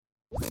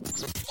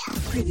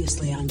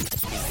Previously on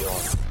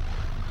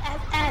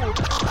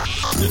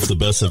It's the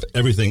best of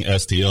everything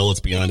STL. It's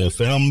Beyond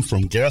FM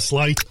from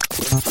Gaslight.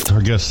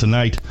 Our guest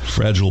tonight,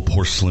 Fragile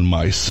Porcelain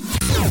Mice.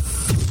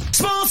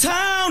 Small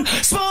town,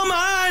 small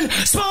mind,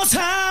 small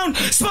town,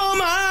 small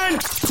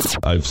mind.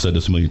 I've said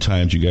this a million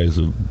times. You guys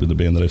have been the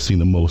band that I've seen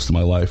the most in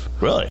my life.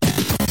 Really?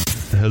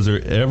 Has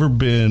there ever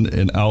been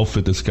an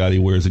outfit that Scotty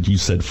wears that you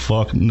said,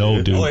 fuck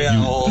no, dude? Oh,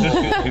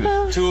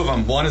 yeah. Two of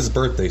them. One is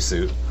birthday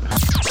suit.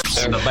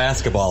 And the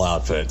basketball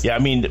outfit. Yeah, I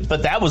mean,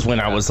 but that was when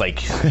I was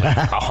like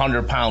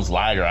 100 pounds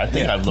lighter. I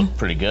think I've looked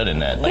pretty good in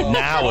that. Like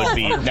now it'd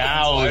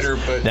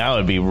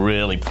be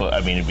really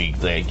it'd be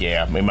like,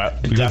 yeah. I mean,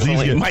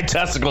 my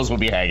testicles would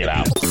be hanging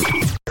out.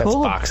 That's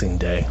Boxing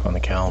Day on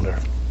the calendar.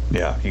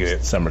 Yeah,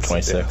 December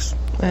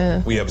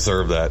 26th. We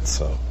observe that,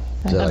 so.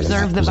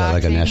 Observe the boxing. Is that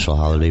like a national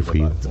holiday for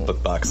you?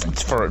 But boxing.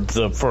 It's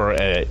for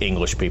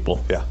English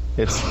people. Yeah.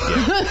 It's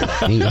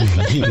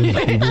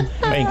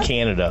in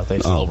Canada. They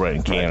celebrate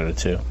in Canada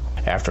too.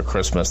 After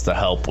Christmas, the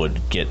help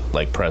would get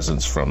like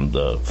presents from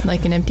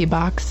like an empty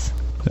box,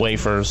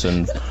 wafers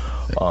and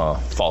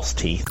false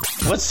teeth.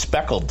 What's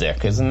speckled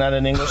dick? Isn't that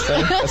an English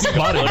thing?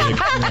 Spotted dick.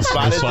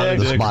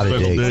 Spotted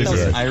dick.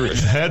 Yeah.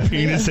 Irish. Had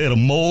penis, had a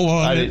mole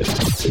on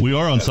it. We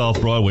are on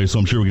South Broadway, so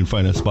I'm sure we can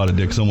find that spotted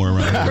dick somewhere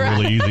around here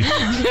really easy.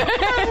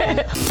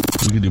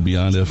 We could do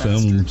Beyond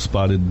FM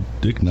spotted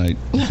dick night.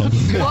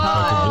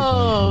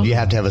 Whoa! You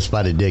have to have a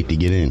spotted dick to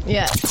get in.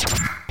 Yeah.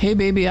 Hey,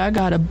 baby, I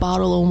got a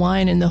bottle of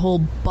wine and the whole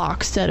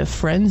box set of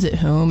friends at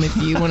home if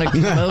you want to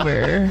come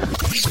over.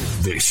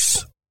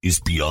 This is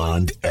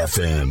Beyond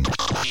FM.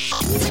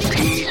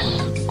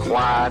 Peace,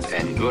 quiet,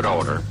 and good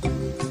order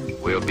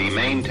will be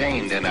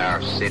maintained in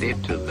our city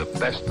to the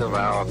best of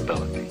our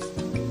ability.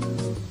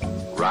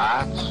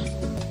 Riots,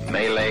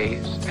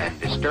 melees, and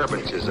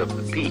disturbances of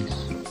the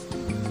peace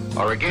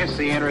are against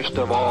the interest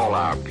of all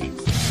our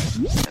people,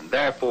 and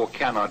therefore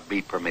cannot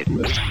be permitted.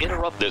 We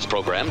interrupt this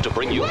program to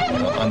bring you,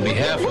 on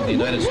behalf of the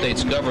United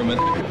States government,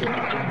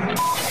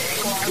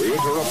 we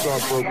interrupt our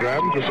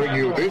program to bring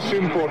you this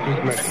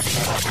important message.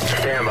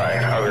 Stand by,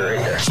 I'll be right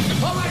there.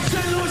 All right,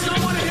 St. Louis, I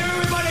want to hear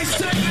everybody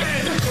singing.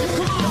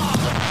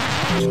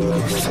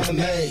 Come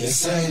on.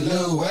 St.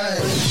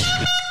 Louis.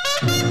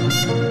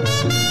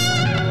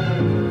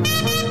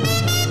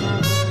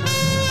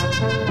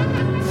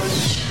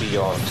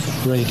 Beyond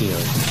radio.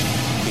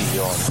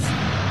 Beyond.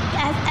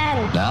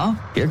 Now,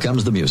 here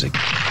comes the music.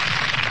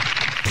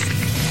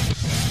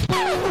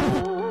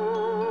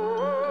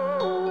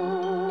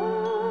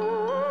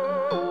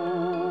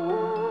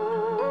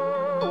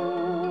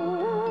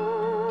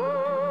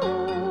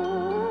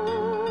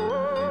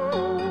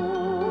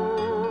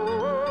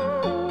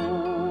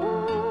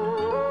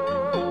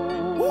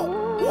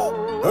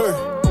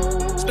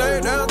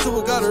 Stay down till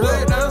we got it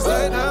up.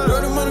 Stay down.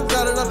 Dirty money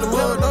got it out the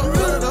mud.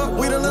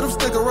 We done let them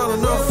stick around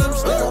enough.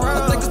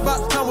 I think it's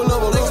about time we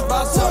level up.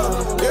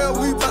 Yeah,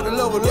 we about to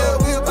level up. Yeah,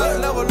 we about to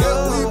level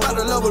up. We about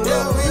to level up.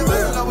 Yeah, we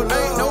about to level up.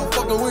 Ain't no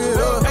fucking with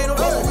us. Ain't no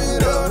fucking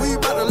with us. We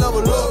about to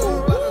level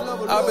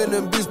up. I've been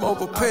in beast mode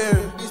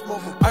preparing.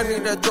 I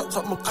need that drop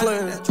top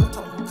McLaren.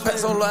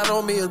 Packs on light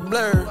on me is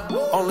blaring.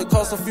 Only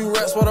cost a few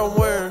rats what I'm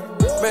wearing.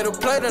 Made a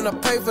plate and I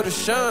pay for the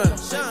shine.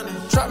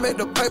 Try make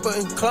the paper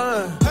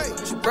incline.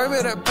 She bring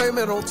me that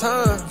payment on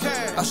time.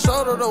 I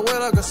showed her the way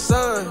like a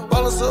sign.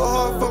 Ballin' so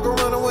hard, fuck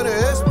around and win an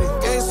SP.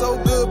 Game so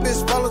good,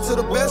 bitch, fallin' to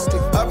the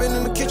bestie. I been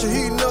in the kitchen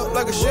heating up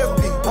like a chef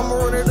bee. I'ma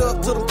run it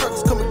up till them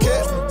crackers come and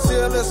catch me.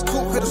 CLS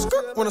coupe, hit a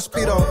skirt when I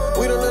speed on.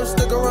 We done let them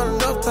stick around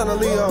enough time to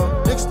leave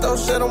on. Niggas throw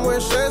shit, I'm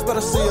wearing shades, but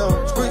I see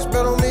on. Streets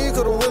bet on me,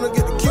 cause the winner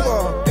get the cue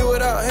on. Do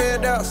it out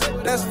handouts,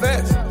 that's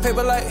facts.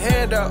 Paper like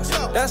handouts,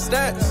 that's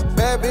stats.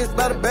 Bad bitch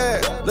by the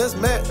bag, let's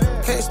match.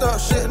 Can't start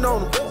shitting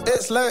on them,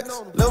 X-lax.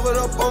 Level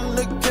up on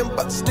the nigga, Kim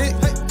about the stick.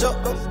 Jump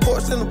up,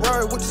 porch in the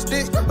ride with the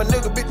stick. My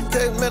nigga beat the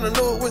case, man, I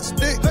know it with the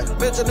stick.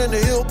 Mention in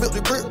the hill, built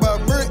it brick by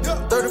brick.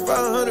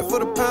 3,500 for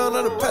the pound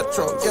of the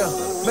petrol, yeah.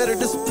 Made it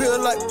disappear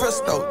like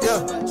presto,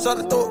 yeah. Shot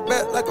it, throw it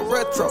back like a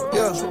retro,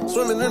 yeah.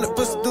 Swimming in the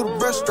pussy through the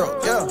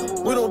breaststroke, yeah.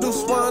 We don't do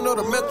swine or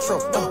the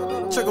metro,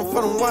 checking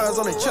for them wires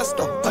on their chest,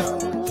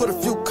 put a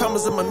few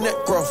commas in my neck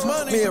growth.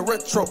 Me and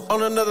retro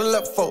on another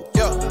level,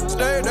 yeah.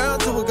 Stay down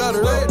till we got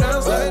it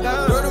up. Stay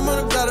down. Dirty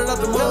money got it out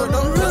the mud.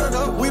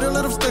 We done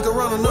let them stick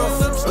around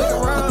enough.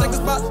 I think it's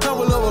about time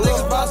we level up.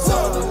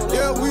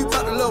 Yeah, we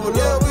about to level up.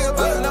 Yeah, we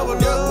about to level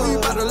up. We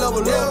about to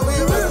level up. Yeah, we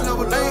about to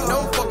level up. Ain't no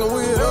fucking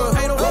with us.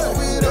 Ain't no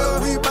fucking with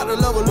us. We about to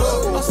level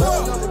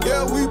up.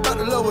 Yeah, we about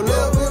to level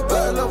up. We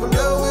about to level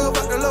up. We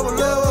about to level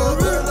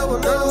up. Dirty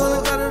money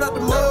got it out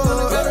the mud.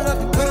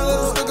 We done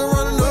let them stick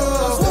around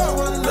enough.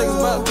 Think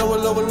about time we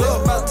level up.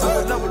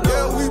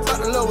 Yeah, we about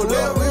to level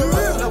up.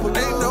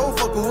 Ain't no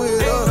fucking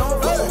with us.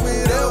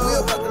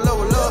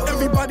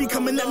 Everybody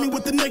coming at me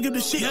with the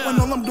negative shit when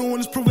all I'm doing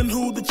is proving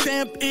who the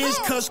Champ is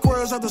cut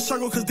squares out the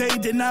circle cause they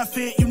did not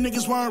fit. You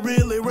niggas weren't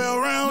really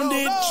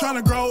well-rounded. Trying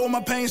to grow on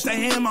my pain,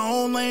 stay in my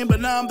own lane, but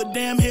now I'm the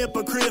damn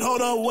hypocrite.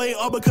 Hold up, wait,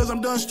 all because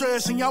I'm done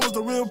stressing. Y'all was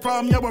the real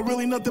problem, y'all were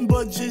really nothing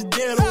but just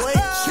dead away.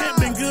 Champ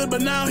been good,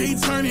 but now he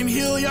turning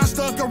heel. Y'all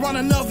stuck around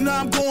enough, now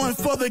I'm going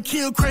for the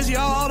kill. Crazy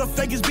how all the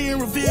fake is being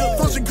revealed.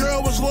 Thought your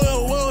girl was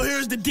loyal, well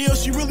here's the deal.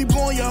 She really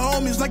blowing your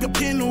homies like a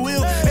pin in the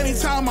wheel.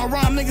 Anytime I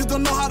rhyme, niggas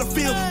don't know how to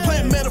feel.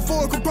 Playing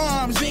metaphorical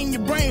rhymes in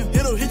your brain,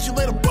 it'll hit you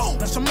later, boom,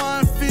 that's a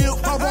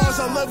minefield. My bars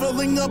are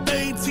leveling up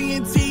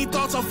AT&T.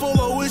 Thoughts are full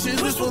of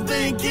wishes, wishful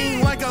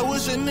thinking. Like I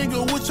wish a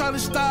nigga would try to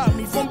stop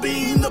me from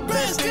being the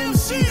best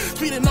MC.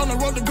 Speeding on the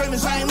road to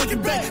greatness, I ain't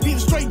looking back. Need a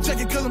straight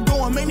jacket cause I'm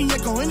going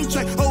maniac on any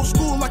track. Old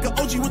school like an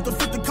OG with the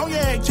 50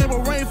 cognac. Chamber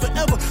reign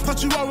forever,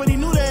 thought you already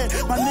knew that.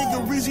 My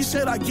nigga Reezy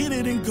said I get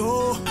it and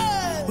go.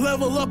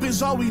 Level up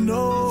is all we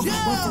know.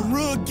 Went from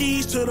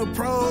rookies to the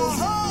pros.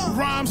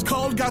 Rhymes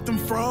cold, got them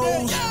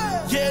froze.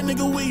 Yeah,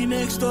 nigga, we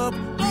next up.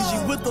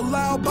 Reezy with the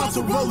loud, about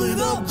to roll it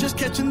up. Just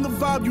catching the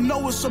vibe, you know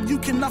what's up. You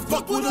cannot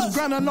fuck with us.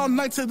 Grinding all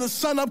night till the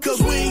sun up,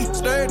 cause we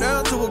stay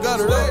down till we got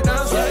it right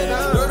down.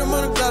 Dirty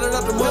money got it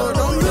out the mud.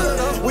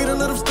 We done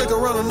let them stick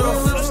around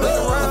enough.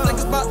 I think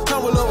it's about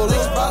time we level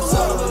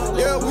up.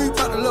 Yeah, we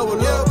about to level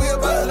up. Yeah, we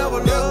about to level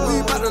up. Yeah, we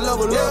about to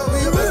level up. Yeah,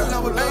 we about to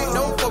level up. Ain't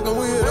no fucking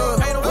with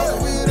us. Ain't no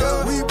fucking with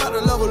us. We about to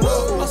level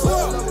up.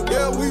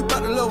 Yeah, we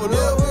about to level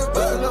up.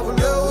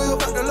 Yeah, we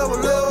about to level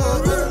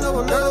up.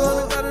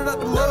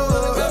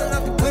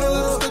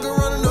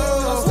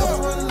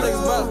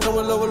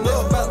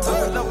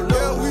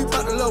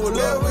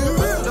 Yeah, we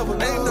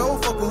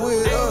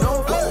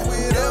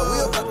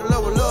about to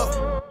level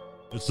up.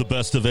 It's the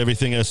best of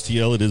everything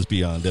STL. It is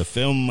Beyond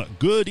FM.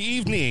 Good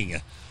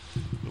evening.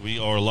 We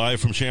are live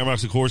from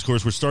Shamrocks, of course.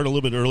 We're starting a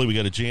little bit early. We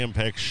got a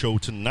jam-packed show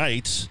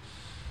tonight,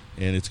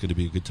 and it's going to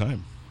be a good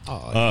time.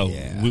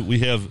 Yeah. We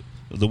have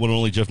the one and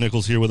only Jeff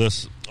Nichols here with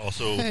us.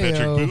 Also,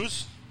 Patrick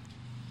Booze.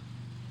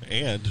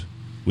 And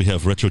we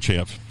have Retro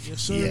Champ.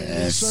 Yes, sir.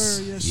 Yes,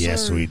 sir. Yes, sir.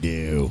 Yes, we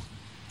do.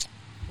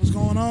 What's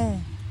going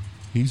on?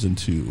 He's in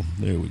 2.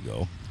 There we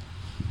go.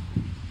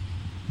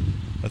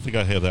 I think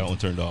I have that one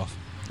turned off.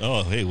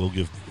 Oh, hey, we'll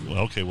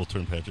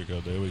turn Patrick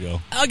out. There we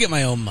go. I'll get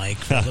my own mic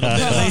for a little bit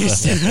at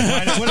least.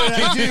 What did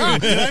I do?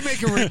 Did I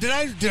make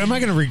am I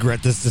going to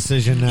regret this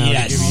decision now?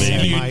 Yes,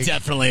 you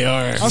definitely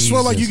are. I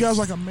swear like you guys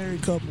like a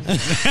married couple.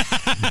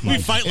 We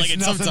fight like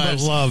it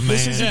sometimes. But love, man.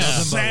 This is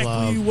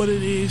exactly what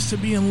it is to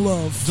be in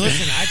love.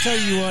 Listen, I tell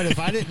you what, if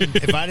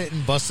I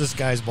didn't bust this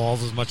guy's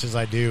balls as much as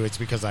I do, it's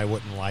because I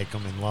wouldn't like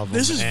him and love him.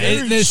 This is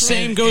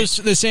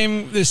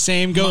the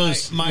same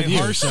goes. My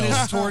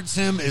harshness towards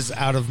him is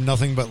out of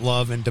nothing but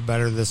love and to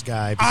better this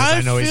guy because I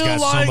know he's got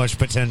so much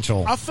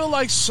potential. I feel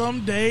like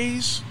some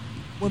days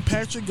when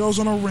Patrick goes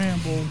on a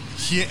ramble,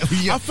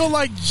 I feel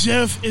like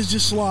Jeff is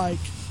just like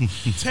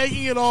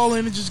taking it all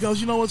in and just goes,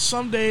 you know what,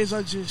 some days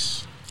I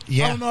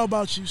don't know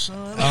about you,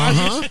 son.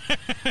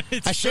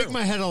 I shake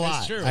my head a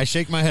lot. I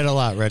shake my head a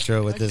lot,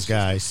 Retro, with this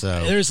guy.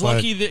 So he's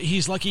lucky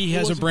he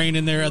has a brain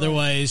in there.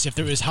 Otherwise, if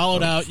it was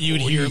hollowed out, you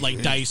would hear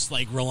like dice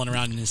like rolling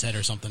around in his head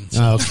or something.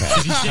 So, okay,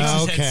 he shakes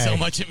his head so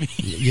much at me.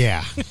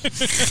 Yeah,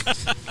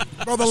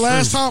 bro. The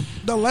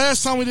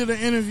last time we did an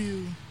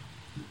interview,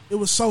 it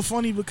was so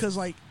funny because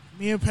like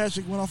me and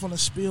Patrick went off on a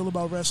spiel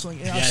about wrestling,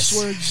 and I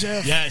swear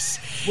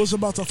Jeff was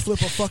about to flip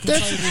a fucking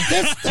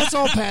table. That's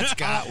all Pat's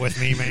got with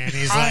me, man.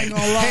 He's like,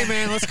 hey,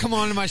 man, let's come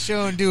on to my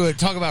show and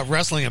talk about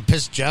wrestling and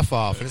piss Jeff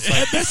off. And it's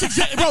like, that's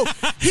exactly, bro.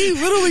 He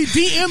literally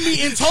DM'd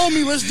me and told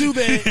me let's do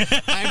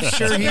that. I'm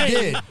sure he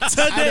did.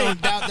 Today. I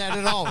don't doubt that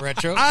at all,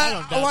 Retro. I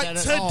don't doubt that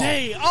at all.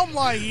 Today, I'm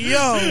like,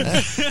 yo,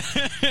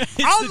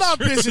 I'm not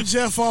pissing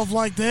Jeff off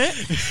like that.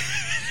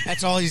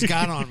 That's all he's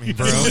got on me,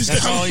 bro.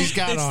 That's all he's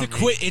got on me.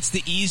 It's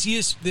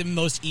the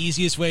most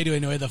easiest way to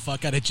annoy the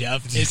fuck out of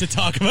Jeff is to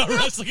talk about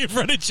wrestling in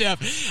front of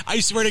Jeff.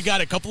 I swear to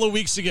God, a couple of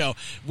weeks ago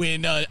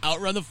when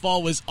Outrun the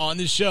Fall was on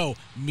the show,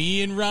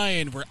 me and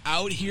Ryan were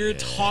out here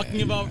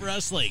talking about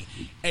wrestling,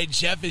 and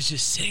Jeff is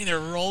just sitting there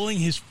rolling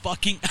his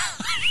fucking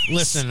eyes.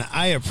 Listen,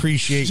 I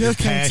appreciate your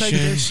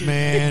passion,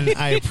 man.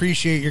 I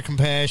appreciate your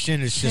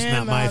compassion. It's just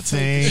not my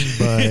thing,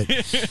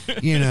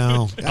 but, you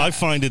know. I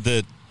find it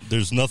that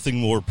there's nothing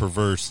more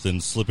perverse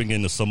than slipping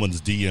into someone's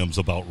DMs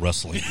about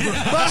wrestling.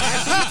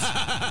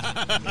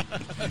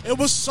 It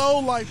was so,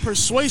 like,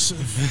 persuasive.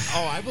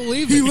 Oh, I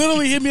believe it. He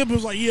literally hit me up and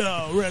was like,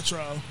 yo,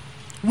 Retro,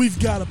 we've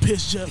got to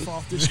piss Jeff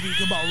off this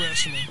week about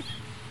wrestling.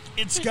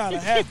 It's got to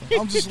happen.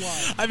 I'm just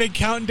like... I've been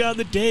counting down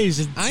the days.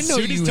 And I know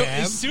you have.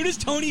 As soon as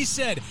Tony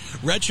said,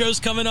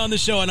 Retro's coming on the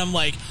show, and I'm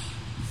like...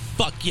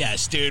 Fuck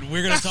yes, dude.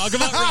 We're going to talk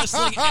about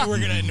wrestling and we're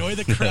going to annoy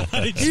the crowd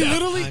out of Jeff.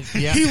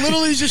 He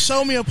literally just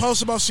showed me a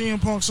post about CM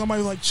Punk.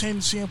 Somebody like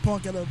chained CM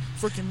Punk at a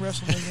freaking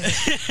wrestling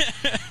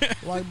event.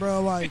 Like,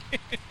 bro, like,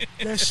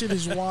 that shit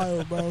is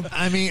wild, bro.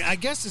 I mean, I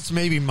guess it's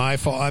maybe my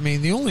fault. I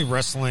mean, the only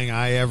wrestling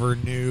I ever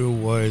knew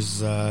was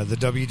the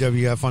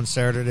WWF on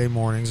Saturday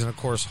mornings, and of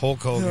course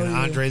Hulk Hogan, yeah.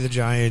 Andre the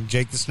Giant,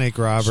 Jake the Snake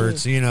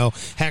Roberts, Sure. you know,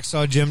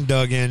 Hacksaw Jim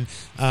Duggan.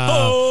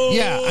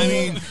 Yeah, I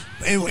mean,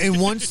 and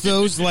once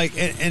those, like,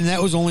 and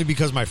that was only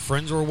because my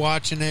friends were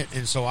watching it,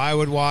 and so I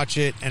would watch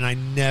it, and I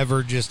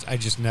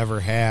just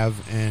never have.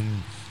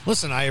 And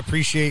listen, I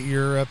appreciate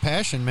your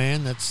passion,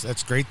 man.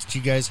 That's great that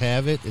you guys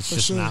have it. It's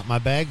just not my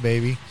bag,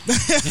 baby.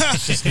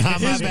 It's just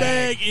not my His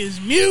bag is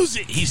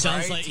music. He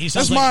sounds like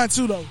That's mine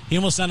too, though. He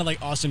almost sounded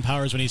like Austin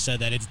Powers when he said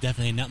that. It's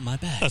definitely not my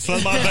bag. That's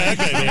not my bag,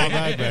 baby. My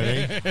bag,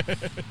 baby.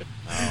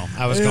 Oh,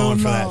 I was going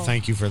for that.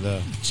 Thank you for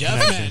the Jeff,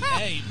 man.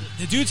 Hey,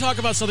 do talk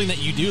about something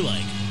that you do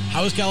like.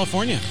 How was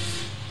California?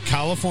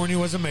 California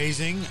was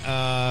amazing.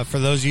 For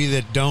those of you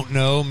that don't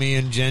know, me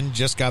and Jen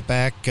just got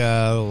back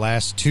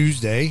last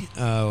Tuesday,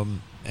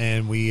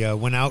 and we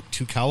went out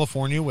to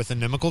California with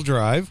Inimical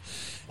Drive.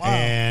 Wow.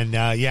 And,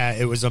 yeah,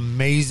 it was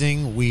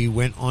amazing. We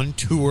went on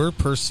tour,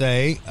 per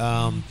se.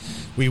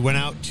 We went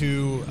out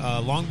to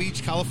Long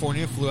Beach,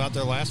 California, flew out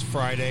there last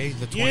Friday,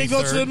 the 23rd. You ain't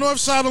go to the north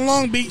side of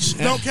Long Beach.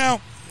 Don't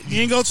count. You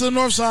didn't go to the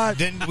north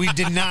side. We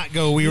did not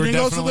go. We were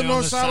didn't definitely go to the north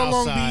on the side south of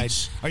Long side.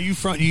 Beach. Are you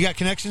from? You got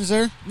connections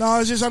there? No,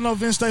 it's just I know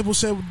Vince Staples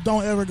said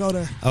don't ever go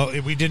there. Oh,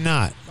 we did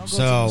not. Don't go to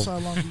the side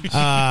of Long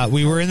Beach.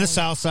 We were in the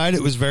south side.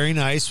 It was very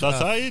nice. South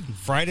side?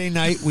 Friday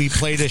night, we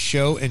played a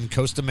show in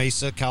Costa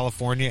Mesa,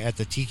 California at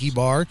the Tiki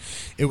Bar.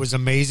 It was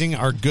amazing.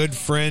 Our good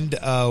friend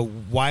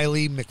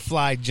Wiley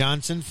McFly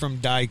Johnson from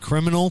Die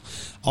Criminal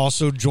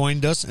also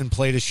joined us and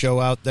played a show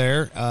out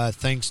there,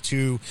 thanks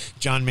to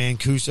John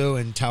Mancuso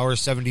and Tower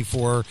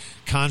 74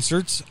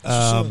 Concerts.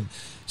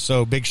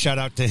 So big shout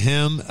out to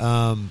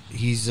him.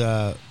 He's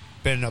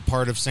been a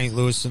part of St.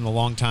 Louis in a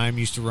long time.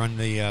 Used to run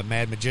the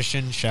Mad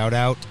Magician, shout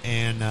out,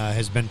 and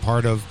has been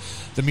part of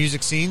the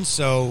music scene.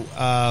 So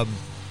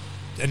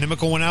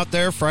Inimical went out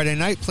there Friday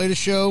night, played a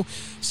show.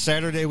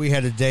 Saturday we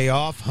had a day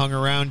off, hung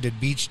around, did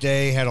beach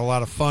day, had a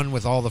lot of fun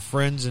with all the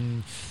friends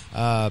and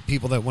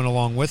people that went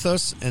along with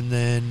us. And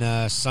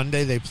then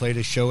Sunday they played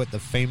a show at the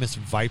famous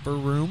Viper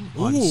Room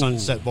on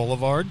Sunset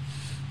Boulevard.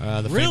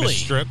 The famous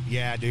strip.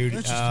 Yeah,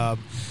 dude.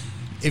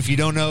 If you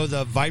don't know,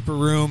 the Viper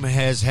Room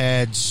has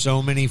had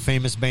so many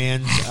famous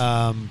bands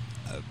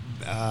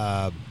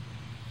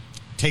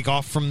take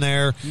off from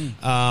there.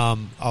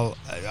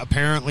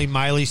 Apparently,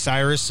 Miley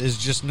Cyrus is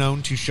just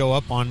known to show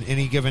up on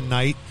any given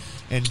night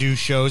and do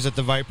shows at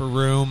the Viper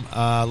Room.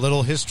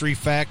 Little history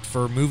fact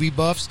for movie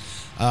buffs.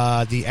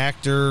 The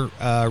actor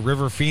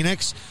River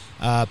Phoenix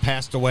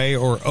passed away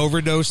or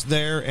overdosed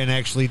there and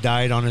actually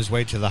died on his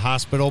way to the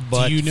hospital.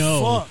 But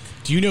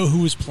do you know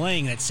who was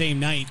playing that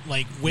same night,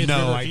 like with No,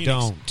 River I Phoenix?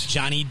 don't.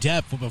 Johnny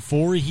Depp,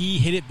 before he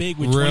hit it big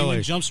with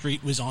 21 Jump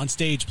Street, was on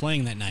stage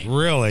playing that night.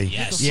 Really?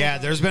 Yes. Yeah,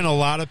 there's been a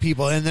lot of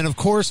people. And then, of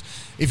course,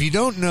 if you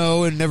don't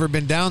know and never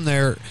been down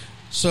there,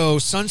 so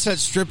Sunset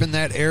Strip in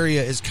that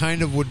area is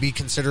kind of would be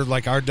considered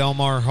like our Del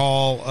Mar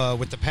Hall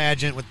with the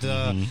pageant, with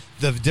the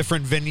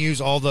different venues,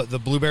 all the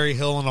Blueberry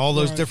Hill and all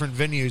those different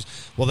venues.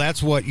 Well,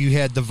 that's what you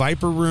had. The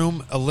Viper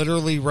Room,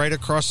 literally right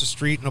across the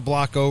street and a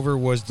block over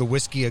was the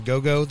Whiskey A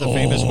Go-Go, the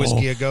famous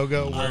Whiskey A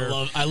Go-Go.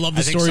 I love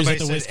the stories at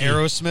the Whiskey.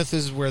 Aerosmith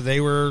is where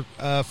they were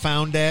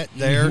found at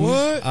there.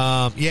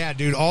 What? Yeah,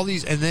 dude, all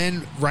these. And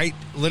then right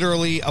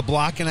literally a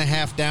block and a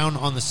half down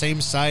on the same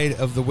side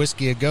of the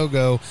Whiskey A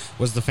Go-Go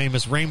was the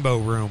famous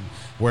Rainbow Room,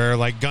 where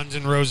like Guns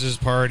N' Roses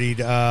partied.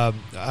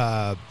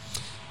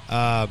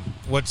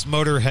 What's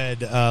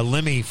Motorhead?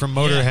 Lemmy from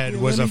Motorhead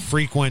was a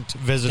frequent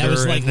visitor. That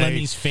was like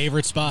Lemmy's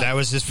favorite spot. That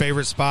was his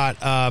favorite spot.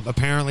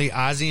 Apparently,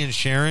 Ozzy and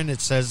Sharon,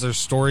 it says there's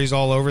stories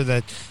all over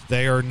that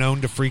they are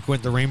known to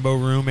frequent the Rainbow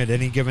Room at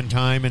any given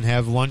time and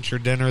have lunch or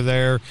dinner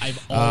there.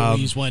 I've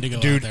always wanted to go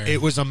dude, out there.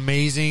 It was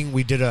amazing.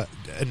 We did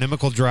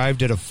Inimical Drive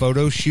did a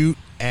photo shoot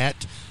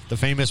at the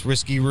famous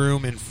Whiskey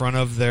Room in front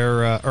of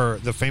their, or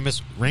the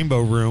famous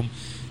Rainbow Room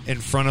in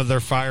front of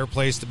their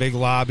fireplace, the big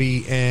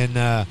lobby,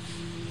 and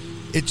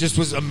it just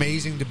was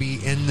amazing to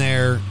be in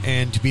there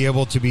and to be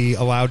able to be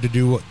allowed to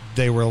do what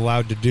they were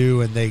allowed to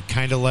do. And they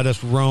kind of let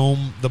us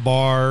roam the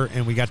bar,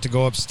 and we got to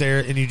go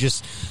upstairs, and you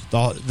just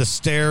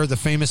the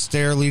famous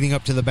stair leading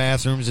up to the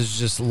bathrooms is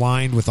just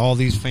lined with all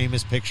these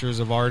famous pictures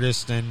of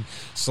artists and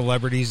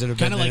celebrities that have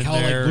been in there. Kind of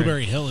like how like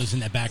Blueberry Hill is in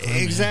that back room.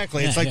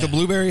 Exactly. It's like the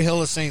Blueberry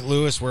Hill of St.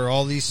 Louis, where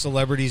all these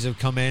celebrities have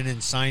come in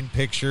and signed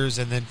pictures,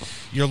 and then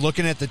you're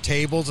looking at the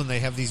tables, and they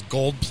have these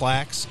gold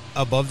plaques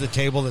above the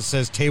table that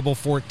says Table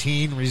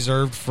 14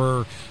 reserved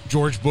for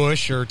George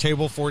Bush, or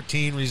Table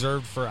 14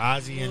 reserved for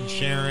Ozzy and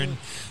Sharon.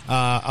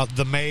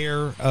 The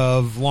mayor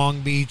of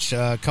Long Beach,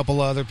 a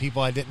couple of other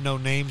people I didn't know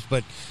names,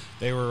 but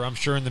they were, I'm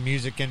sure, in the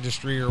music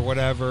industry or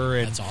whatever.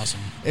 And that's awesome.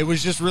 It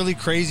was just really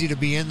crazy to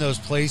be in those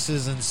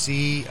places and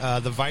see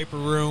the Viper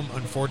Room.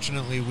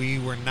 Unfortunately, we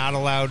were not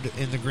allowed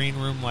in the green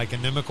room like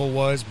Inimical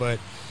was, but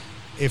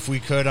if we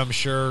could, I'm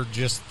sure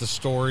just the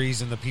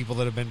stories and the people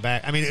that have been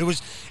back. I mean,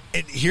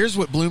 here's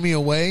what blew me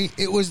away.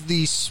 It was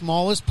the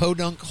smallest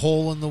podunk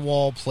hole in the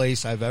wall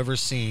place I've ever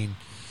seen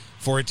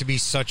for it to be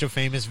such a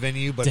famous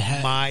venue, but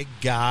my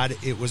God,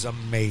 it was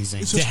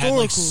amazing. To have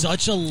like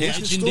such a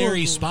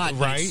legendary spot,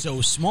 but right? it's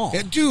so small.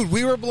 Yeah, dude,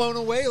 we were blown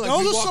away. Like,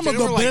 those we are walked some in, of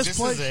the we're like, best this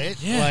places. is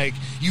it. Yeah. Like,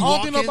 you I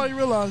walk don't think in, nobody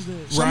realized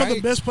that. Some of the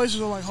Right. best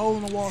places are like hole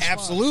in the wall spots.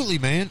 Absolutely,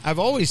 man. I've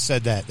always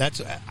said that. That's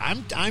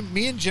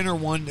me and Jen are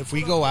one. If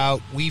we go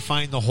out, we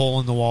find the hole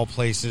in the wall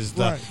places.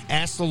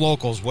 Ask the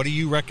locals, what do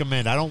you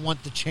recommend? I don't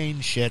want the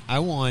chain shit. I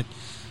want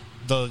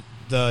the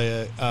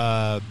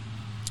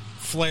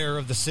flair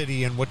of the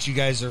city and what you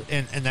guys are,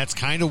 and that's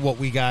kind of what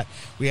we got.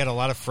 We had a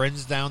lot of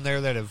friends down there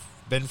that have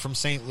been from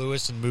St.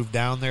 Louis and moved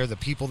down there. The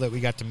people that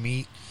we got to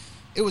meet,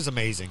 it was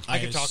amazing. I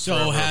could was talk so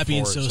forever happy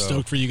and for so it,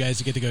 stoked for you guys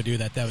to get to go do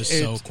that. That was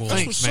so cool.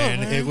 Thanks,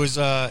 man. It was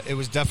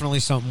definitely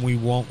something we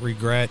won't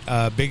regret.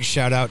 Big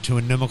shout out to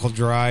Inimical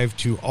Drive,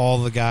 to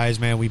all the guys,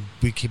 man. We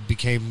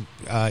became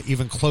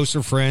even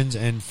closer friends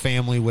and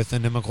family with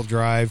Inimical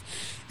Drive,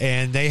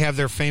 and they have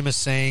their famous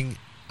saying,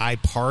 "I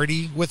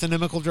party with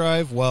Inimical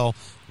Drive." Well,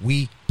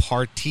 we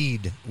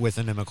partied with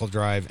Inimical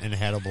Drive and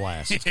had a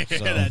blast. So,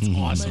 that's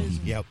awesome.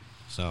 Amazing. Yep.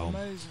 So.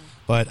 Amazing.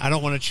 But I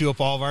don't want to chew up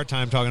all of our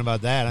time talking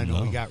about that. I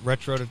know we got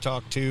retro to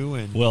talk to,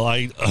 and well,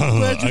 I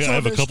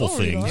have a couple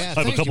things. Yeah,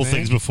 I have a couple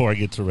things before I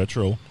get to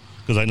retro,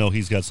 because I know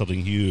he's got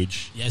something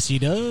huge. Yes, he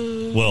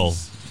does. Well,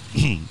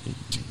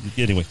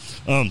 anyway,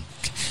 so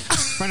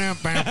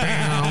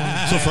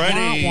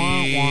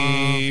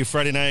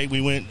Friday night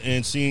we went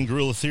and seen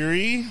Gorilla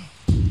Theory.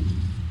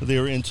 They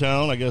were in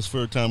town, I guess,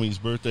 for Tommy's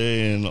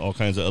birthday and all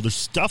kinds of other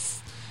stuff.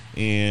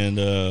 And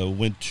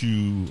went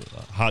to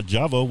Hot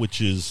Java,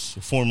 which is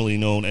formerly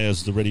known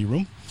as the Ready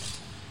Room.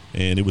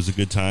 And it was a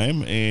good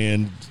time.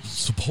 And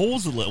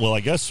supposedly, well,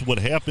 I guess what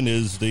happened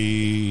is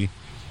the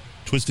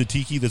Twisted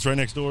Tiki that's right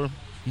next door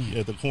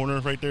at the corner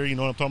right there, you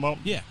know what I'm talking about?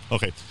 Yeah.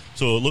 Okay.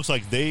 So it looks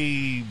like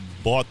they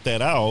bought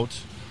that out.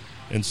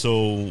 And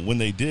so when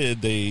they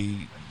did,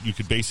 you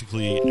could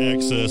basically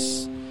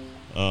access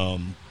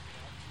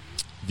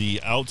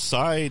the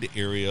outside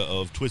area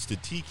of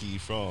Twisted Tiki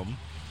from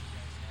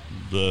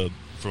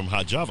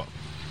Hot Java.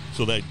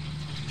 So that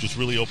just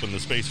really opened the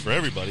space for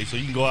everybody. So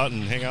you can go out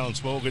and hang out and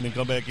smoke and then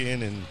come back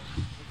in, and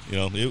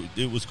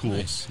it was cool.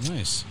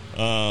 Nice.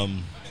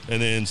 And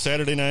then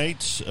Saturday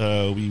night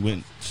I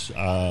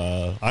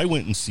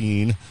went and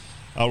seen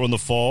Out on the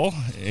Fall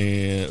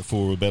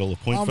for Battle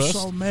of Point I'm Fest.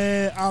 so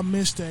mad I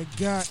missed that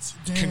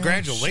goddamn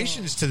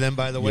congratulations to them,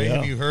 by the way. Yeah.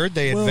 Have you heard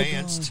they Well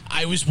advanced?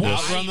 I was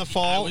Out on the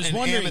Fall and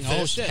wondering. Amethyst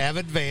Oh, shit. have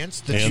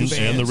advanced. The And two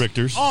the bands.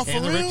 Richters. Oh, for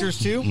And the real?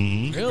 Richters too.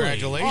 Mhm. Really?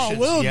 Congratulations! Oh,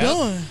 well Yep.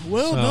 done.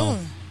 Well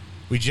done.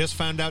 We just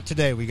found out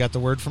today. We got the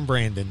word from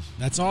Brandon.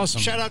 That's awesome.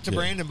 Shout out to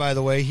Brandon, by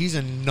the way. He's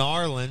in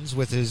Narlands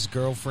with his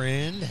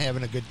girlfriend,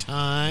 having a good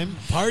time,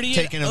 Party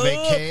taking a up.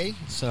 vacay.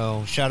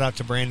 So shout out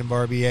to Brandon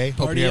Barbier.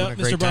 Hope Party you're having up,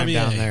 a great Mr. time Barbier.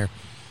 down there.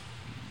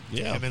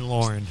 Yeah. Him and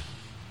Lauren.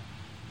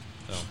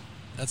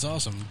 That's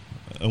awesome.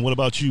 And what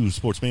about you,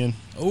 sportsman?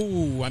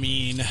 Oh, I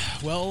mean,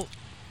 well,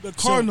 The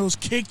Cardinals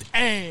kicked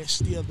ass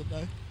the other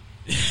day.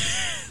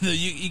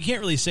 you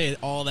can't really say it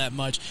all that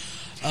much.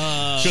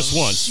 Just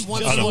once.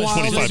 Out of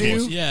 25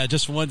 games. Yeah,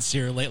 just once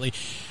here lately.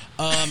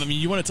 I mean,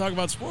 you want to talk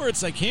about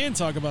sports? I can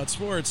talk about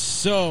sports.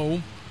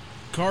 So,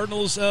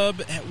 Cardinals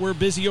were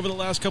busy over the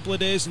last couple of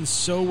days, and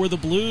so were the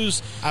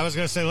Blues. I was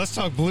going to say, let's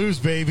talk Blues,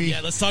 baby.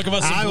 Yeah, let's talk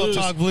about some I Blues.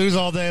 will talk Blues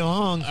all day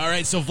long. All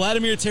right, so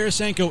Vladimir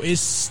Tarasenko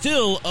is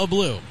still a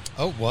Blue.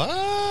 Oh, what?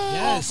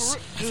 Yes.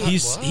 Oh,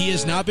 He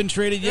has not been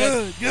traded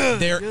yet. Good,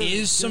 There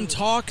is some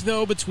talk,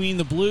 though, between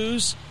the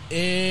Blues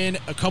and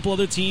a couple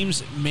other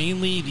teams,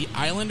 mainly the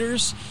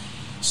Islanders.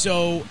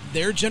 So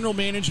their general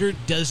manager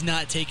does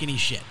not take any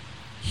shit.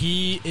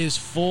 He is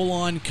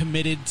full-on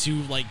committed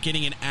to, like,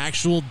 getting an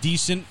actual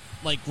decent,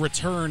 like,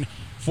 return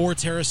for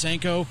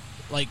Tarasenko,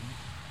 like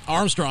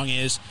Armstrong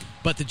is.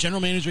 But the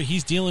general manager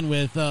he's dealing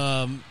with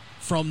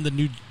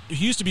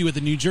he used to be with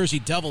the New Jersey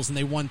Devils, and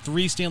they won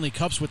 3 Stanley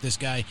Cups with this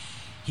guy.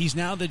 He's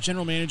now the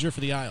general manager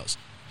for the Isles.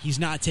 He's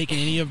not taking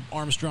any of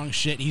Armstrong's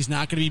shit. He's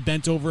not going to be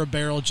bent over a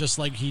barrel just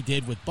like he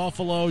did with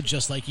Buffalo,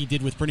 just like he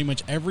did with pretty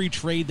much every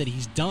trade that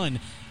he's done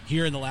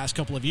here in the last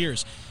couple of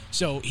years.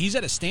 So he's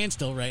at a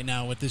standstill right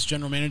now with this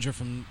general manager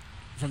from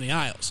the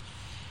Isles.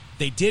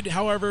 They did,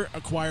 however,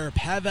 acquire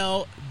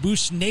Pavel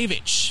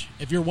Buchnevich,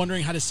 if you're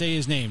wondering how to say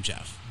his name,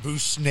 Jeff.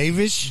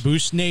 Buchnevich?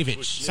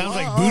 Buchnevich. Sounds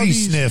like booty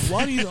sniff.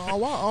 Why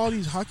all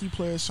these hockey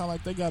players sound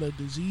like they got a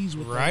disease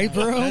with Right,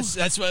 their bro?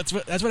 That's what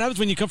happens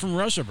when you come from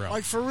Russia, bro.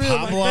 Like, for real.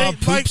 Pavla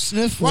poop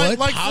sniff? What?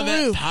 Like for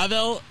real.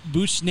 Pavel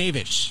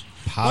Buchnevich.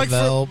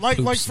 Pavel like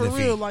for Poop-sniffy.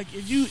 real. Like,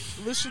 if you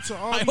listen to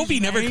all I these hope he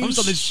never names- comes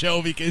on this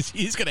show because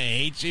he's gonna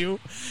hate you.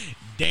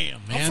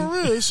 Damn, man. For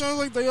real, it sounds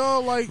like they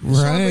all like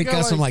Right,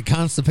 got some like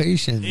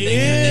constipation. Yeah,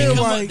 They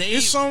come like up- they-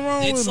 it's something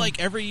wrong with It's them. like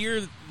every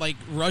year, like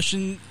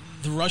Russian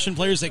the Russian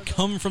players that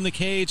come from the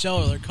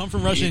KHL or come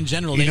from Russia in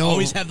general, they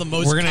always have the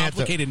most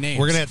complicated names.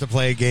 We're going to have to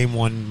play a game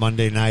one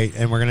Monday night,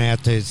 and we're going to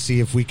have to see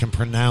if we can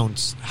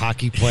pronounce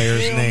hockey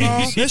players'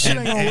 names. This shit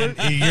ain't gonna work.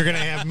 You're going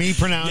to have me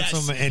pronounce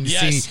them and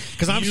see,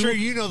 because I'm sure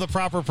you know the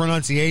proper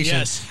pronunciation.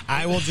 Yes.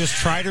 I will just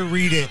try to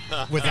read it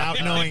without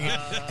knowing it,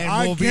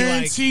 and we'll be like, I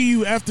guarantee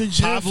you, after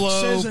Jeff Pablo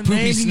says a Poopy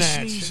name, he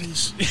Snatch.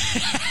 sneezes.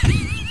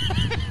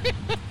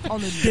 On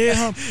the dead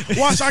hump.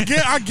 Watch,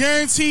 I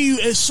guarantee you,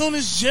 as soon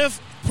as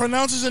Jeff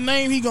pronounces a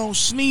name, he gonna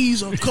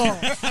sneeze or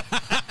cough.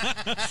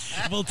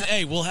 Well,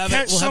 hey, we'll have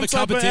Catch a some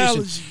type of competition.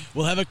 allergy.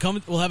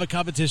 We'll have a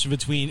competition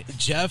between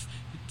Jeff,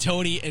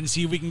 Tony, and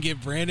see if we can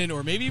get Brandon,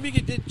 or maybe we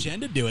can get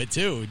Jen to do it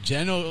too.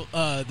 Jen,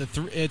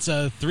 it's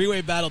a three-way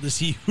battle to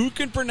see who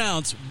can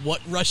pronounce what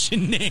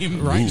Russian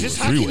name. Right, just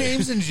hockey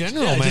names in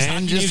general,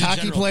 man. Just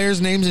hockey general. players'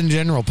 names in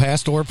general,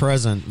 past or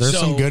present. There's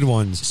some good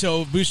ones.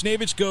 So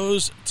Bushnevich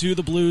goes to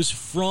the Blues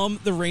from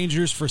the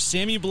Rangers for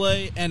Sammy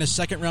Blais and a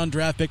second-round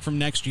draft pick from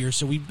next year.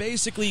 So we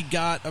basically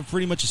got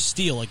pretty much a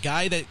steal, a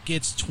guy that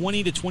gets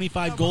 20 to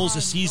 25 goals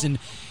a season.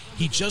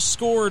 He just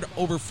scored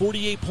over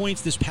 48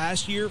 points this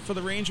past year for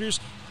the Rangers,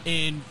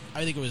 and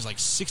I think it was like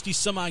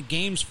 60-some-odd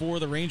games for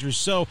the Rangers.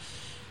 So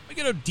we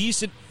got a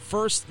decent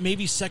first,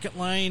 maybe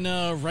second-line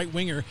right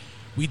winger.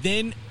 We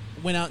then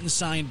went out and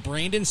signed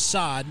Brandon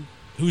Saad,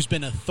 who's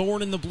been a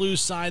thorn in the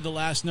Blues side the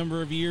last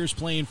number of years,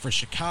 playing for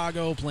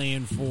Chicago,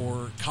 playing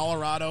for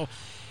Colorado.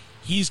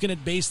 He's going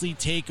to basically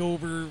take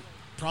over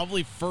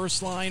probably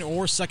first-line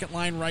or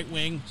second-line right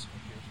wing,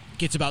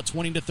 gets about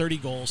 20 to 30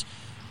 goals.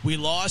 We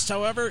lost,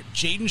 however,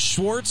 Jaden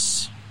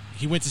Schwartz.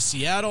 He went to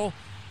Seattle.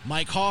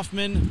 Mike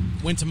Hoffman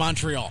went to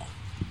Montreal.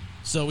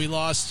 So we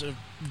lost a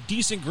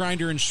decent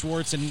grinder in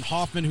Schwartz, and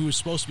Hoffman, who was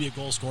supposed to be a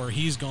goal scorer,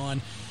 he's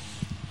gone.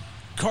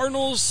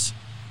 Cardinals,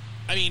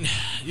 I mean,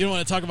 you don't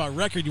want to talk about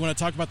record. You want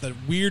to talk about the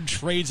weird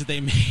trades that they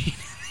made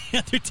the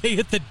other day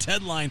at the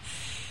deadline.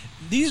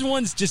 These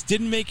ones just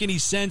didn't make any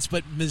sense,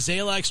 but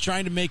Mizalak's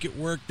trying to make it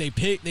work. They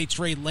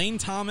trade Lane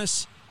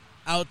Thomas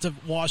out to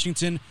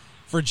Washington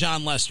for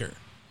John Lester.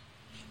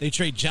 They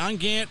trade John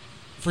Gant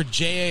for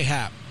J.A.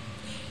 Happ.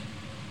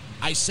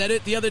 I said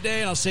it the other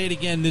day, and I'll say it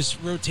again. This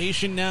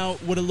rotation now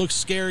would have looked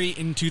scary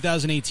in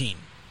 2018.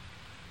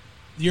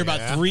 You're about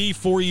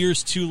 3-4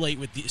 years too late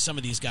with some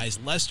of these guys.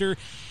 Lester,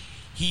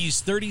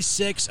 he's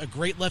 36, a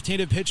great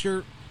left-handed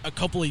pitcher a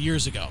couple of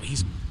years ago.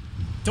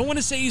 Don't want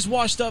to say he's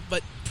washed up,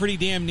 but pretty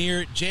damn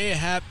near. J.A.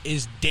 Happ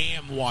is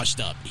damn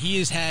washed up. He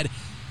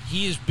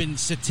has been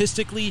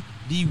statistically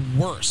the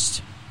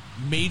worst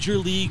major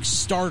league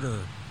starter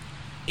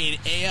in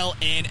AL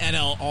and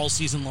NL all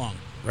season long.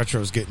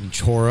 Retro's getting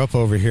tore up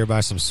over here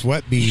by some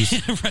sweat bees.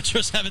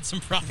 Retro's having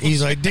some problems.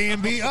 He's like,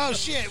 damn bee. Oh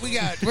shit,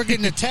 we're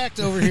getting attacked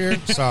over here.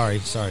 Sorry,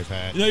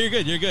 Pat. No, you're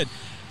good.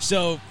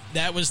 So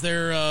that was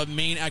their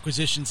main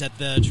acquisitions at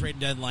the trade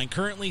deadline.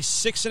 Currently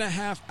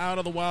 6.5 out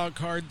of the wild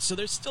card, so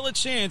there's still a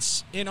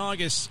chance in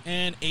August,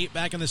 and 8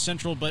 back in the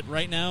Central. But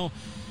right now,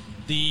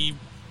 the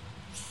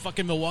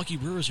fucking Milwaukee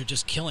Brewers are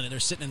just killing it. They're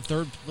sitting in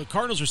third. The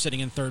Cardinals are sitting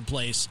in third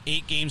place,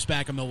 8 games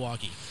back of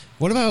Milwaukee.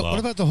 What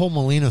about the whole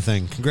Molina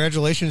thing?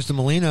 Congratulations to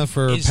Molina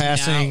for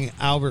passing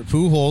Albert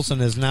Pujols and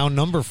is now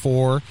number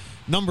four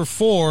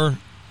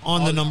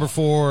on the number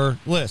 4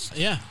 list.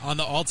 Yeah, on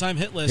the all-time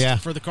hit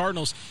list for the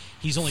Cardinals.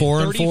 He's only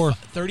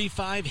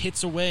 35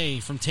 hits away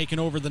from taking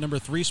over the number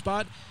 3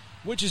 spot,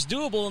 which is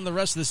doable in the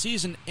rest of the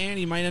season, and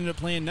he might end up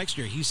playing next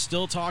year. He's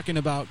still talking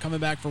about coming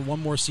back for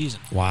one more season.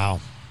 Wow.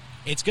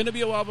 It's going to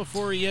be a while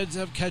before he ends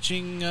up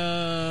catching,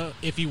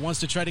 if he wants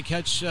to try to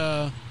catch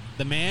the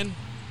man.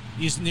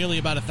 He's nearly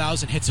about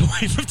 1,000 hits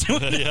away from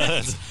doing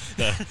that.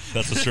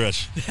 That's a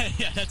stretch.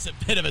 That's a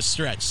bit of a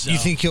stretch. So. You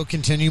think he'll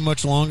continue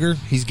much longer?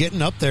 He's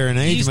getting up there in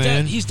age,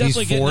 man. He's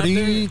definitely 40,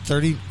 getting up there.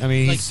 30. I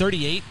mean, like he's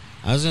 38.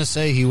 I was going to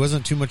say he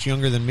wasn't too much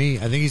younger than me.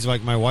 I think he's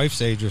like my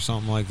wife's age or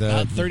something like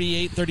that.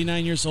 38,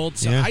 39 years old.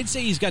 So I'd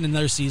say he's got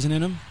another season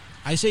in him.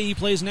 I say he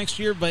plays next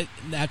year, but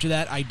after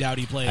that, I doubt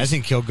he plays. I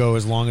think he'll go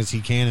as long as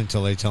he can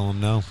until they tell him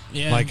no.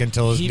 Yeah, like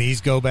until his knees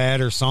go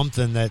bad or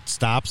something that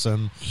stops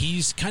him.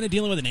 He's kind of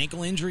dealing with an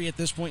ankle injury at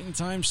this point in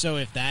time, so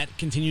if that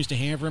continues to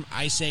hamper him,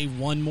 I say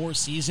one more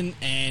season,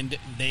 and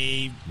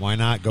they... Why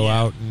not go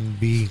out and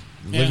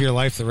live your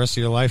life the rest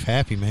of your life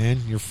happy,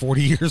 man? You're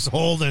 40 years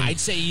old, and I'd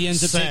say he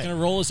ends up taking a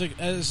role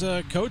as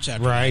a coach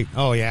after that.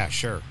 Oh, yeah,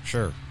 sure.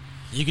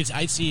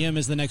 I'd see him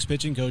as the next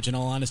pitching coach, in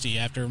all honesty.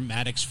 After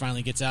Maddox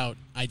finally gets out,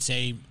 I'd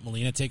say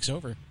Molina takes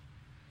over.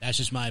 That's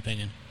just my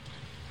opinion.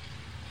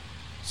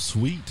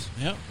 Sweet.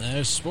 Yep,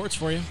 there's sports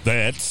for you.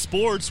 That's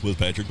sports with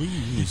Patrick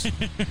Booze.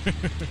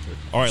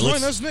 All right,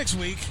 join us next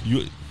week.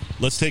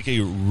 Let's take a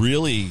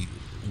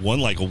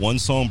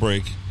one-song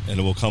break, and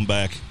then we'll come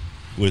back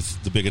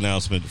with the big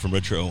announcement from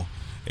Retro.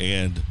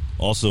 And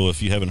also,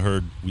 if you haven't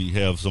heard, we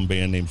have some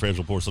band named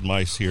Fragile Porcelain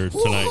Mice here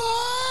tonight.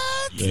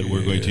 That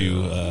we're going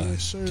to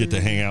get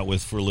to hang out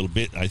with for a little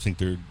bit. I think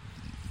they're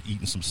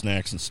eating some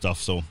snacks and stuff.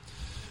 So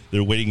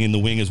they're waiting in the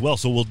wing as well.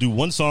 So we'll do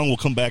one song. We'll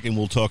come back and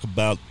we'll talk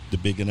about the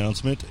big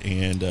announcement,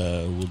 and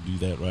we'll do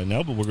that right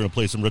now. But we're going to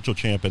play some Retro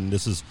Champ, and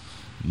this is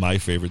my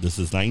favorite. This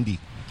is 90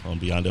 on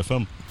Beyond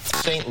FM.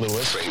 St.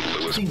 Louis. St.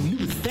 Louis. St.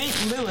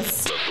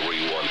 Louis. The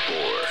 314.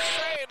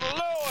 St.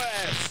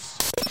 Louis.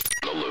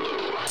 The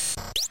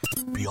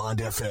Lou. Beyond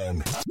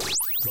FM.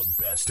 The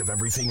best of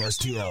everything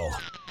STL.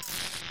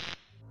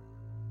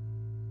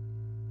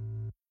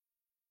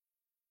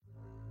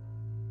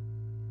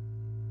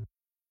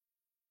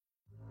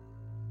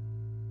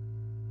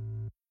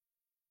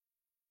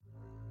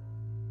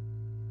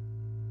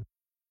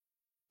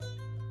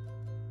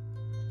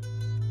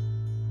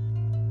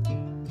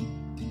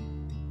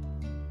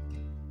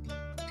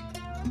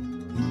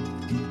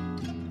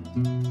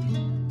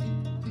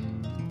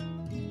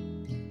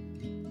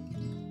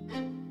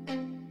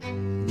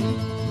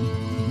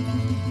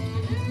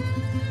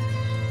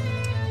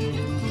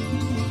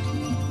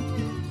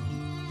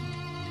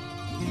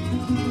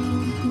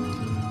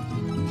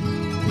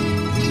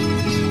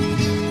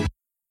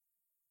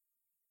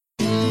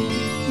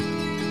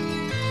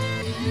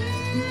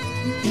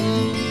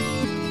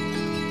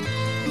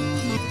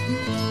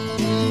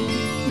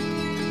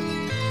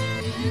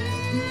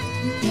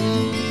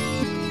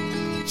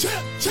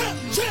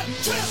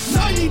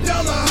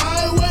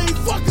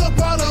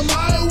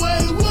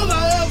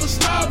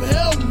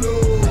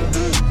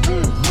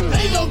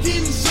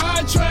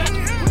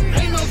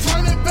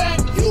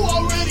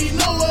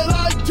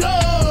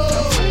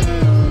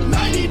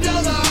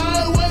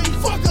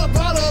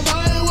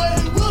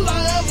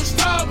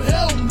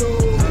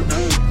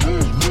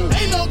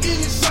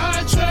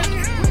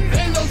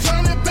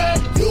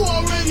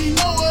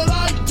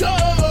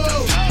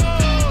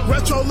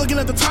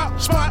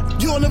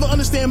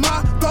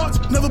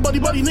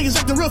 Niggas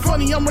acting real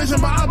funny, I'm raising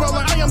my eyebrow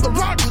like I am the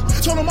Rock.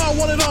 Told them I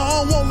want it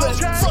all, won't let.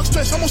 Fuck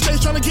stress, I'm on stage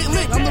trying to get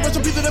lit. I'm the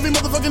recipe that every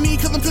motherfucker need,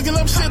 cause I'm cooking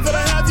up shit that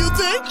I have you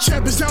think.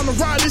 Champ is down the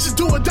ride, this is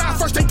do or die.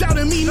 First they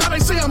doubted me, now they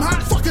say I'm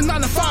hot. Fucking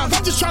 9 to 5,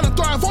 I'm just trying to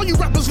thrive. All you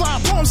rappers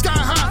lie, blow 'em sky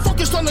high.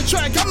 Focused on the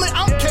track, I'm the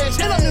outcast,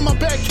 and I'm in my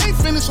bag, can't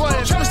finish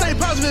last. Trying to stay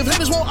positive,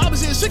 haters want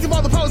opposite. Sick of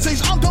all the politics,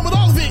 I'm done with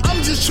all of it.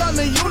 I'm just trying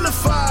to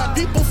unify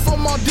people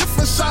from all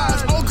different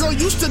sides. Old girl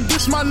used to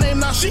diss my name,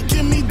 now she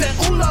give me that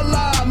ooh la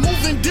la.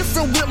 Moving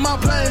different with my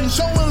plane,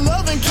 showing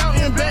love and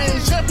counting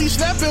bangs. Champ be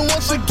snapping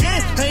once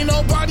again, ain't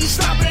nobody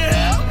stopping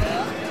hell.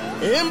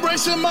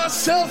 Embracing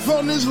myself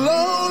on this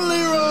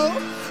lonely road.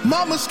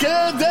 Mama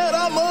scared that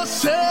I'ma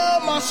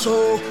sell my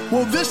soul.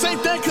 Well, this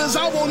ain't that, cause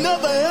I won't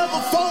never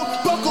ever fold.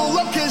 Buckle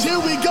up, cause here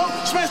we go.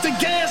 Smash the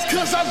gas,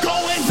 cause I'm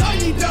going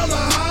 90 down the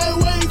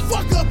highway.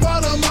 Fuck up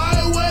out of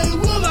my way.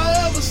 Will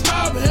I ever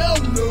stop? Hell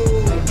no.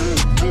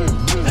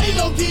 Ain't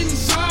no getting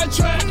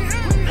sidetracked.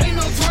 Ain't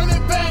no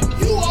turning back.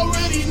 You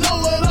already know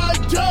what I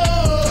do.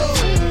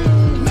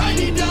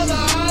 90 down the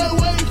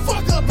highway.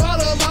 Fuck up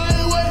out of my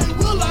way.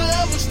 Will I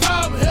ever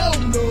stop? Hell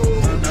no.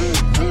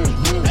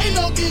 Ain't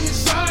no getting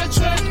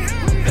sidetracked.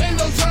 Ain't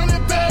no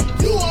turning back.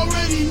 You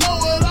already know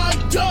what I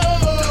do.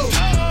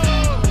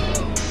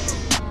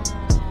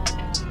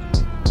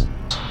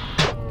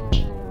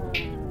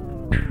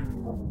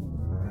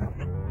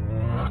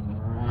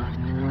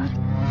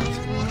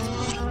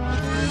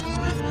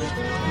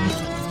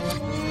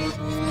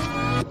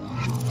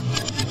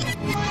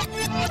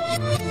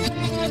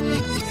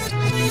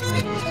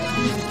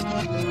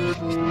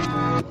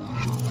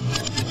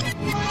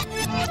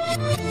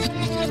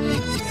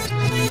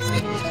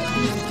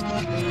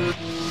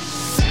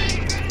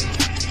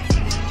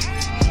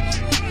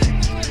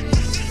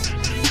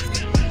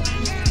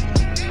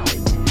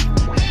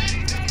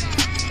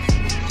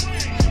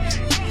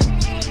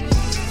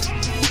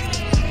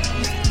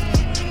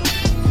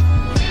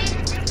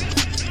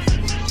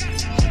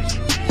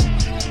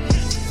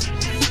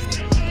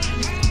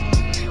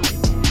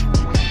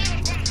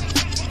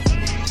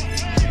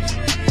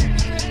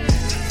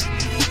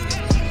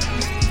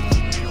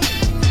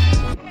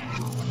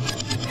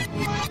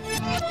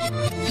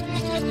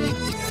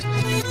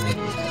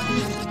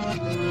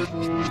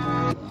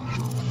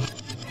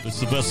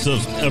 Best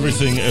of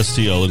everything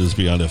STL. It is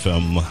Beyond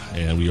FM,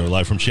 and we are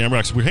live from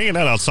Shamrocks. We're hanging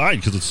out outside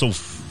because it's so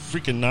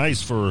freaking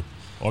nice for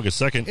August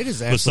 2nd. It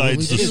is absolutely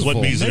besides the beautiful.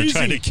 sweat bees that are Amazing.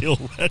 trying to kill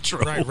Retro.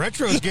 Right,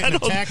 Retro's getting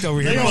attacked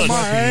over here. They on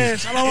my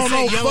ass. I don't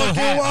know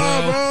fucking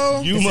why,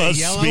 bro. You It's must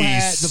a yellow be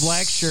hat, the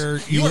black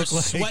shirt. You are look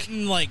like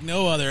sweating like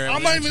no other.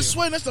 I'm not even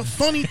sweating. That's the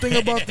funny thing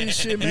about this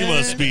shit, man. You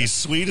must be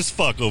sweet as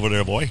fuck over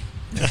there, boy.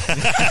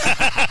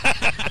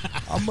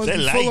 I must They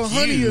be like full of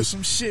honey you. or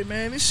some shit,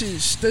 man. This shit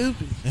is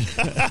stupid.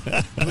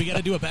 We got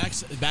to do a back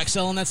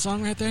sell on that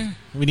song right there.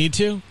 We need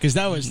to, because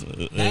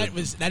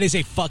that is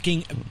a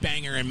fucking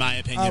banger in my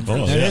opinion.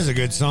 That is a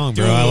good song,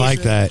 bro. I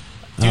like that.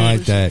 I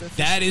like that.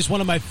 That is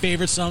one of my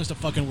favorite songs to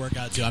fucking work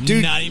out to. I'm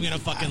Dude, not even gonna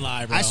fucking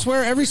lie, bro. I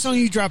swear, every song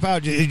you drop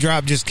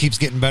just keeps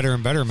getting better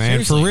and better,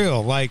 man. Seriously. For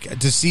real. Like,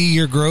 to see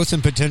your growth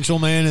and potential,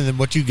 man, and then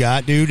what you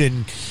got, dude,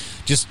 and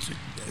just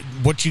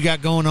what you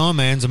got going on,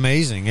 man, is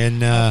amazing.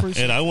 And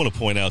I want to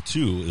point out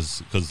too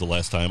is because the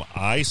last time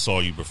I saw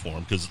you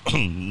perform, because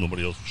none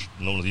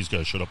of these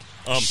guys showed up.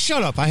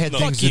 Shut up! I had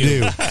things to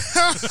do.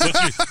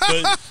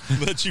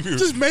 but you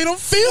just made them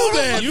feel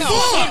bad.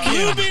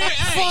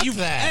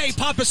 Hey,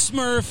 Papa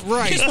Smurf,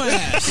 right? Kiss my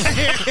ass.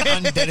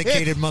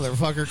 Undedicated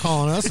motherfucker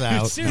calling us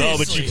out. Seriously. No,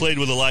 but you played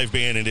with a live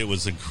band and it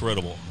was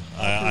incredible.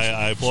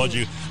 I applaud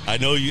you. I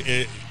know you.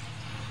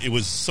 It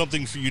was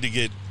something for you to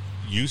get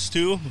used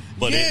to,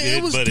 but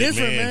it was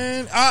different,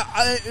 man.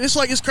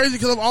 It's crazy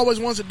because I've always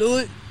wanted to do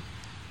it,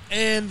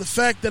 and the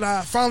fact that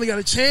I finally got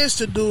a chance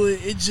to do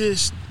it,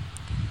 it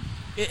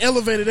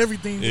elevated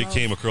everything. It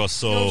came across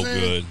so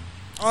good.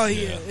 Oh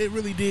yeah, it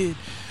really did.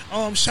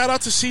 Shout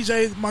out to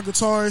CJ, my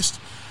guitarist.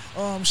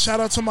 Shout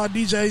out to my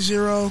DJ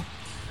Zero.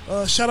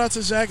 Shout out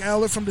to Zach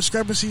Allard from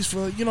Discrepancies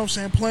for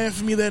playing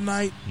for me that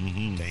night.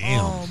 Mm-hmm.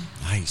 Damn,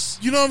 nice.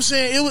 You know what I'm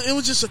saying? It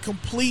was just a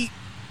complete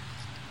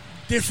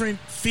different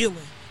feeling.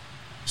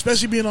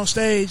 Especially being on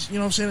stage, you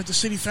know what I'm saying, at the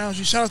City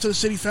Foundry. Shout out to the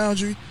City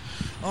Foundry.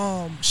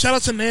 Shout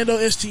out to Nando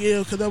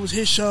STL because that was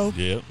his show.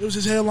 Yep. It was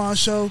his headline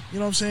show. You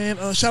know what I'm saying?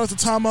 Shout out to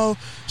Tomo.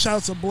 Shout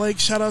out to Blake.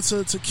 Shout out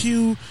to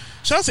Q.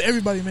 Shout out to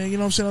everybody, man. You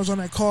know what I'm saying? I was on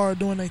that car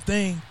doing their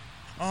thing.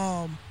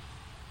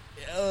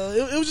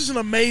 It was just an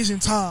amazing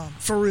time,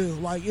 for real.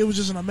 Like, it was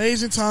just an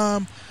amazing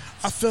time.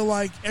 I feel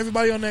like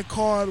everybody on that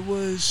card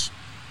was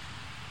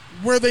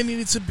where they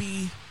needed to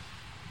be.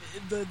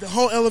 The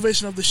whole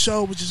elevation of the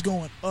show was just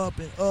going up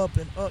and up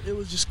and up. It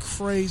was just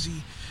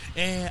crazy,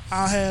 and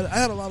I had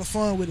a lot of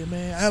fun with it,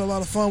 man. I had a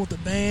lot of fun with the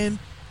band.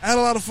 I had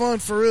a lot of fun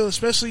for real,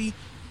 especially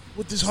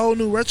with this whole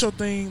new retro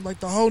thing. Like,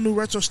 the whole new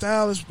retro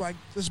style is like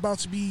it's about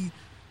to be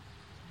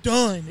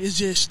done. It's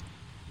just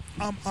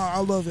I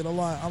love it a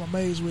lot. I'm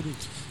amazed with it.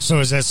 So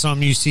is that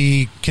something you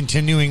see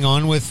continuing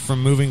on with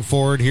from moving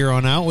forward here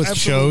on out with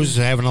shows,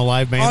 having a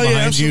live band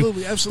behind you?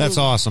 Absolutely. That's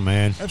awesome,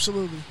 man.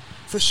 Absolutely.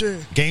 For sure.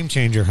 Game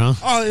changer, huh?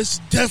 Oh, it's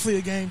definitely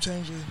a game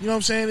changer. You know what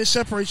I'm saying? It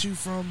separates you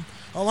from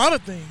a lot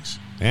of things.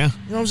 Yeah.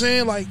 You know what I'm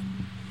saying? Like,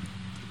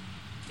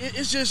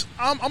 it's just,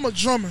 I'm a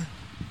drummer.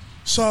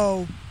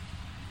 So,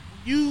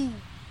 you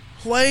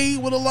play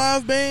with a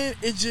live band,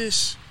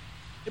 it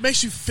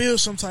makes you feel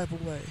some type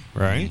of way.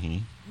 Right. Mm-hmm.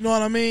 You know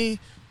what I mean?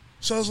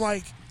 So, it's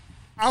like,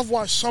 I've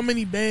watched so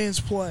many bands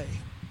play.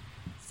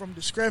 From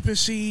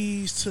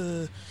Discrepancies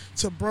to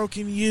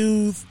Broken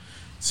Youth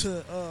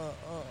to,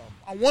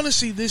 I want to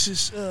see This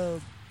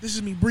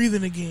Is Me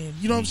Breathing Again.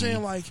 You know what I'm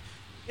saying? Like,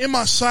 in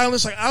my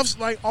silence, like I've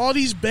like all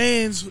these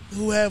bands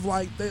who have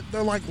like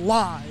they're like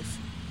live.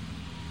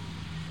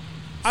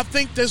 I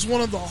think that's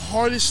one of the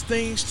hardest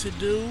things to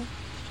do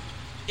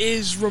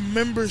is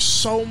remember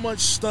so much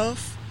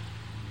stuff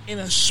in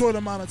a short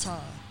amount of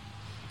time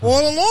or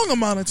a long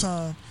amount of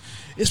time,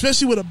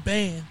 especially with a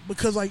band,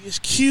 because like it's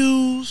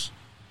cues.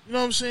 You know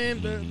what I'm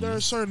saying? There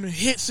are certain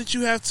hits that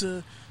you have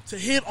to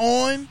hit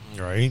on.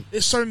 Right.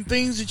 There's certain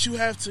things that you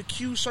have to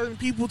cue certain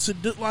people to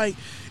do. Like,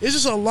 it's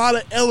just a lot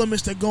of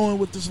elements that go in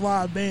with this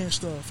live band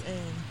stuff.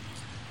 And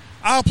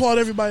I applaud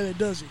everybody that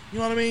does it. You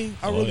know what I mean?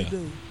 I really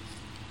do.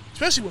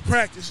 Especially with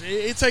practice.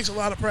 It takes a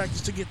lot of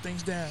practice to get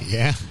things down.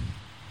 Yeah.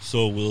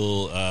 So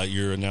will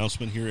your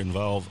announcement here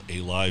involve a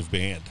live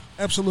band?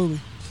 Absolutely.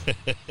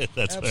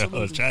 That's what I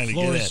was trying to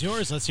Floor get at. is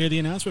yours. Let's hear the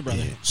announcement,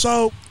 brother. Yeah.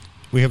 So,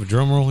 we have a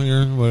drum roll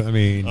here. Something.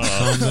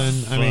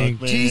 I mean,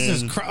 man.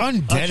 Jesus Christ,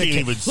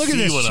 undedicated. Look at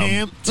see this,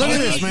 champ. Look at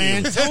this,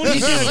 man. He's going to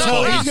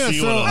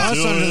throw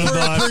us under the For a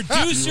bus.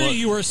 producer,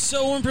 you are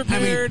so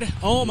unprepared.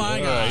 Oh,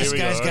 my God. This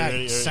guy's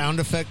got sound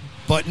effect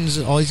buttons.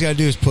 All he's got to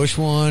do is push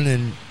one,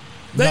 and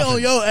they nothing.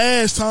 on your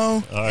ass,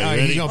 Tom. All right,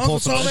 ready? He's going to pull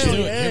some Uncle Tom,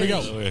 shit. Here we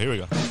go. Here we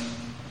go.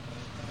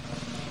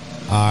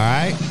 All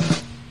right.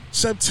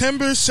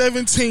 September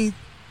 17th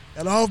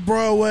at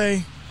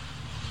Off-Broadway,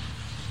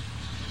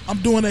 I'm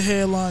doing a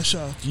headline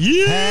show.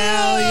 Yeah!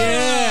 Hell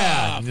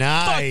yeah!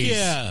 Nice. Fuck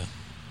yeah.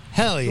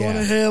 Hell Doing a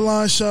yeah.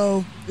 headline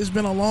show. It's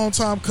been a long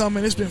time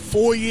coming. It's been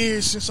 4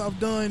 years since I've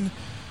done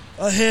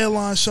a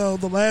headline show.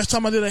 The last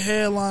time I did a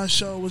headline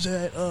show was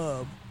at,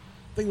 I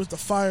think it was the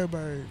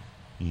Firebird.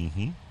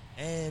 Mm-hmm.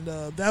 And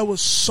that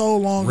was so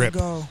long Rip.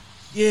 ago.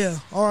 Yeah,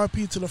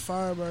 R.I.P. to the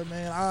Firebird,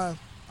 man.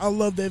 I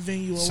love that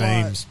venue a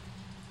lot.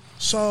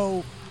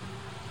 So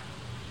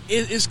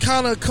it's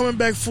kind of coming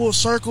back full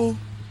circle.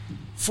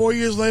 4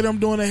 years later, I'm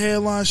doing a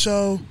headline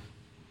show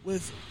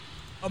with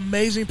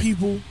amazing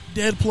people.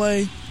 Dead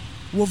Play,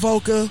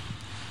 Wavoka.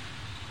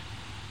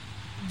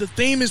 The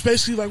theme is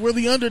basically like we're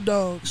the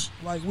underdogs.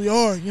 Like we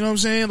are, you know what I'm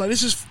saying? Like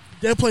this is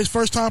Dead Play's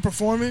first time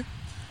performing.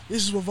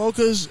 This is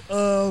Wavoka's,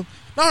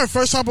 not her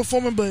first time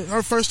performing, but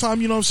her first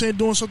time, you know what I'm saying,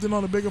 doing something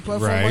on a bigger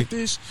platform like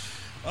this.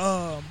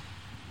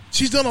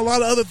 She's done a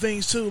lot of other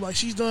things too. Like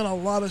she's done a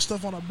lot of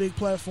stuff on a big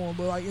platform.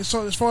 But like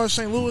as far as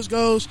St. Louis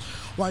goes,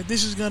 like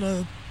this is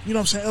gonna, you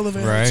know what I'm saying,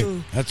 elevate her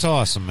too. That's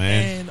awesome,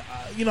 man.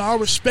 And I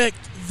respect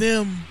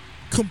them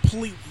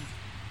completely.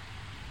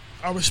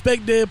 I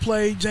respect Dead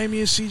Play, Jamie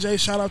and CJ.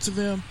 Shout out to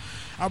them.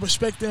 I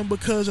respect them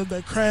because of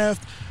their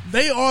craft.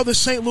 They are the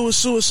St. Louis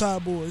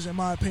Suicide Boys, in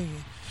my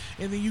opinion.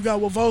 And then you got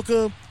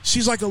Wavoka.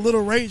 She's like a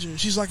little rager.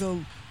 She's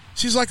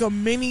like a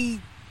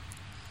mini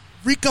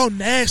Rico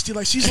Nasty.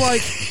 Like she's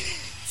like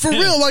for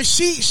real. Like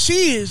she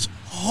is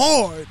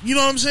hard. You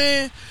know what I'm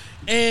saying?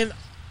 And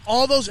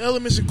all those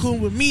elements,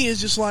 including with me,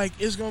 is just like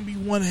it's gonna be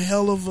one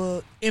hell of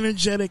a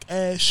energetic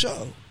ass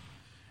show.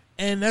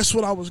 And that's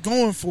what I was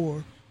going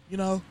for. You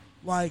know,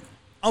 like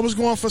I was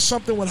going for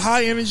something with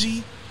high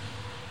energy,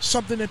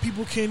 something that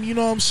people can, you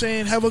know what I'm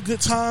saying, have a good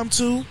time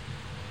to,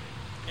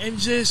 and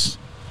just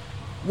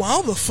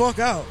wow the fuck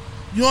out.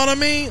 You know what I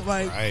mean?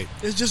 Like, right.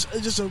 It's just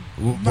a.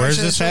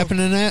 Where's this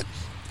happening at?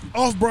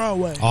 Off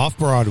Broadway. Off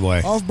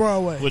Broadway. Off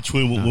Broadway. Which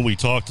when we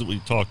talked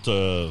in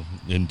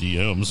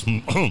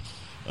DMs.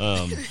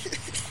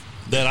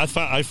 That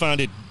I find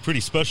it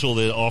pretty special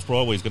that Off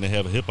Broadway is going to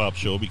have a hip hop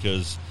show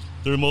because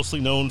they're mostly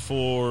known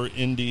for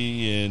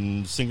indie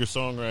and singer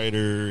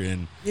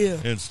songwriter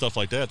and stuff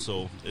like that.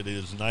 So it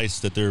is nice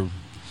that they're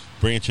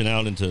branching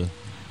out into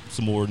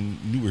some more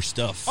newer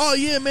stuff. Oh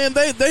yeah, man,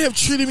 they have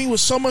treated me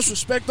with so much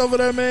respect over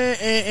there, man,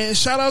 and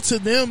shout out to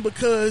them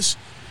because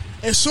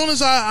as soon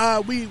as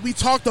we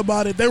talked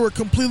about it, they were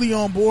completely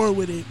on board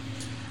with it,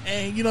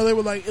 and you know they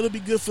were like, it'll be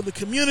good for the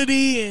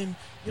community, and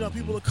you know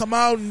people will come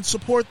out and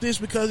support this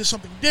because it's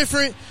something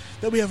different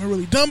that we haven't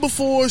really done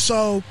before.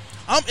 So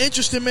I'm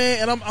interested,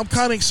 man, and I'm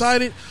kind of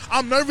excited.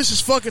 I'm nervous as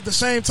fuck at the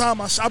same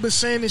time. I've been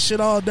saying this shit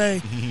all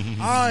day.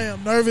 I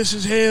am nervous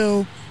as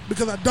hell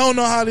because I don't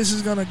know how this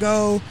is gonna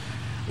go.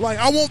 Like,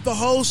 I want the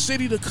whole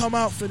city to come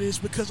out for this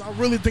because I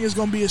really think it's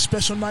gonna be a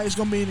special night. It's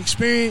gonna be an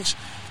experience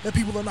that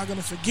people are not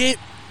gonna forget.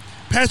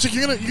 Patrick,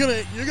 you're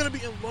gonna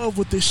be in love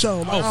with this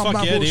show. Like, oh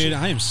fuck yeah, dude!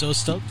 I am so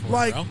stoked for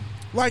it, bro.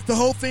 Like the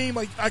whole thing,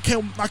 like I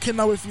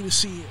cannot wait for you to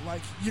see it.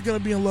 Like you're gonna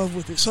be in love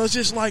with it. So it's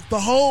just like the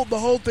whole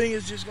thing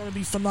is just gonna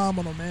be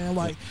phenomenal, man.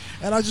 Like,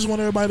 and I just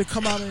want everybody to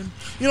come out and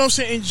you know what I'm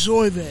saying,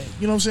 enjoy that.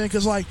 You know what I'm saying?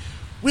 Because like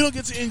we don't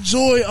get to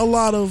enjoy a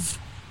lot of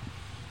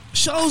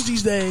shows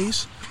these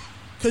days.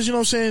 Because you know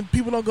what I'm saying,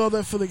 people don't go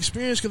there for the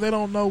experience because they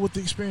don't know what the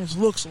experience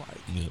looks like.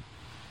 Yep.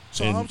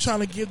 So I'm trying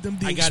to give them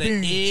the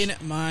experience. I got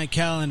it in my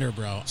calendar,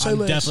 bro. Say I'm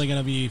less. definitely going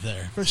to be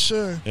there. For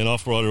sure. And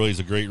Off Broadway is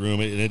a great room.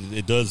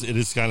 It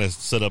is kind of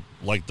set up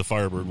like the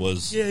Firebird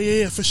was.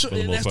 Yeah, for sure.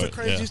 And that's the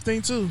craziest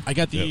thing, too. I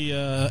got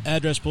the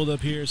address pulled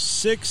up here.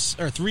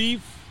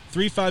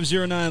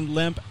 3509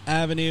 Lemp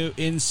Avenue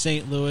in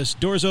St. Louis.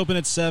 Doors open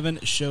at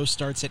 7. Show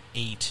starts at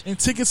 8. And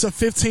tickets are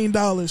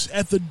 $15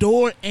 at the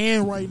door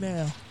and right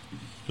now.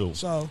 Cool.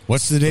 So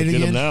what's the date again?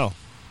 Get them now.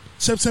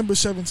 September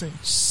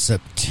 17th.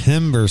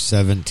 September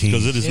 17th.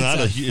 Because it is it's not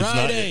a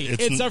Friday.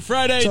 It's a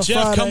Friday, it's a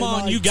Jeff. Friday Come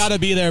on, night. you got to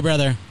be there,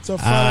 brother. It's a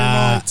Friday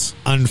night.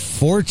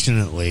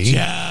 Unfortunately,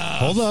 Jeff.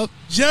 Hold up.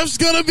 Jeff's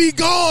gonna be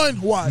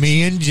gone. Watch.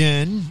 Me and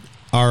Jen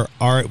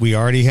we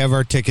already have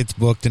our tickets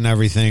booked and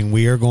everything.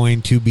 We are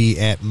going to be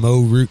at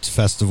Mo Roots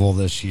Festival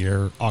this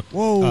year.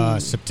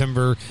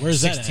 September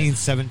 16th,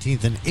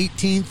 17th, and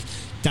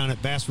 18th. Down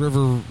at Bass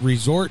River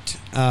Resort.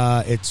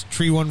 It's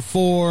Tree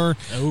 14,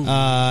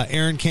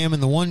 Aaron Cam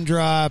and the One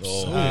Drops.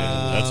 Oh,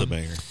 yeah. That's a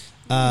banger.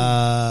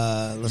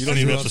 You don't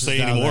even have to say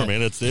anymore,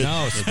 man. That's it.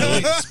 No,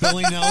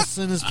 Spilly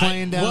Nelson is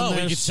playing down there. Well, we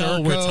can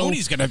tell where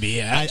Tony's going to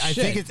be at. I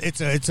think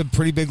it's a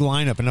pretty big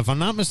lineup. And if I'm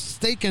not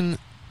mistaken,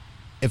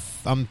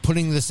 if I'm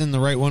putting this in the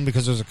right one,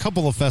 because there's a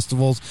couple of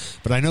festivals,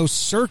 but I know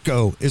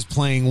Circo is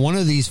playing one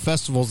of these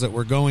festivals that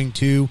we're going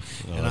to,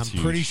 and I'm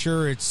pretty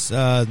sure it's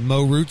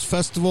Mo Roots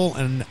Festival,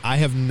 and I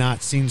have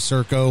not seen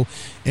Circo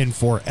in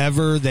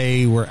forever.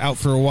 They were out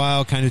for a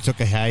while, kind of took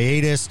a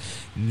hiatus.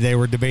 They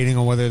were debating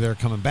on whether they're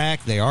coming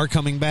back. They are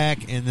coming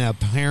back, and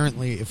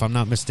apparently, if I'm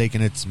not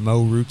mistaken, it's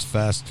Mo Roots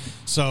Fest.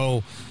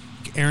 So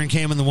Aaron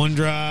Cam and the One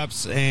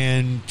Drops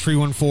and Tree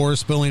 14,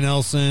 Spilly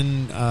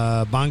Nelson,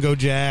 Bongo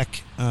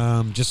Jack,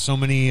 just so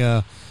many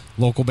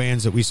local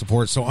bands that we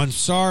support. So I'm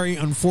sorry,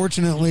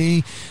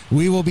 unfortunately,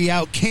 we will be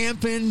out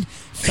camping,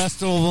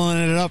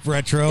 festivaling it up,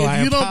 Retro.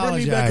 If you don't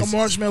bring me back a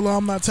marshmallow,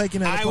 I'm not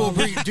taking that. I will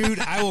bring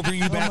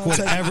you back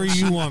whatever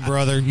you want,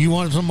 brother. You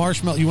want some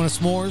marshmallow? You want a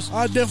s'mores?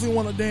 I definitely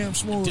want a damn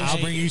s'mores.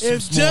 I'll bring you some if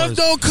s'mores. Jeff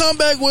don't come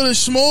back with a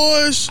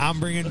s'mores, I'm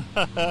bringing.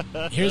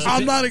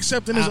 I'm not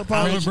accepting his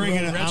apology. I'm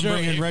bringing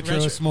Retro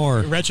a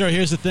s'more. Retro,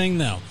 here's the thing,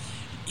 though.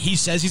 He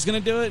says he's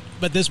going to do it,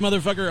 but this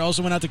motherfucker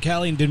also went out to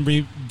Cali and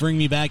didn't bring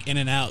me back in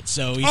and out.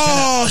 So he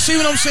see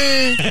what I'm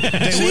saying?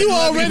 See, you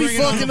already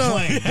fucking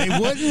up. They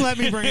wouldn't let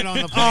me bring it on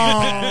the plane.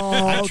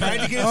 I tried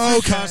to get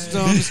it through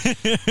customs,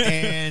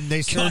 and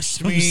they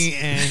searched me,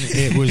 and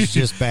it was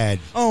just bad.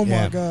 Oh,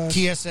 my God.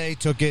 TSA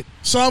took it.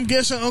 So I'm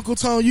guessing, Uncle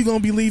Tone, you going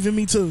to be leaving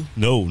me, too?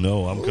 No,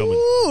 I'm coming.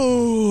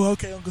 Ooh,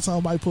 okay, Uncle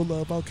Tone might pull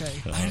up. Okay.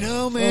 I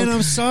know, man. Okay.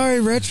 I'm sorry,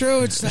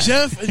 Retro. It's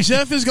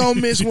Jeff is going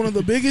to miss one of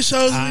the biggest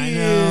shows of the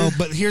year. I know,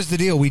 but here's the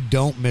deal. We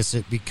don't miss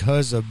it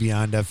because of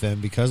Beyond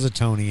FM, because of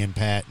Tony and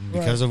Pat, and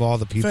because of all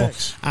the people.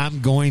 Facts. I'm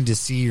going to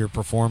see your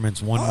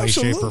performance one way,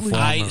 shape, or form.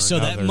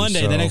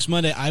 The next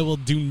Monday, I will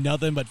do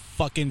nothing but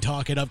fucking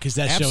talk it up because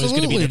that show is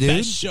going to be the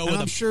best show of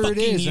the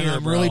fucking year, and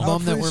I'm really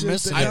bummed that we're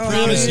missing it. I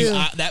promise you,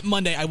 that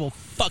Monday I will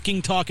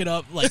fucking talk it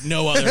up like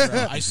no other,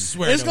 bro. I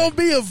swear. It's going to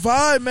be a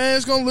vibe, man.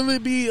 It's going to literally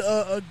be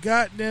a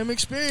goddamn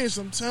experience,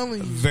 I'm telling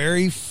you.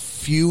 Very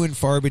few and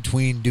far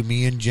between do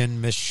me and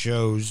Jen miss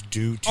shows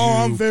due to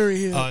I'm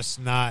very us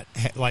not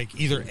like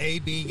either A,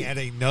 being at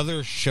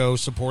another show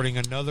supporting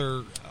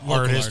another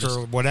artist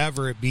or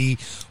whatever it be,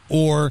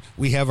 or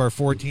we have our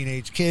 4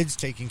 teenage kids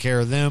taking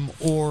care of them,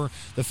 or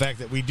the fact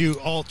that we do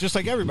all, just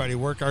like everybody,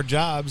 work our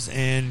jobs,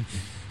 and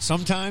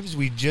sometimes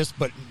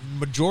but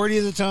majority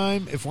of the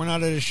time, if we're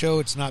not at a show,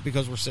 it's not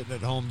because we're sitting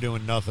at home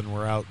doing nothing.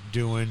 We're out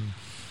doing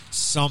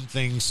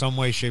something, some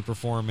way, shape, or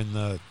form in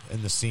the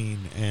scene.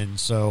 And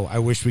so I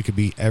wish we could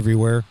be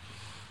everywhere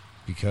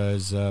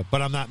because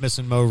but I'm not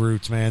missing Mo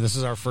Roots, man. This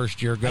is our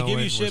first year going. I give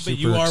you shit, but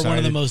you are one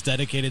of the most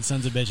dedicated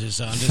sons of bitches,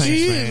 so I'm just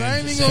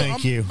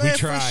Thank you. Man, we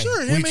try. For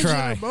sure. Him We and Jen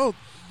try. are both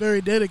very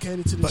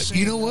dedicated to this. But scene.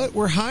 you know what?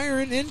 We're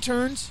hiring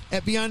interns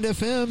at Beyond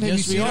FM. Have Yes,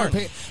 you seen we our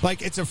are.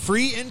 like, it's a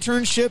free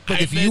internship,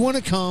 but if you want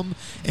to come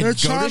and They're go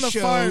trying to to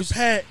shows,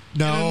 fire Pat.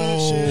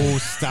 no,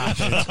 stop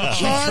it.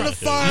 Trying to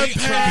fire We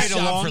Pat. tried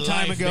a long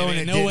time ago, and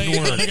it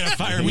didn't work. They're gonna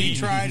fire We me.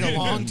 tried a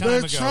long time They're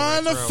ago.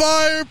 trying to Retro.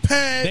 fire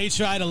Pat. They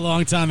tried a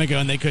long time ago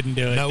and they couldn't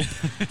do it. Nope.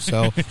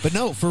 So, but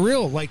no, for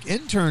real, like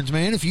interns,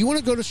 man. If you want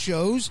to go to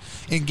shows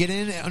and get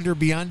in under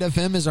Beyond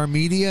FM as our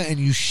media, and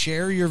you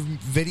share your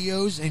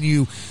videos and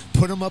you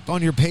put them up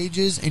on your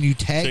pages and you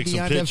tag Take some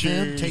Beyond FM,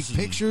 pictures take and-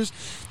 pictures.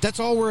 That's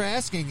all we're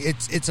asking.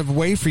 It's a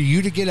way for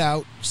you to get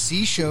out,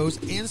 see shows,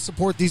 and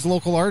support these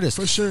local artists.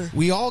 For sure.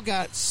 We all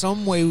got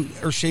some way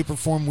or shape or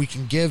form we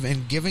can give,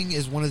 and giving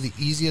is one of the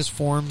easiest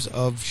forms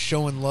of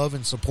showing love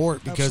and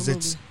support because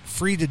it's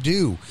free to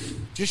do.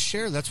 Just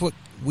share. That's what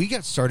we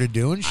got started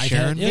doing,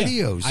 sharing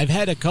videos. I've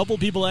had a couple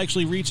people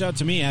actually reach out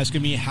to me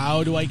asking me,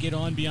 how do I get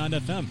on Beyond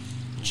FM?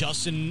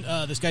 Justin,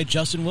 this guy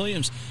Justin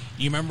Williams.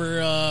 You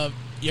remember?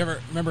 You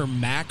ever remember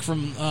Mac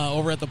from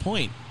over at the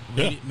Point?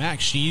 Yeah. Mac.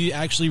 She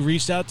actually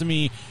reached out to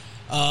me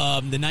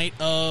the night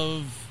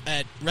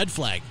at Red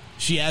Flag.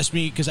 She asked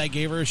me because I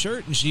gave her a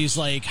shirt, and she's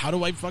like, "How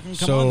do I fucking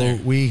come on there?"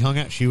 So we hung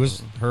out.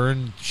 She's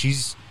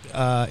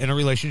in a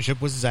relationship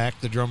with Zach,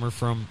 the drummer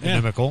from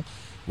Inimical.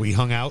 We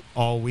hung out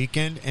all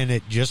weekend, and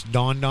it just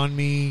dawned on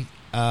me.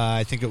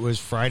 I think it was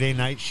Friday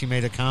night. She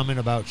made a comment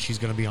about she's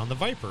going to be on the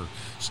Viper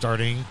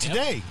starting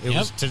today. It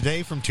was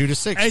today from 2 to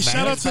 6. Hey,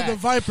 shout out to the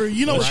Viper.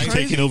 You know what's crazy?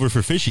 Taking over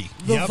for Fishy.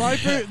 The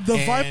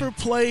Viper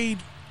played.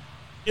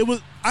 It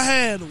was. I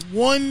had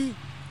one.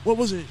 What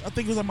was it? I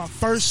think it was like my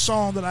first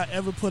song that I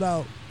ever put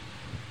out.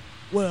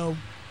 Well,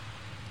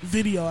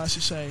 video, I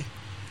should say.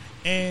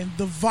 And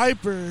the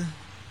Viper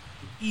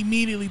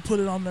immediately put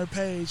it on their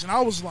page, and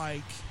I was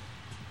like,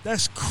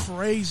 "That's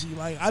crazy!"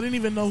 Like, I didn't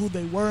even know who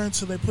they were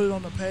until they put it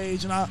on the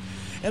page, and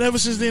ever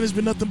since then it's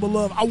been nothing but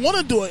love. I want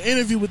to do an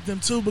interview with them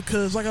too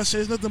because, like I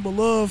said, it's nothing but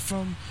love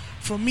from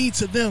me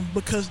to them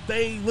because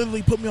they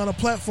literally put me on a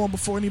platform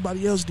before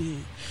anybody else did.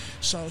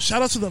 So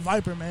shout out to the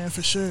Viper, man,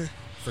 for sure.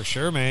 For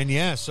sure, man.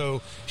 Yeah.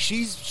 So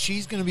she's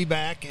going to be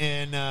back,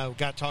 and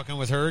got talking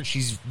with her.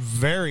 She's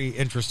very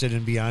interested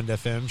in Beyond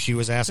FM. She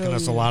was asking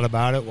us a lot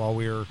about it while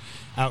we were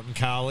out in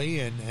Cali,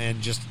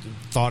 and just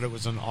thought it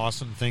was an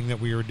awesome thing that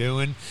we were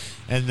doing.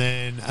 And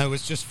then it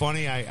was just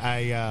funny.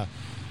 I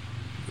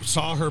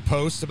saw her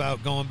post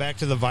about going back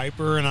to the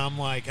Viper, and I'm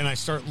like, and I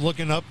start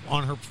looking up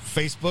on her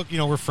Facebook. You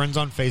know, we're friends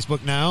on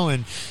Facebook now,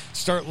 and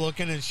start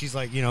looking, and she's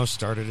like,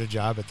 started a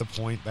job at the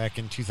Point back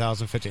in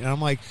 2015, and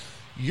I'm like,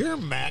 "You're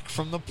Mac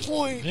from the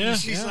Point." Yeah, and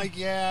she's like,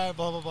 "Yeah,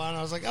 blah blah blah," and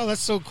I was like, "Oh, that's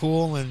so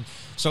cool." And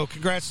so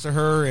congrats to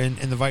her and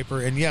the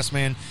Viper. And yes,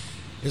 man,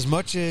 as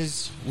much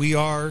as we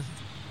are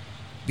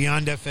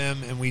Beyond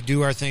FM and we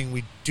do our thing,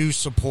 we do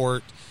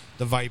support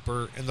the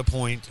Viper and the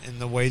Point and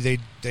the way they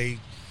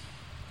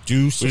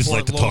do support We just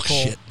like to local, talk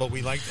shit. but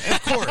we like,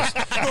 of course,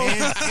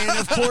 and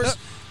of course,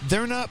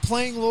 they're not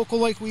playing local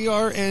like we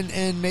are,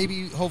 and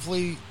maybe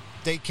hopefully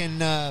they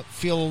can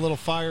feel a little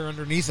fire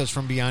underneath us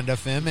from Beyond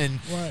FM,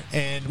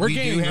 and We're we do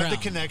gaining have the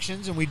ground.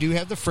 connections, and we do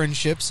have the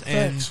friendships,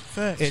 and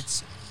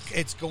Facts.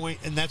 it's going,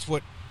 and that's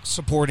what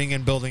supporting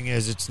and building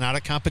is. It's not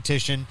a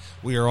competition.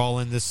 We are all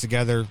in this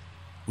together.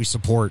 We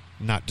support,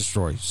 not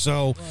destroy.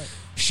 So,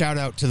 shout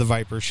out to the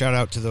Viper. Shout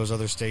out to those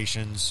other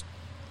stations.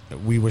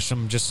 We wish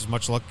them just as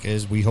much luck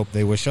as we hope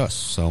they wish us.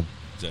 So,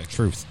 Exactly.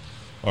 truth.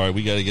 All right,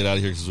 we got to get out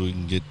of here because we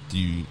can get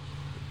you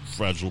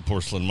fragile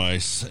porcelain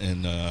mice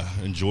and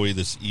enjoy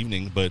this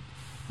evening. But,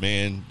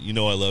 man, I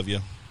love you.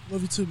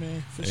 Love you too,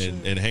 man. For sure.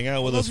 And hang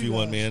out with I us love if you you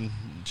want, guys. man.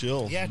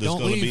 Chill. Yeah, This is don't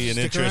going to leave. be an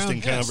Stick interesting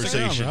around. Yeah, stick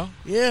around, conversation. bro.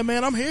 Yeah,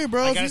 man, I'm here,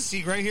 bro. I If got you- a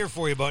seat right here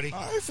for you, buddy. All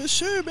right, for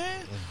sure,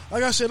 man.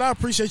 Like I said, I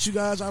appreciate you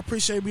guys. I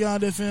appreciate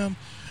Beyond FM,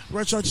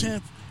 Retro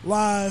Champ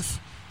Live,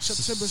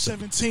 September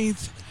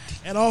 17th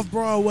at Off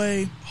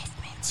Broadway.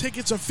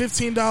 Tickets are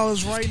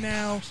 $15 right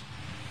now.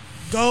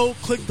 go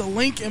click the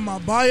link in my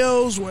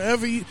bios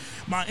wherever you.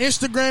 My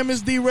Instagram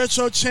is The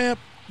Retro Champ.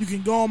 You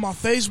can go on my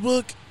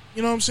Facebook.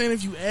 You know what I'm saying?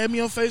 If you add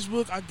me on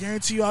Facebook, I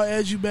guarantee you I'll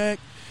add you back.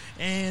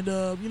 And, you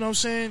know what I'm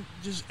saying?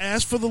 Just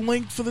ask for the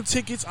link for the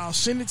tickets. I'll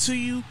send it to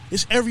you.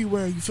 It's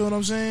everywhere. You feel what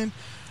I'm saying?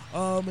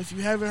 If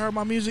you haven't heard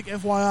my music,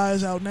 FYI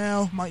is out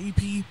now. My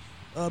EP,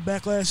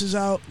 Backlash is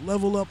out.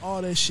 Level Up,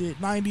 all that shit.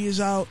 90 is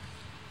out.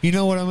 You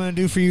know what I'm going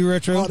to do for you,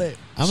 Retro? All that.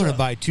 I'm going to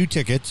buy 2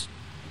 tickets.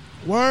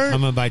 Word?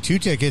 I'm going to buy 2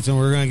 tickets, and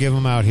we're going to give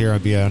them out here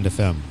on Beyond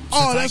FM.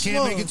 Oh, Since that's I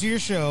can't love. make it to your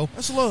show,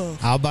 That's love.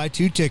 I'll buy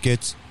 2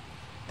 tickets,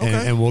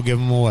 Okay. and we'll give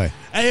them away.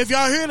 Hey, if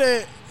y'all hear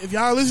that, if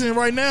y'all listening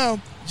right now,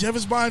 Jeff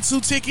is buying 2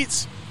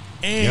 tickets,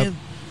 and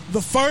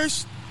the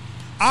first,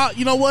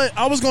 you know what?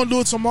 I was gonna do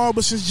it tomorrow,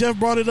 but since Jeff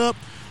brought it up,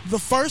 the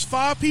first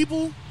 5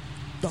 people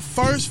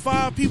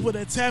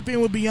that tap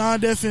in with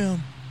Beyond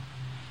FM,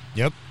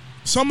 Yep.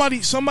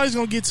 somebody's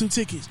gonna get 2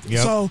 tickets.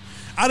 Yep. So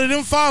out of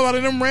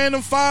them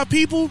random 5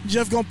 people,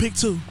 Jeff gonna pick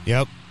 2.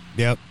 Yep.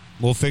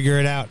 We'll figure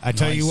it out. I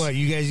tell you what,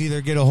 you guys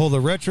either get a hold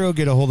of Retro,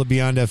 get a hold of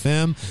Beyond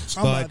FM.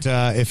 Somebody.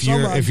 But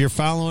if you're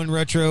following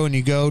Retro and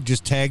you go,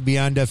 just tag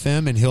Beyond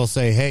FM, and he'll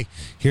say, "Hey,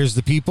 here's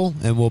the people,"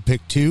 and we'll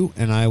pick 2,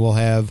 and I will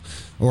have,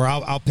 or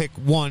I'll pick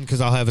 1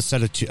 because I'll have a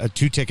set of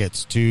 2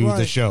 tickets to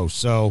the show.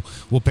 So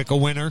we'll pick a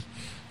winner,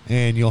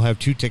 and you'll have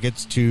 2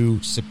 tickets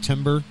to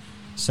September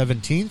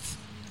 17th.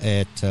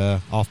 At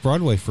Off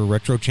Broadway for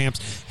Retro Champs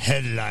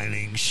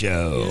headlining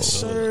show. Yes,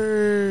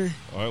 sir.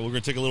 All right, we're going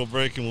to take a little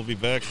break, and we'll be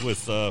back with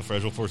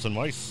Fragile Force and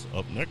Mice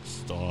up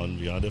next on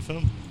Beyond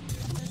FM.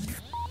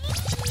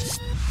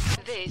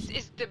 This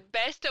is the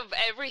best of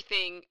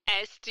everything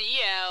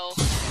STL.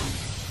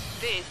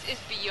 This is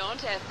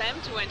Beyond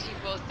FM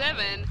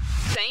 24/7,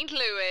 St.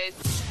 Louis.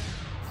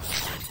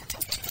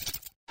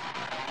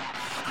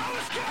 I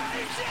was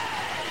caged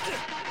in,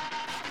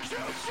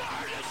 too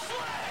far to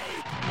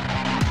sleep.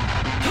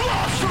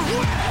 Lost for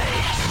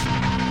weeks,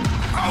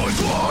 I was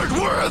worn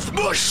with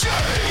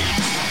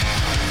machines.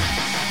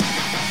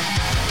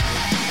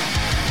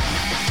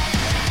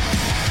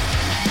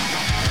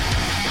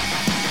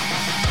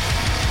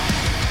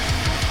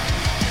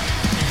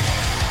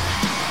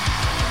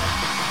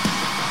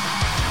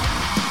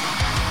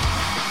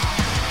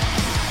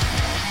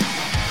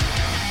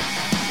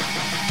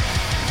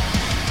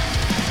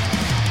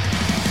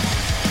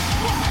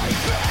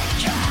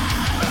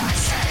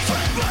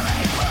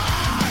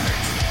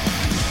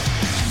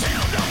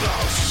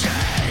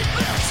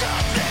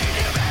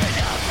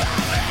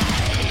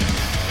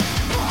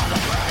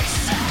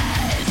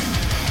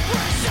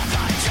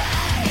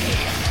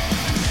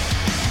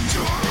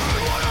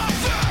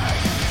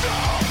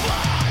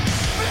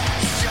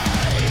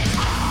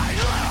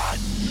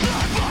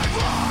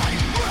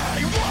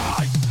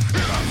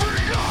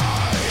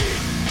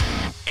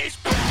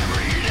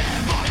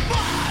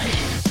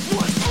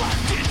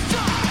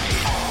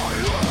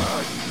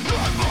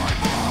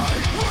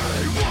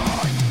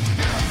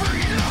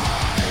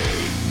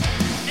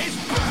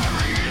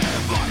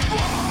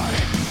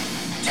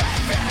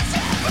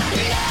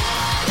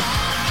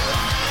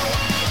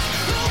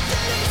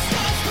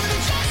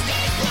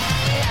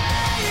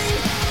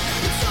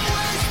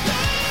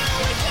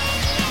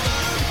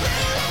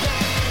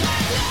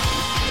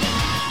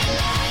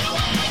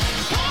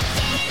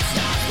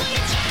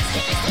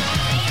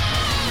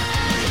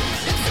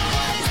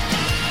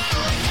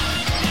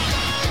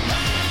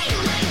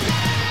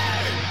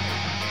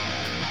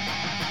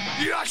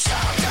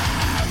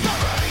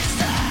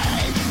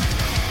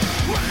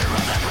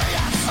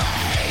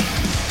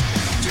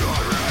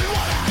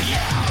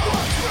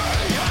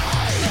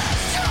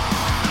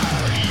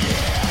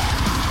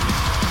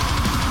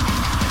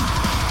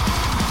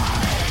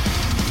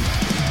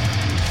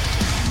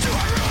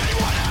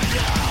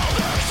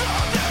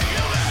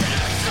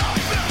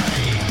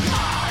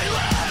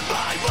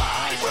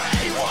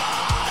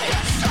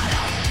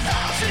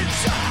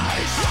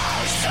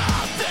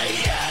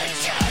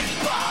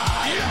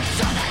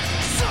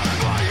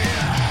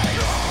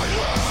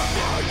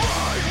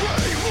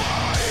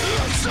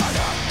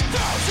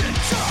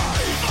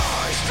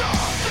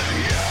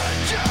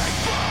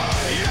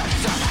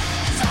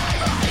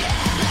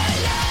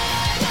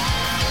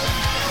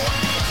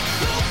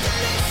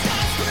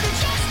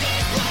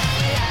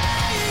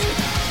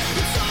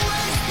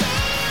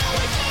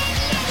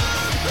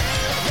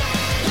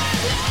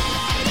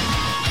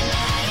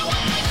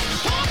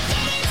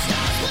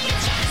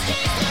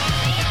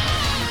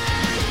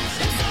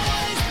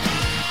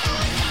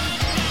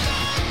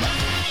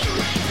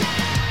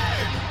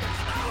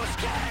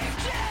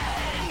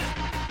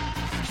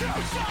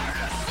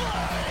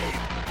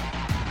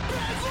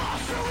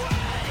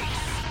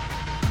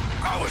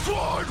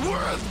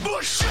 With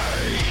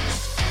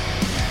machines.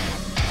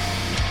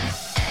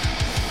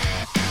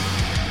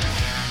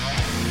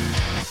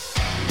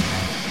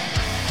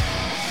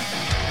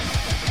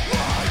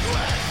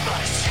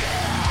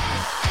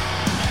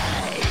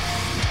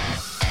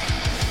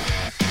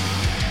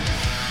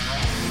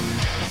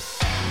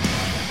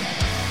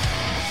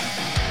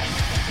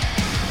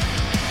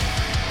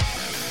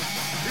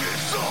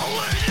 It's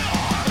all in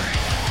your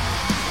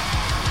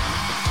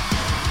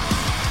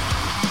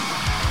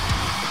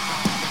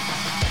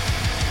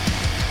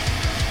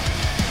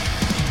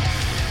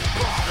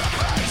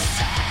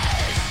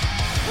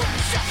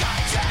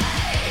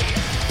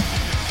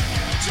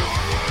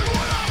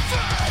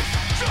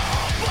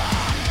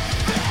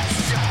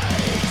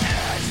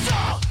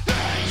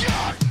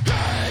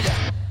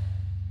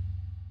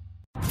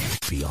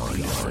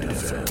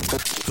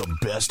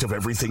best of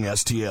everything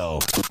STL.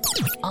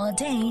 All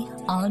day,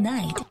 all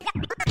night.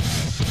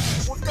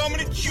 We're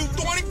coming at you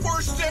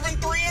 24/7,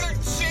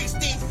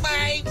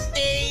 365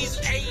 days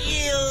a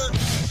year.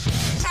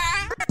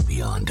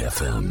 Beyond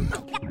FM.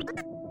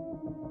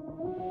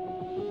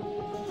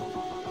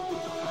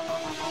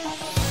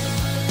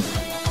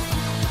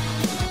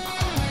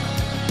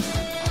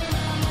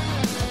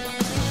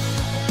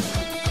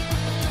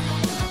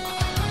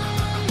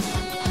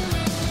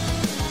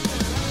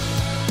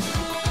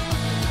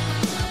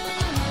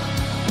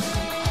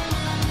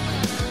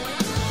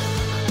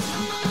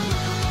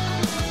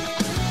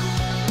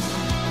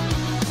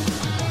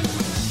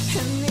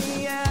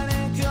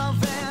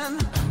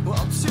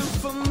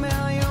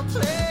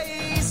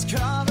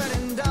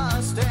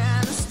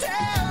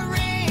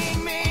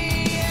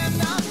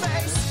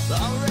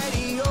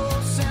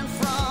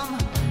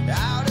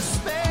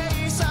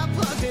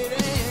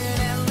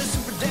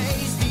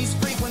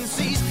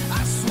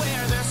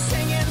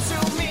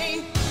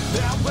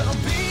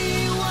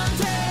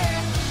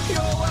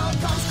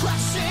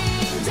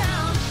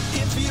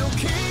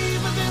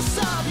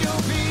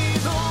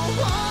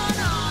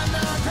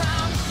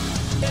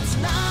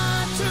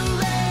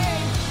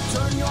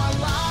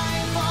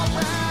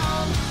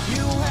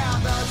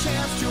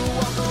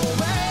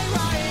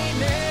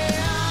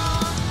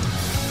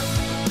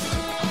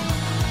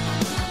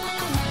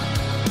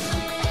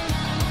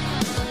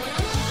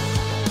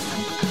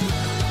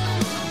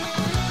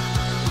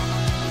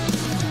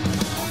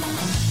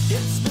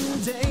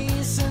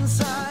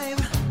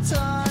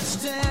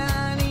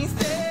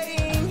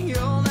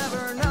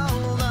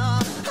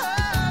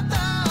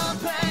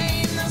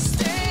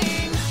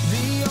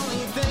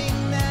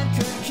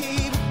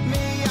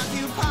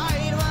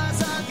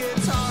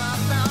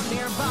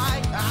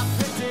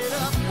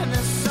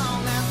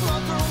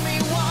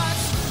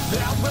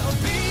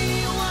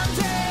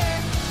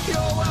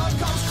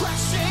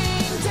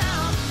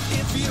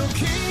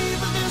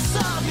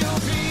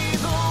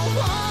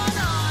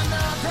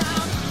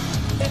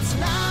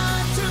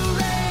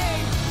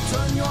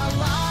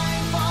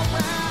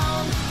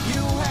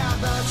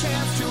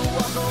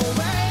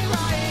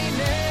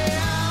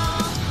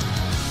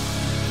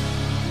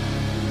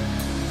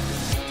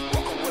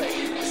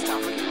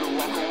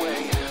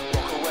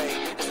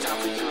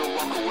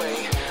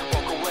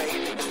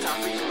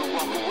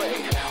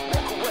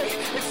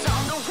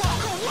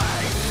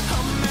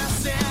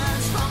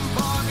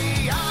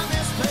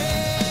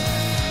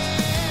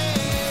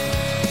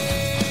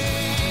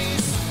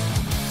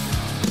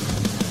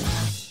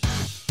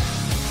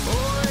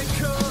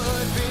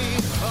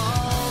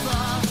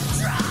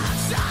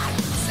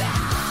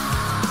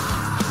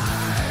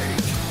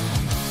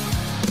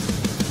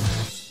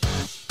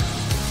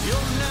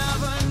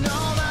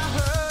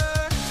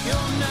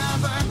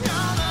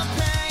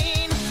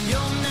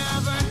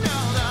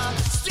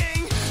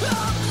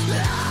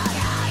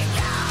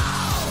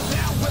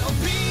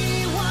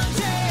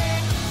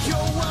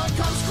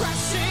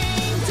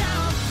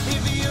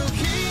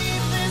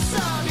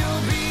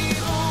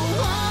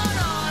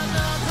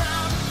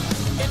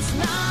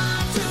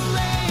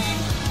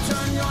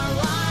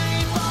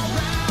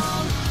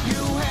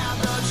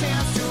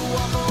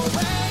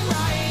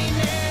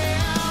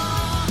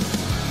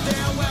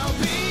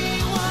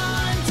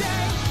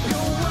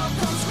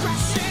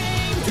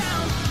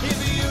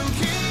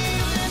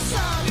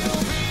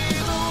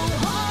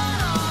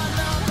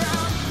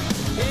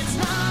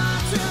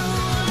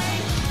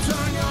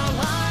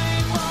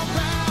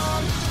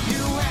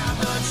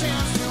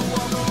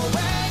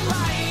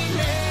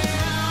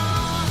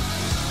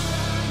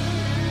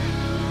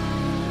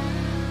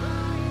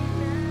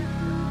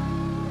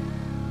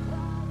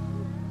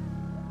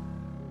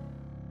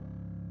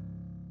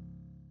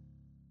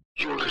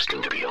 You're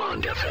listening to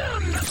Beyond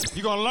FM.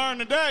 You gonna learn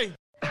today?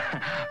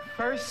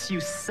 First you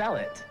sell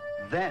it,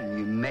 then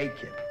you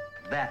make it.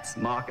 That's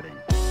marketing.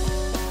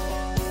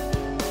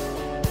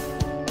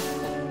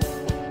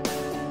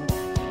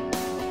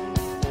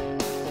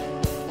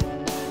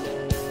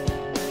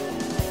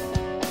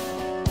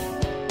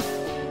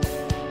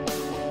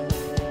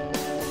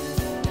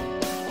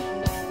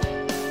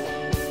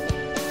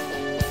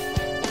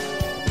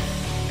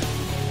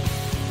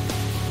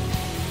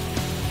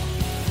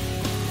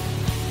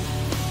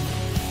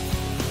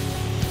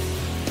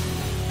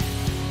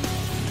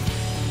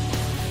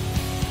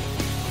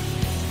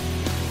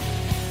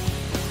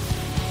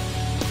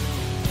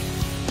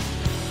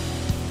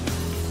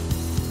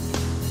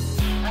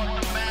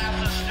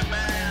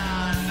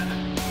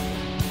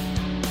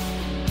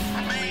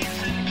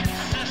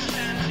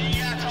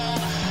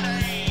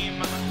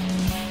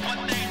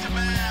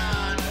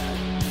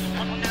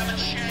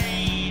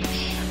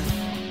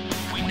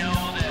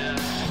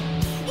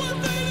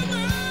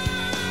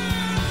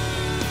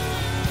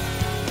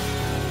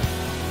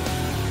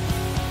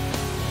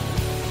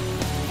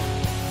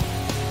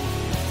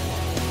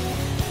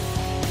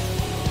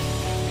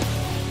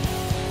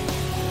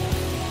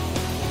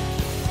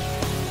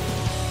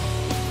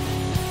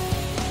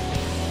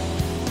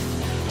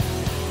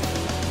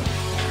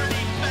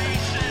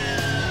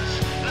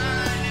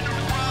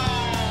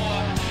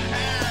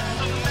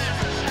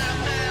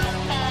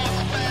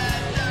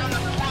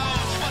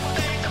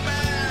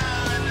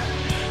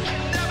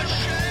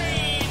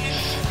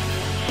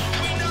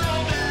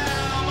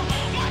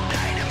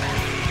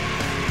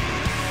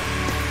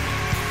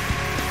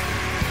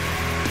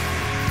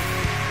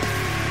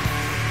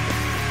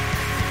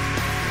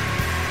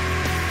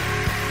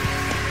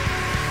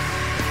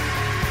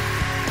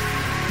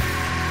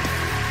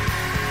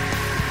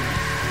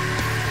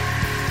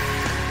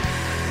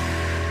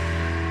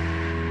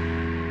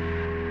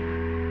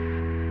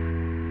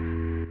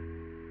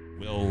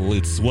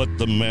 It's what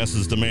the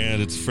masses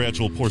demand. It's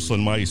Fragile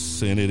Porcelain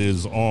Mice, and it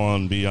is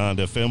on Beyond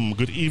FM.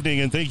 Good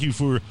evening, and thank you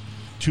for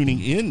tuning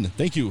in.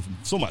 Thank you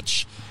so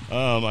much.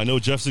 I know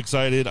Jeff's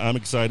excited. I'm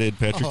excited.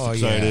 Patrick's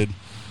excited.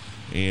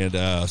 Yeah.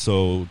 And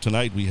so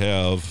tonight we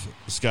have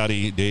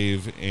Scotty,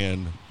 Dave,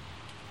 and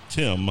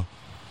Tim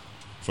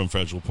from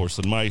Fragile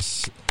Porcelain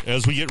Mice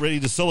as we get ready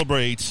to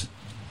celebrate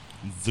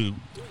the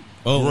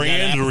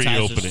grand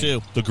reopening.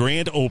 Too. The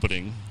grand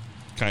opening,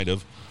 kind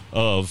of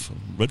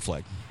Red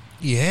Flag.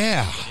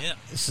 Yeah.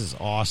 This is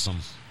awesome.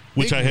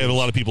 Which I have a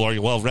lot of people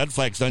argue, well, Red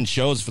Flag's done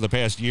shows for the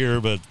past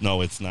year, but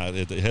no, it's not.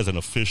 It hasn't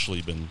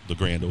officially been the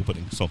grand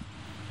opening. So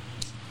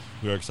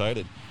we are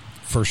excited.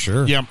 For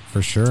sure. Yep.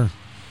 For sure.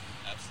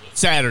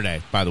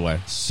 Saturday, by the way.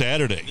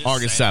 Saturday.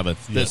 August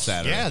 7th. This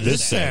Saturday. Yeah,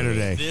 this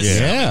Saturday. This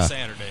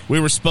Saturday. We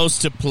were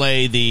supposed to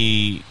play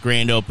the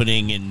grand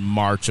opening in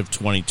March of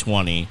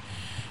 2020.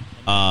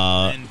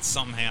 And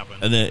something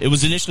happened. And then it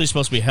was initially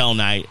supposed to be Hell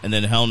Night, and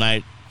then Hell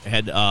Night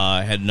had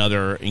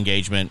another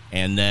engagement,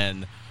 and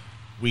then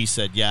we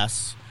said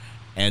yes,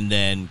 and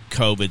then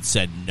COVID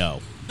said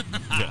no.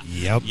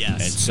 Yep.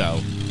 Yes. And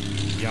so.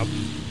 Yep.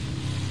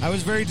 I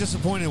was very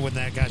disappointed when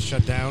that got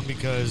shut down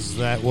because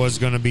that was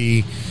going to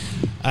be.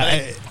 I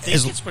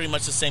think it's pretty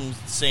much the same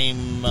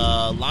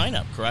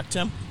lineup, correct,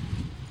 Tim?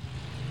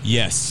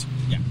 Yes.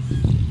 Yeah.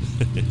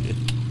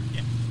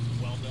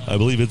 Well done. I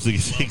believe it's the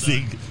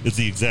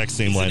exact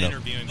same lineup. He's an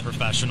interviewing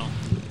professional.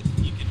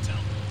 You can tell.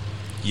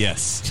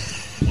 Yes.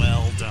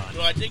 Well done.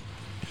 Well, I think,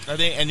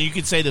 and you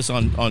could say this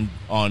on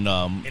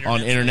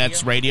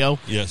Internet's radio.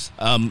 Yes.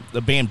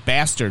 The band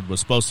Bastard was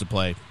supposed to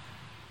play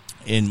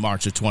in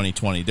March of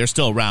 2020. They're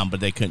still around, but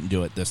they couldn't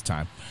do it this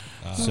time.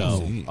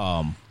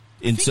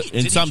 In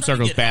some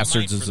circles,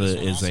 Bastards is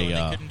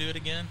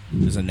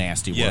a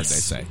nasty word. They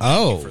say.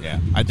 Oh, yeah.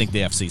 I think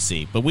the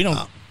FCC, but we don't.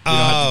 We don't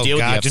have to deal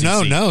with the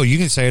FCC. No. You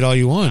can say it all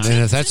you want,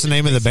 and if that's the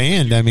name of the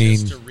band, I mean.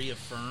 Just to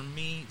reaffirm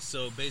me,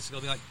 so basically,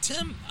 I'll be like,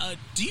 Tim,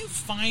 do you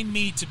find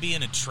me to be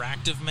an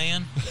attractive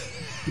man?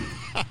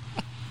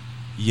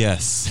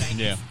 Yes.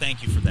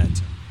 Thank you for that,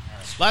 Tim.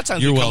 A lot of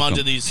times we come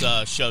onto these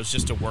shows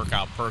just to work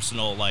out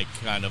personal,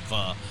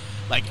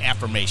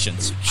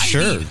 affirmations.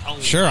 Sure.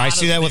 I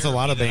see that with a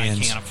lot of bands.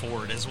 I can't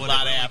afford as a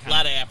lot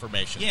of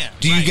affirmations. Yeah.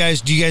 Do you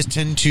guys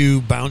tend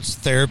to bounce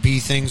therapy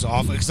things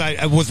off? Because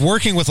with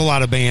working with a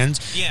lot of bands,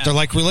 they're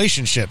like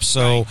relationships.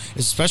 So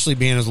especially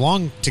being as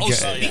long together.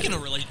 Speaking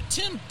of relationships,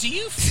 Tim, do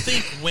you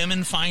think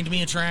women find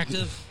me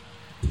attractive?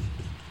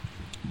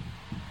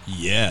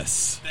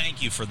 Yes.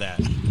 Thank you for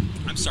that.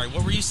 I'm sorry.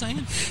 What were you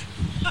saying?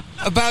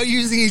 About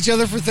using each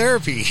other for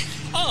therapy.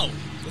 Oh.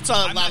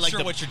 I'm not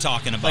sure what you're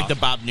talking about. Like the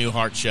Bob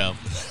Newhart show.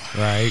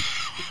 Right.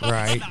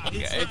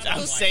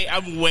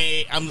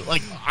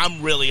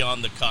 I'm really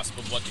on the cusp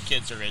of what the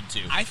kids are into.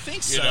 I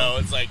think so.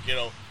 It's like,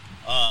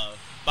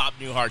 Bob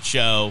Newhart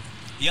show.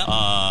 Yep.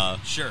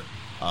 Sure.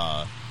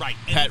 Right.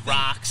 Pet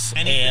Rocks.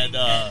 Anything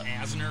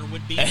Asner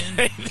would be in.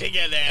 Anything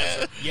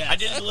Asner. Yes. I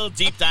did a little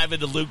deep dive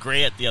into Lou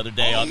Grant the other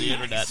day on the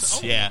internet. Oh,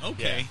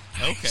 okay.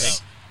 Yeah. Okay.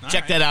 So,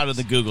 check that out in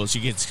the Googles.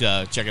 You can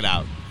check it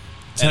out.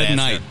 Ted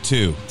Knight,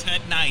 too.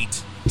 Ted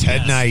Knight.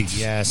 Ted Knight,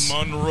 yes.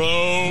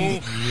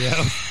 Monroe.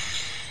 Yep.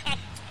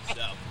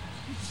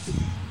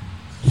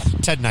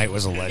 Ted Knight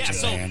was a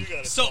legend, man.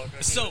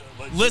 So,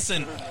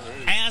 listen,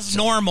 as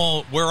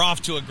normal, we're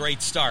off to a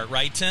great start,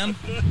 right, Tim?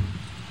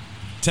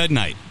 Ted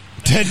Knight.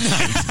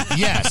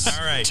 Yes.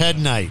 All right. Ted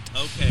Knight.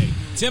 Okay.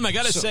 Tim, I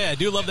got to say, I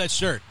do love that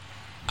shirt.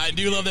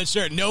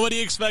 Nobody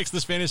expects the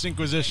Spanish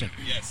Inquisition.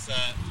 Yes.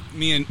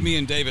 Me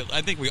and David,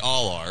 I think we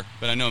all are,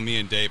 but I know me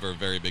and Dave are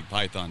very big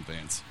Python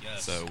fans.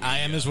 Yes. So I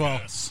am as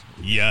well.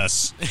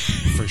 Yes.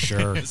 For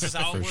sure. This is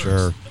how it works.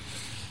 Sure.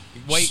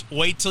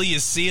 Wait till you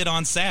see it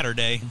on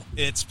Saturday.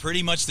 It's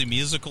pretty much the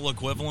musical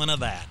equivalent of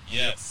that.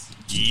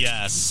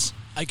 Yes.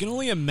 I can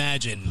only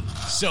imagine.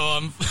 So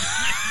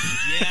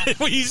yeah.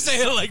 When you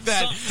say it like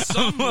that,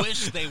 some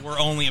wish they were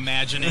only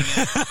imagining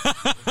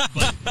it,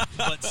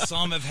 but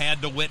some have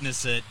had to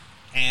witness it,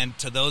 and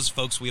to those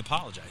folks we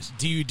apologize.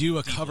 Do you do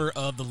a cover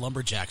of the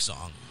Lumberjack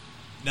song?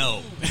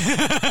 No.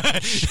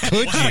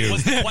 Could you?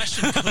 Was the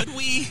question? Could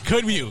we?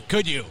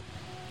 Could you?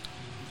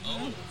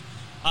 Oh.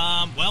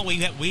 Well,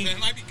 we. It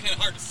might be kind of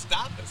hard to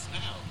stop us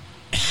now.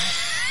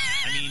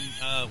 I mean,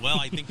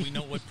 I think we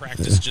know what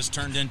practice just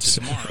turned into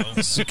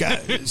tomorrow.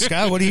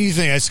 Scott, what do you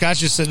think? Scott's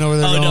just sitting over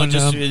there going... no,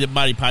 just the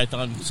Monty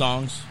Python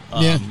songs.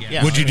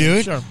 Yeah. Would you do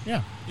it? Sure,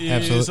 yeah.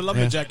 Absolutely. He's a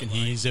lumberjack and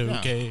he's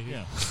okay.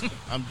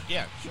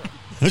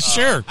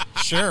 Sure.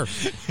 Sure.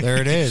 There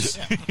it is.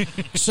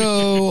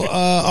 So,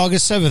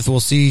 August 7th, we'll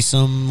see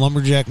some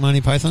lumberjack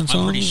Monty Python songs?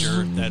 I'm pretty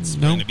sure that's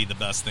going to be the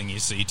best thing you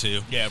see,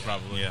 too. Yeah,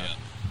 probably. Yeah.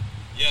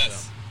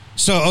 Yes.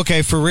 So,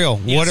 okay, for real,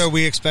 Yes. what are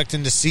we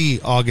expecting to see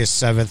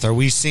August 7th? Are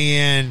we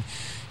seeing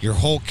your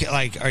whole...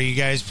 are you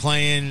guys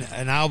playing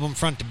an album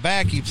front to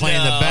back? Are you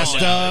playing the best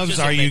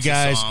ofs? Are you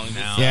guys...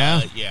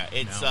 Yeah?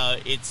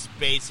 It's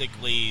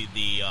basically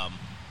the...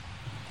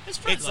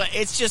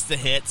 It's just the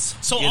hits.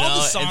 So you all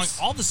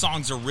know? the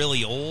songs are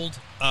really old.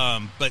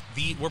 But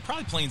we're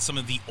probably playing some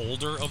of the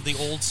older of the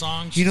old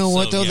songs. You know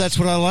what, though? yeah. That's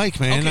what I like,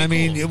 man. Okay, I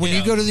mean, cool. when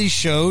you go to these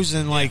shows,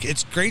 and, like,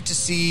 it's great to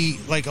see,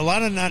 like,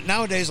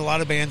 nowadays, a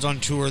lot of bands on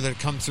tour that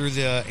come through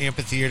the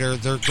amphitheater,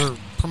 they're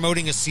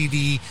promoting a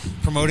CD,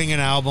 promoting an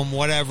album,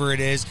 whatever it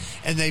is,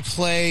 and they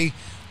play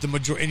the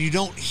majority, and you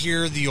don't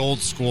hear the old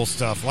school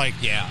stuff. Like,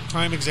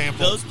 prime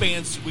example. Those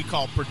bands we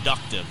call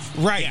productive.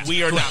 Right. Yes.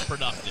 We are not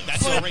productive.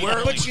 That's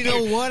but you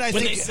know what?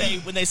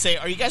 When they say,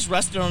 are you guys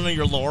resting on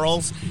your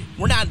laurels?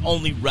 We're not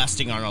only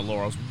resting on our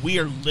laurels. We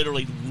are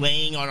literally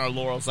laying on our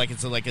laurels like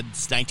it's like a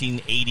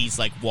 1980s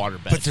like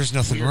waterbed. But there's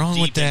nothing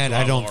wrong with that,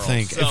 I don't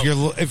think.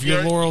 So if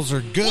your laurels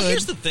are good. Well,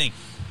 here's the thing.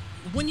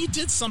 When you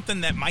did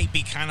something that might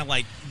be kind of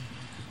like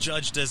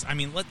judged as, I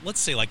mean,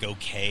 let's say like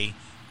okay,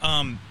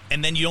 and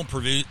then you don't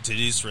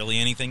produce really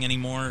anything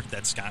anymore,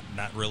 that's not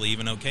really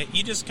even okay.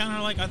 You just kind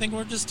of like, I think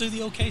we'll just do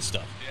the okay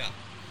stuff.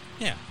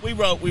 Yeah. We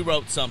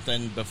wrote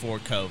something before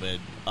COVID,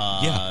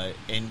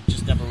 and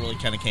just never really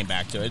kind of came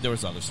back to it. There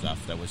was other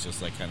stuff that was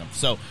just like kind of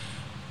so.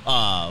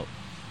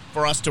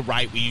 For us to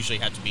write, we usually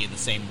have to be in the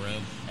same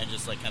room and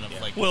just like kind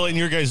of like. Well, in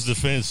your guys'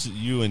 defense,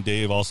 you and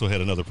Dave also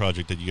had another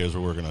project that you guys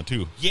were working on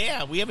too.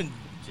 Yeah, we haven't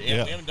done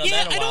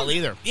that in a while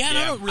either.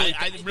 I don't really.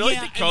 I really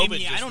think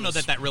COVID. I don't know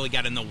that really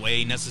got in the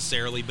way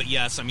necessarily, but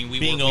yes, I mean we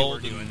were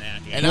doing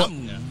that. And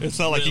it's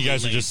not like you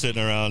guys are lazy. just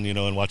sitting around,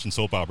 and watching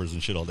soap operas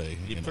and shit all day.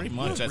 Pretty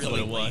much, that's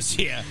really what it was.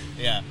 lazy.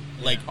 Yeah.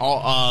 Like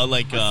all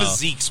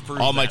physiques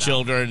prove all my that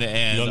children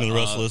and Young and the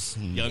Restless.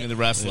 Young and the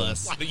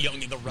Restless. A lot of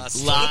Young and the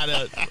Restless. Lot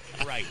of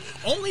right.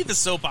 Only the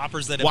soap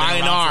operas that have Y&R.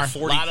 been around for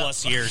 40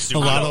 plus years. A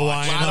lot of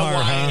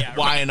Y&R, huh?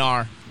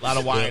 Y&R. A lot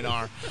of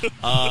Y&R.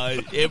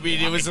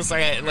 It was just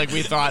like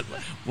we thought,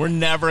 we're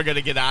never going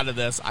to get out of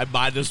this. I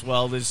might as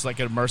well just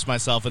like immerse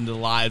myself into the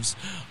lives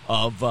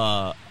of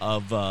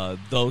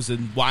those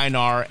in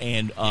Y&R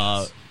and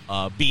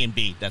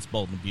B&B. That's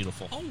Bold and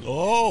Beautiful.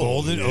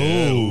 Bold and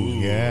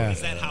yeah.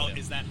 Is that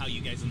how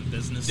you guys in the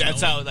business?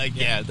 That's know? how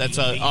that's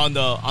on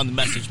the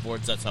message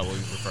boards. That's how we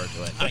refer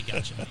to it. I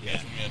gotcha.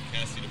 Yeah. We have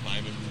Cassie to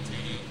Piven to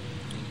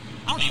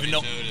I don't even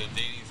know. To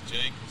Danny's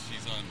Jake.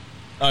 She's on.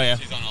 Oh yeah.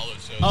 She's on all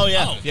those shows. Oh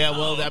yeah. Yeah.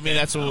 Well, I mean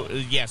that's So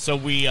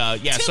we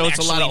Tim So it's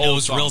a lot of old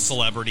knows songs. real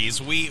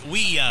celebrities. We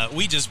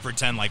just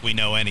pretend like we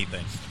know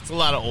anything. It's a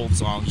lot of old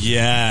songs.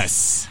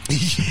 Yes.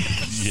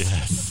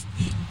 Yes.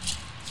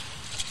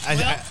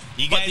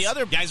 You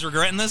guys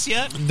regretting this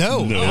yet?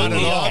 No, not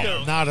at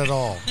all. Not at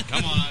all.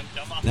 Come on.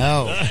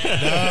 No.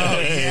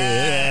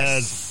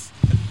 Yes.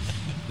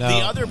 No.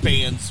 The other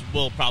bands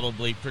will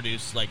probably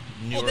produce like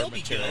newer they'll be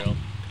material. Good.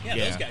 Yeah,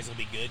 those guys will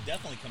be good.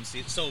 Definitely come see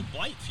it. So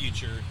Blight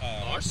Future,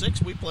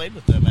 R6, we played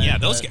with them. Yeah,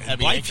 those guys.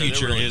 Heavy Blight Anchor,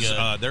 Future they're really is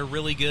good. they're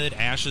really good.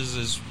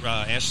 Ashes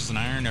and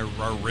Iron are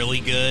really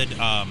good.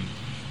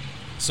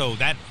 So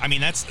that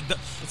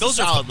those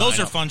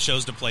are fun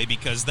shows to play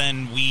because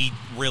then we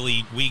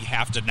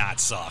have to not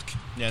suck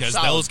because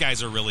those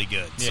guys are really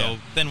good. Yeah. So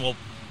then we'll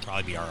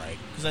probably be all right.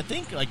 Because I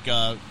think like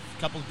a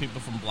couple of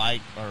people from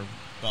Blight are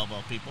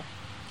Belleville people.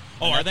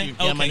 Oh, are they?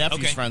 Yeah, my Okay, nephew's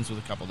okay. friends with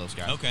a couple of those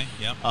guys. Okay,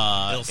 yep.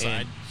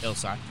 Hillside.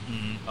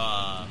 Mm-hmm.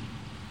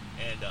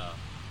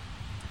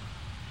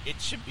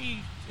 It should be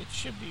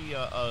it's a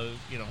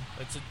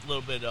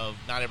little bit of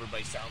not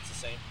everybody sounds the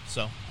same.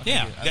 So I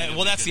think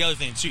that's the other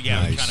thing too.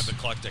 Yeah, Nice. kind of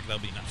eclectic.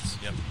 That'll be nice.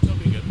 Yep. that'll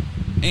be good.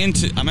 And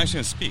I'm actually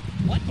going to speak.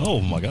 What?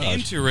 Oh my gosh.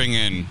 And to ring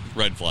in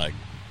Red Flag.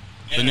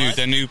 It's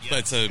a new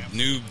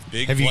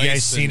big. Have you place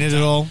guys seen in it at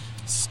town. all?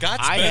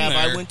 Scott's I been have.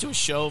 there. I went to a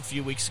show a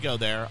few weeks ago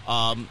there.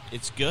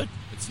 It's good.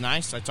 It's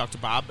nice. I talked to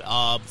Bob.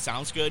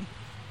 Sounds good.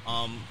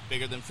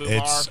 Bigger than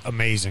Fumar. It's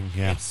amazing.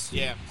 Yeah.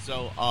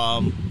 So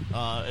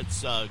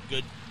it's a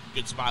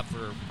good spot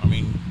for. I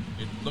mean,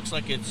 it looks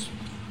like it's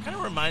kind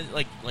of reminds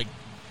like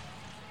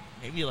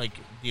maybe like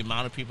the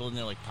amount of people in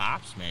there like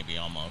Pops maybe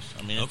almost.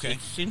 I mean, it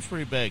seems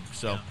pretty big.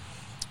 So,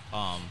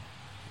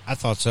 I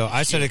thought so.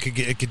 I said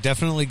it could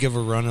definitely give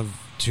a run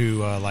to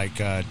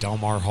Del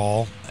Mar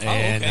Hall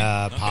and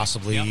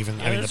possibly even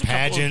the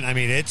pageant.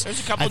 There's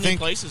a couple new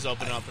places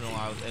opening up in a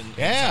while.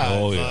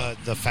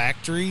 The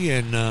factory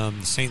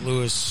in St.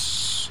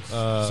 Louis.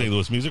 St.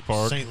 Louis Music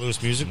Park. St.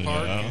 Louis Music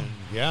Park.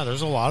 Yeah. And,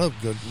 there's a lot of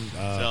good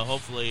so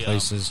hopefully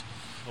places.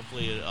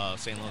 Hopefully,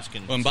 St. Louis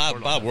can. When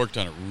Bob worked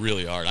on it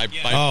really hard. I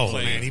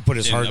man, he put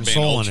his heart and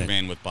soul in it.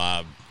 Ultraman with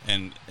Bob,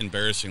 and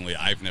embarrassingly,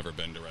 I've never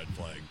been to Red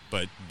Flag,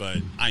 but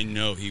I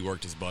know he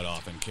worked his butt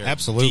off and cared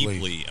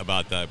deeply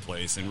about that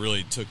place, and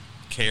really took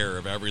care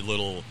of every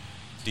little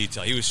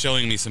detail. He was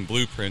showing me some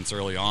blueprints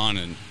early on,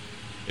 and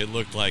it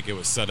looked like it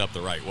was set up the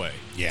right way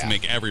to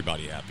make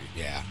everybody happy.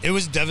 Yeah, it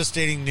was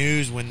devastating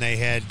news when they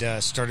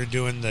had started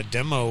doing the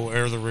demo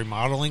or the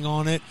remodeling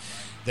on it.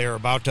 They were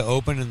about to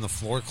open, and the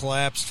floor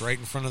collapsed right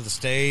in front of the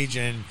stage.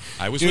 And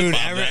I was dude, with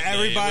Bob that day.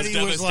 everybody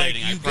was like,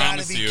 "You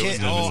gotta be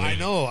kidding!" Oh, I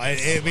know.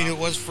 I mean, it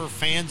was for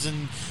fans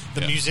and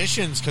the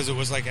musicians because it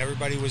was like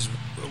everybody was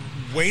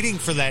waiting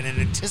for that and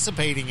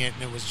anticipating it,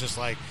 and it was just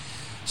like,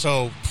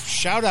 So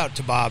shout out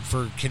to Bob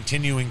for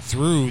continuing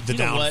through the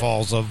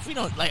downfalls of. We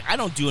don't I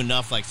don't do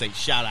enough say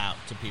shout out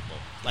to people.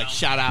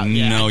 Shout out.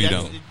 No, you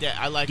don't.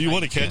 I like. Do you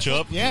want to catch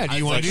up? Yeah. Do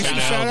you want to do some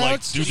shout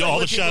outs? Do all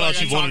the shout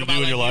outs you wanted to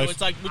do in your life.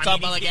 It's like we talk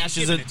about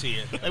ashes and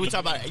we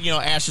talk about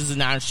ashes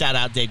and iron. Shout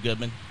out Dave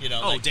Goodman.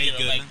 Dave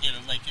Goodman.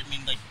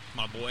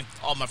 My boy.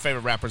 All my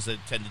favorite rappers that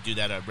tend to do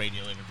that at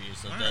radio interviews.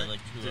 So whoever they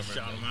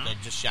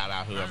just shout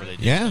out whoever they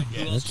do. Yeah.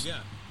 Who else you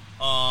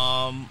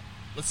got?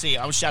 Let's see.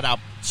 I would shout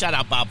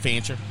out Bob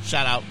Fancher.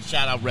 Shout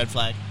out Red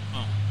Flag. Oh,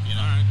 all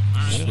right.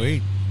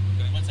 Sweet.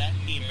 Okay. What's that?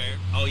 Ian Bear.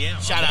 Oh yeah.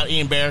 Shout out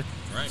Ian Bear.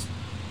 Right.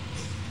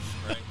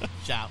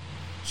 Shout.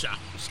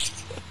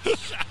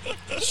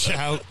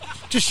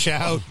 Just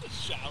shout.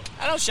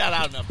 I don't shout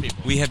out enough people.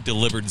 We have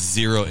delivered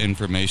zero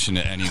information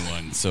to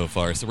anyone so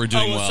far, so we're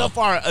doing well. So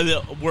far,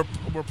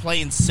 we're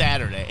playing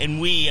Saturday,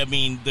 and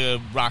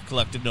the rock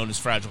collective known as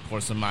Fragile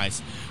Porcelain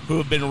Mice, who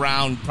have been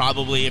around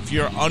probably, if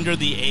you're under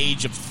the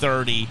age of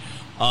 30,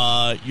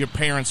 your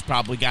parents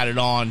probably got it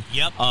on.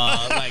 Yep.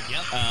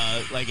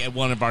 Like at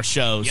one of our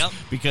shows. Yep.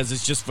 Because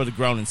it's just for the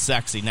grown and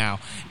sexy now.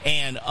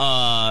 And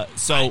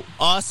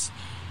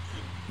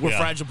we're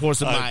Fragile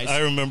Porcelain Mice. I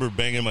remember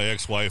banging my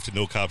ex-wife to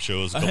no cop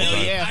shows a couple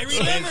times. Yeah. I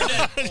remember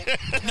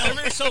that. No,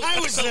 so I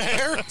was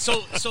there.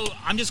 So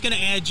I'm just going to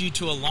add you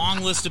to a long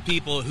list of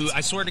people who,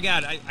 I swear to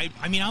God, I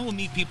will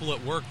meet people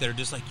at work that are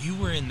just like, you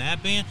were in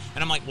that band?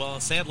 And I'm like,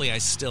 well, sadly, I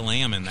still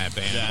am in that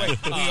band.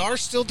 Wait, we are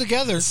still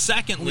together.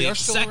 Secondly,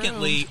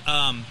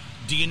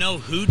 do you know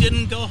who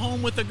didn't go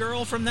home with a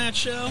girl from that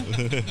show?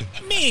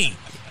 Me.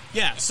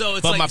 Yeah, so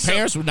it's but my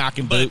parents were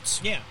knocking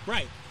boots. Yeah,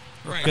 right.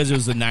 Because it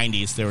was the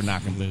 90s, they were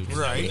knocking boots.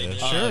 Right,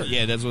 sure.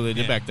 Yeah, that's what they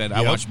did back then.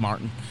 I watched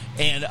Martin.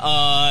 And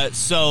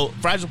so,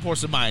 Fragile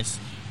Porcelain Mice,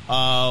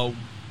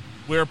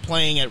 we're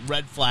playing at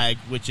Red Flag,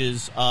 which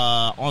is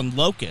on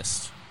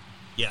Locust.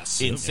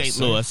 Yes. In St.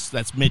 Louis.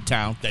 That's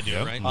Midtown. That do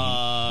it,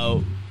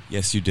 right?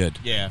 Yes, you did.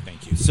 Yeah.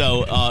 Thank you.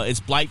 So, it's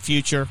Blight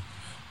Future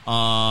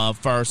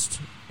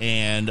first,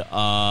 and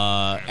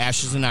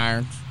Ashes and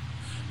Iron,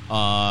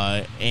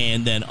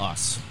 and then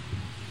us.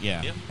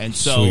 Yeah, yep. And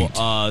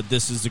so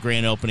this is the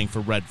grand opening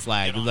for Red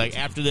Flag.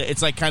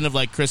 It's like kind of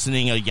like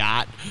christening a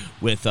yacht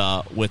with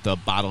a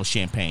bottle of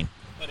champagne.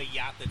 But a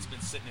yacht that's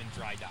been sitting in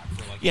dry dock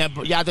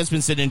for yacht that's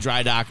been sitting in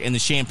dry dock, and the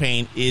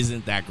champagne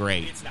isn't that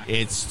great.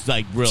 It's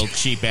like real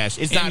cheap ass.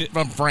 It's not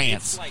from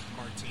France. It's like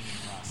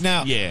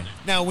Martini.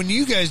 Now, when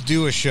you guys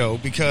do a show,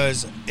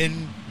 because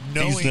in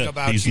knowing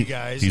about you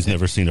guys, he's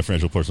never seen a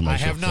Fragile Porcelain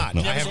Mice. I have not.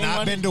 No. I have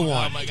not been to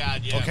one. Oh my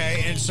God! Yeah.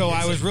 Okay, and so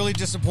I was really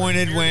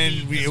disappointed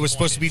when it was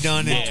supposed to be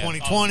done in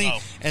 2020,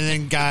 and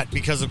then got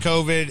because of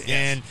COVID. Yes.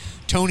 And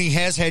Tony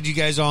has had you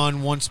guys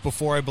on once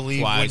before, I believe.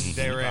 Twice, when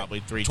they were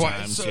probably three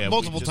times,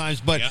 multiple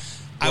times, but.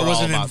 I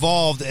wasn't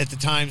involved at the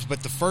times,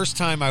 but the first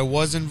time I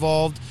was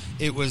involved,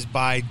 it was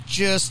by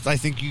I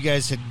think you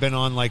guys had been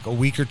on like a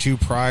week or two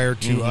prior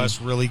to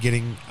us really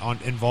getting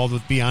involved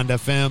with Beyond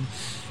FM.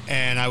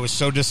 And I was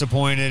so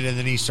disappointed, and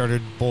then he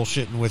started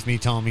bullshitting with me,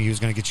 telling me he was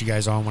going to get you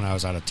guys on when I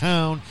was out of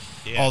town,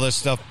 all this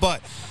stuff.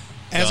 But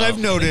as I've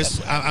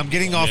noticed, I'm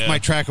getting off my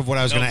track of what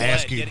I was going to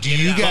ask you. Do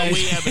you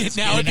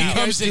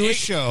guys do a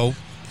show,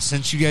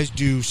 since you guys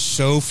do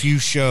so few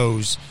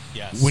shows,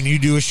 when you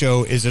do a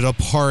show, is it a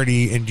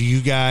party, and do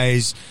you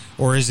guys,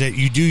 or is it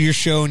you do your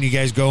show and you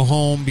guys go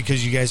home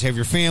because you guys have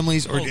your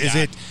families, or is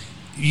it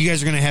you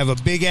guys are going to have a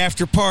big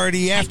after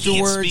party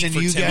afterwards, and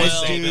you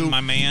guys do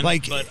my man,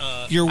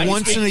 you're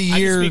once in a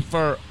year. I can speak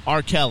for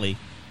R. Kelly,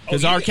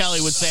 because R.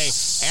 Kelly would say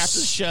after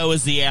the show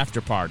is the after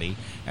party,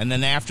 and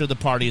then after the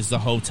party is the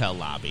hotel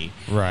lobby,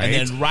 right? And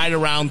then right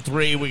around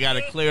 3 we got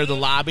to clear the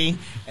lobby,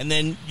 and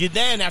then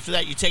after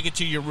that you take it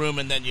to your room,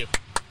 and then you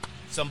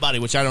somebody,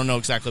 which I don't know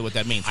exactly what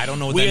that means. I don't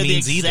know what that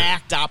means either. We're the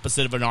exact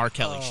opposite of an R.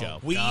 Kelly show.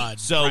 We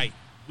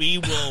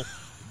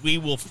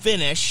will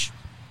finish.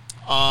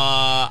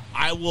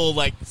 I will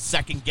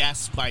second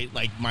guess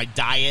my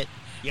diet.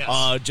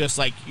 Yes. Just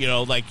all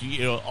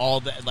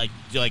that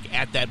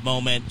at that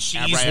moment.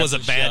 Cheese was a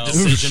bad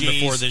decision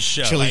before this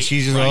show. Chili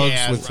cheese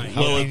dogs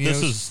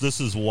with this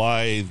is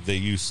why they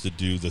used to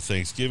do the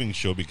Thanksgiving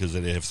show, because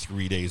they have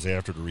 3 days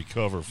after to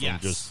recover from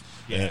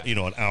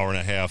an hour and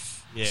a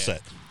half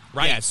set.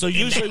 Right. Yeah, so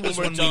usually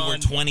when we were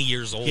 20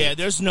 years old. Yeah,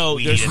 there's no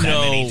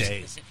parties.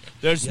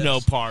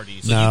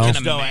 So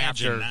there's no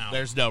after. Now.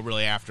 There's no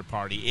really after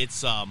party.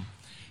 It's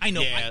I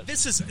know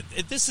this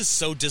is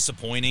so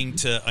disappointing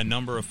to a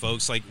number of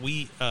folks. Like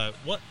who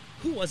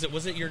was it?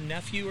 Was it your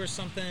nephew or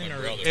something,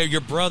 or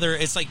your brother?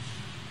 It's like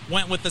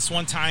went with this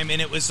one time,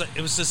 and it was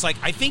just like,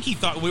 I think he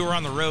thought we were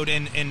on the road,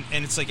 and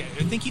it's like,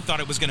 I think he thought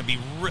it was going to be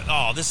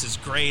this is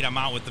great. I'm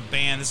out with the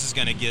band. This is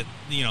going to get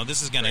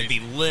this is going to be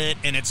lit,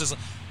 and it's just.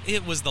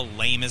 It was the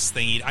lamest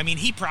thing. I mean,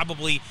 he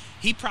probably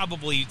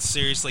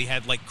seriously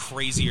had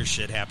crazier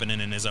shit happening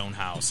in his own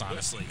house.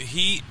 Honestly,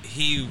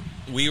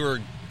 we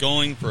were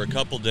going for a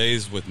couple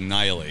days with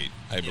Nihilate,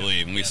 I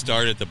believe, and we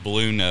started at the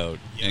Blue Note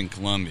in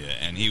Columbia,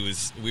 and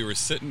we were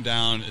sitting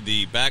down.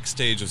 The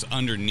backstage was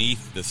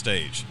underneath the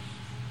stage,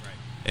 right,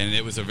 and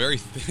it was a very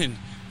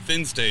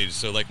thin stage,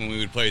 so like when we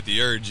would play at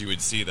the Urge, you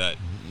would see that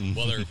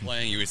while they were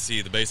playing, you would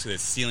see basically the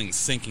ceiling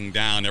sinking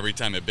down every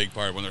time a big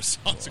part when their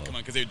songs would come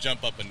on because they would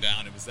jump up and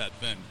down. It was that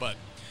thin. But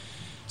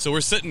so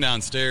we're sitting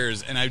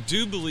downstairs, and I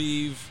do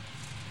believe,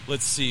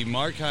 let's see,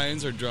 Mark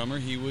Hines, our drummer,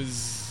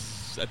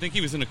 I think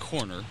he was in a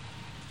corner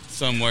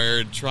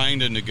somewhere trying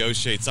to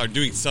negotiate, start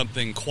doing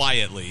something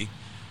quietly.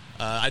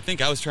 I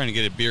think I was trying to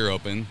get a beer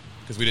open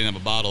because we didn't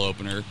have a bottle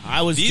opener.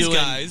 I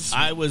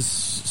was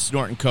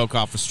snorting coke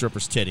off of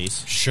strippers'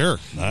 titties. Sure.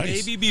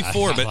 Nice. Maybe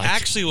before, but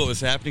actually what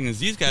was happening is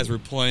these guys were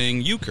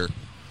playing euchre.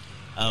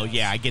 Oh,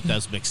 yeah, I get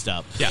those mixed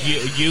up. Yeah.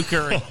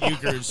 Euchre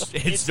and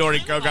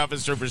snorting coke off of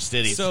strippers'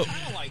 titties. So,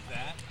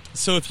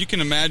 so if you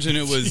can imagine,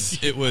 it was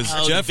Jeff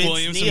Vince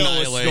Williams Neil and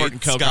was Annihilate, snorting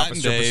coke Scott off of and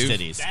strippers' Dave.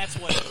 titties. That's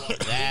what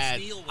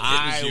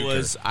it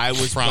was. I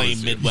was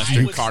playing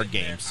Midwestern card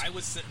games. I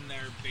was sitting there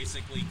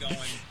basically going,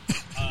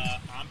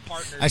 I'm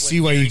partnered I see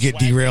with why you Gary get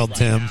Swagger derailed, right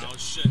Tim. now.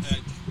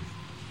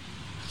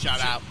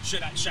 Shout out.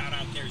 Shout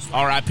out Gary Swagger.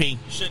 R.I.P.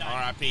 Should I-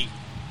 R.I.P.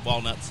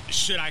 Walnuts.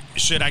 Should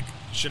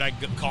I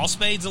call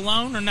spades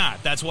alone or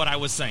not? That's what I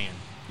was saying.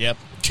 Yep.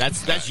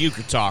 That's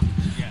euchre talk.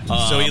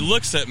 So he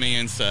looks at me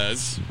and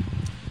says,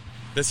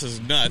 "This is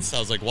nuts." I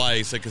was like, "Why?"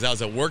 He said, "Because I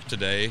was at work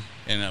today,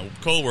 and a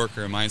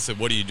co-worker of mine said,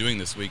 'What are you doing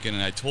this weekend?'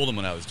 And I told him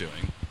what I was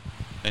doing.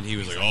 And he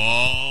was like,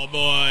 "Oh,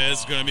 boy,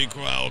 it's going to be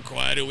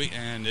quite a week."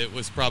 And it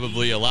was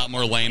probably a lot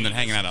more lame than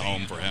hanging out at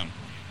home for him.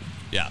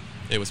 Yeah,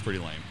 it was pretty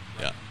lame.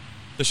 Yeah.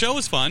 The show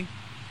was fun,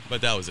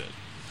 but that was it.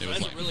 It was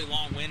That's a really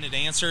long-winded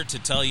answer to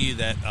tell you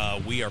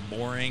that we are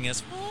boring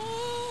as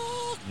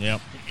fuck.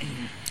 Yep.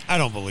 I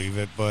don't believe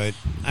it, but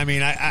I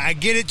mean, I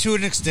get it to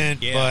an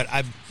extent, but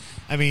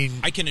I mean,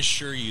 I can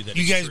assure you that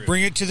you it's guys true.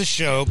 bring it to the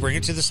show, bring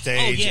it to the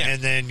stage,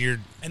 and then you're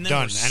And then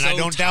done. we're And I so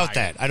don't doubt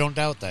tired. that. I don't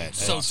doubt that.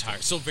 So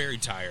tired, so very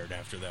tired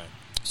after that.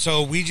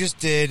 So we just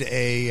did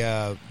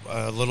a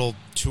little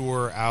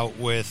tour out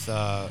with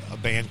a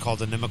band called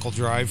the Inimical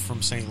Drive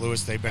from St.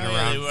 Louis. They've been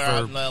around They were for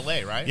out in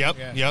L.A., right? Yep,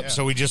 Yeah, yep. yeah.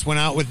 So we just went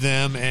out with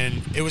them,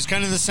 and it was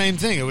kind of the same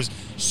thing. It was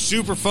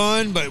super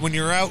fun, but when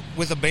you're out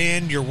with a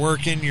band, you're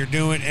working, you're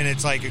doing, and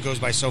it's like it goes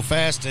by so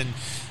fast. And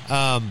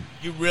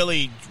you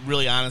really,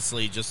 really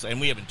honestly just,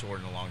 and we haven't toured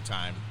in a long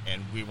time,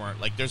 and we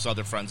weren't, like, there's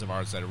other friends of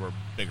ours that were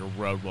bigger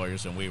road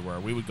warriors than we were.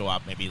 We would go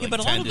out maybe like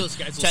but a 10 lot of to, those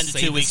guys will 10 to say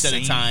 2 the weeks at a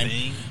same time.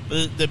 thing.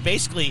 But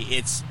basically,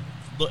 it's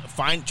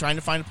trying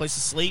to find a place to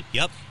sleep.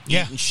 Yep.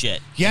 Yeah. Eating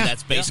shit. Yeah. And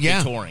that's basically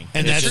Yeah. touring.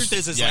 And the that's truth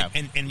is yeah.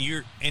 like, and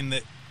you're in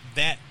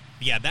that.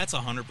 Yeah, that's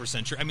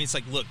 100% true. I mean, it's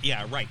like, look,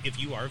 yeah, right. If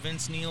you are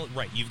Vince Neil,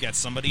 right, you've got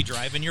somebody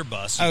driving your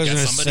bus. I You've was got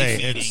gonna somebody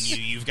say, feeding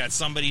you. You've got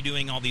somebody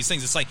doing all these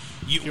things. It's like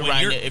If you're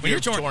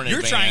touring a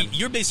you're trying. band.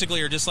 You're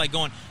basically are just like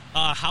going.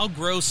 How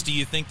gross do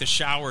you think the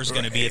shower is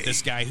going to be at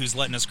this guy who's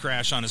letting us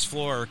crash on his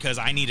floor because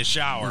I need a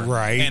shower?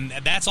 Right. And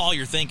that's all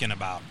you're thinking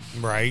about.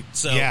 right,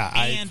 So yeah,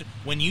 and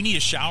when you need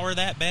a shower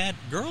that bad,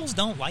 girls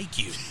don't like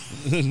you.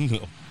 No.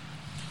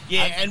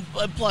 Yeah, and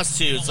plus,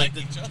 too, it's like,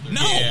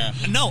 No, Yeah.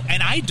 no,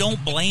 and I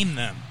don't blame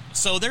them.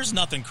 So there's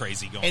nothing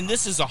crazy going on. and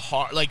this is a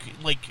hard, like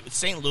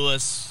St.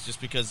 Louis, just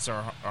because it's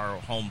our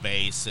home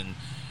base, and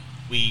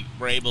we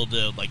were able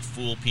to like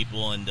fool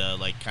people into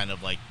like kind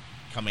of like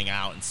coming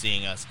out and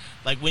seeing us.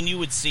 Like when you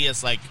would see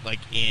us like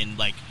in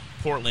like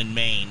Portland,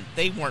 Maine,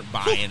 they weren't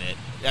buying it.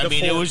 I The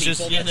mean, it four was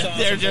just people that saw us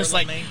they're in just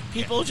like Portland, Maine?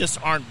 people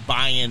just aren't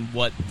buying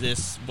what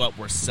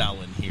we're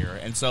selling here,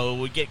 and so it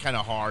would get kind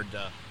of hard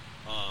to,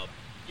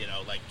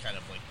 like kind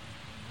of like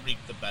reap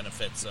the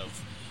benefits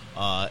of.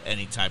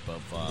 Any type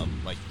of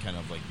like kind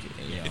of like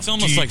It's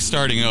almost like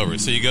starting over.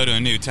 So you go to a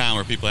new town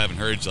where people haven't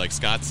heard you, like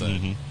Scott said,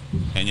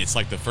 and it's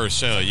like the first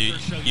show.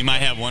 You might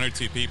have one or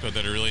two people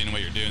that are really into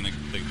what you're doing.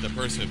 The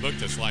person who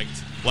booked us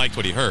liked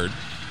what he heard,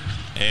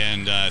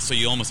 and so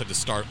you almost have to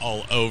start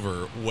all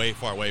over, way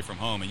far away from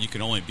home, and you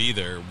can only be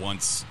there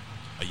once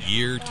a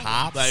year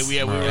tops. Like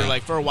we were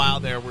like for a while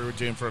there. We were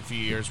doing for a few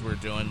years. We were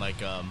doing like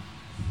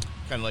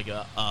kind of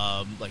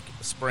like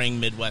a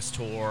spring Midwest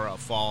tour, a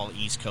fall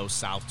East Coast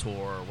South tour,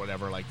 or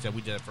whatever like that.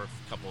 We did it for a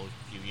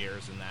few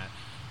years in that,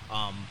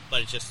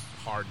 but it's just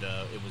hard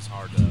to. It was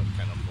hard to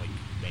kind of like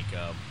make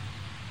a,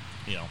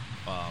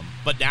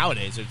 but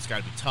nowadays it's got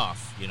to be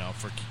tough,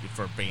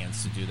 for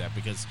bands to do that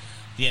because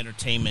the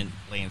entertainment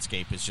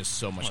landscape is just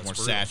so much more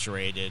brutal.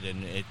 saturated,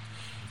 and it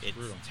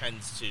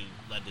tends to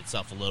lend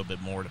itself a little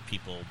bit more to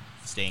people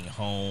staying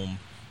home,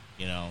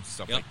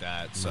 stuff like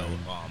that. So.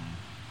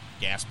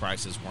 Gas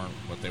prices weren't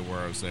what they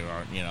were as they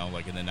are,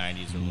 like in the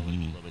 90s, a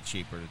little bit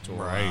cheaper to tour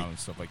around and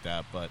stuff like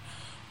that. But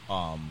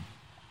well,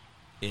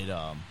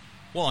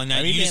 and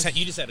I mean,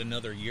 you just had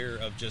another year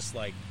of just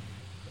like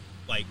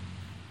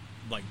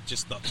like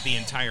just the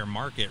entire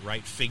market,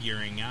 right?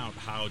 Figuring out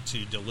how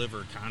to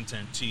deliver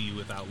content to you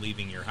without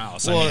leaving your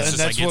house. Well, I mean, it's and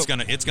just that's like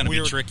what it's gonna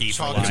be tricky. For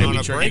talking on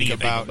a break anything,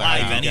 about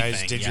live how you anything,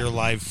 guys did yeah. your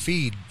live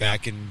feed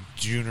back in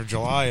June or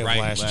July of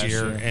last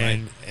year,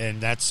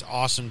 and that's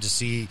awesome to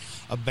see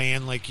a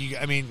band like you.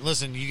 I mean,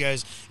 listen, you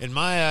guys, in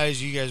my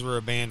eyes, you guys were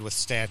a band with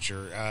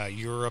stature.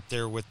 You were up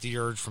there with The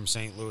Urge from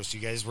St. Louis. You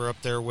guys were up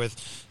there with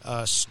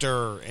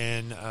Stir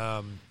and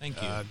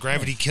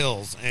Gravity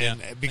Kills,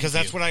 and because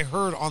that's what I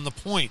heard on the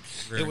point.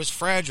 It was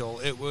Fragile.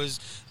 It was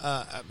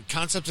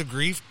Concepts of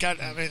Grief.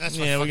 That's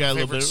my we got a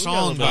favorite little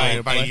song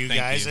bit by you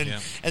guys,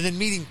 and then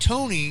meeting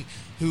Tony,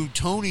 who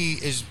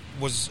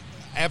was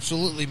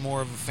absolutely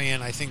more of a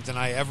fan, I think, than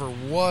I ever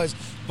was.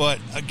 But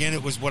again,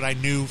 it was what I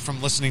knew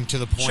from listening to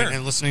The Point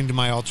and listening to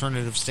my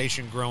alternative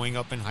station growing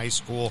up in high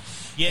school.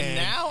 Yeah,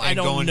 now I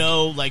don't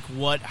know, like,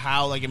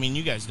 how, like, I mean,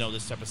 you guys know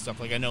this type of stuff.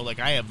 Like, I know, like,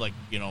 I have, like,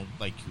 you know,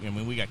 like, I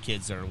mean, we got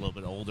kids that are a little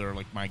bit older.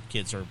 Like, my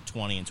kids are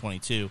 20 and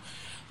 22.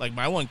 Like,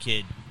 my one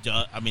kid,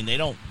 I mean, they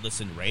don't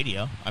listen to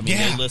radio. I mean,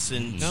 they'll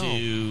listen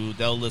to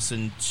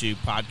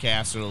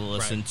podcasts, or they'll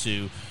listen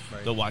to,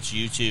 they'll watch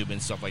YouTube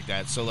and stuff like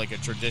that. So, like, a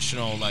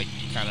traditional, like,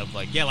 kind of,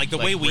 like, the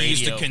way we radio,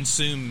 used to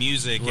consume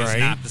music is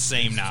not the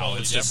same now.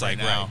 Totally it's just like,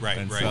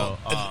 right. So,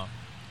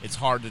 it's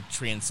hard to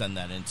transcend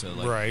that into,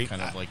 like,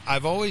 kind of, like...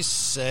 I've always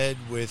said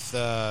with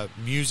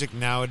music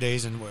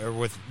nowadays or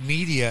with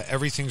media,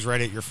 everything's right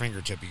at your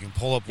fingertip. You can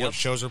pull up what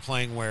shows are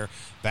playing, where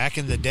back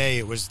in the day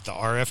it was the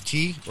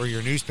RFT or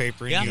your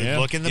newspaper, and you would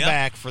look in the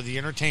back for the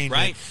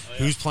entertainment.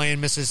 Who's playing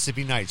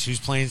Mississippi Nights? Who's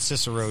playing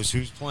Cicero's?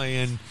 Who's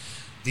playing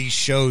these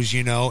shows,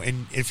 you know?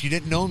 And if you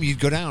didn't know them,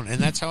 you'd go down.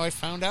 And that's how I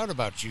found out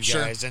about you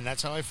guys. And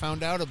that's how I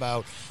found out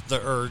about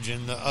The Urge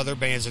and the other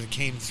bands that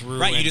came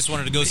through. Right, you just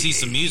wanted to go see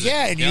some music.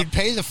 Yeah, and you'd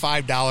pay the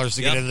 $5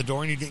 to get in the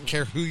door, and you didn't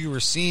care who you were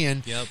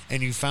seeing.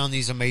 And you found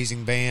these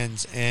amazing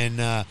bands. And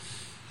I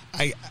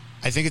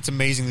think it's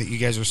amazing that you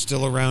guys are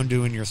still around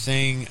doing your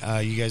thing.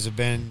 You guys have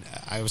been,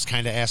 I was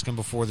kind of asking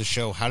before the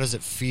show, how does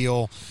it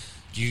feel?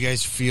 Do you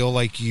guys feel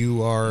like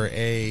you are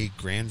a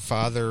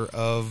grandfather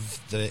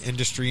of the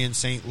industry in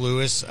St.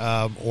 Louis,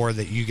 or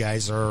that you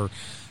guys are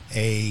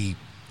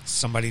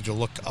somebody to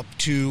look up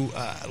to?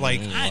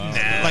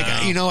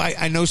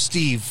 I know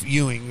Steve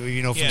Ewing,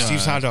 you know, from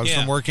Steve's Hot Dogs,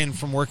 from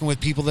working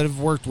with people that have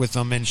worked with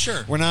them, and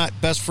we're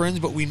not best friends,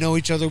 but we know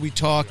each other, we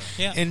talk,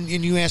 and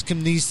you ask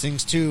him these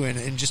things too,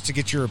 and just to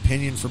get your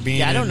opinion for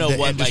being I don't know in the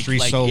what industry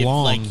if, so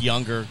long. Like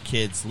younger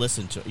kids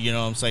listen to, you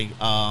know what I'm saying?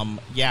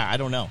 I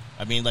don't know.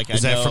 I mean, like,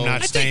 is I know, that from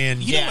not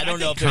staying? I don't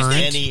know if there's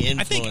any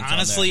influence. I think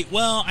honestly,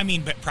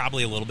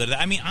 probably a little bit of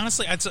that. I mean,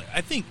 honestly, I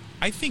think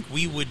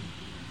we would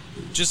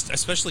just,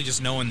 especially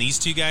just knowing these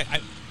two guys, I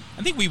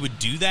think we would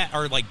do that,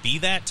 or like be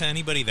that to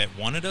anybody that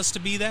wanted us to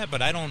be that.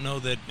 But I don't know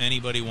that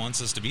anybody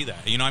wants us to be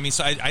that. You know what I mean?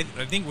 So I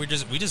think we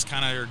just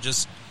kind of are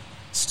just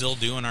still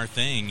doing our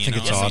thing. I think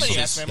it's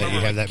awesome that you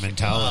have that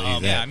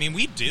mentality. I mean,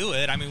 we'd do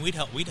it. I mean, we'd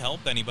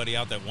help anybody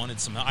out that wanted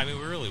some help. I mean,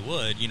 we really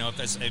would. You know,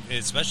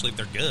 especially if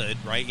they're good,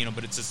 right? You know,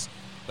 but it's just.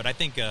 But I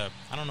think I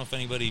don't know if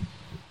anybody.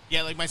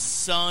 Yeah, like my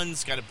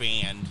son's got a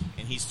band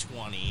and he's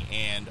 20,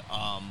 and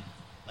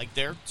like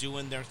they're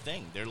doing their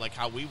thing. They're like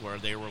how we were.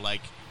 They were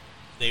like,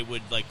 they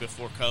would, like,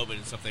 before COVID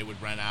and stuff, they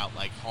would rent out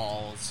like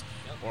halls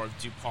or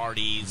do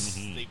parties.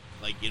 They,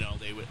 like, you know,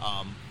 they would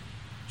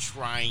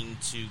trying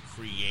to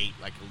create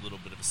like a little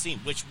bit of a scene,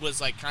 which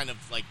was like kind of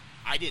like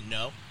I didn't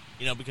know,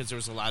 you know, because there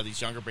was a lot of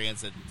these younger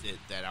bands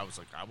that I was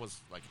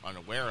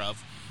unaware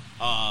of,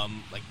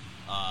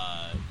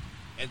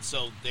 and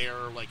so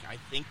they're like, I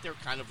think they're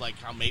kind of like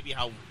how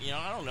you know,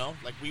 I don't know,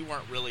 like we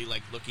weren't really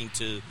like looking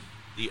to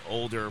the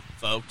older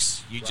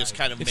folks. You just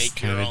kind of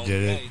make your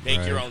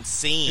own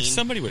scene. If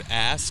somebody would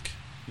ask,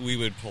 we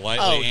would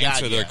politely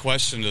answer their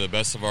question to the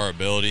best of our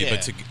ability,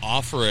 but to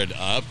offer it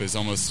up is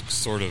almost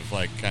sort of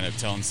like kind of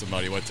telling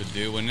somebody what to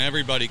do when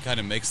everybody kind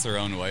of makes their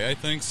own way, I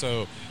think.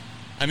 So,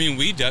 I mean,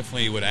 we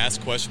definitely would ask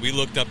questions. We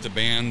looked up the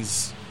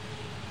bands.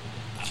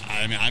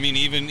 I mean,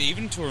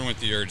 even touring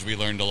with The Urge, we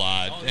learned a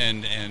lot,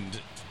 and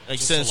like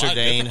Sinister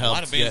Dane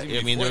helped.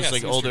 I mean, there's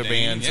like older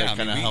bands that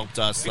kind of helped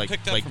us. We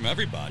picked up from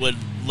everybody. Would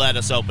let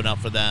us open up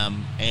for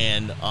them,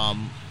 and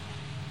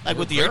like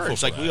with The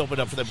Urge, like we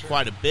opened up for them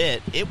quite a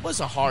bit. It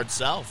was a hard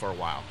sell for a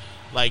while.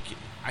 Like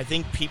I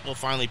think people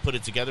finally put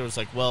it together. It was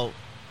like, well,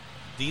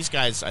 these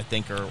guys, I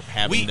think, are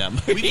having them.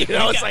 You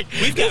know, it's like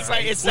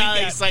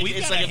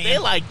if they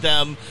like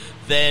them,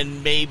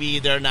 then maybe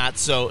they're not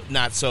so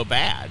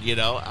bad. You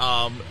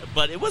know,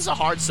 but it was a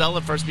hard sell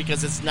at first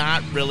because it's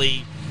not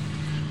really.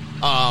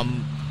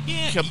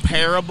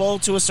 Comparable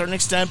to a certain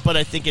extent, but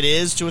I think it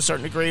is to a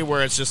certain degree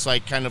where it's just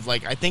like kind of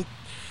like I think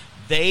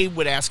they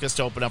would ask us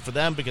to open up for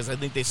them because I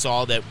think they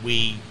saw that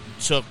we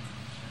took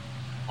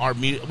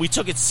we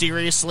took it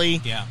seriously,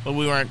 but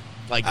we weren't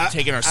like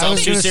taking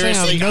ourselves too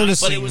seriously.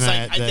 But it was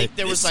like I think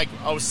there was like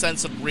a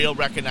sense of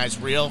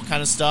recognized real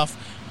kind of stuff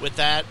with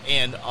that,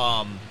 and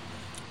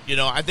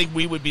I think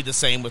we would be the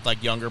same with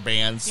like younger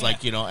bands,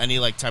 like any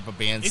like type of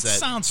bands. It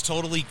sounds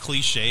totally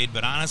cliched,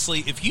 but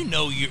honestly, if you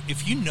know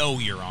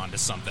you're onto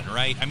something,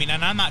 right? I mean,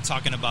 and I'm not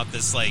talking about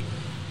this like,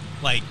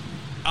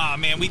 oh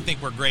man, we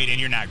think we're great and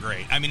you're not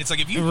great. I mean, it's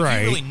like if you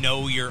really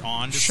know you're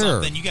onto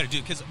something, you got to do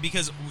it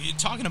because we're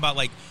talking about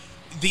like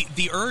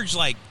the Urge,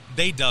 like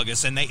they dug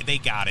us and they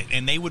got it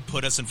and they would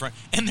put us in front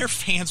and their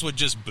fans would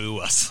just boo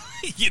us.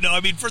 I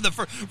mean, for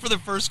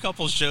the first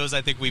couple shows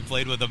I think we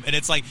played with them, and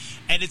it's like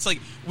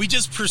we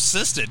just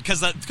persisted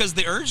because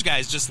the Urge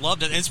guys just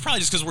loved it, and it's probably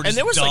just because we're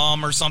just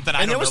dumb or something.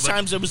 And there was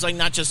times it was like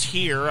not just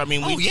here. I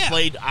mean, we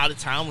played out of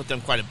town with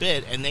them quite a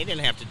bit, and they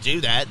didn't have to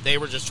do that. They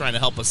were just trying to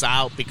help us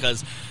out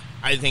because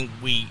I think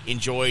we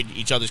enjoyed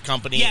each other's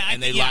company. Yeah,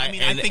 and they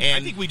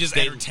I think we just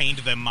entertained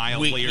them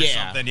mildly or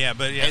something. Yeah,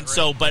 but yeah. And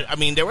so, but I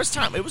mean, there was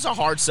time. It was a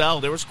hard sell.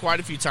 There was quite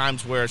a few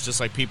times where it's just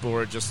like people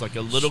were just like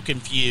a little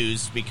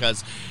confused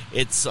because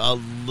it's a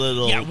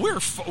little. Yeah,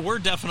 we're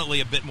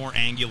definitely a bit more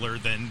angular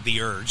than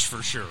the Urge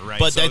for sure, right?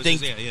 But so I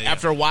think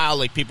after a while,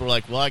 like people were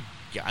like, well,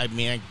 I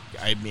mean,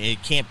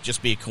 it can't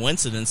just be a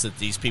coincidence that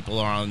these people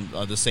are on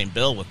the same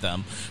bill with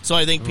them. So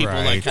I think people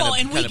like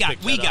kind of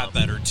we got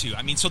better too.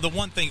 I mean, so the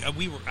one thing I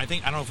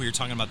don't know if we were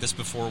talking about this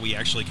before we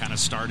actually kind of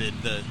started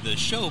the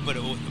show, but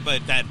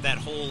that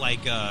whole like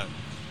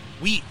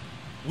we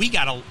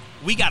got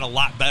a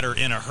lot better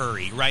in a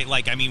hurry, right?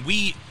 Like I mean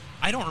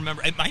I don't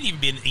remember. It might even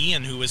be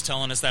Ian who was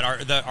telling us that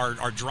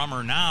our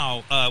drummer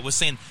now was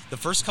saying the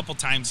first couple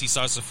times he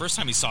saw us, the first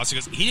time he saw us,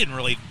 he didn't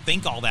really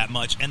think all that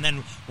much. And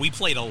then we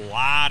played a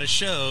lot of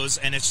shows,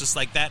 and it's just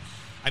like that.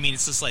 I mean,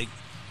 it's just like,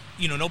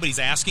 nobody's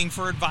asking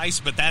for advice,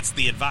 but that's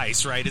the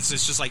advice, right? It's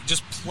just like,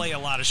 just play a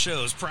lot of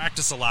shows,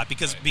 practice a lot,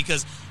 because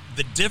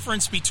the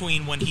difference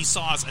between when he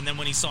saw us and then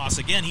when he saw us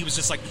again, he was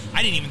just like,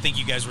 I didn't even think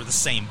you guys were the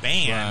same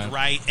band,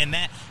 right? And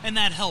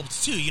that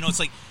helped too.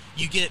 It's like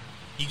you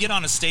get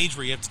on a stage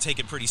where you have to take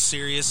it pretty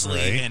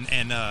seriously, and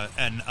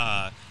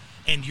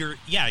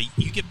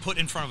you get put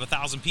in front of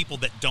 1,000 people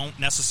that don't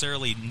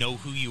necessarily know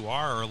who you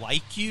are or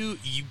like you.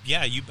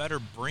 You better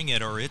bring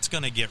it, or it's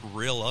going to get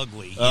real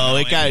ugly.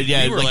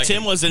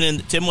 Tim wasn't in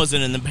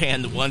the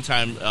band one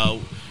time.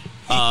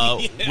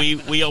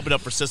 We opened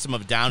up for System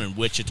of a Down in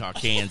Wichita,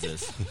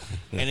 Kansas,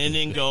 and it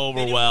didn't go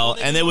over well.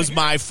 And it was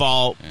my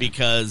fault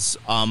because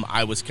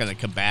I was kind of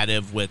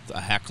combative with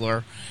a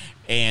heckler.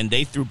 And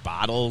they threw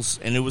bottles,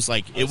 and it was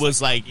like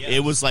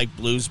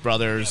Blues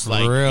Brothers,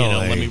 like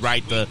really? Let me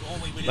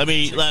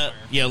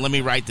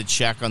write the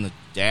check on the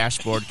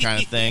dashboard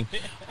kind of thing.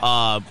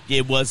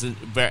 It wasn't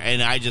very,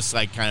 and I just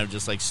like kind of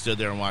just like stood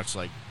there and watched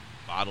like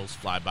bottles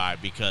fly by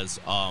because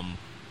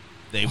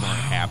they weren't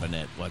having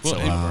it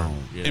whatsoever.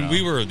 And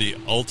we were the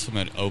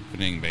ultimate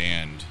opening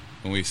band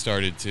when we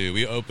started to.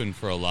 We opened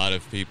for a lot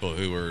of people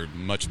who were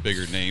much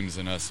bigger names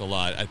than us. A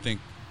lot, I think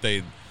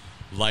they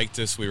liked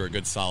us. We were a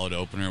good solid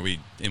opener. We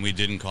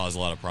didn't cause a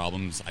lot of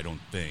problems. I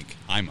don't think.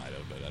 I might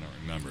have, but I don't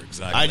remember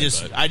exactly.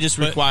 I just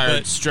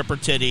required stripper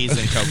titties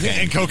and cocaine.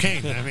 And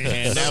cocaine. I mean,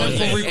 and that was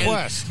simple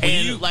request.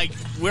 And like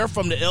we're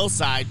from the ill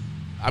side.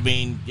 I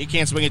mean, you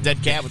can't swing a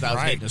dead cat without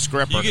hitting a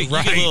scripper. You do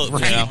get a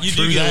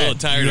little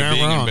tired of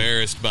being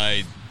embarrassed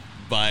by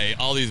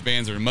all these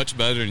bands that are much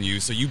better than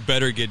you, so you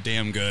better get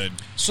damn good.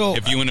 So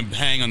if you want to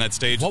hang on that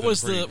stage. What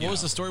was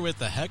the story with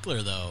the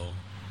heckler though?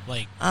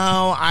 Like,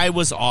 I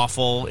was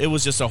awful. It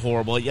was just a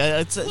horrible. Yeah,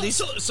 it was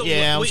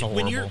horrible.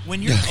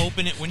 When you're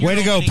opening, way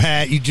to go,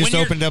 Pat! You just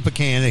opened up a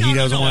can that he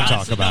doesn't want to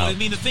talk about. I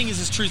mean, the thing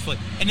is truthfully,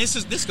 and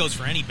this goes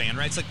for any band,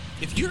 right? It's like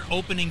if you're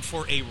opening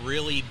for a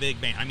really big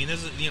band. I mean,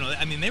 this is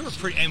they were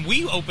pretty, and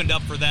we opened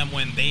up for them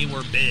when they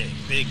were big,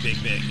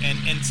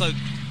 and so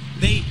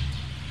they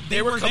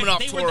were coming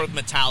off tour with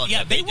Metallica.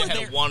 Yeah, they were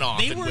there.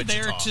 They were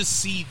there to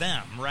see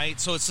them, right?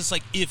 So it's just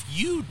like if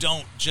you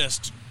don't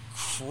just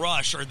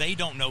crush or they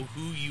don't know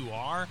who you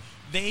are,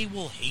 they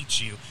will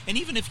hate you. And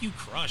even if you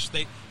crush,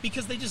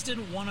 because they just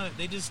didn't want to,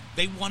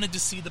 they wanted to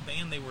see the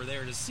band they were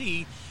there to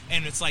see,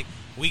 and it's like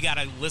we got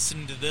to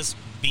listen to this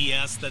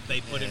BS that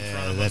they put in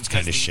front of them. That's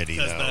kind of shitty,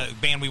 because the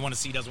band we want to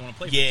see doesn't want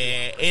to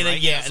play. And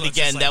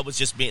again, that was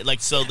just me.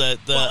 Like so the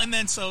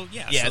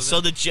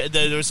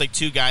there was like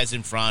two guys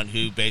in front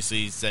who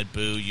basically said,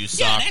 "Boo, you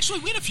suck." Yeah, and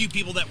actually we had a few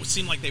people that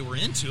seemed like they were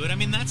into it. I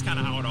mean, that's kind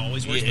of how it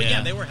always works. But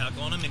yeah, they were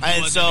heckling them.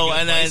 So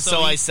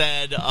I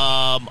said,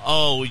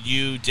 "Oh,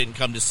 you didn't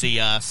come to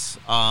see us.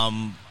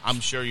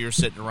 I'm sure you're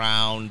sitting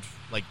around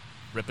like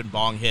ripping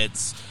bong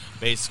hits."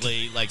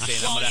 Basically, like saying,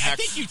 "I'm going to heck." I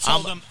think you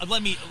told them.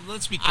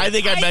 Let's be clear. I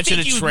think I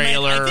mentioned a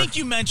trailer. I think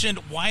you mentioned,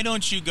 "Why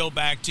don't you go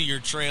back to your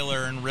trailer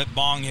and rip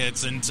bong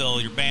hits until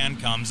your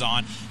band comes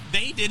on?"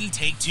 They didn't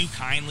take too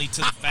kindly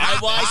to the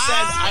fact.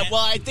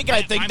 I think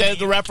that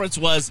the reference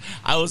was,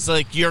 I was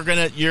like,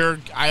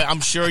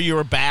 I'm sure you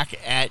were back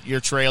at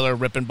your trailer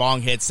ripping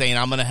bong hits, saying,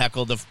 "I'm going to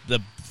heckle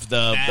the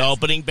the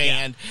opening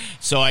band,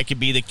 so I could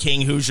be the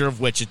King Hoosier of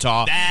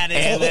Wichita. That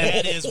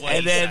is what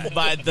and he then said.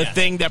 but the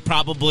thing that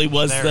probably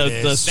was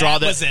the straw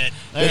that was it.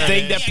 The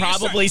thing that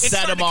probably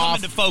set him off.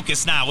 Into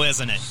focus now,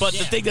 isn't it? But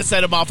the thing that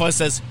set him off was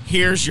says,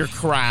 "Here's your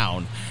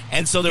crown."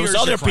 And so there was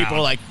Here's other your crown.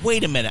 people like,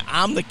 "Wait a minute,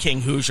 I'm the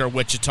King Hoosier of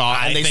Wichita,"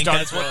 and they think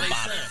started that's what throwing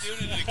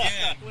they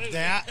bottles.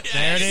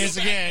 There it is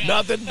again.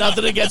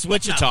 Nothing against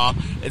Wichita.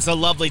 It's a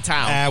lovely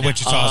town.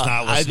 Wichita's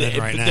not listening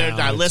right now. They're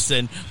not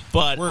listening.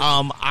 But We're-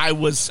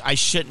 I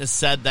shouldn't have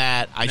said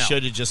that. I No.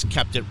 should have just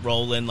kept it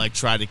rolling. Like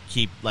try to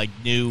keep like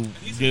new.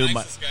 He's the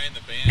nicest guy in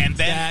the band. And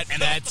then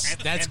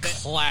That's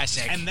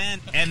classic.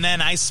 And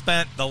then I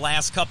spent the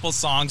last couple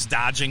songs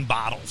dodging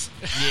bottles.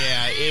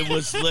 Yeah, it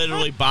was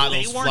literally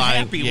bottles They weren't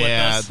flying. happy with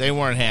yeah, us. they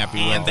weren't happy.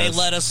 And with they us.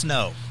 let us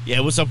know. Yeah,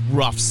 it was a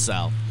rough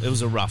sell. It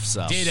was a rough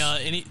sell.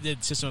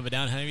 Did System of a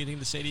Down have anything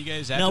to say to you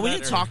guys? After No, we that,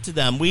 didn't or- talk to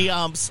them. We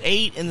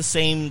ate in the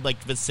same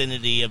like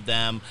vicinity of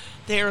them.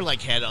 They're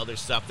like had other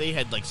stuff. They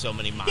had like so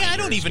many minors. Yeah, I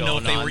don't even know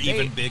if going they on. were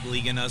even big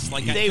leaguing us.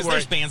 Like, They because were-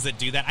 there's bands that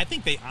do that. I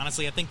think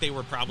they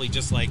were probably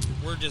just like,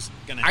 we're just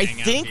gonna. I hang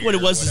out think here what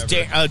it or was is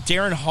whatever.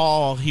 Darren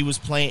Hall. He was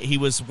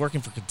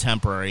working for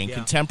Contemporary, and Yeah.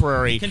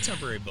 Contemporary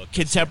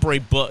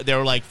book. They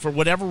were like, for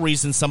whatever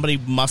reason, somebody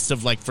must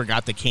have like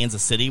forgot that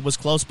Kansas City was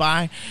close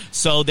by,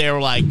 so they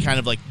were like kind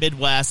of like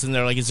Midwest, and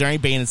they're like, is there any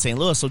band in St.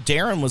 Louis? So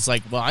Darren was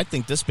like, well, I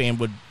think this band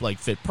would like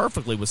fit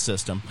perfectly with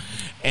System,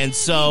 and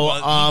so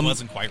He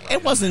wasn't quite right It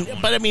on wasn't, that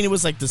one. but I mean, it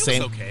was like the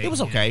same. okay, It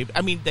was okay.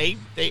 I mean, like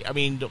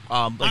I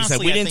Honestly, said,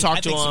 we I didn't think- talk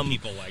I to think some them.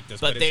 people liked us,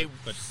 but they were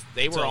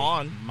until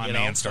on. my you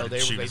man know, started so they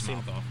shooting they his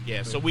seemed, mouth off.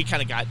 Yeah, so we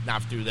kind of got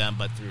not through them,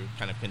 but through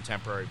kind of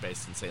Contemporary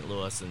based in St.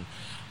 Louis,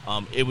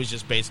 and it was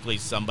just basically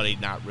somebody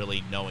not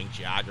really knowing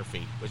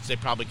geography, which they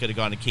probably could have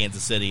gone to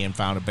Kansas City and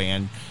found a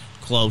band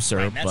closer.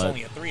 Right, and that's but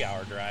only a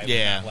 3-hour drive.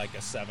 Yeah. Not like a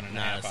 7.5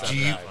 hour Do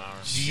you,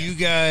 drive. do you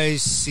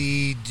guys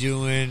see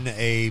doing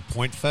a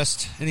Point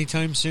Fest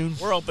anytime soon?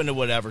 we're open to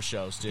whatever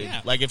shows, dude.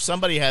 Yeah. Like if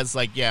somebody has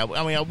like, yeah,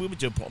 I mean, we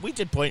did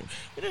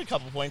a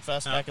couple Point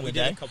Fests back in we the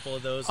did day. a couple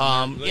of those.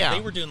 Yeah.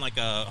 They were doing like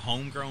a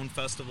homegrown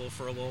festival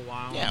for a little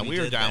while. Yeah, and we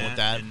were did down with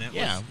that. and it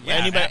Yeah, was-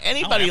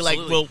 anybody like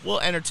absolutely. we'll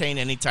entertain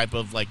any type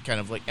of like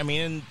kind of like I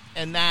mean,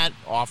 and that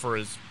offer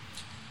is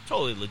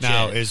totally legit.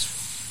 Now, is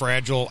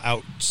Fragile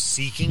out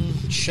seeking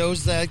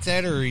shows like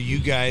that, or are you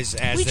guys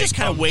as we they just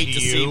kind come of wait to to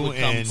see you what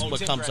comes, and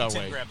what comes our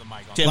way. grab the mic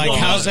on. Tim, like go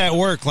how's ahead. that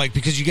work? Like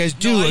because you guys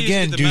do No, I used to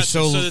again get the do message.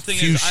 so the thing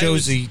few is,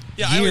 shows a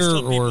I always year,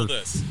 tell people or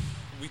this: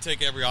 we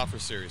take every offer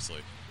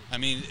seriously. I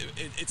mean,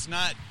 it's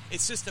not.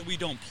 It's just that we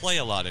don't play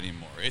a lot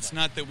anymore. It's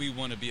not that we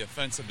want to be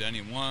offensive to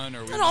anyone,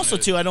 or we And also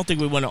wanna, too, I don't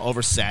think we want to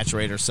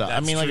oversaturate ourselves. I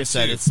That's mean, like true, I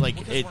said, too. it's like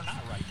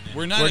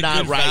We're not we're a not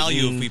good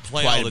value writing if we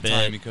play quite all a the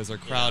time bit. because our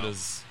crowd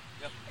is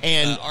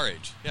and our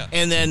age. Yeah.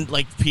 And then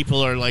like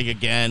people are like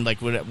again like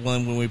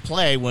when we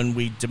play when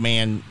we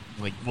demand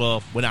like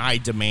when I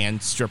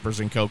demand strippers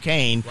and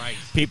cocaine, Right.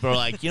 people are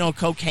like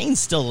cocaine's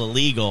still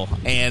illegal,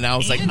 and I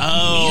was like And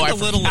I a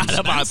little forgot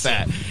about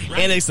that, expensive. Right.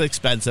 and it's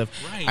expensive.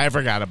 Right. I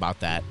forgot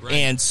about that, Right.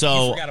 and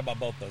so You forgot about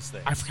both those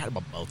things. I forgot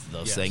about both of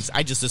those Yes. things.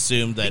 I just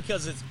assumed that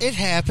because it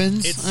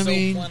happens. It's I so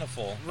mean,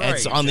 plentiful.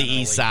 it's on the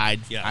east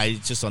side. Yeah.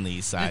 It's just on the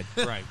east side.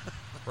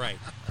 Right.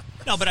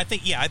 No, but I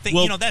think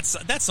Well- that's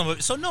some of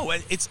it. So no,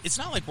 it's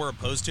not like we're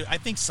opposed to it. I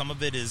think some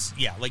of it is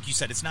like you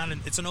said, it's not an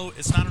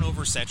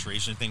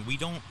oversaturation thing.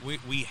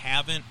 We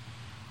haven't,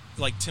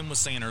 like Tim was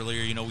saying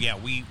earlier.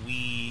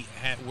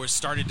 We're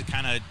started to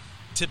kind of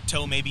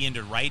tiptoe maybe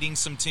into writing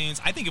some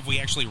tunes. I think if we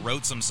actually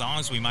wrote some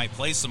songs, we might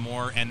play some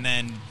more and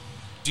then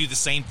do the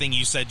same thing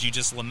you said you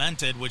just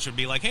lamented, which would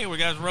be like, hey, we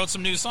guys wrote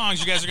some new songs.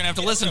 You guys are gonna have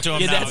to listen to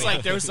them. Yeah, now. that's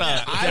like there's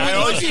a. I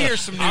always hear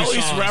some new I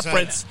always songs.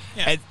 reference.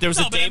 Yeah. And there was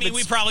No, a but David.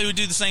 we probably would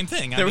do the same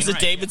thing. There was a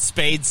David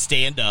Spade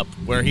stand-up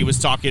where he was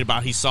talking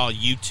about he saw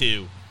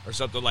U2 or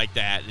something like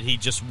that, and he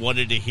just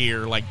wanted to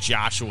hear like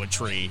Joshua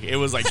Tree. It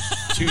was like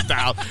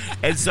 2000,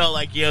 and so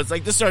like it's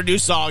like this is our new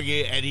song,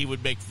 and he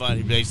would make fun.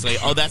 He'd basically,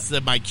 oh, that's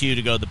my cue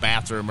to go to the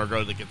bathroom or go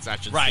to the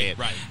concession stand.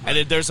 Right. And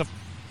then there's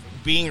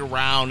being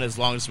around as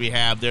long as we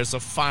have, there's a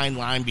fine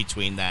line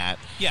between that.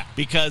 Yeah.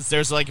 Because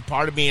there's like a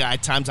part of me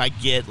at times I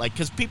get like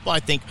because people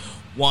I think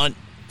want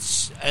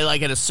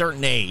like at a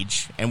certain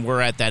age, and we're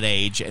at that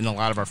age, and a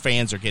lot of our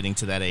fans are getting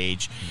to that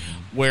age,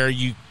 where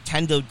you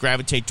tend to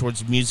gravitate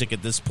towards music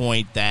at this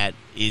point that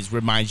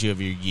reminds you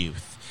of your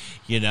youth,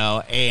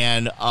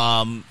 and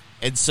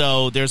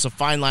so there's a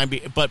fine line.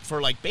 But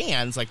for like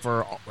bands, like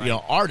for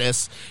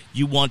artists,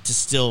 you want to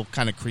still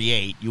kind of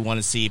create. You want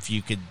to see if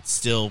you could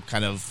still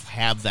kind of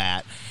have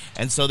that,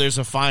 and so there's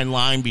a fine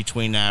line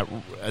between that.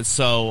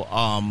 So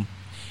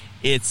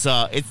it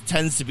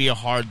tends to be a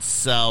hard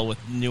sell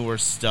with newer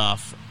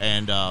stuff,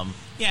 and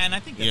and I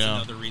think that's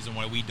another reason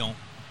why we don't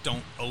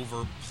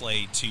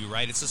overplay too,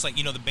 right? It's just like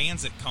the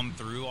bands that come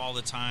through all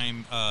the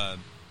time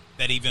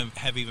that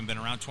have been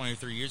around 20 or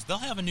 30 years, they'll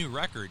have a new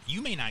record.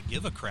 You may not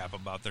give a crap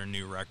about their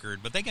new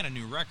record, but they got a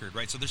new record,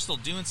 right? So they're still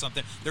doing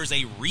something. There's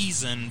a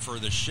reason for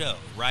the show,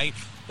 right?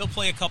 They'll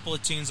play a couple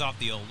of tunes off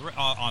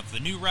the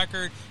new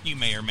record. You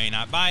may or may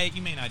not buy it.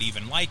 You may not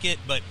even like it,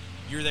 but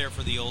you're there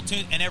for the old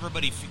tune, and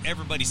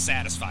everybody's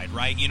satisfied,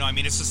 right? You know, I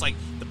mean, it's just like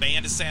the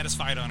band is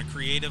satisfied on a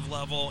creative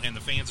level, and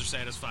the fans are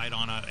satisfied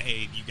on a,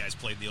 hey, you guys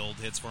played the old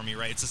hits for me,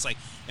 right? It's just like,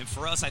 and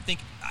for us, I think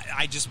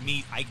I just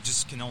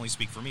can only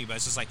speak for me, but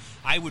it's just like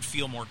I would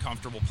feel more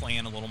comfortable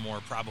playing a little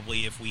more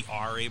probably if we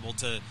are able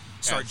to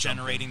start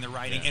generating the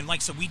writing. Yeah. And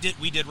like so, we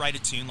did write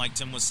a tune, like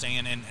Tim was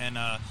saying, and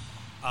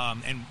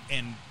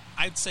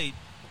I'd say.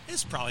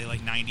 It's probably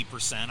like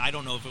 90%. I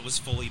don't know if it was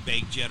fully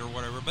baked yet or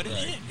whatever, but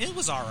it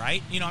was all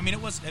right. You know, I mean,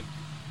 it wasn't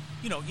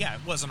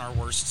our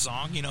worst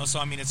song, you know, so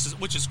I mean, it's just,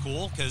 which is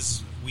cool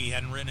because we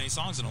hadn't written any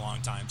songs in a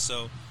long time.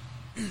 So,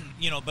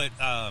 you know, but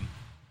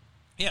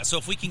yeah, so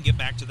if we can get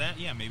back to that,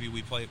 yeah, maybe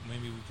we play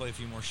a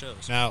few more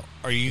shows. Now,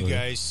 are you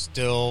guys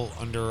still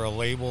under a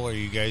label? Are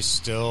you guys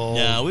still?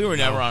 No, we were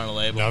never on a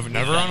label.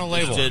 Never on a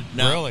label.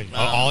 Really?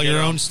 All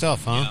your own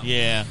stuff, huh?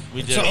 Yeah,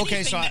 we did.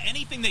 So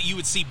anything that you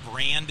would see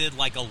branded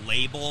like a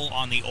label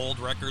on the old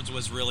records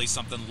was really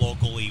something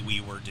locally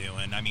we were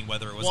doing. I mean,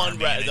 whether it was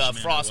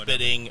the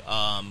Frostbiting.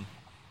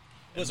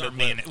 Was our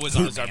manager.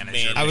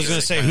 I was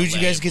going to say, who'd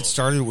you guys get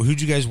started? Who'd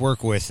you guys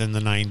work with in the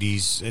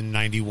 90s, in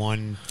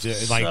 91, to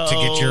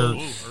get your...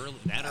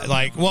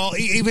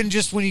 even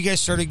just when you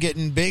guys started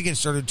getting big and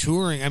started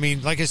touring, I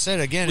mean, like I said,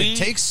 again, it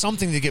takes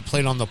something to get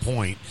played on the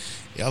point.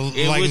 Like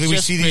we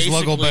see these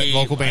local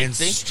bands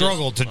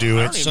struggle to do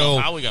it. So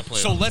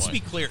let's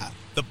be clear.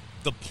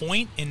 The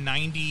point in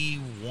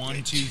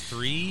 91, 2,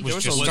 3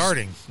 was just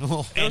starting.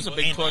 There was a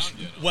big push.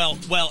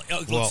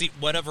 Let's see.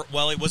 Whatever.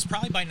 Well, it was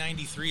probably by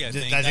 93. I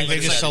think. I think they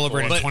just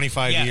celebrated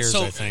 25 years.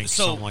 I think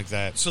something like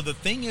that. So the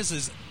thing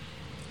is,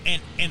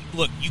 and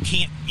look, you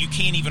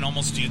can't even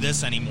almost do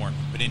this anymore.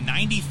 But in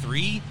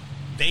 93,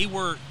 they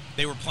were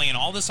playing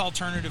all this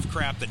alternative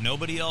crap that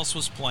nobody else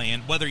was playing,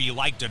 whether you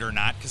liked it or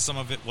not, because some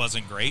of it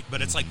wasn't great.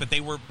 But it's like, they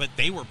were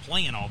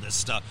playing all this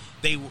stuff.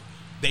 They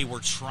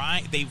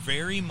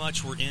very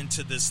much were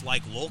into this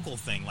like local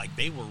thing. Like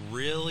they were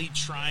really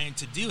trying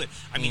to do it.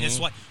 I mean,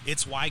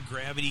 it's why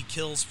Gravity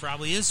Kills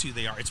probably is who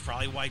they are. It's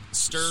probably why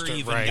Stir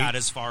even got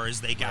as far as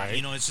they got. Right.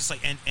 You know, it's just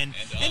like and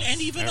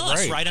even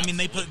us, right? I mean,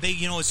 they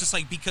you know, it's just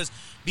like because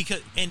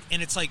and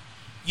it's like,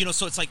 you know,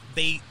 so it's like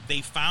they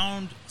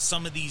found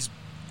some of these,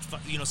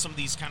 you know, some of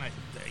these kind of,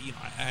 you know,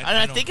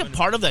 I think a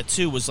part of that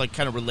too was like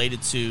kind of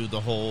related to the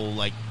whole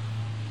like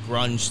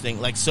grunge thing.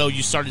 Like, so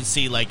you started to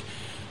see like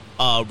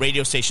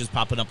radio stations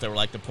popping up that were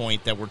like the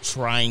point that were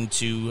trying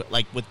to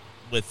like with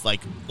like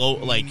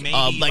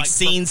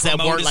scenes that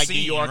weren't like New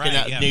York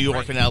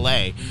and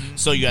LA. Mm-hmm.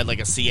 So you had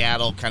like a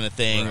Seattle kind of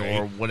thing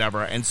or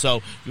whatever, and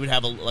so you would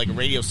have a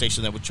radio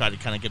station that would try to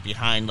kind of get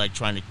behind, like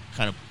trying to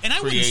kind of. And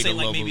I wouldn't say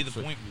like maybe the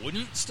point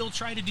wouldn't still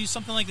try to do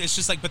something like this. It's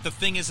just like, but the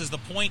thing is the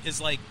point is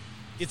like,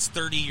 it's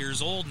 30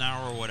 years old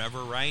now or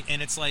whatever, right?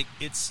 And it's like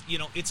it's, you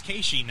know, it's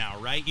Keishi now,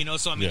 right? You know,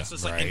 so I mean, it's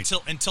just like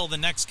until the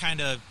next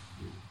kind of.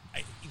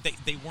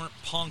 They weren't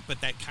punk,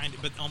 but that kind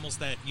of, but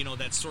almost that, you know,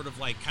 that sort of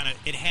like kind of,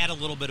 it had a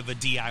little bit of a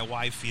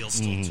DIY feel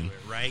still to it,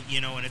 right?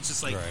 You know, and it's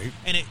just like,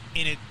 and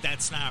it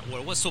that's not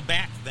what it was. So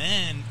back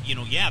then, you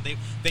know,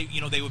 they you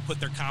know, they would put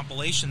their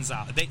compilations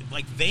out.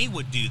 They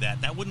would do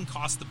that. That wouldn't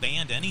cost the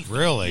band anything.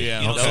 Really?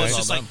 Yeah. You know, so it's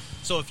just like,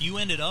 so if you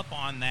ended up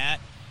on that,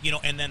 you know,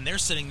 and then they're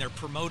sitting there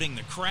promoting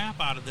the crap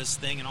out of this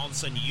thing, and all of a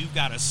sudden you've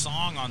got a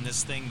song on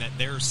this thing that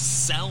they're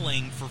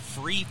selling for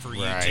free for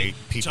you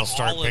people to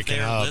start all of picking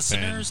their up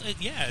listeners.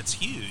 It's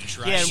huge,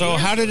 right? Yeah, so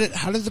how did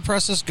the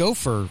process go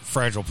for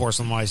Fragile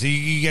Porcelain Wise?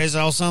 You guys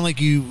all sound like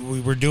we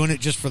were doing it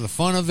just for the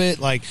fun of it.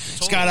 Like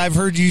Scott, I've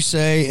heard you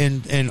say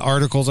in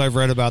articles I've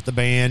read about the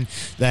band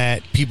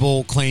that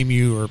people claim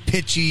you are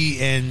pitchy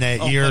and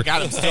that you're. My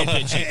God, I'm still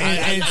pitchy.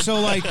 And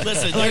so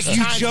listen, like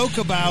you joke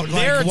about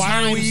like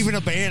why are we even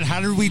a band? How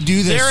did we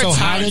do this? So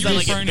how did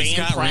this like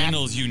Scott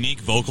Randall's unique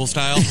vocal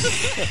style?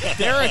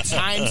 There are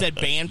times at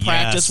band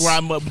practice where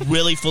I'm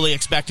really fully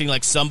expecting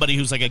like somebody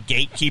who's like a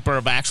gatekeeper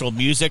of actual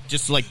music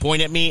just to like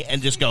point at me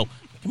and just go,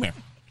 "Come here."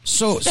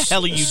 So what the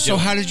hell are you doing? So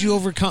how did you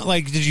overcome?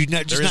 Like, did you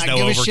not just not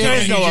give a shit?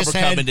 There's no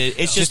overcoming it.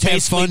 It's just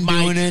basically fun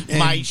doing it.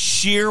 My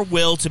sheer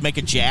will to make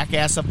a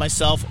jackass of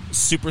myself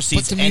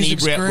supersedes any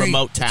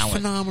remote talent.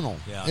 It's phenomenal.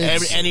 Yeah.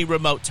 Any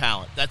remote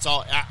talent. That's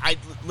all. I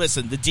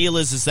listen. The deal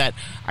is that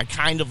I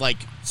kind of like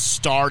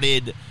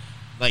started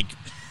like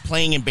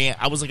playing in band.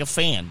 I was like a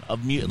fan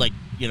of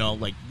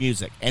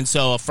music, and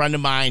so a friend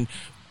of mine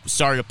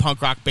started a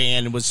punk rock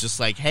band and was just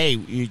like, hey,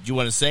 you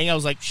want to sing? I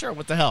was like, sure,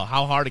 what the hell?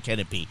 How hard can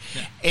it be?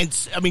 Yeah.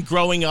 And I mean,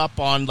 growing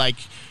up on like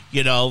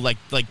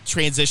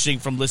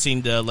transitioning from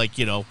listening to like,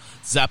 you know,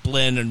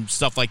 Zeppelin and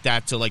stuff like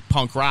that to like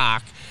punk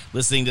rock,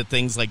 listening to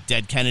things like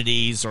Dead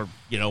Kennedys or,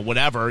 you know,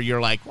 whatever,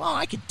 you're like, well,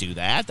 I could do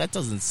that. That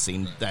doesn't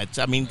seem that,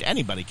 I mean,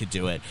 anybody could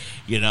do it,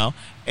 you know?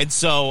 And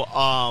so,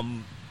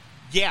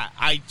 yeah,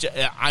 I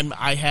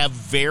have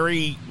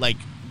very like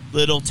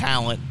little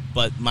talent,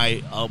 but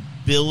my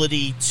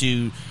ability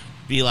to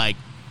be like,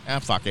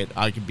 fuck it,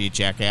 I can be a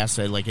jackass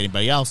like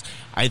anybody else,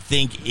 I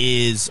think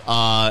is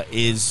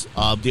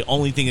the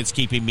only thing that's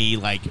keeping me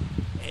like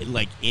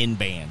like in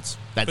bands.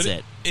 That's But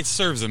it. It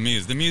serves the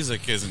music. The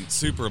music isn't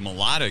super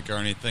melodic or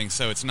anything,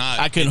 so it's not.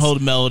 I couldn't hold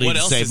a melody what to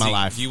else save is my he-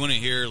 life. Do you want to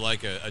hear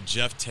like a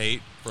Jeff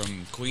Tate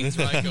from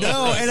Queensryche?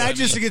 No, and I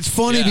just think it's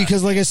funny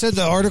because, like I said,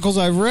 the articles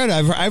I've read,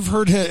 I've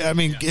heard. I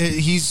mean,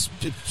 he's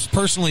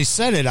personally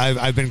said it.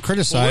 I've been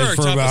criticized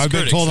for. I've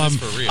been told I'm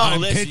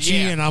pitchy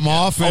and I'm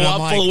off. And I'm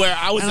full like, aware.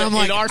 I was and I'm in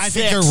like, R6. I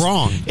think they're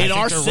wrong. In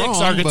R6,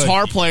 our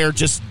guitar player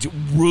just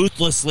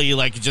ruthlessly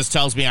just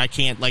tells me I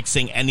can't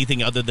sing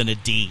anything other than a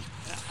D.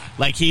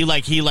 He's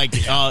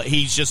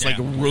just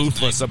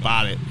ruthless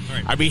about it.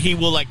 Right. I mean, he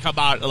will come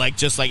out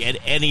at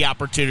any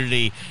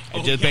opportunity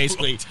and just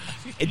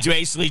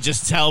basically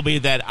just tell me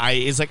that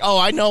he's like, oh,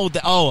 I know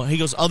that. Oh, he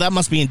goes, oh, that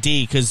must be in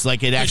D because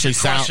it actually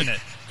sounds.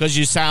 Because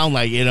you sound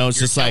it's You're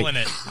just like killing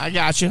it. I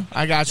got you.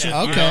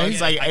 Yeah, okay, it's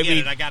like I get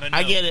it.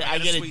 I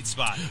get a it. sweet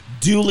spot.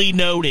 Duly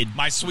noted.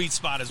 My sweet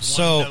spot is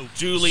So- one note.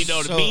 Duly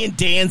noted. Me and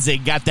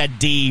Danzig got that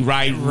D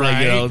right.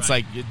 It's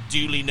like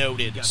duly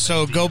noted.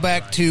 So go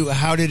back to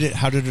how did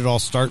it all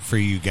start for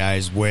you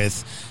guys?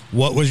 With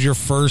what was your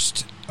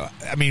first?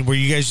 I mean, were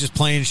you guys just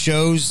playing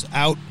shows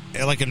out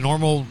like a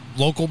normal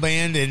local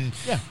band? And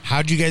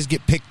how'd you guys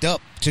get picked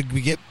up to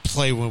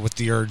play with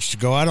the Urge, to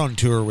go out on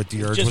tour with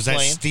the Urge? Just Was that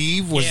playing.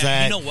 Steve? Was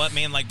that you know what,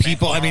 man? Like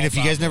people? I mean, if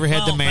you guys never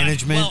had the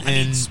management I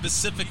mean, and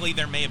specifically,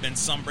 there may have been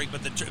some break,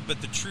 but the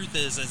truth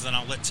is, and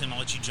I'll let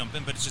you jump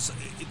in. But it's just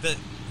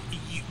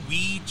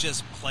we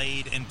just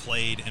played and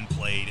played and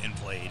played and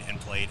played and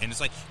played, and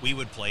it's like we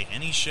would play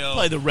any show.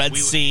 Play the Red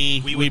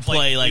Sea. We would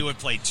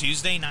play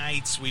Tuesday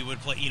nights. We would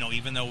play,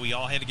 even though we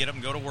all had to get up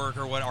and go to work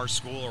or our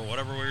school or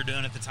whatever we were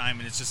doing at the time,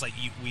 and it's just like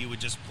we would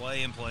just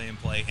play and play and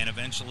play, and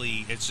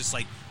eventually it's just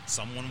like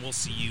someone will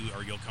see you,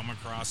 or you'll come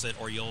across it,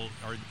 or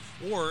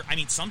I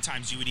mean,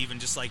 sometimes you would even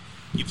just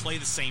you play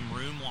the same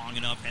room long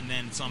enough, and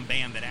then some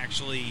band that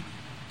actually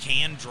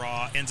can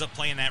draw ends up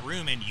playing that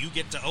room, and you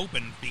get to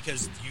open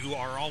because you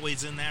are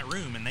always in that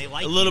room, and they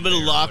like a little bit of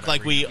luck.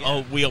 we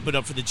We opened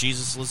up for the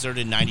Jesus Lizard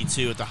in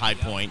 '92 at the High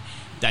Point.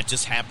 That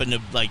just happened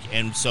to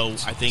and so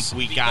I think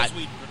we got.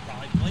 We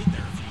probably played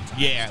there a few times.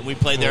 Yeah, we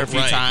played there a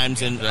few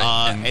times, and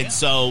and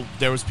so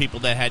there was people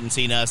that hadn't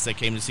seen us that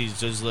came to see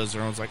Jesus Lizard,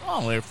 and I was like,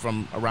 oh, they're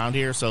from around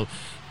here, so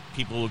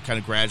people would kind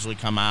of gradually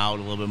come out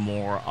a little bit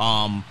more.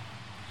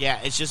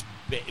 It's just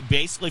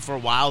basically for a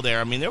while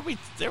there. I mean, there would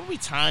be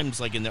times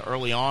in the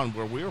early on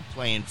where we were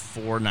playing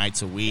 4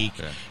 nights a week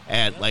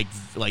at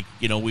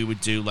we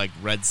would do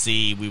Red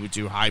Sea, we would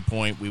do High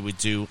Point, we would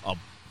do a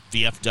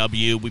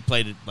VFW. We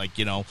played it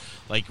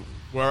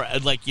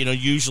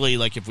usually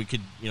if we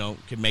could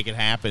make it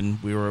happen,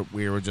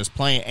 we were just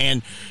playing.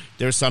 And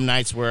there's some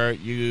nights where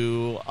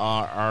you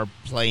are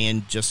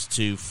playing just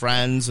to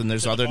friends, and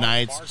there's other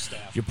nights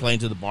you're playing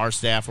to the bar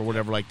staff or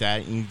whatever like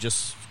that, and you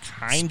just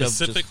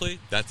Specifically,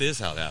 that is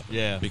how it happened.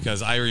 Yeah.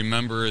 Because I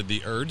remember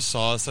the Urge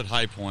saw us at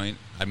High Point.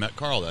 I met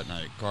Carl that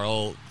night.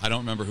 Carl, I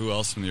don't remember who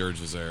else from the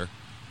Urge was there,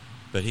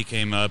 but he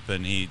came up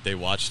and they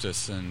watched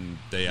us and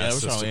they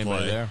asked us to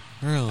play. There.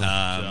 Really?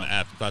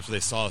 After they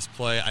saw us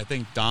play, I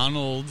think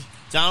Donald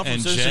from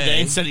and Sister Jay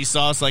Dane said he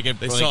saw us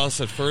they saw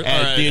us at first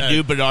at the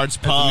New Bernard's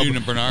pub. New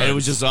Bernard's. And it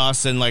was just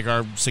us and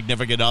our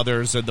significant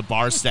others and the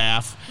bar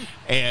staff,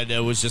 and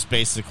it was just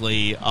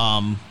basically.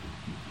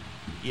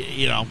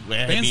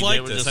 Bands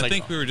like this. I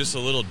think we were just a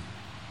little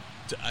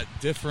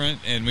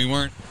different, and we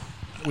weren't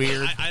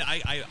weird.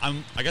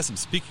 I guess I'm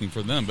speaking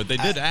for them, but they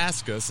did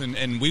ask us,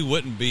 and we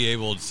wouldn't be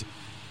able to.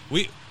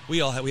 We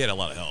had a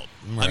lot of help.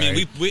 Right. I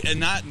mean, we and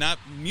not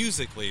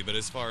musically, but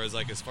as far as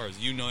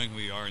you knowing who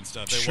we are and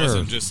stuff, it Sure.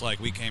 wasn't just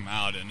we came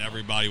out and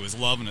everybody was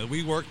loving it.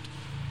 We worked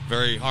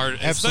very hard,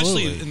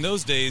 Absolutely. especially in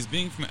those days.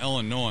 Being from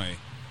Illinois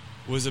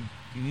was a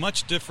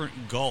much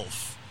different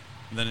gulf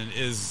than it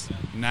is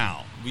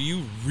now.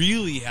 You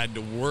really had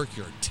to work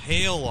your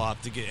tail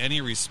off to get any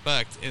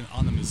respect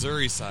on the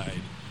Missouri side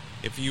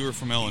if you were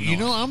from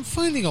Illinois. I'm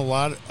finding a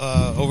lot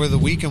over the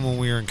weekend when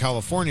we were in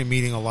California,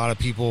 meeting a lot of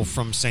people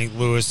from St.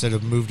 Louis that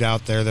have moved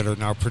out there that are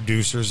now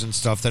producers and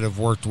stuff that have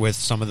worked with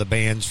some of the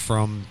bands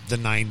from the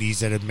 90s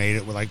that have made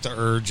it with the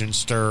Urge and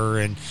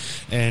Stir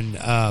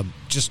and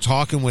just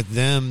talking with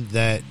them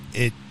that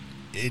it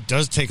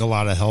does take a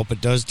lot of help.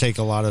 It does take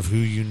a lot of who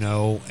you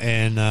know,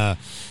 and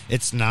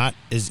it's not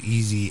as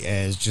easy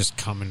as just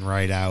coming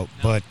right out.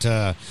 But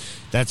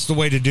that's the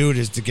way to do it,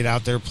 is to get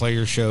out there, play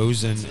your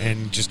shows,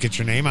 and just get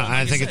your name out.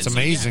 I think it's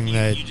amazing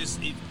that you just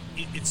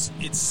it's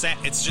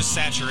just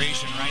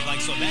saturation, right?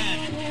 So then,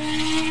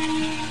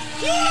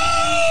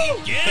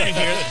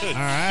 all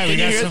right, we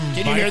got some.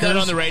 Can you hear that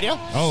on the radio?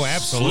 Oh,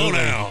 absolutely. Slow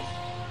down.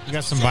 We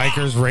got some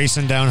bikers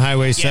racing down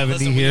Highway 70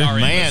 listen, here.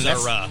 Man,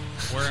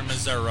 we're in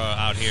Missouri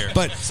out here.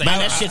 But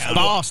that shit's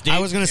boss, dude. I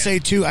was going to say,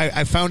 too,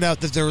 I found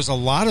out that there was a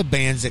lot of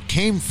bands that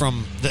came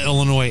from the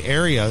Illinois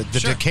area, the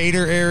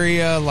Decatur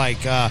area,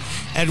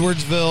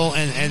 Edwardsville,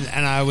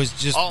 and I was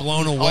just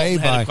blown away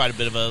Alton by had quite a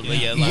bit of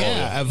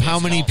of how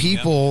many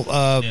people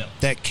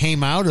that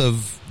came out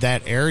of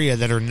that area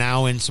that are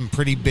now in some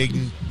pretty big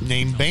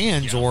name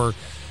bands or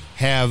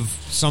have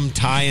some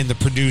tie in the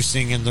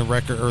producing and the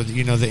record, or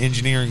the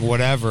engineering,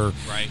 whatever.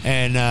 Right.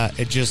 And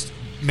it just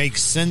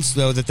makes sense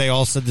though that they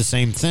all said the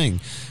same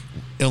thing.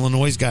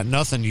 Illinois got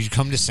nothing. You'd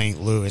come to St.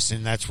 Louis,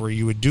 and that's where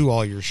you would do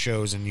all your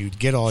shows, and you'd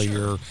get all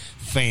your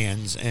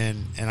fans.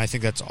 And I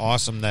think that's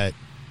awesome that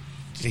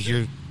to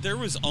hear. There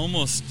was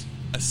almost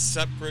a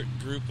separate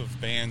group of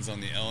bands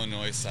on the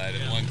Illinois side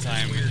at one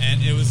time,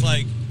 and it was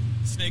like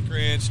Snake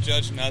Ranch,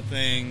 Judge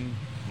Nothing.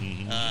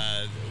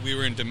 We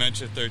were in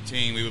Dementia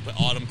 13. We would put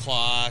Autumn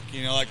Clock,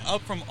 like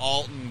up from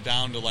Alton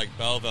down to like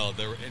Belleville.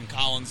 There were in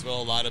Collinsville,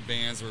 a lot of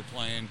bands were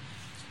playing,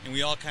 and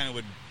we all kind of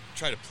would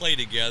try to play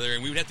together,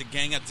 and we would have to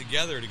gang up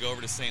together to go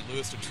over to St.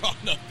 Louis to draw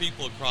enough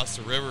people across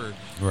the river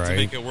to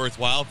make it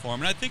worthwhile for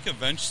them. And I think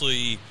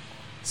eventually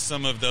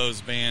some of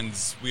those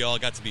bands, we all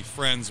got to be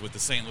friends with the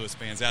St. Louis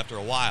bands after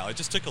a while. It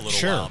just took a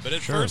little while. But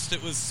at first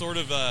it was sort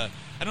of I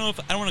don't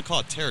want to call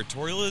it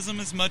territorialism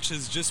as much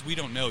as just we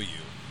don't know you.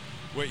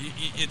 Where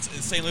it's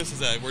St. Louis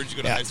is where'd you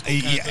go to high school?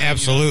 Kind of thing,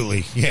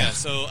 absolutely, yeah.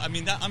 So I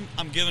mean,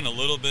 I'm giving a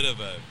little bit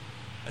of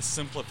a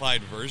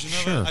simplified version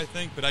of it, I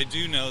think, but I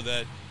do know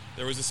that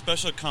there was a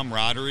special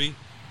camaraderie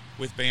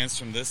with bands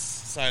from this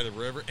side of the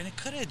river, and it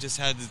could have just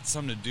had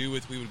something to do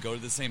with we would go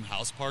to the same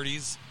house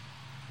parties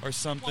or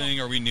something,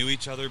 or we knew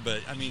each other.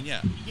 But I mean,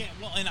 yeah.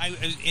 Well, and I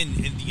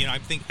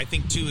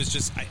think too is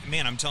just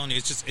I'm telling you,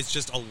 it's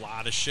just a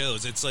lot of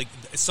shows. It's like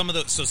some of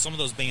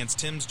those bands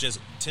Tim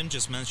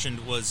just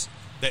mentioned was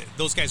that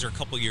those guys are a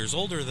couple years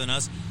older than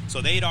us,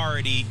 so they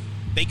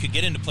could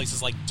get into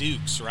places like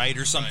Duke's, right,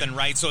 or something,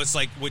 right? So it's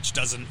like, which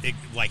hasn't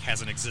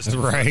existed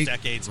for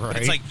decades. Right. But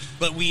it's like,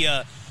 but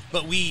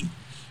we,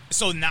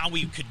 so now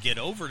we could get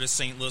over to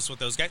St. Louis with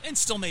those guys, and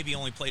still maybe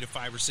only play to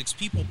 5 or 6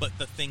 people. But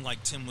the thing,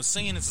 like Tim was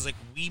saying, is like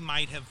we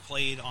might have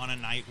played on a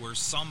night where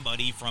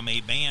somebody from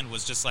a band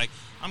was just like,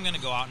 I'm going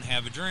to go out and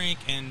have a drink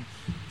and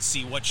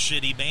see what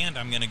shitty band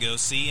I'm going to go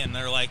see, and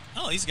they're like,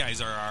 oh, these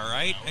guys are all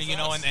right,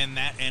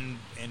 and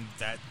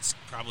that's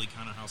probably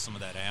kind of how some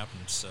of that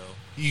happened. So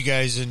you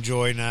guys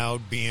enjoy now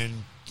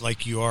being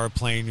like you are,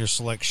 playing your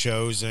select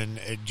shows,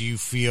 and do you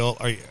feel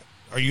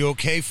are you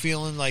okay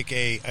feeling like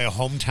a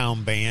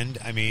hometown band?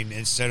 I mean,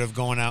 instead of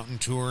going out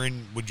and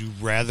touring, would you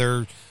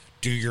rather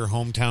do your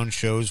hometown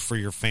shows for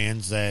your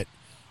fans that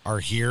are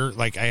here?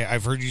 Like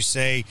I've heard you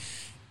say,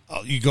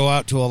 you go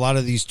out to a lot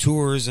of these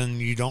tours and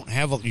you don't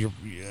have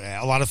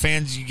a lot of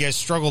fans. You guys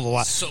struggled a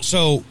lot.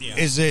 So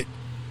is it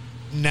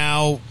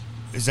now?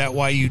 Is that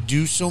why you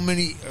do so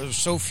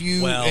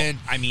few? Well, and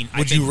I mean,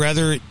 would you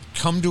rather it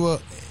come to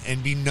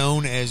and be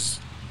known as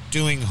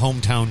doing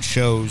hometown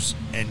shows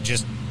and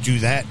just do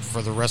that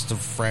for the rest of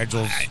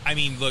Fragile? I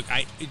mean, look,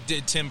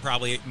 Tim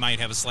probably might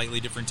have a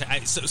slightly different.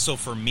 So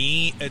for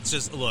me, it's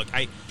just look,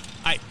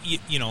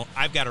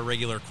 I've got a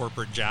regular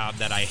corporate job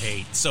that I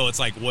hate. So it's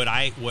like, would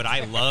I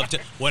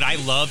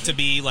love to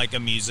be like a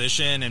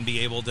musician and be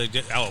able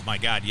to? Oh my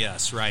God,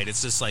 yes, right.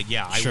 It's just like,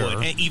 yeah, I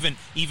would. And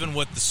even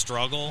with the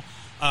struggle,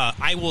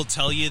 I will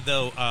tell you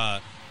though.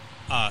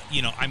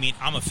 I mean,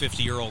 I'm a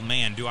 50-year-old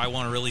man. Do I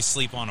want to really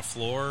sleep on a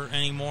floor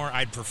anymore?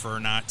 I'd prefer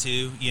not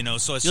to.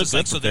 So it's just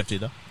like so 50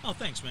 though. Oh,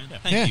 thanks, man.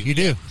 Thank you. You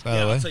do. By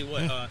the way, I'll tell you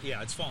what.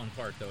 It's falling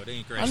apart though. It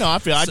ain't great. I know.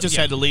 I just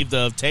had to leave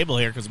the table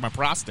here because of my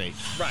prostate.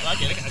 Right. I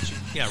got you.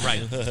 Yeah.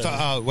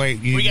 Right. Wait.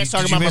 Were you guys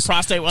talking about my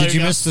prostate? Did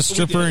you miss the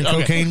stripper and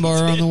cocaine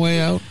bar on the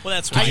way out? Well,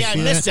 that's right. I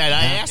missed that.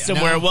 I asked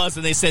them where it was,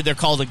 and they said they're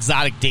called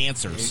exotic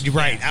dancers.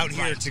 Right. Out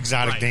here, it's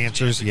exotic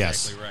dancers.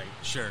 Yes. Exactly right.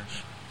 Sure.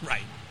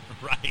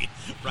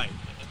 Right.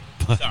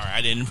 Sorry,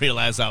 I didn't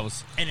realize I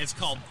was. And it's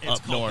called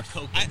north.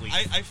 Coke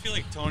I feel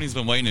like Tony's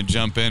been waiting to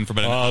jump in for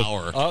about an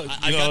hour.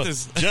 I got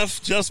this.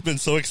 Jeff's been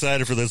so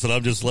excited for this that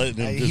I'm just letting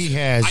him. He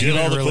has. Get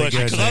all the really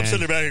questions because I'm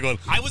sitting back and going.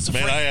 I was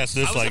afraid. Man, I asked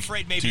this like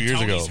afraid maybe 2 years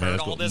Tony's ago. Heard man,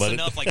 all this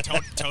enough. Like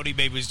Tony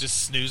maybe was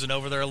just snoozing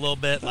over there a little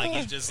bit. Like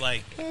he's just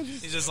like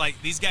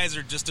these guys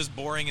are just as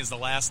boring as the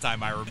last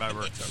time I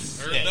remember. Heard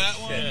that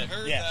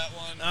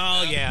one.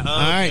 Oh yeah. All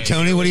right,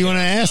 Tony. What do you want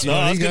to ask? No,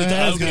 I was going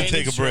to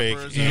take a break.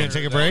 You going to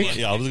take a break?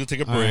 Yeah, I was going to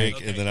take a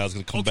break, and then I was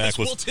going to come back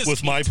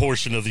with my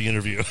portion of the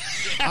interview.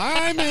 All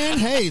right, man.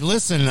 Hey,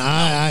 listen.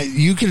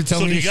 You could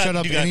tell me to shut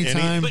up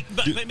anytime.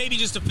 But maybe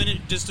just to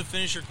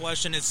finish your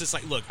question, it's just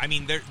like, look, I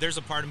mean, there's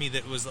a part of me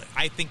that was like,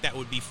 I think that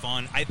would be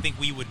fun. I think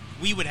we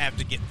would have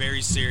to get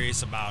very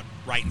serious about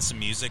writing some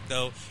music,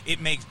 though.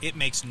 It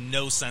makes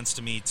no sense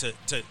to me to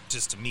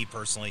just to me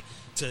personally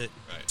to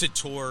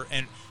tour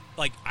and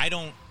like I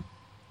don't.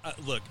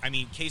 Look, I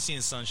mean, Casey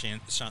and Sunshine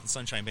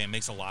Band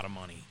makes a lot of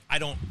money. I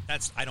don't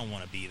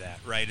want to be that,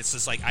 right? It's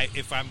just like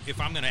if I'm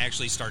going to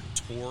actually start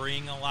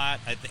touring a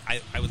lot,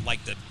 I would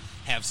like to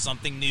have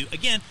something new.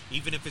 Again,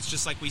 even if it's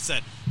just like we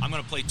said, I'm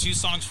going to play 2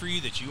 songs for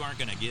you that you aren't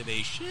going to give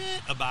a shit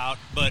about,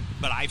 but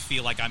I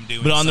feel like I'm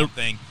doing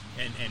something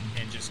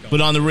and just going. But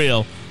on the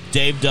real,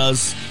 Dave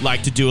does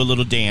like to do a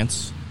little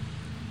dance.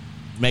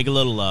 Make a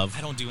little love.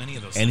 I don't do any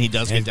of those and things. He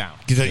does get down.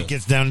 He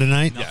gets down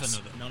tonight? None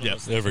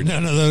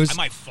of those. I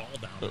might fall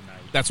down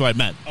tonight. That's what I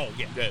meant. Oh,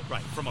 yeah.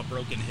 Right. From a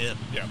broken hip.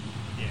 Yeah.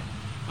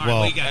 All right,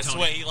 what you got, that's Tony?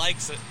 the way he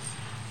likes it.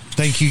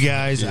 Thank you,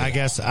 guys. I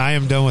guess I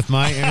am done with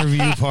my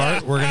interview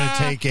part. We're going to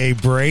take a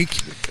break.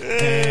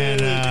 And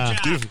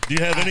do you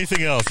have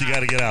anything else you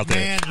got to get out there?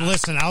 Man,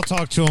 listen, I'll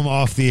talk to him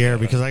off the air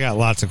because I got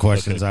lots of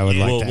questions I would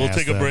like to ask. We'll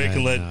take a break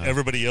them, and let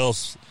everybody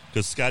else,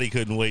 because Scotty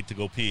couldn't wait to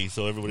go pee,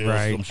 so everybody else,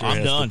 Right. I'm sure, I'm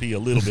has done. to pee a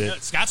little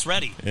bit. Scott's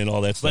ready. And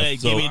all that stuff. But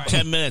give me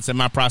 10 minutes and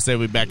my prostate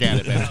will be back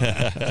at it,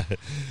 man.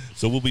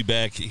 So we'll be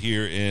back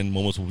here in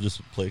moments. We'll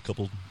just play a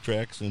couple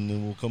tracks, and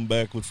then we'll come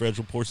back with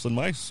Fragile Porcelain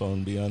Mice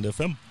on Beyond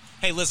FM.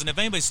 Hey, listen, if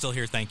anybody's still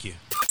here, thank you.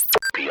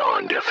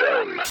 Beyond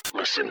FM.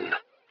 Listen,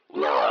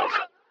 love,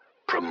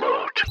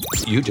 promote.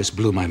 You just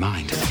blew my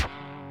mind.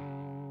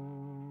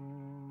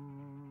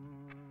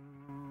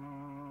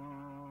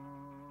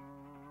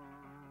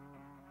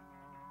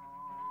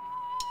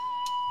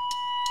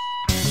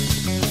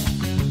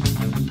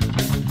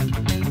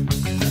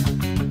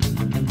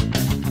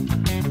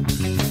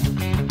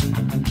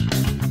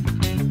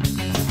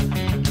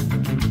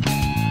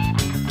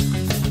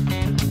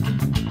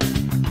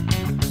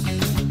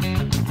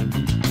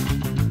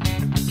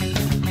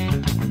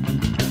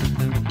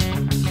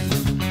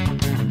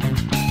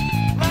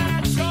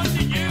 Latch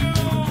onto you.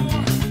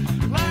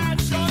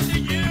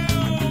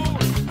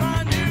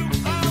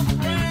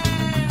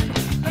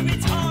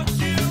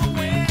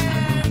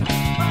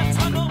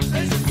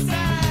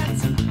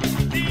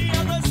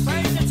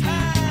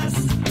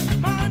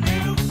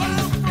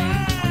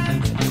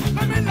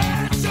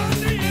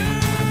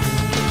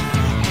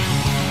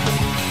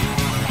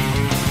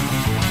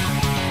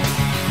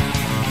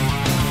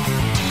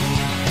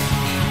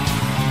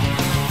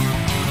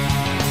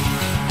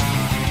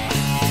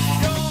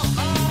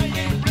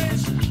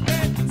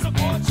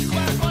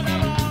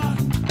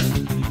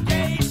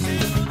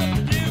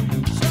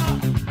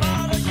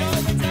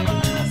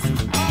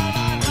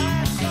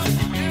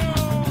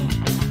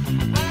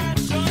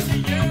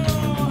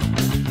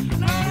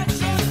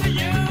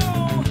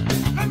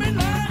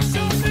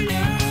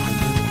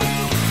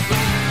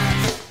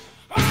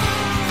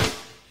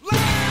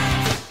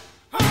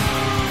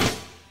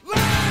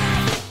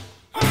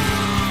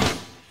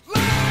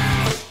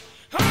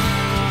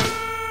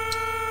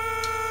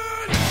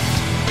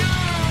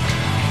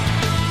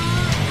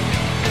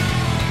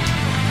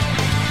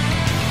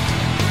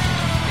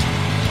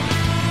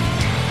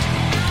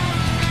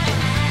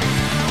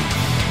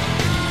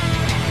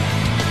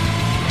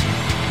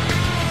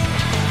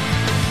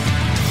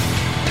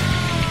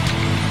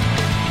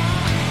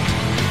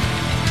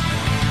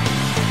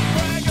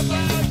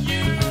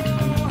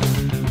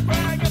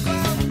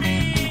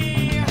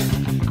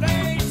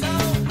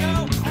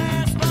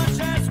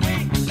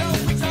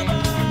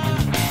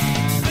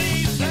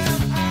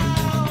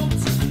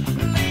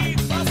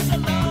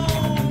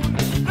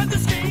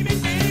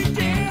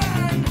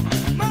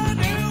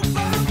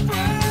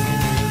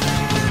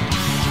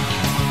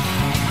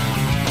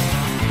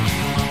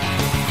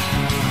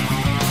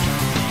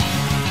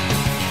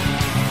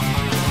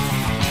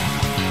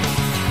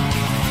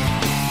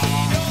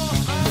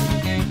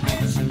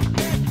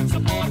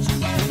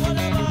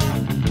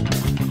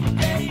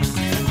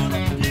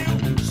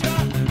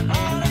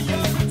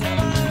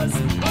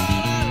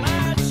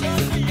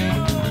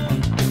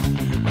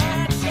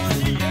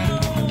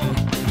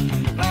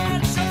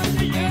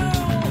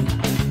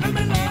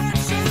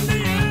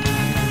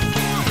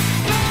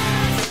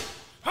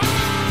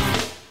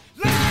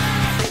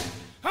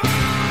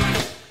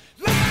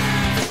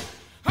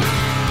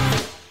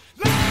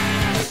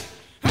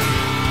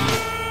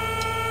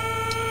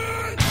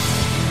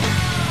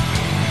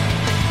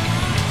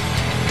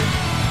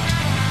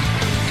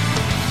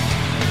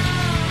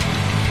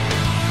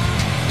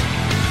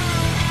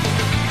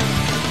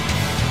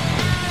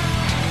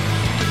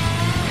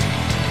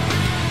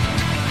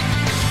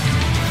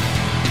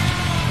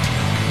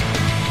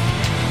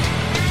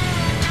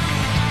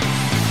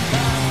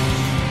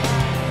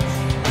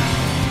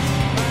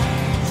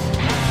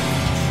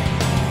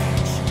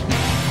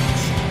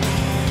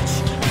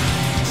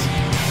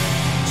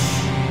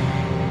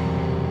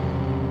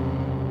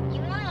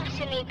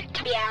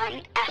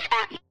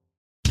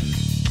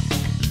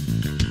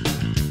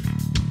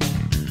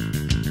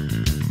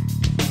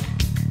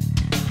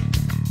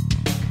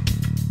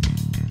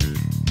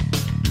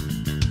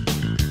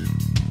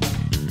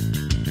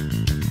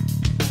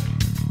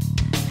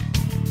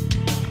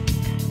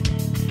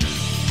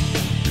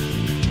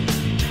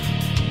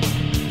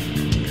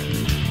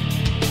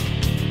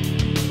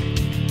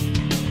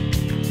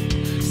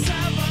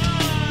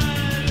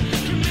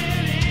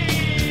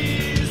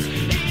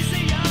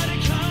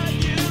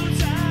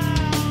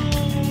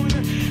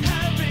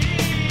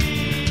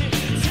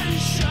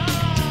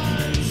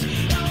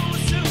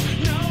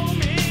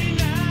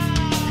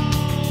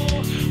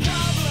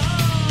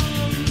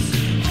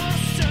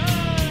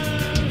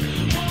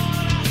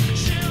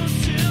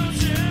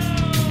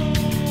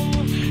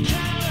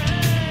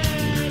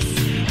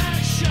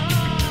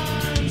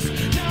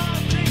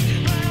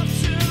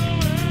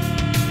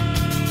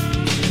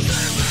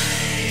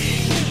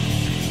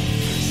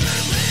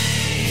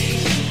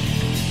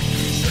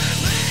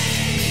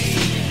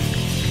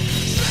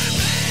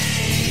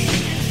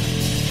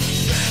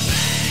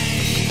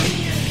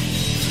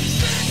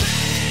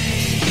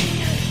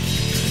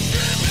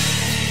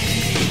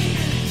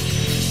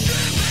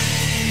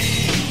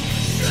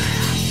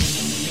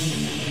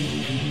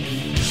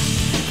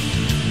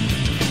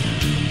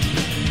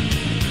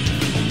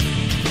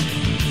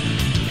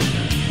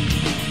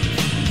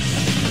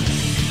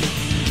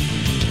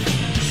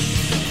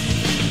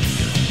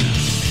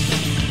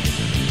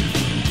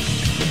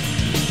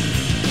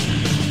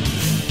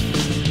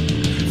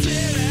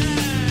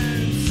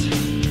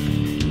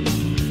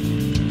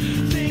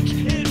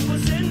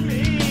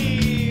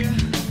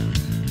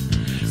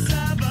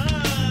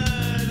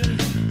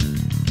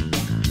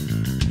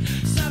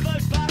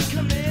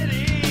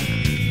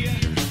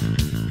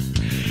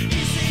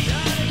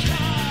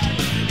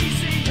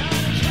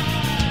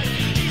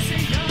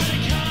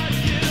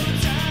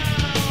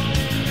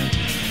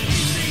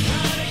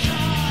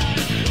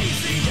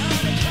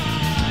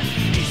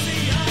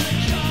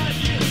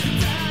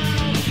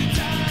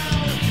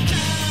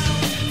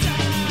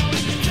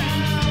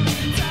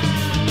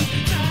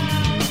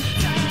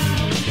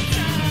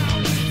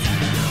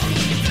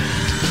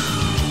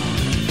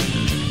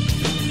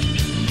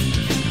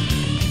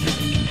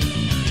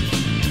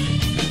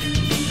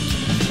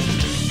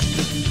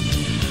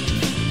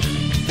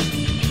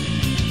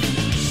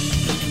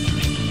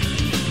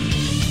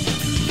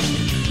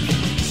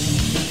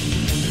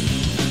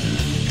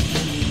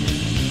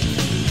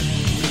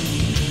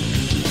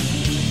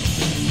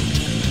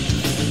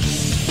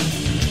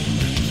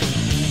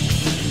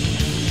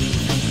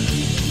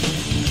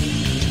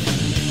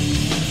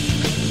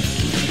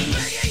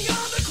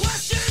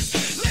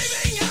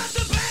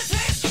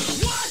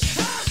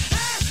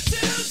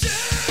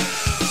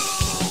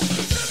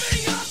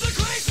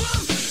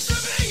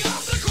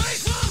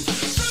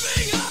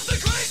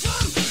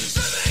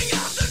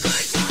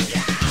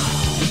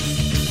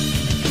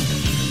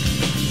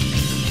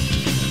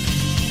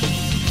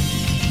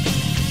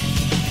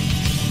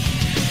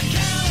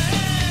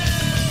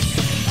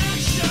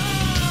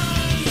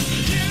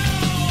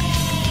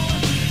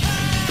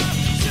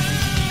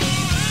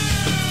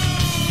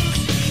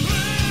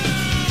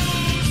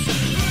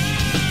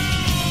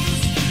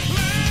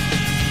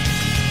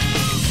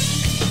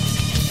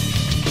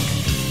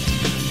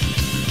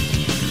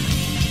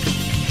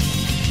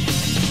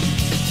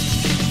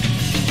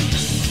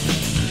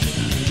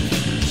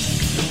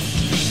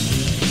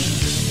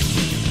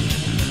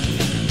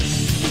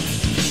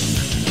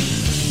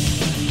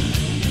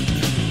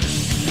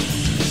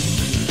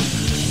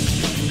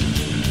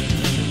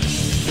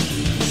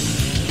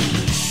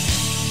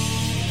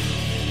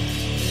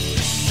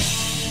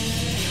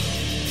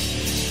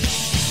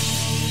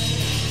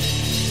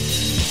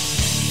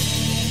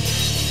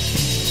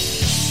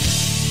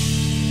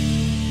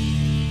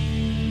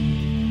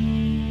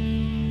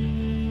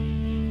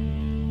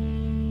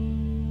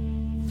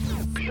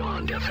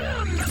 Beyond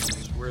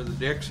FM. Where the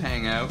dicks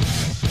hang out.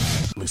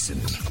 Listen,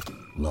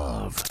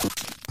 love,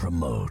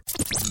 promote.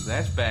 If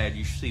that's bad,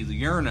 you should see the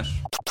Uranus.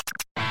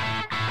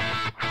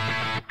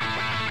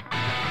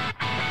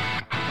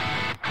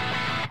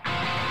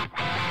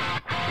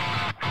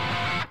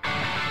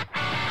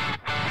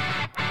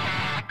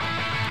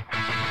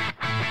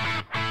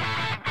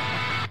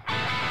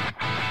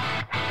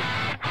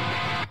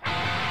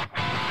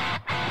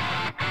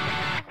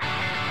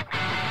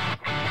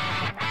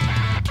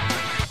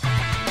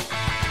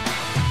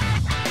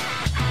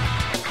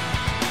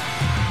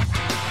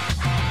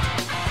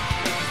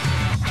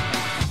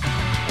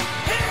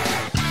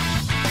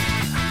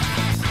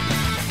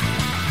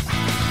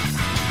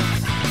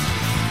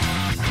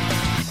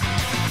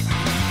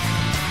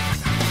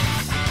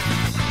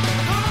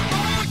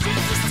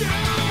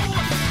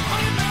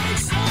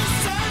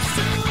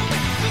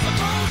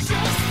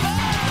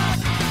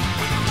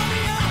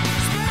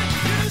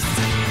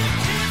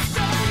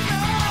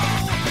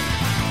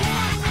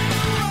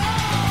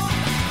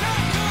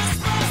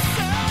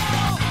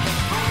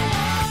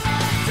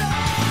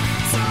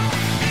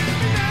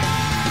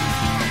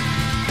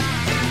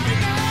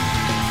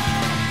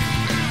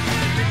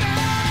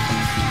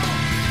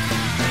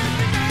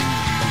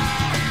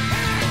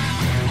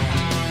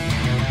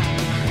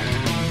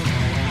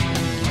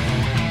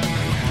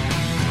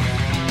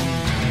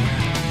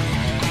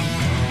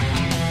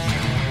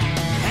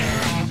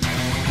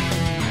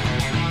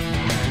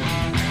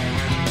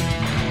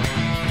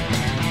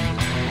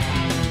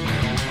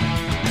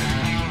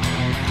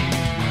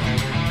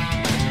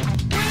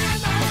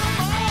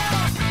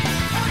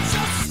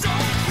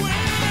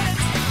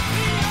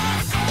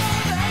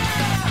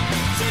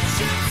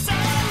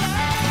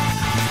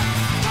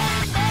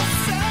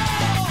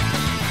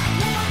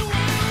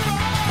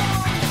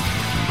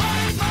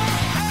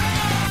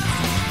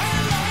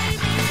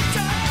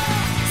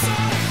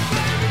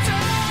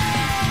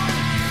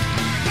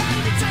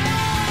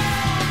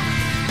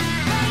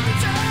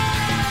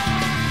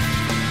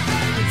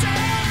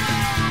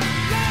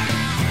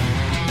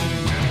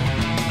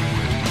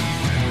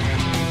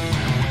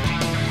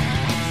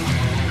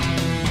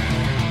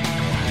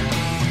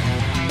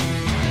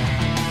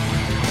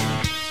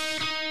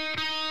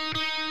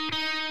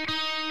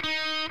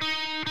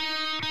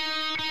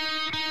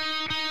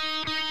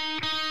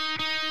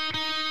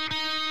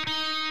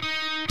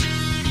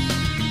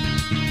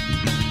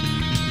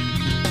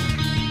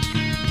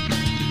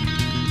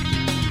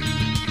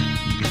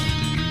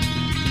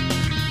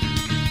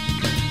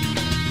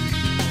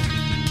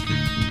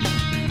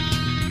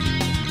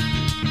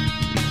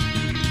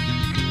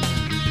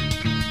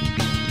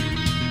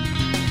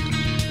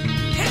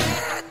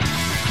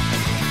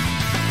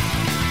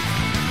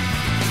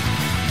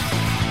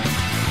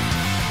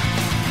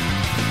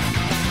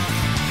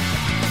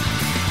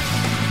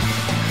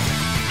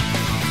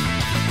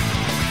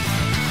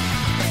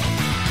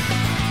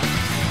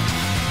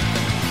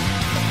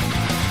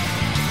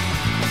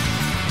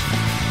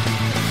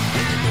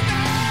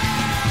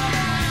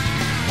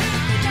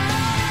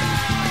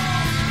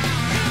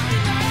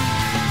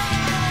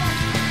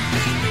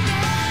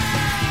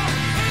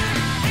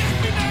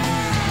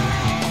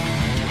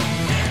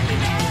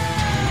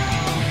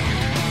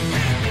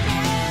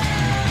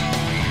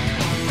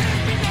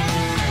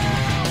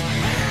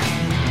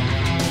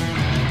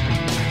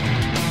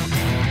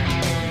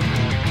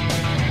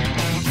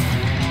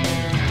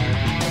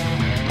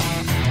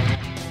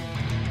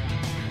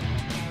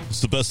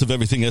 The best of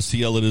everything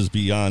STL. It is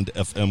Beyond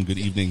FM. Good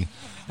evening.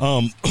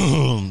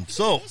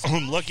 So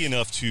I'm lucky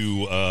enough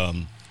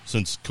to,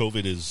 since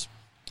COVID is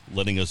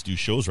letting us do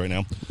shows right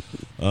now,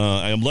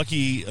 I am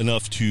lucky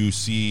enough to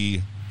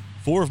see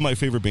 4 of my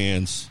favorite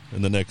bands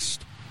in the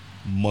next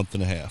month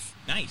and a half.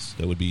 Nice.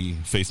 That would be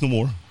Faith No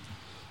More.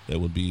 That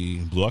would be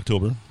Blue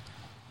October.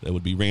 That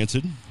would be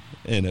Rancid.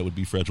 And that would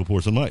be Fragile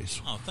Porcelain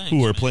Mice. Oh, thanks,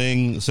 who are man.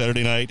 playing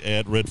Saturday night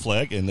at Red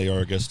Flag, and they are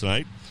our guests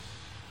tonight.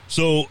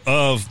 So,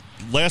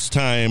 last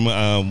time,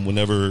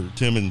 whenever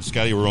Tim and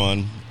Scotty were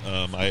on,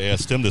 I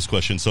asked Tim this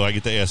question, so I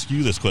get to ask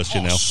you this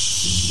question now.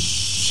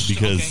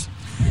 Because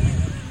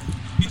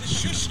He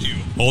just shushed you.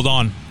 Hold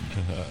on.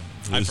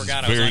 I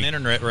forgot I was on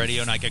internet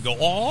radio, and I could go,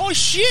 oh,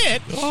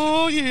 shit.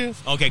 Oh, yeah.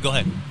 Okay, go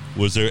ahead.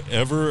 Was there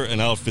ever an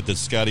outfit that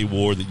Scotty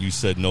wore that you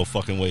said, no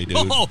fucking way, dude?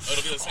 Oh, It'll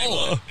be the same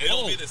one.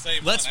 It'll be the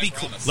same let's one, be I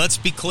promise. let's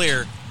be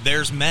clear.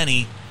 There's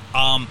many.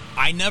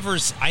 I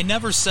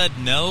never said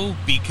no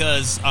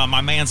because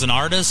my man's an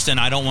artist and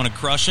I don't want to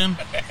crush him.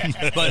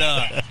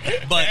 But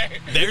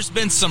there's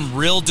been some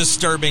real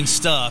disturbing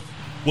stuff.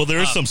 Well, there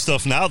is some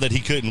stuff now that he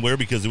couldn't wear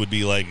because it would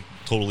be like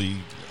totally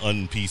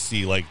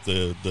un-PC, like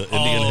the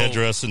Indian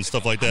headdress and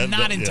stuff like that. I'm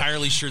not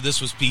entirely sure this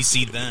was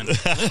PC then.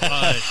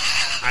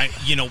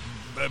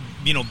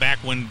 Back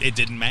when it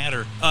didn't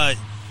matter.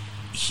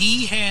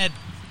 He had,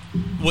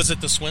 was it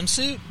the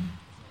swimsuit?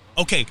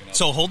 Okay,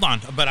 so hold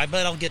on, but I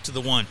bet I'll get to the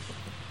one.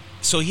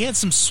 So he had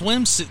some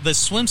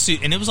swimsuit,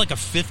 and it was like a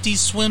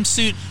 50s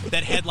swimsuit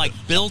that had like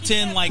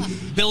built-in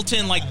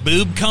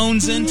boob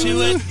cones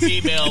into it.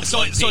 Female.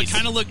 So it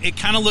kind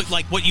of looked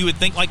like what you would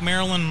think like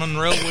Marilyn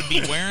Monroe would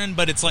be wearing,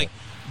 but it's like,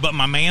 but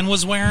my man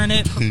was wearing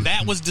it.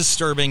 That was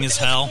disturbing as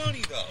hell.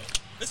 Funny though.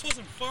 This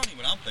wasn't funny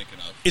what I'm thinking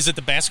of. Is it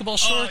the basketball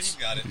shorts? Oh,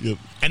 you got it. Yep.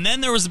 And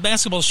then there was the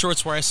basketball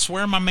shorts where I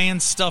swear my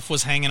man's stuff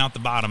was hanging out the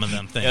bottom of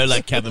them things. They're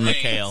like Kevin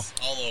McHale.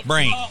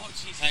 Brain.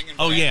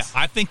 Oh yeah,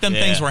 I think them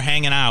things were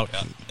hanging out.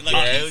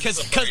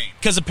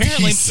 Because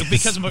apparently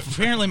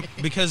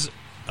because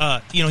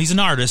he's an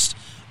artist.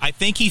 I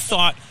think he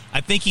thought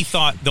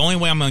the only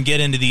way I'm going to get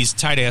into these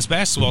tight ass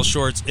basketball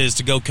shorts is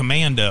to go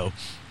commando,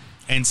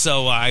 and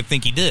so I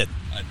think he did.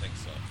 I think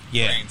so.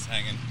 Yeah. Brains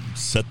hanging.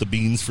 Set the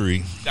beans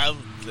free. That's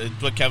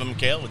what Kevin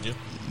McHale would do.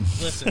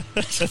 Listen,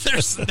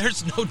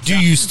 there's no. Do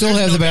you still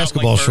have the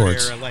basketball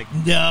shorts?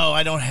 No,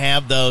 I don't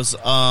have those.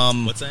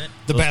 What's that?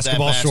 The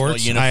basketball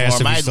shorts? Uniform. I asked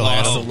if you I still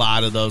had lost them. a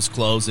lot of those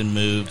clothes and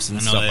moves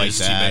and stuff like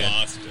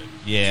that.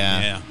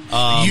 Yeah.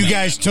 You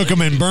guys took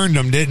them and burned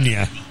them, didn't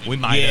you? We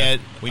might have.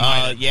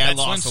 I That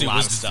lost a swimsuit lot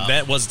was of stuff.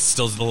 that was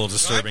still a little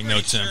disturbing though,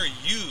 Tim.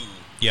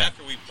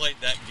 After we played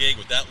that gig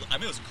with that, I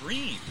mean, it was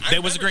green.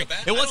 It was green.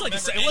 It was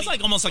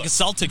like almost like a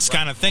Celtics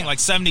kind of thing, like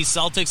 70s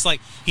Celtics.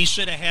 Like he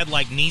should have had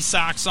like knee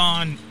socks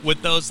on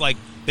with those. Like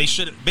they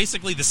should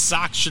basically the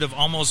socks should have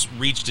almost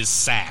reached his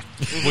sack,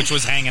 which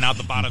was hanging out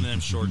the bottom of them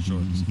shorts.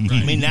 Right.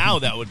 I mean, now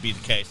that would be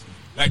the case.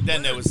 Back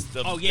then there was.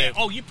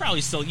 You probably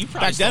still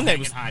back then there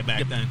was high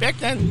back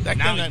then.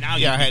 Now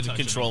I had the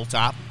control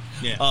top.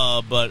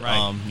 Yeah. But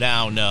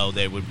now no,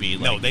 they would be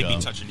like they'd be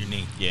touching your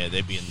knee. Yeah,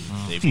 they'd be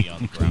on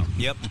the ground.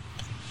 Yep.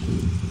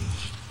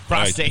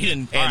 Prostate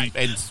and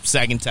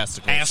sagging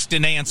testicles. Asked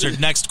and answered.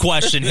 Next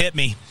question. Hit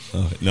me.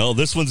 No,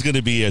 this one's going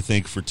to be, I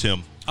think, for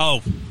Tim.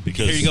 Oh,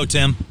 because here you go,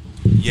 Tim.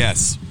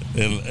 Yes.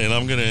 And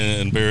I'm going to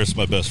embarrass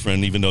my best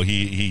friend, even though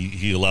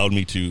he allowed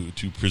me to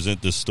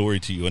present this story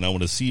to you, and I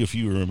want to see if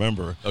you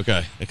remember.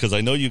 Okay. Because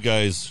I know you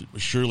guys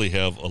surely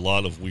have a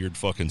lot of weird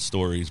fucking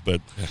stories, but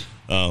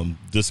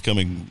this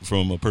coming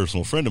from a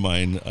personal friend of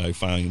mine, I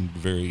find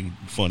very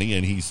funny,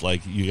 and he's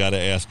like, you got to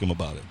ask him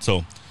about it.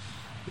 So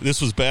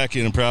this was back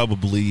in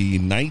probably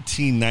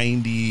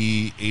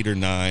 1998 or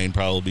 9,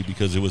 probably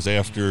because it was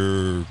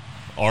after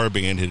our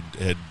band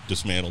had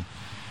dismantled,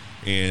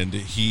 and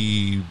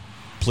he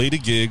played a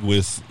gig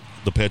with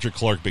the Patrick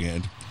Clark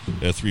Band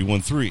at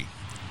 313,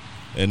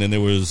 and then there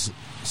was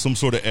some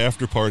sort of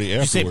after party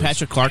afterwards. Did you say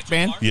Patrick Clark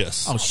Band?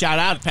 Yes. Oh, shout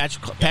out Pat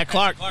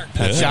Clark.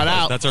 Yeah. Shout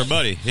out. That's our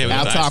buddy. Yeah,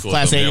 Al Talk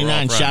Class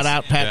 89. Shout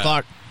out Pat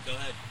Clark.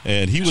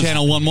 And he was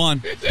Channel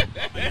 11.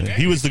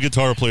 He was the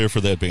guitar player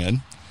for that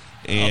band.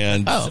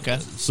 And okay.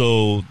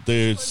 So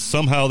there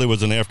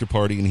was an after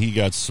party and he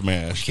got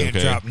smashed. Can't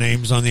drop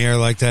names on the air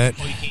like that.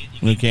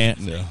 We can't.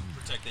 Yeah.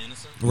 Protect the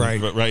innocent.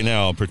 Right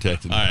now I'm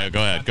protecting. All right,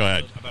 go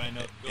ahead.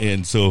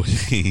 And so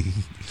he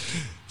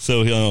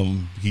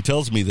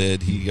tells me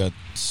that he got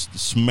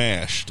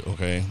smashed,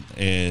 okay,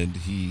 and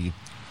he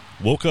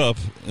woke up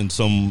in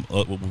some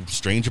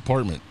strange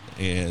apartment,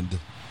 and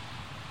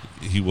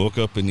he woke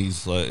up and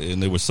he's like,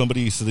 and there was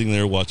somebody sitting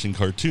there watching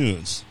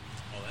cartoons.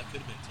 Oh, that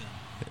could have been Tim.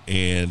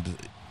 And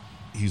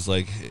he's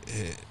like,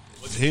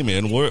 "Hey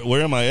man,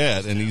 where am I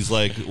at?" And he's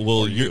like,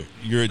 "Well,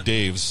 you're at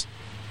Dave's."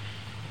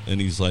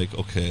 And he's like,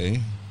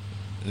 "Okay."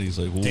 And he's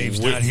like, Dave's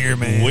not here,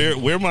 man.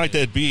 Where might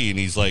that be?" And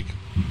he's like,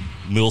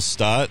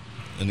 "Millstadt."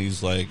 And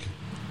he's like,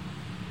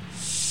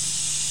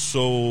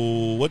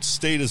 "So what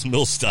state is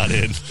Millstadt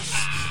in?"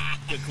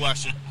 Good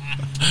question.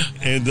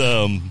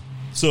 And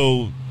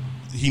so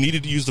he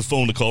needed to use the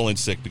phone to call in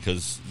sick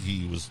because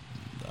he was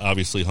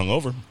obviously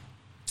hungover.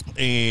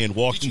 And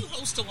walked. Did you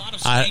host a lot of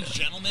strange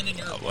gentlemen in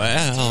your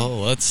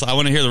Well, I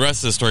want to hear the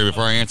rest of the story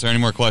before I answer any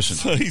more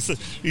questions. So he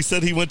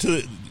said he went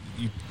to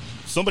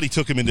somebody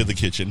took him into the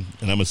kitchen,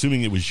 and I'm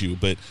assuming it was you,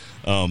 but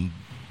on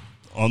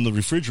the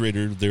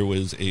refrigerator there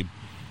was a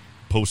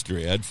poster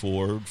ad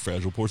for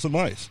Fragile Porcelain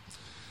Mice.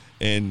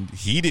 And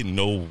he didn't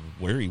know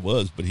where he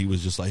was, but he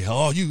was just like,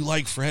 "Oh, you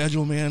like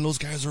Fragile, man? Those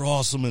guys are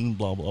awesome," and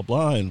blah blah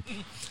blah. And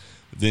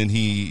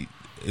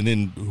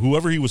then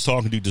whoever he was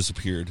talking to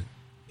disappeared.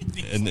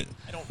 And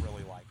I don't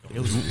really like him. It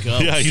was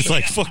ghost. Yeah, he's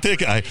like, "Fuck that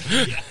guy."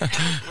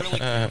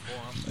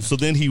 So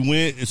then he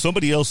went.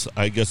 Somebody else,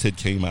 I guess, had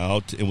came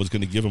out and was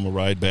going to give him a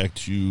ride back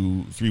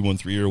to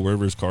 313 or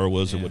wherever his car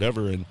was or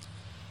whatever. And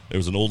there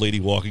was an old lady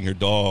walking her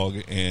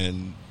dog,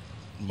 and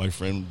my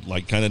friend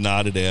like kind of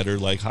nodded at her,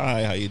 like,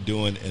 "Hi, how you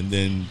doing?" And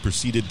then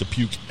proceeded to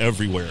puke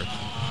everywhere.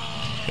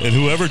 And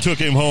whoever took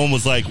him home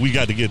was like, "We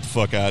got to get the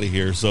fuck out of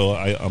here." So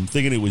I'm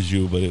thinking it was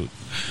you, but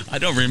I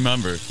don't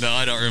remember. No,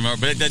 I don't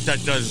remember. But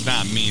that does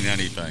not mean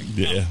anything.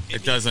 Yeah.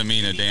 It doesn't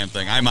mean a damn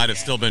thing. I might have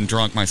still been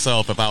drunk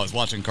myself if I was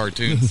watching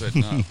cartoons if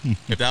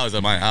that was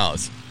at my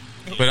house.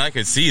 But I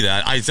could see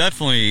that. I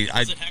definitely...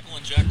 Was it Heckle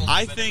and Jekyll?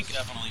 I think...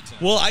 Definitely Tim.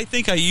 Well, I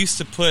think I used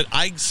to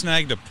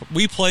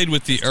we played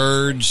with the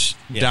Urge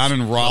down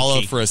in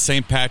Rolla for a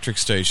St.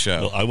 Patrick's Day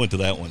show. Well, I went to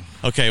that one.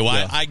 Okay,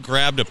 well, I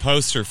grabbed a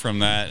poster from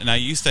that, and I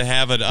used to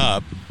have it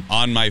up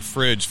on my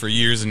fridge for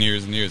years and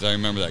years and years. I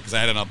remember that because I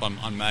had it up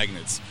on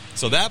magnets.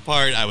 So that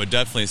part, I would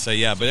definitely say,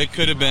 yeah, but it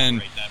could have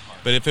been...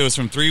 But if it was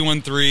from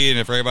 313 and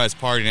if everybody's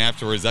partying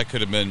afterwards, that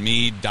could have been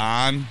me,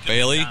 Don,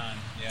 Bailey.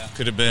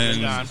 Could have been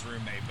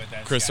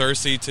Chris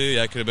Ursey, too.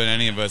 Yeah, it could have been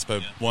any of us,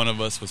 but one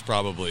of us was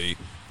probably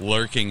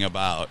lurking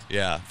about.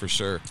 Yeah, for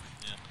sure.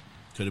 Yeah.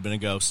 Could have been a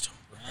ghost.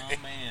 Oh,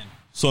 man.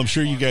 So I'm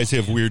sure you guys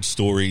have weird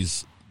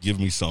stories. Give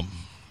me some.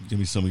 Give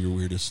me some of your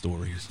weirdest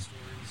stories.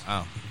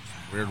 Oh,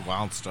 weird,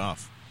 wild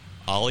stuff.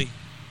 Ollie?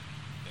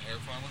 The hair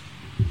farmer?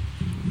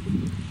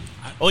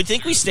 Oh, I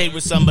think we stayed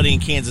with somebody in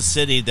Kansas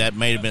City that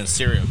may have been a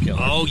serial killer.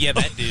 Oh yeah,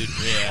 that dude.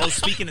 Yeah. Oh,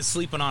 speaking of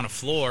sleeping on a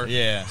floor.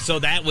 Yeah. So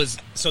that was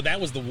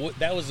the wood.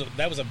 That was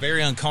a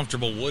very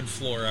uncomfortable wood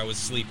floor I was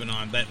sleeping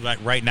on. That like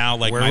right now,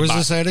 like where was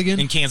this at again?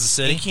 In Kansas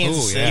City. In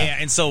Kansas City. Yeah.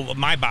 And so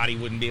my body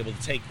wouldn't be able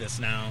to take this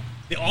now.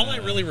 All I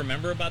really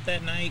remember about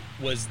that night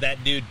was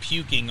that dude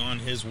puking on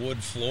his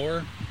wood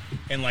floor,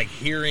 and like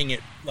hearing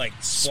it like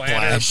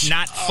splatter,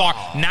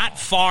 not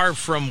far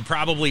from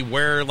probably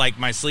where like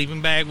my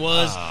sleeping bag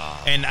was,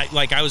 and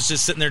I was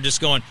just sitting there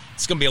just going,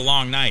 it's gonna be a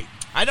long night.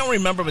 I don't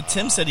remember, but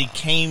Tim said he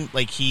came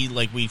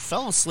we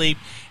fell asleep,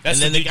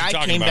 That's and then the guy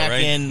came about, back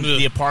right? in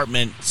the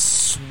apartment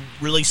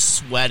really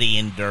sweaty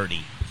and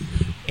dirty.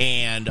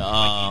 And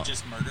like he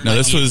just murdered. No,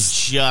 this was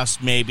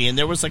just maybe, and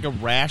there was like a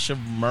rash of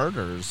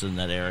murders in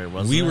that area.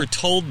 Wasn't we there? were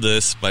told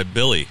this by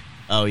Billy.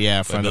 Oh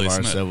yeah, a friend of ours.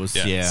 Smith. That was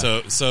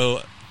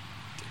So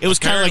it was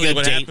kind of like a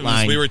what happened was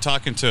Dateline. we were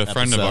talking to a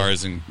friend of episode.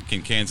 ours in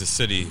Kansas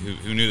City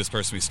who knew this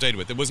person we stayed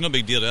with. It was no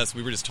big deal to us.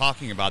 We were just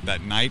talking about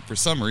that night for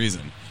some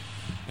reason,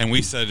 and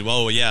we said,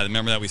 "Well, yeah,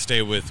 remember that we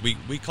stayed with?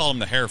 We call him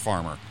the hair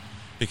farmer."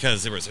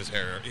 Because there was his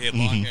hair, he had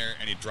long hair,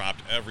 and he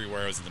dropped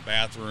everywhere. It was in the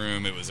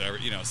bathroom. It was,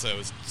 so it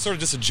was sort of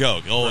just a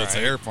joke. Oh, it's a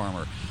hair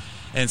farmer,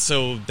 and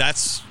so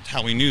that's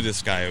how we knew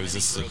this guy. It was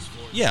just, it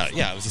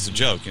was just a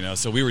joke,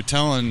 So we were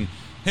telling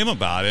him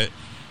about it,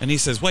 and he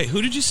says, "Wait,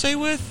 who did you stay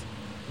with?"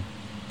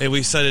 And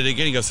we said it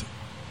again. He goes,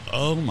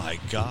 "Oh my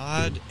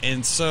God!"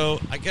 And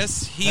so I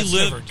guess That's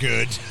lived. never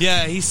good.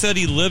 Yeah, he said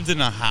he lived in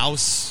a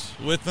house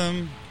with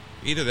them.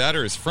 Either that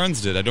or his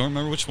friends did. I don't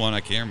remember which one. I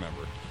can't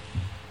remember.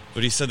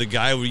 But he said the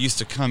guy used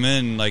to come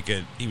in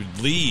he would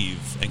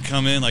leave and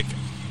come in like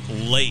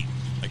late,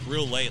 like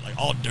real late, like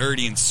all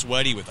dirty and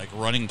sweaty with like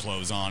running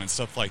clothes on and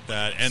stuff like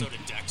that. And so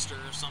did Dexter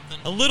or something?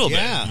 A little bit.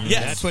 Yeah,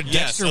 that's what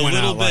Dexter a went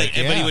little out bit.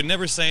 like. But he would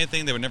never say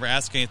anything. They would never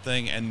ask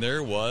anything. And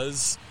there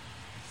was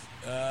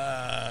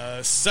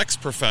sex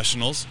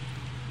professionals.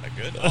 That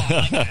good?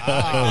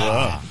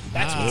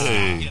 That's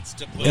what gets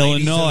to play.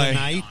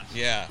 Illinois.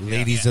 Yeah,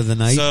 Ladies of the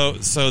night.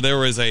 So there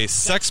was a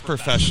sex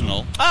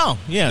professional. Oh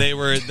yeah, they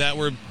were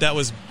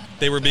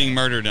being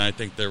murdered, and I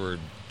think there was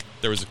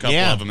a couple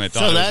of them. They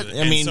thought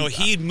so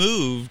he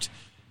moved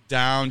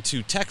down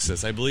to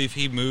Texas. I believe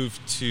he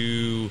moved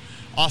to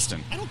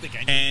Austin. I don't think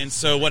I knew. And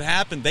so what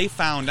happened? They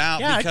found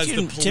out because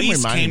the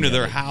police came to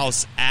their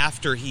house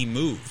after he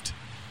moved.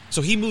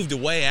 So he moved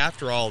away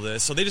after all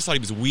this. So they just thought he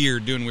was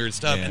weird, doing weird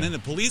stuff. Yeah. And then the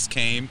police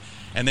came,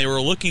 and they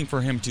were looking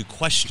for him to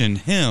question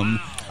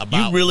him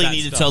about You really that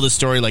need stuff. to tell the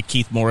story like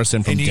Keith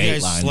Morrison from and you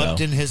Dateline. guys slept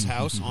though. in his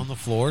house on the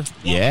floor?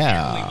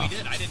 Yeah,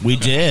 we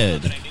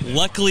did.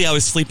 Luckily, I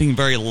was sleeping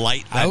very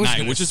light that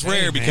night, which is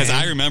rare because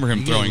I remember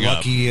him throwing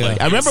up. I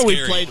remember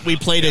we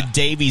played at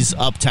Davies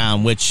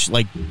Uptown, which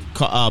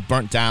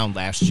burnt down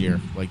last year,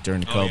 like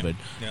during COVID.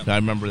 Yeah. I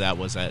remember that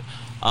was it.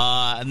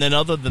 And then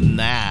other than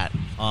that,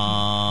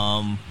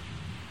 I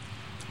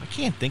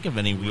can't think of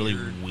any really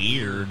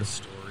weird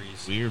stories.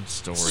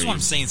 This is what I'm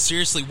saying.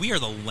 Seriously, we are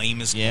the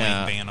lamest playing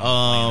band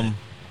on the planet.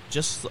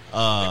 Just they were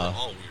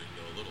all weird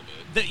though, a little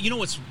bit. You know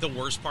what's the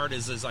worst part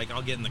is like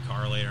I'll get in the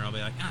car later and I'll be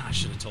like, I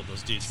should have told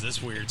those dudes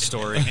this weird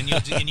story, and you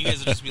guys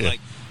will just be like,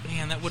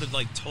 man, that would have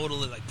like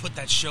totally like put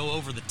that show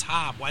over the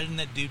top. Why didn't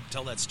that dude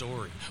tell that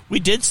story? We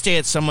did stay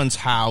at someone's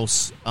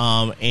house,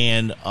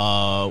 and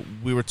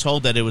we were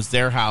told that it was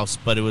their house,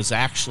 but it was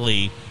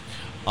actually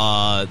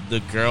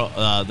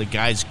the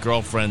guy's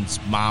girlfriend's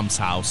mom's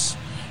house.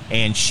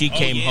 And she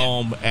came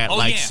home at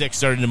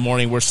 6:30 in the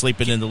morning. We're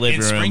sleeping in the living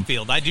room. In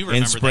Springfield. I do remember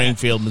in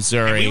Springfield, that.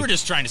 Missouri. And we were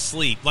just trying to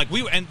sleep. But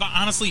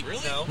honestly,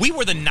 we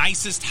were the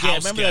nicest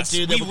house remember guests. that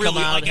dude that we would really,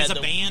 come out like, as a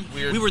band,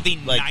 we were the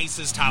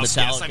nicest house Metallica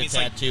guests. I mean, it's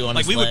tattoo on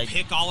like his we would leg.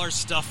 pick all our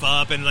stuff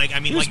up, and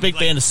He was a big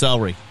fan of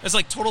celery. It's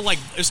like total like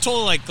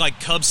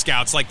Cub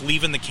Scouts, like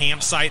leaving the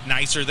campsite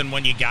nicer than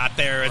when you got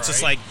there. It's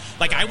just like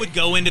I would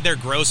go into their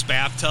gross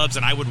bathtubs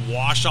and I would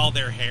wash all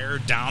their hair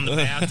down the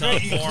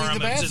bathtub for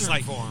them. It's just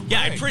like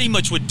I pretty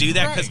much would do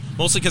that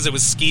mostly because it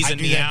was skeezing I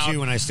do me that out too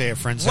when I stay at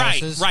friends'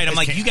 right, houses. Right, I'm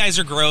like, you guys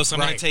are gross. I'm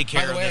going Right. to take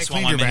care By the of way, this I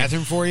while cleaned I'm your in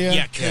bathroom for you?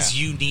 Yeah, because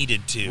Yeah. you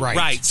needed to.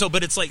 Right. So,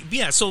 but it's like,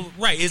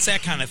 right. It's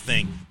that kind of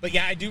thing. But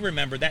yeah, I do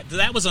remember that.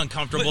 That was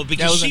uncomfortable That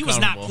because was she was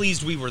not uncomfortable.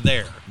 pleased we were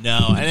there.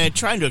 No, and I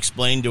tried to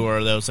explain to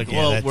her that was like,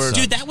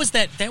 dude, that was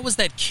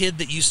that kid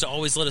that used to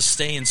always let us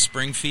stay in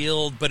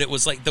Springfield, but it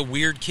was like the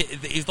weird kid.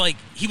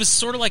 He was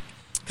sort of like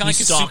kind of like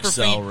a super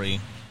celery.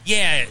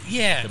 Yeah.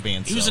 The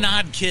band He was an Celery.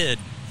 odd kid.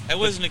 That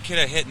wasn't a kid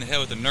I hit in the head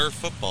with a Nerf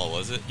football,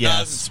 was it? Yes. No, it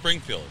was in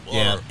Springfield.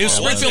 Yeah. It was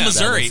Springfield,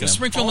 Missouri. It was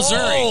Springfield, Missouri.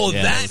 Oh,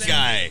 Yeah, that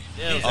guy.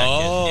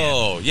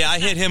 Yeah, I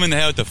hit him in the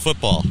head with the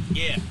football.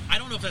 Yeah. I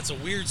don't know if that's a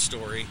weird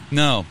story.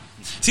 No.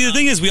 See, the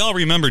thing is, we all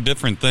remember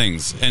different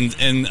things, and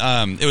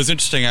it was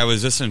interesting. I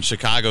was just in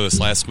Chicago this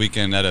last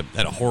weekend at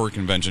a horror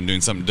convention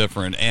doing something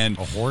different, and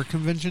a horror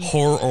convention.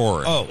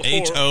 Horror. Oh,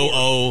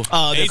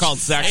 HOO. They're called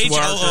sex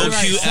workers.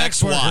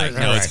 HOOQXY.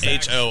 No, it's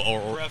Right.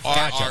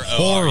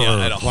 HORRO.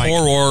 Yeah, at a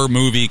horror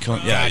movie.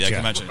 Gotcha.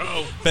 Convention.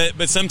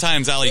 But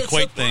sometimes I'll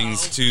equate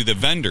things to the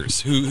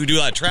vendors who do a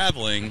lot of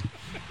traveling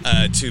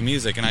to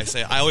music, and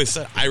I always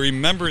said I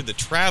remember the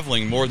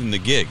traveling more than the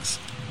gigs.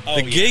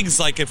 The gigs,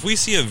 like if we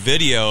see a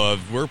video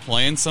of we're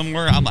playing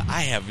somewhere, I'm like,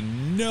 I have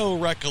no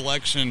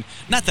recollection.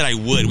 Not that I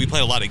would. We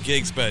played a lot of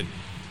gigs, but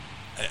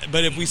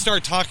if we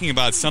start talking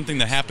about something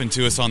that happened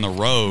to us on the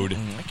road,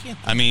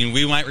 I mean,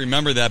 we might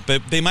remember that,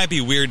 but they might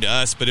be weird to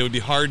us. But it would be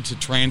hard to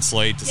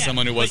translate to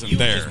someone who wasn't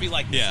there. Would just be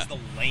like, this is the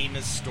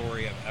lamest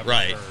story I've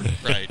ever heard.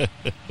 Right.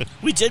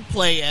 We did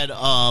play at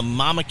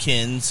Mama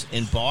Kin's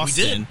in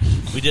Boston.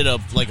 We did a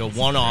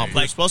one-off.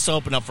 We were supposed to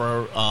open up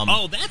for.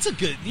 That's a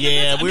good.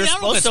 Yeah, we were I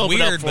don't know if supposed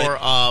to it's open weird,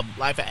 up for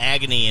Life of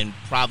Agony in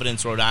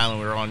Providence, Rhode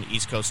Island. We were on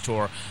East Coast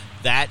tour.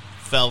 That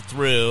fell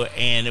through,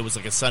 and it was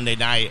like a Sunday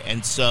night.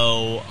 And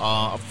so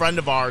a friend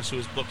of ours who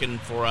was booking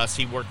for us,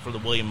 he worked for the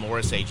William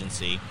Morris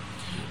Agency.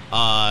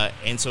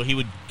 And so he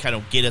would kind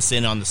of get us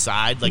in on the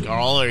side. Like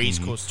all our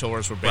East Coast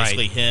tours were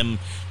basically him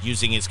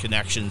using his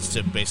connections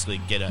to basically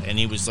get and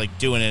he was like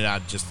doing it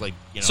out just like,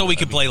 so we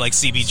could play like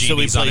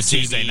CBGBs on a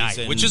Tuesday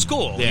night, which is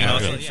cool. Yeah,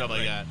 you know? stuff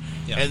like that.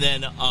 Yeah. And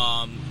then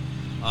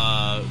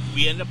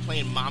we ended up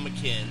playing Mama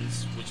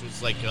Kin's, which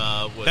was like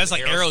that's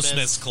like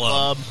Aerosmith's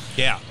club.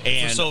 Yeah,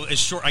 and so it's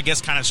short. I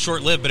guess kind of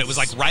short lived, but it was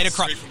like right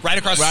across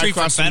the street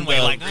from from Fenway.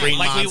 the Like Green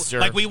we Monster.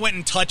 went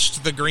and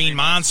touched the Green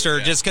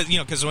Monster just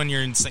because when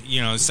you're in St.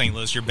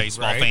 Louis, you're a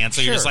baseball fan,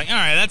 so you're just like, all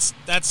right,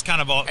 that's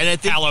kind of a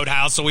hallowed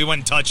house. So we went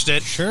and touched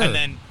it, and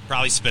then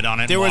probably spit on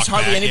it. There and was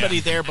walked hardly back. anybody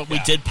there, but we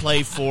did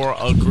play for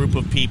a group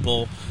of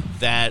people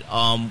that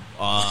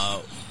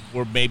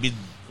were maybe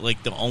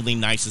like the only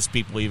nicest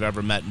people you've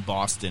ever met in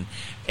Boston.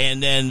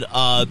 And then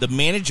the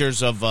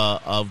managers of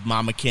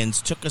Mama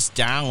Kin's took us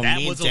down.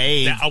 Me and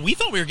Dave. We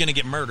thought we were going to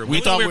get murdered.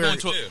 We thought we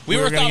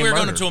were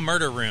going to a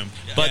murder room.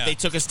 But they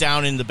took us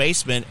down in the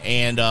basement,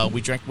 and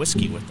we drank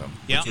whiskey with them,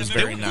 which was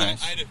very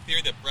nice. I had a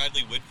theory that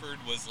Bradley Whitford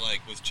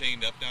was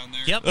chained up down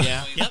there. Yep.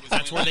 Yeah.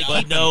 That's where they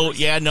But keep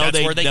him. that's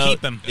where they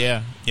keep him.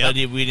 Yeah. Yep.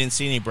 But we didn't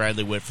see any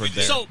Bradley Whitford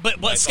there. So,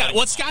 but what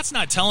Scott's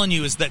not telling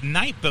you is that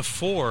night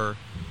before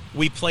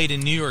we played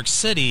in New York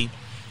City.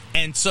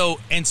 And so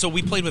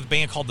we played with a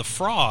band called the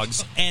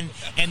Frogs, and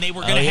they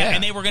were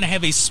gonna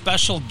have a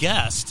special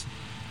guest,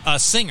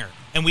 singer,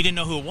 and we didn't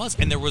know who it was,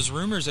 and there was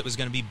rumors it was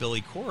going to be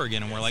Billy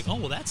Corrigan, and we're like, oh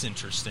well, that's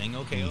interesting.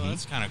 Okay, well,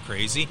 that's kind of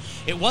crazy.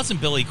 It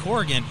wasn't Billy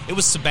Corrigan; it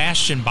was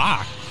Sebastian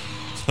Bach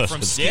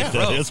from Skid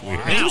Row. That is weird.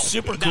 It was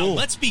super cool. Now,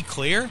 let's be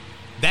clear.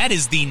 That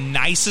is the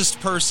nicest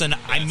person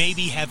I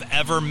maybe have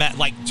ever met.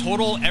 Like,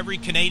 total every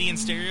Canadian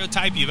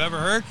stereotype you've ever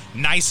heard.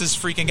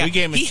 Nicest freaking guy. We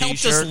gave him a he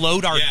helped t-shirt. us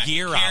load our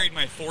gear out. Carried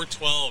my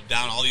 412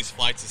 down all these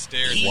flights of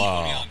stairs.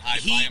 Wow. By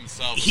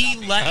himself.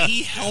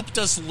 He helped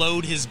us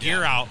load his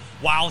gear out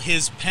while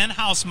his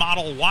penthouse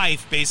model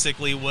wife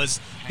basically was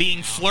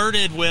being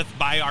flirted with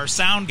by our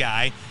sound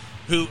guy.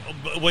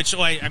 Another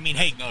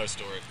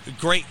story.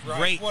 Great.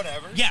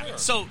 Whatever. Yeah. Sure.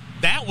 So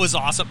that was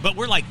awesome. But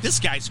we're like, this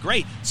guy's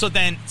great. So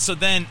then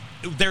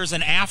there's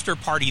an after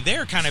party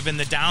there, kind of in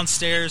the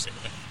downstairs,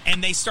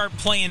 and they start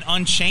playing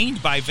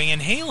Unchained by Van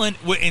Halen.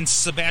 And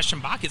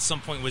Sebastian Bach at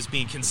some point was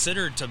being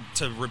considered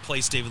to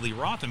replace David Lee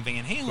Roth and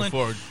Van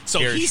Halen.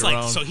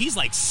 He's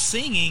like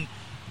singing.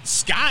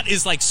 Scott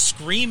is like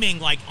screaming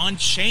like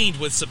Unchained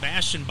with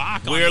Sebastian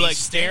Bach. We were like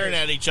staring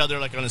at each other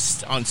like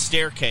on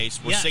staircase.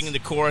 We're singing the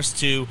chorus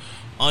to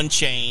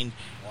Unchained.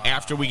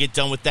 After we get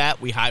done with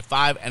that, we high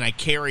five, and I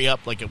carry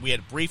up we had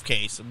a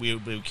briefcase. We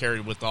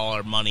carried with all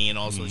our money and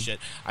all sorts of shit.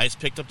 I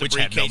just picked up the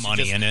briefcase. Which had no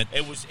money in it.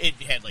 It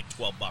had like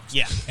 $12.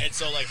 Yeah, and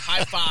so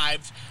high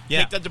fived.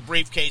 Picked up the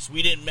briefcase.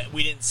 We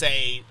didn't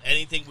say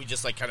anything. We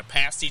just kind of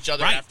passed each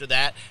other after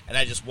that, and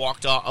I just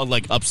walked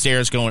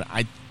upstairs going,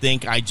 I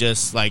think I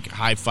just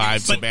high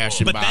fived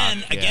Sebastian Bach. But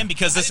then again,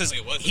 because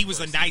he was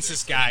the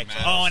nicest guy.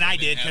 Oh, and I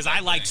did because I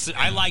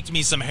liked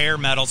me some hair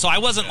metal, so I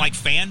wasn't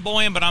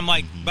fanboying, but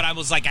but I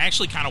was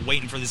actually kind of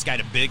waiting for this guy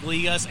to big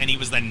league us, and he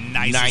was the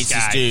nicest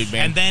guy. Dude,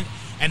 man.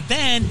 And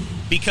then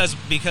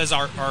because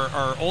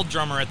our old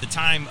drummer at the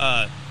time,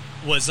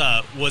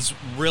 was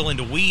real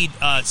into weed.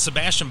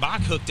 Sebastian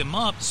Bach hooked him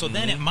up. So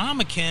then at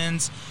Mama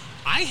Ken's,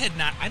 I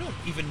don't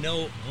even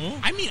know.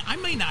 I mean, I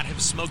may not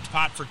have smoked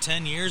pot for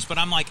 10 years, but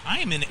I'm like, I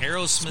am in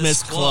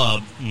Aerosmith's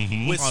club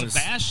with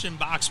Sebastian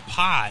Bach's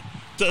pot.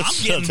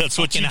 I'm getting that's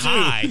what you do.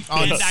 high.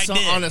 On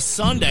a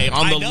Sunday,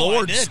 on the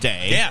Lord's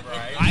Day. Yeah.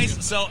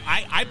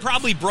 I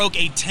probably broke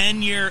a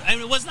 10-year. I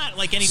mean, it was not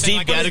like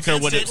anything. Steve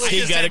Geddeker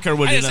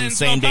would have done the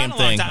same damn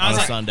thing on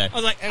a Sunday. I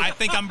was like, I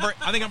think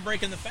I'm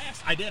breaking the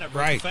fast. I did. I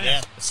broke the fast.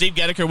 Yeah. Steve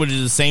Geddeker would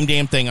do the same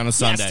damn thing on a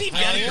Sunday. Steve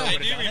Geddeker I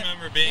do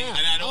remember being, and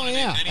I don't want to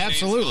name any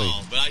absolutely.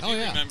 names, but I do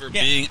remember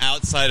being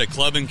outside a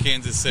club in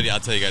Kansas City. I'll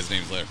tell you guys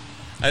names later.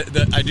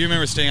 I do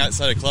remember staying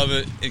outside a club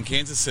in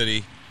Kansas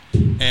City,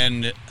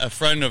 and a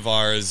friend of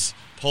ours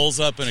pulls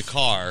up in a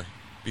car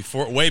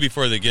way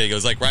before the gig. It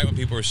was like right when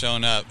people were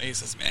showing up. And he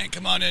says, "Man,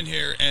 come on in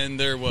here." And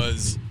there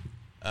was,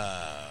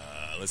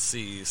 let's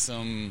see,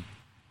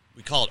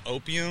 we call it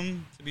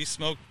opium to be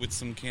smoked with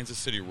some Kansas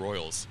City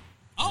Royals.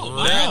 Oh,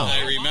 wow.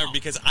 I remember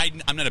because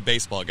I'm not a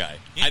baseball guy.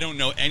 I don't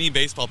know any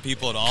baseball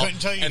people at all. Couldn't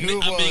tell you and who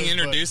it I'm being was,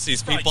 introduced to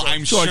these people George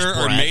I'm sure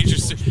are Brett. major,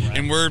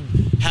 and we're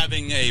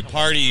having a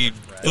party,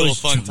 little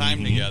fun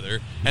time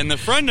together. And the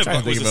friend of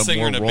ours was a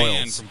singer in a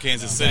band from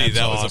Kansas City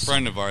that was a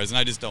friend of ours, and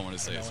I just don't want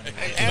to say his name.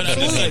 But I'm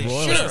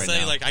just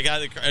saying, like, I got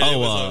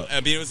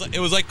the. It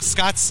was like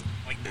Scott's.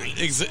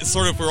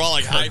 Sort of, we're all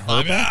like high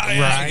five.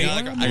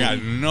 I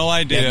got no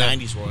idea.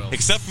 90s Royals.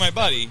 Except for my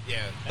buddy,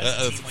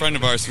 a friend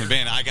of ours from the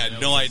band. I got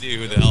no idea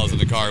who the hell I was in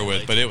the car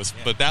with, but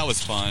that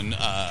was fun.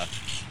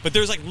 But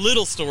there's like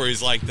little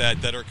stories like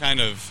that are kind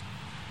of,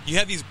 you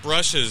have these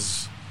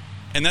brushes,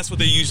 and that's what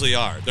they usually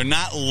are. They're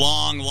not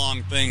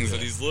long things. They're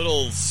these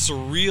little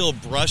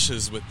surreal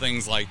brushes with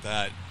things like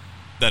that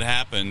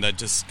happen that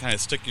just kind of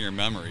stick in your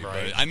memory.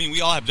 Right. But, I mean,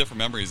 we all have different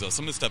memories, though.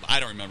 Some of the stuff,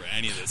 I don't remember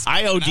any of this.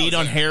 I OD'd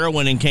on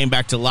heroin and came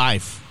back to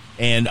life.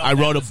 And I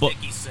wrote a book.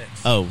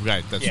 Oh,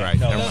 right. That's right.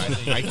 No,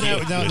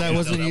 that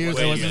wasn't you.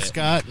 That wasn't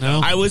Scott. No.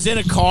 I was in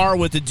a car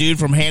with the dude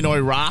from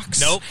Hanoi Rocks.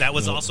 Nope, that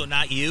was also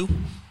not you.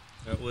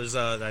 That was,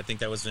 I think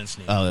that was Vince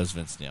Neil. Oh, that was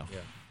Vince Neil.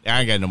 Yeah. I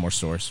ain't got no more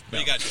stories. What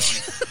do you got,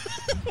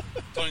 Tony?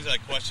 Tony's got a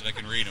question. I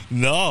can read him.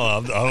 No,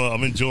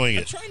 I'm enjoying it.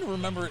 I'm trying to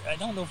remember. I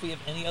don't know if we have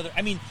any other.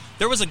 I mean,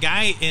 there was a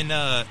guy in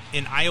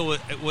Iowa.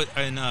 It was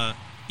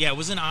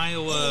in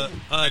Iowa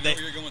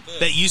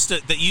that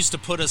used to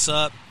put us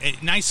up. A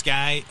nice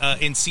guy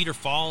in Cedar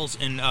Falls,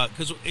 and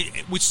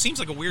which seems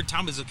like a weird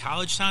town, but it's a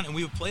college town, and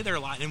we would play there a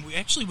lot, and we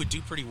actually would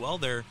do pretty well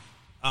there.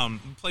 We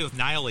play with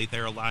Annihilate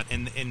there a lot,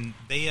 and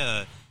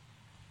they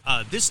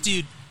this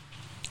dude.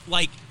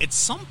 Like at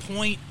some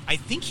point, I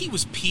think he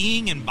was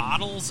peeing in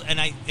bottles, and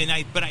I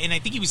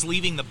think he was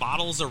leaving the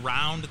bottles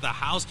around the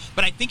house.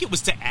 But I think it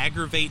was to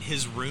aggravate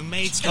his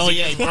roommates. Oh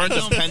yeah, he burned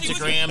his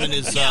pentagram in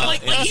his.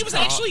 He was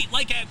actually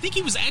like I think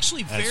he was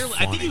actually fairly.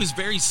 I think he was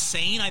very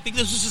sane. I think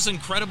this was just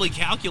incredibly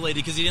calculated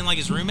because he didn't like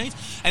his roommates.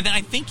 And then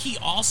I think he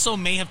also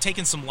may have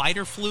taken some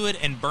lighter fluid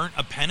and burnt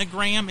a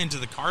pentagram into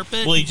the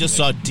carpet. Well, he just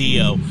saw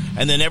Dio,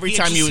 and then every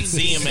time you would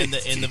see him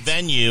in the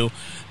venue.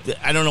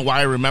 I don't know why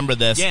I remember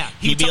this. Yeah,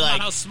 he'd be like, about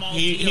how small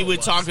he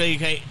would talk to me.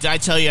 Hey, did I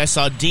tell you I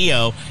saw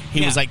Dio?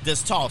 He was like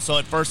this tall. So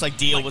at first, like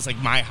Dio was like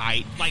my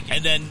height,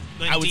 and then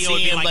I would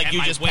see him like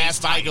you just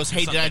passed by. He goes,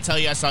 "Hey, did I tell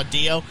you I saw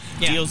Dio?"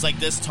 Yeah. Dio's like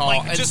this tall.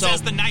 Like, and just so,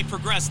 as the night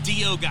progressed,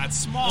 Dio got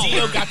smaller.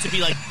 Dio got to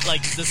be like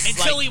this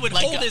until he would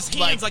hold his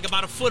hands like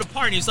about a foot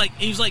apart. And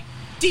he was like.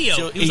 Dio.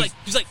 So he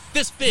was like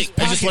this big.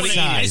 I just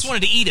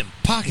wanted to eat him.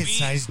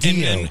 Pocket-sized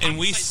Dio. And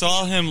we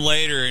saw him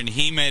later, and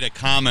he made a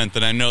comment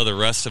that I know the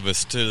rest of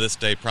us to this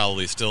day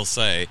probably still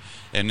say,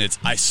 and it's,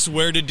 "I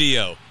swear to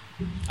Dio."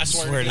 I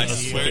swear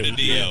to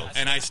Dio.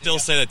 And I still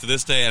say that to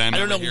this day, and I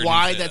don't know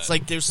why that's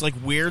like there's like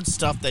weird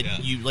stuff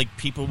that you like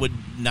people would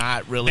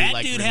not really that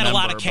like. That dude remember, had a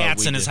lot of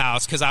cats in his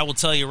house, because I will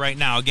tell you right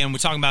now, again, we're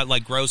talking about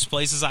like gross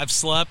places I've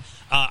slept.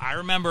 I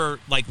remember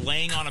like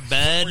laying on a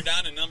bed. We're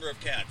down a number of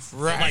cats.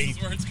 Right.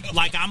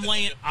 Like I'm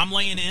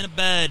laying in a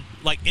bed,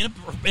 like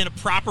in a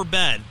proper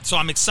bed. So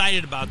I'm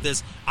excited about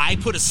this. I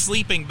put a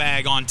sleeping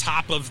bag on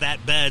top of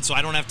that bed so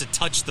I don't have to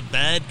touch the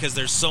bed because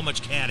there's so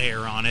much cat hair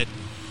on it.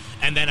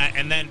 And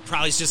then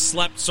probably just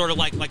slept sort of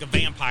like a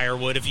vampire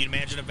would, if you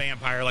imagine a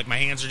vampire. Like my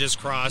hands are just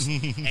crossed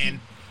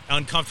and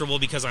uncomfortable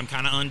because I'm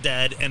kind of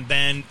undead.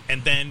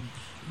 And then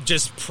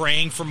just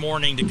praying for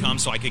morning to come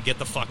so I could get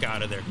the fuck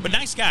out of there. But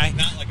nice guy.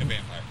 Not like a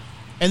vampire.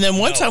 And then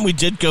one time we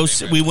did go.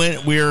 We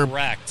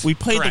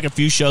played like a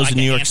few shows like in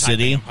New York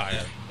City,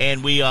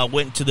 and we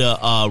went to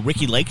the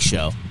Ricky Lake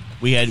show.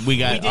 We did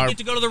get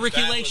to go to the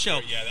Ricky Lake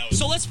show.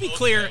 So let's be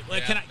clear.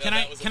 Like,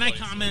 can I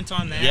comment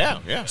on that?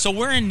 Yeah. So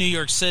we're in New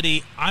York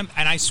City.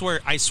 I swear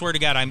to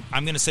God, I'm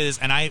going to say this,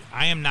 and I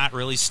am not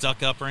really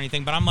stuck up or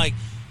anything, but I'm like,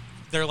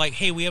 they're like,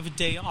 hey, we have a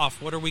day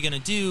off. What are we going to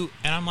do?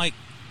 And I'm like,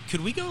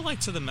 could we go like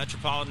to the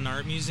Metropolitan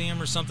Art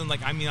Museum or something?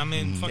 Like, I mean, I'm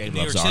in fucking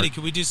New York art. City.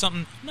 Could we do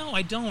something? No,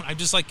 I don't. I'm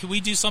just like, could we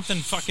do something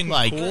fucking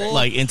cool?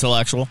 Like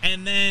intellectual?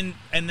 And then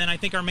I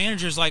think our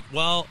manager's like,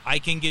 well, I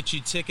can get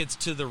you tickets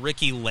to the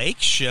Ricky Lake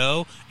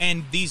show.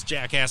 And these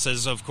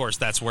jackasses, of course,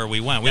 that's where we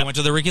went. We went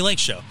to the Ricky Lake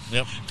show.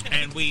 Yep.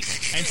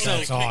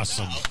 That's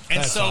awesome.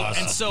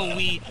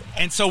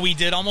 So we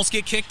did almost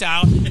get kicked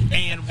out,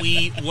 and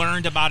we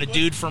learned about a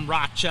dude from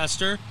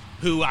Rochester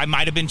who I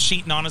might have been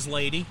cheating on his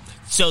lady.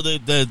 So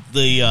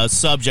the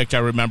subject I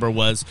remember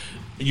was,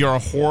 "You're a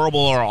horrible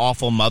or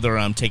awful mother,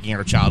 and I'm taking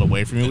her child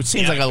away from you," which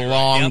seems like a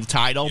long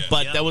title,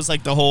 but that was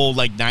like the whole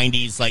like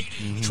 90s like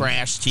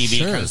trash TV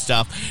kind of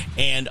stuff.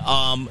 And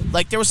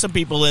like there were some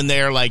people in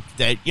there like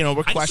that, you know,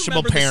 were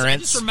questionable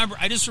parents.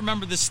 I just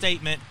remember the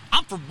statement,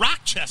 "I'm from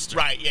Rochester."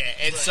 Right, yeah.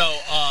 And so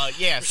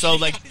so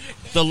like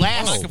the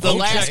last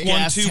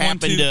guest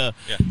happened to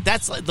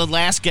that's like the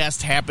last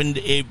guest happened,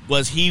 it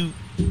was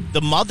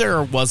the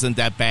mother wasn't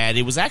that bad.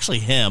 It was actually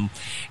him,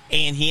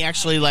 and he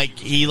actually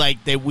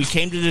we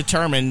came to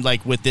determine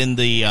like within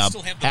the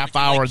half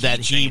hour that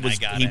he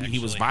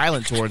was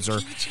violent towards her,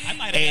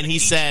 and he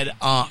said,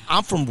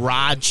 "I'm from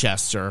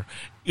Rochester."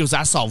 It was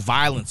I saw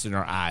violence in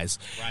her eyes.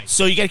 Right.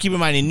 So you got to keep in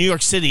mind in New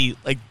York City,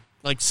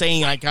 like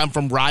saying like I'm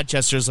from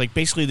Rochester is like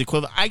basically the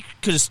equivalent. I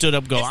could have stood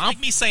up, and go. It's like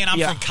me saying I'm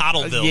from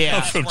Cottleville. Yeah,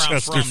 that's from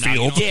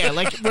Chesterfield. Yeah,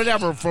 like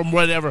whatever from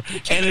whatever.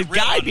 And the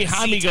guy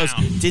behind me goes,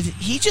 "Did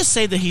he just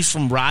say that he's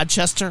from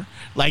Rochester?"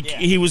 Like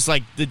he was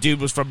like the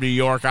dude was from New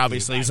York.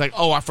 Obviously, he's like,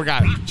 "Oh, I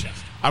forgot."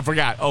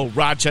 Oh,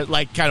 Rochester.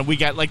 Like kind of we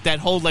got like that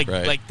whole like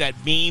that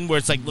meme where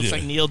it's like looks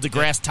like Neil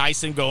deGrasse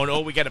Tyson going,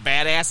 "Oh, we got a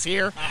badass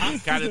here,"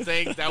 kind of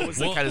thing. That was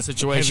the kind of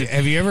situation.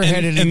 Have you ever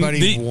had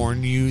anybody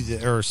warn you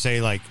or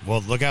say like,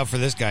 "Well, look out for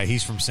this guy.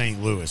 He's from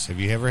St. Louis." Have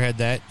you ever had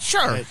that?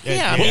 Sure.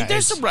 I mean,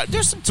 there's some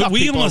tough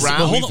people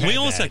around. Hold on, we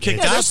almost got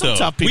kicked out though.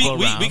 Tough people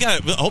we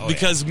got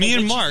because me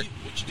and Mark.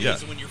 What you do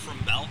is when you're from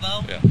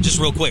Belleville, just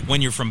real quick,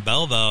 when you're from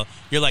Belleville,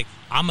 you're like,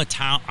 I'm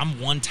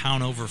one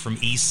town over from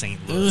East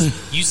St. Louis.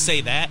 You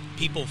say that,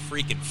 people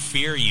freaking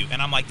fear you.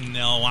 And I'm like,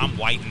 no, I'm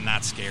white and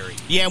not scary.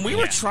 Yeah, and we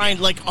were trying,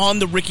 like, on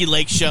the Ricky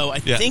Lake show, I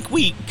think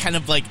we kind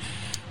of, like,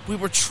 we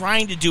were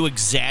trying to do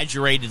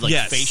exaggerated, like,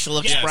 facial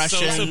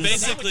expressions. So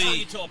basically, tell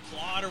you to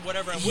applaud or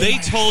whatever. They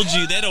told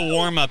you, they had a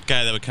warm-up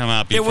guy that would come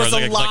out before,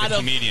 there was like a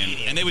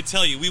comedian. And they would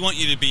tell you, we want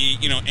you to be,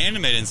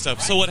 animated and stuff.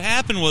 Right. So what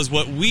happened was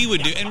what we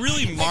would do, and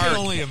really Mark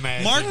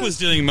was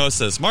doing most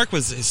of this. Mark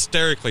was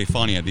hysterically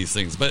funny at these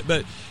things.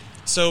 But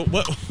so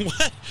what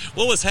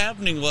was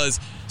happening was,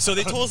 so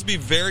they told us to be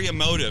very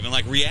emotive and,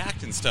 like,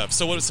 react and stuff.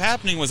 So what was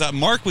happening was that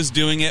Mark was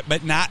doing it,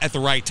 but not at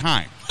the right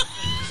time.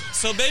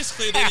 So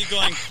basically, they'd be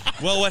going,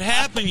 "Well, what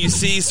happened, you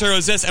see, sir,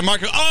 was this," and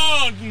Mark goes,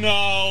 "Oh,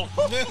 no.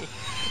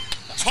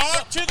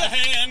 Talk to the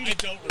hand." I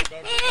don't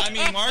remember. I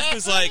mean, Mark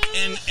was like,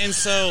 and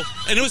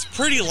it was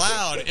pretty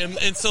loud,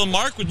 and so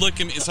Mark would look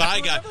at me. So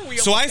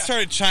I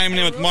started chiming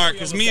in with Mark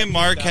because me and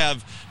Mark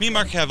have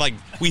like,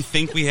 we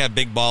think we have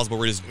big balls, but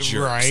we're just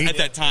jerks at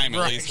that time,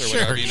 at least, or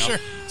whatever,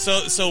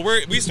 Sure. So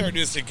we started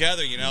doing this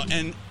together,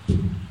 and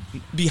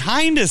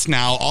behind us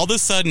now, all of a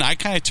sudden, I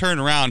kind of turn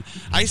around.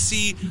 I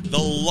see the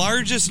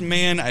largest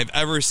man I've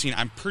ever seen.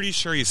 I'm pretty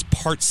sure he's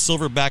part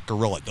silverback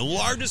gorilla. The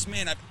largest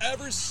man I've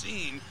ever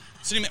seen,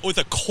 sitting with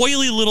a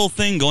coily little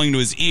thing going to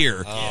his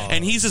ear. Oh.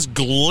 And he's just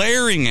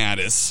glaring at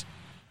us,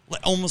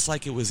 almost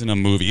like it was in a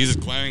movie. He's just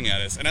glaring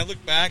at us. And I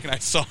looked back and I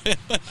saw him.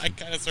 I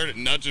kind of started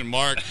nudging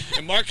Mark.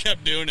 And Mark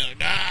kept doing it.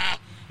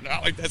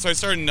 Not like that. So I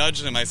started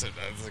nudging him. I said,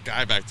 "There's a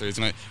guy back there.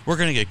 We're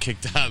going to get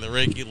kicked out of the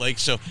Ricky Lake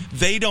show."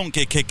 They don't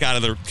get kicked out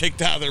of the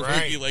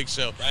Ricky Lake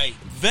show. Right.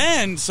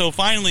 Then, so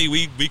finally,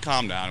 we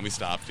calmed down and we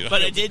stopped.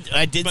 But I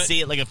did see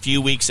it like a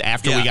few weeks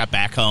after we got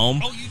back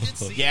home. Oh, you did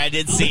see it? Yeah, I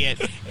did see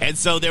it. And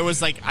so there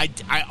was like,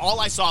 all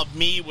I saw of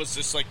me was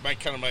just like my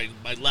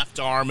left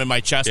arm and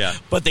my chest. Yeah.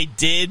 But they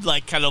did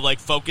like kind of like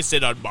focus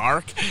it on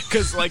Mark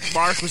because like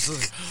Mark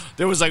was.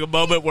 There was like a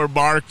moment where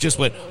Mark just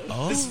went,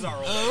 "Oh, this is our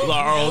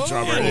old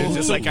drummer." And it was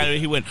just like kind of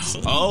he went,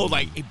 "Oh,"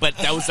 like, but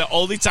that was the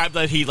only time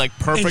that he like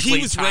perfectly. And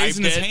he was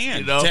raising his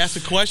hand to ask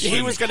a question.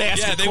 He was going to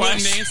ask a question. Yeah, they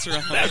wouldn't answer.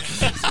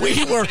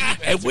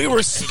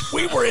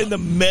 we were in the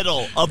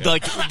middle of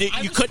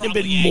you couldn't have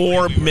been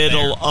more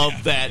middle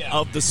of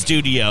the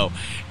studio.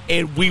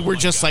 And we were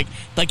just like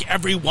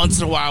every once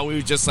in a while, we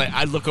were just like,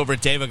 I look over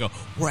at Dave and go,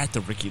 "We're at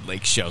the Ricky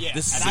Lake show. Yeah,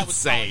 this is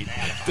insane.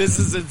 This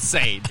is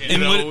insane."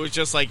 And it was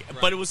just like,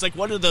 but it was like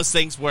one of those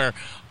things where,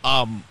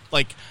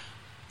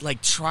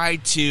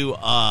 tried to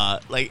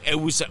it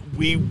was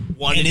we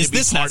wanted. And is to be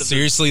this part not of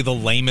seriously the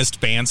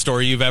lamest band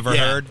story you've ever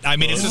heard? I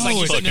mean, it's just like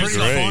it's pretty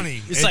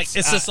funny. It's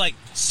just like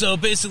so.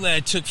 Basically, I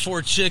took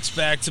 4 chicks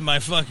back to my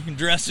fucking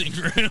dressing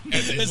room,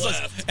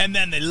 and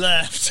then they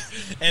left,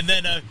 and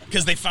then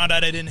because they found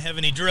out I didn't have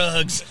any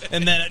drugs,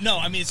 and then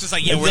it's just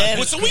like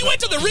so we went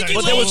to the Ricky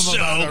Lake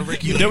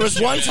show.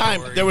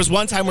 There was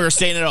one time we were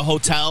staying at a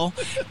hotel,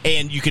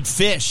 and you could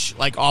fish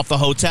like off the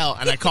hotel,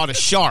 and I caught a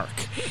shark,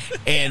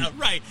 and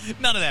right,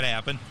 none of of that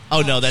happened.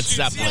 Oh, no, that's shoot.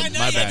 Zeppelin. See, I know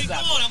My you had bad. me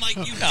going. I'm like,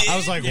 you did? I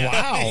was like,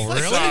 wow,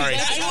 really? Sorry.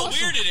 That's how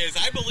weird it is.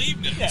 I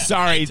believed him.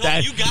 Sorry,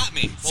 that you got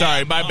me.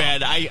 Sorry, my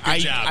bad.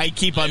 I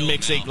keep on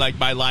mixing like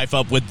my life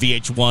up with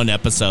VH1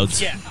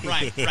 episodes. Yeah,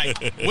 right.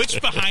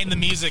 Which behind the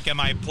music am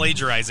I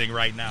plagiarizing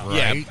right now?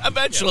 Yeah,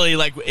 eventually,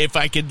 like if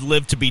I could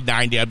live to be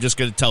 90, I'm just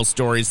going to tell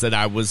stories that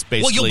I was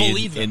basically you'll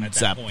believe them in at that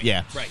Zepp. point.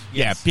 Yeah, Right,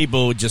 yeah. yes.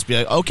 People would just be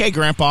like, "Okay,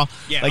 Grandpa,"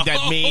 Yeah. like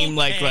that meme,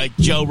 Okay. like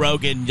Joe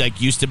Rogan,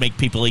 like used to make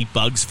people eat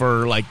bugs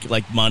for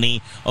like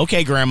money.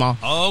 Okay, Grandma.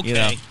 Okay. You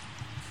know?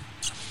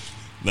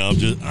 No,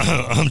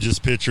 I'm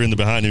just picturing the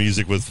behind the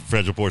music with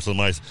Fragile Porcelain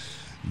Mice.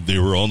 They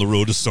were on the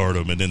road to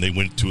stardom, and then they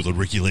went to the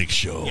Ricky Lake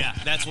show. Yeah,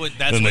 that's what.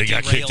 and they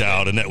got kicked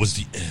out, and that was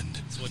the end.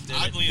 That's what did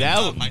Oddly it.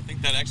 enough, I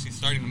think that actually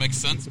starting to make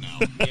sense now.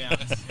 Yeah,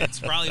 it's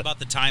probably about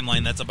the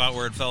timeline. That's about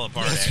where it fell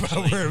apart. That's actually.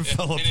 about where it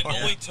fell And it apart.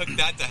 only took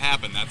that to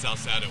happen. That's how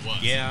sad it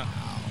was. Yeah.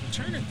 I'm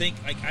trying to think.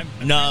 Like,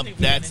 I'm No, trying to think if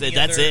that's we had it.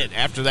 That's any it.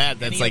 After that,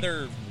 that's any like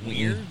other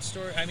weird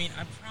story. I mean,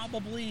 I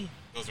probably.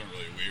 Those aren't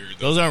really weird.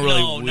 those aren't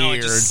really No,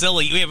 weird. just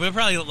silly. We have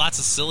probably lots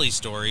of silly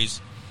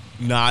stories.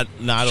 Not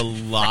a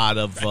lot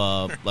of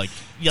like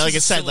yeah, like I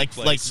Just said, silly like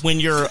place. when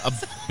you're a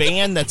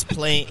band that's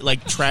playing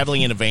like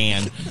traveling in a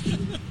van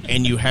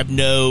and you have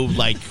no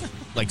like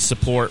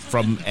support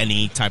from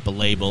any type of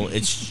label,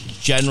 it's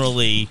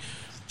generally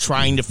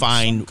trying to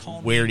find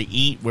where to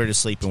eat, where to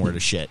sleep, and where to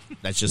shit.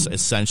 That's just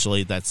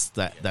essentially that's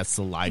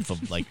the life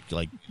of like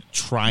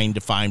trying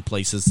to find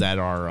places that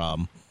are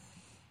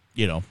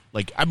you know,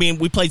 like, I mean,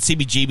 we played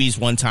CBGB's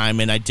one time,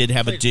 and I did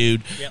have a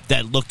dude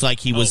that looked like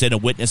he was in a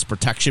witness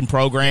protection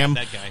program.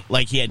 Yeah, that guy.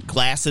 Like, he had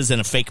glasses and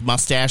a fake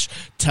mustache.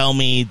 Tell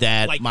me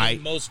that Like my...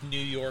 the most New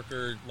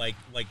Yorker, like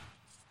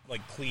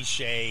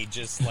cliche,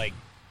 just like,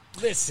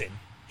 listen.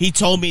 He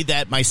told me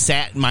that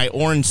my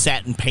orange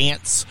satin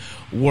pants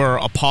were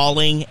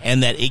appalling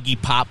and that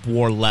Iggy Pop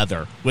wore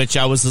leather, which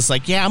I was just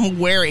like, yeah, I'm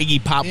aware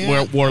Iggy Pop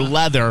wore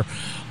leather,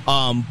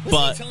 Was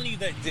but... he telling you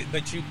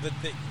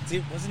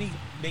that wasn't he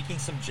making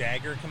some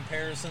Jagger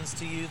comparisons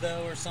to you,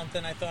 though, or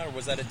something, I thought? Or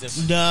was that a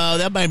different... No,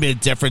 that might have been a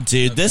different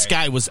dude. This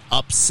guy was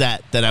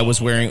upset that I was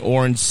wearing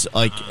orange,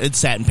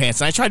 satin pants.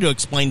 And I tried to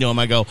explain to him,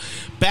 I go,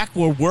 back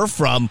where we're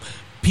from,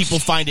 people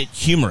find it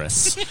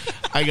humorous.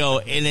 I go,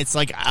 and it's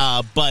like,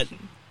 but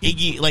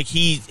Iggy, like,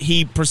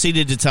 he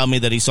proceeded to tell me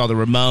that he saw the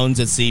Ramones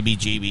at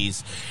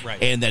CBGB's,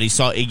 Right. and that he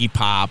saw Iggy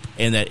Pop,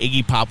 and that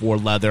Iggy Pop wore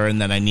leather,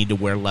 and that I need to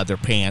wear leather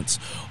pants,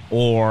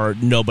 or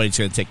nobody's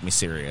going to take me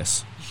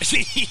serious.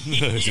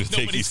 Just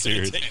take you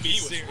serious.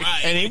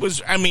 Right. And he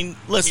was, I mean,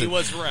 listen. He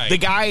was right. The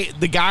guy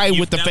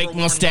with the never fake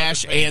worn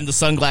mustache leather pants. and the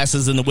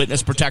sunglasses and the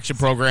witness protection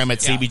program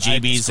at Yeah,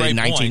 CBGB's it's a great in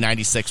point.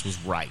 1996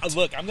 was right.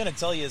 Look, I'm going to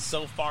tell you,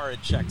 so far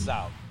it checks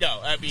out. No,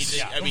 I mean,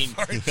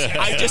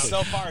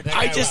 So far,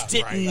 I just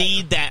didn't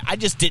need that. I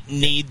just didn't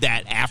need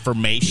that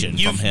affirmation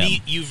from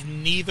him. You've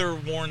neither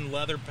worn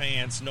leather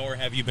pants nor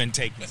have you been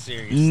taken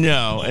seriously.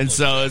 No, and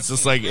so it's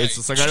just like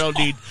I don't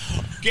need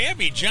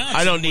Gabby Johnson.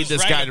 I don't need was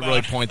this right guy to really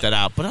about- point that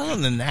out. But other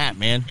than that,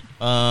 man,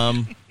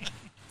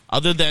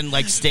 other than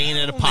like staying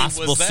at a Only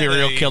possible was that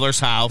serial a killer's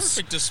house,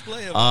 Perfect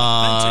display of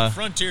authentic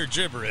frontier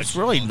gibberish. it's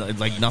really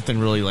like nothing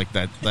really like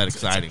that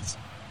exciting.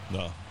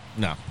 No.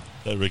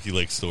 That Ricky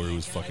Lake story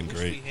was fucking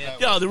great.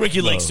 No, the Ricky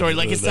Lake story,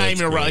 like it's not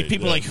that's even around. Like great.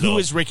 people are like, who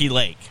is Ricky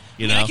Lake?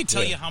 You know, I can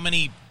tell you how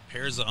many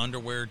pairs of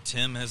underwear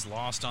Tim has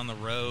lost on the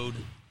road.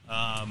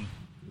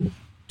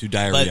 To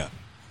diarrhea.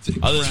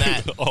 Other than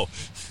that,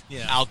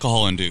 Yeah.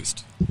 Alcohol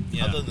induced.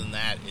 Yeah. other than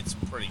that, it's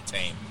pretty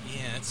tame.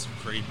 Yeah, it's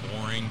pretty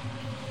boring.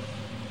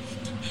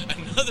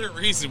 Another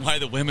reason why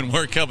the women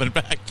weren't coming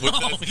back with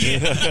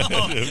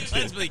this.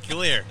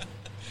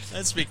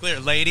 Let's be clear.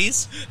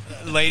 Ladies,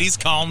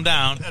 calm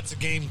down. That's a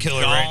game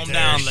killer Calm right there.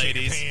 down, Shit your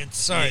ladies. pants.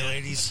 Sorry, Yeah.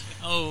 ladies.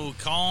 Oh,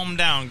 calm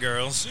down,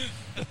 girls.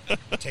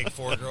 Take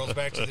 4 girls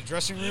back to the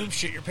dressing room,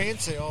 shit your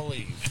pants, they all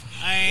leave.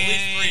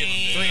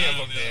 Three of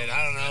them did.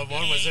 I don't know.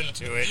 One was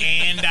into it.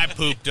 And I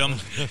pooped them.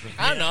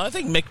 I don't know. I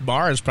think Mick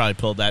Mars probably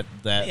pulled that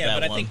Yeah, that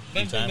but one. I think a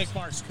few times. Mick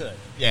Mars could.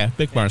 Yeah,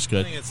 Mick Mars I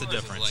could. think it's the Mars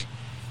is difference. like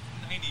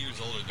 90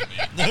 years older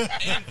than me.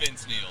 And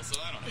Vince Neil, so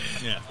I don't know.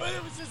 Yeah, But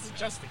it was just a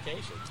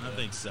justification. I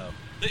think so.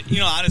 You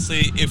know,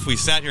 honestly, if we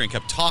sat here and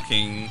kept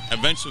talking,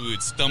 eventually we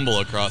would stumble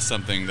across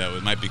something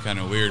that might be kind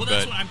of weird. Well,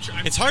 that's but what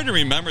I'm it's hard to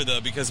remember, though,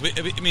 because,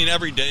 I mean,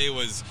 every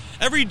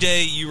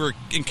day you were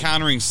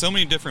encountering so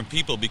many different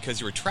people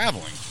because you were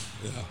traveling.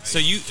 Yeah. So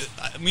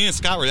me and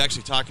Scott were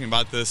actually talking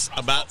about this,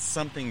 about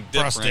something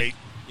different. Prostate.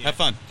 Yeah. Have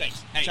fun.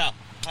 Thanks. Hey. Ciao.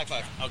 High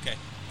five.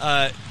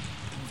 Okay.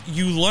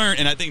 You learn,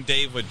 and I think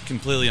Dave would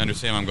completely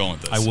understand where I'm going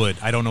with this. I would.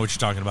 I don't know what you're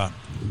talking about.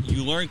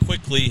 You learn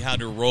quickly how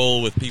to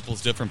roll with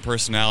people's different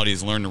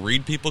personalities, learn to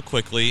read people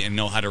quickly, and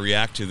know how to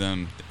react to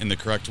them in the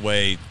correct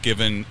way,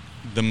 given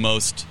the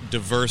most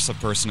diverse of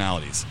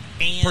personalities.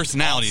 And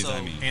Personalities, also,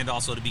 I mean. And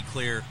also, to be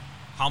clear,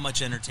 how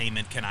much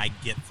entertainment can I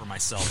get for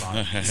myself out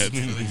of this?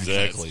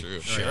 Exactly.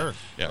 That's true. Sure.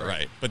 Yeah,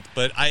 right.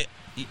 But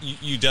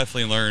you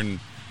definitely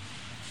learn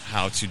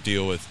how to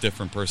deal with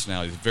different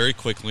personalities very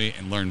quickly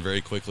and learn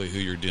very quickly who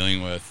you're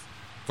dealing with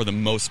for the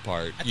most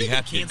part. I You think have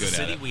in to be Kansas good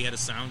City, at it. we had a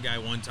sound guy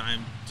one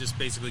time just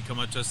basically come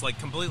up to us, like,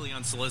 completely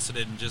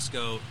unsolicited and just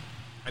go,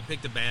 I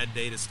picked a bad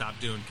day to stop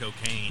doing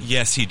cocaine.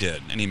 Yes, he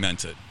did, and he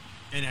meant it.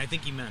 And I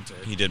think he meant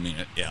it. He did mean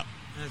it, yeah.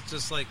 And it's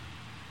just like,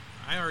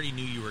 I already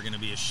knew you were going to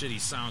be a shitty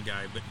sound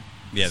guy, but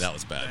Yeah, that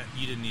was bad.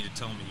 You didn't need to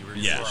tell me you were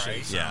going Yeah, to be a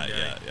shitty sound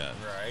guy.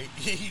 Right.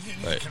 You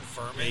didn't Right.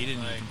 confirm Yeah, it. you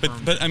didn't like-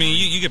 confirm But I mean,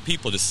 you get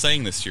people just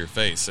saying this to your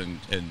face, and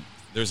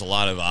there's a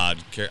lot of odd.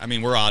 I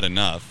mean, we're odd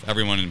enough.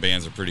 Everyone in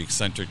bands are pretty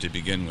eccentric to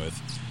begin with,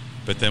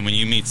 but then when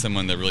you meet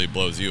someone that really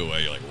blows you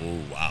away, you're like, oh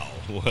wow,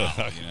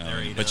 wow, you know.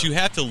 There you But go. you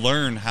have to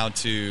learn how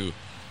to,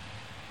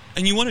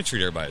 and you want to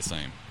treat everybody the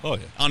same. Oh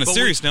yeah. On a But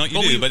serious note,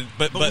 you do,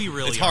 but we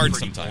really it's are hard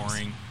pretty sometimes.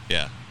 boring.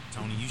 Yeah.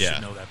 Tony, you Yeah.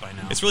 should know that by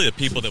now. It's really the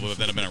people that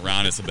have been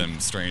around us have been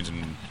strange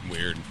and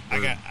weird. I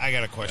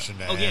got a question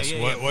to Oh, yeah, ask. yeah,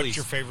 What's please.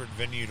 your favorite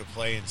venue to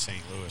play in St.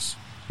 Louis?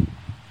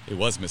 It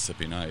was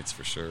Mississippi Nights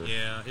for sure.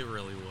 Yeah, it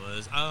really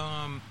was.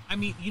 I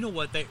mean, you know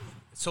what?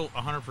 So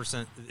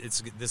 100%.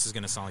 This is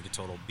going to sound like a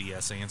total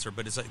BS answer,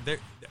 but it's like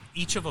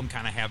each of them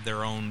kind of have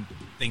their own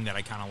thing that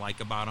I kind of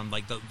like about them.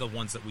 Like the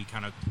ones that we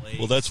kind of play.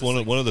 Well, that's one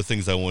of the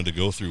things I wanted to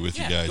go through with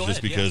Yeah, you guys, go just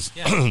ahead. because,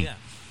 Yeah.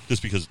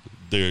 just because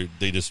they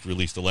just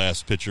released the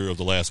last picture of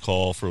the last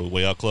call for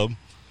Way Out Club.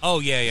 Oh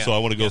yeah. So I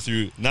want to go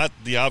through not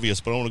the obvious,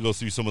 but I want to go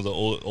through some of the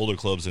older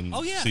clubs and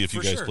Oh, yeah, see if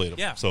you for guys sure. played them.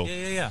 Yeah. So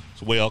Yeah.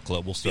 So Way Out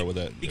Club, we'll start with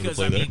that. Because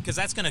Ever play there?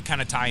 that's going to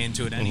kind of tie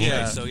into it anyway.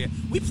 Yeah. So yeah,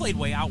 we played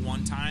Way Out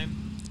one time.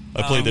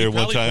 I played there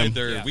one time.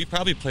 We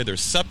probably played there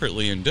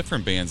separately in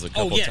different bands a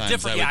couple times.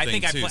 different. Yeah, I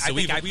think I too. So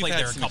played we've there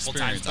had a some couple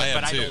times, experience. I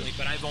have but too.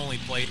 I've only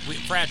played.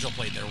 Fragile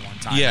played there one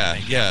time. Yeah, I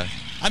think. yeah.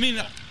 I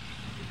mean,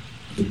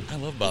 I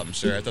love Bob and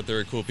Cher. I thought they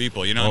were cool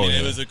people. You know, Oh, I mean, yeah.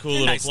 it was a cool They're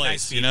little nice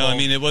place. You know, I people.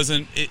 mean,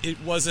 it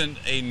wasn't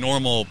a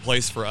normal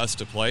place for us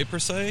to play per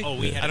se. Oh,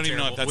 we had I don't even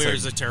know if that's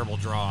Where's a terrible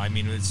draw. I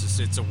mean,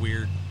 it's a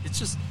weird. It's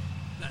just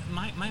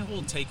my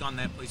whole take on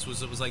that place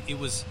was it was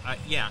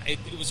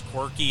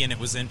quirky and it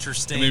was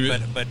interesting. I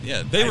mean, but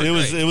yeah, they were.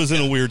 It was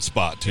in a weird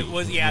spot too. It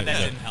was that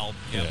didn't help.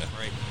 Yeah, Yeah.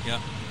 right.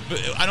 Yeah.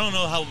 But I don't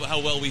know how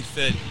well we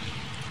fit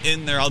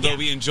in there. Although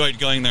we enjoyed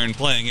going there and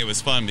playing, it was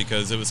fun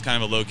because it was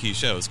kind of a low key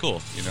show. It was cool,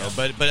 you know.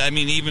 But I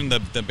mean, even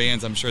the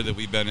bands I'm sure that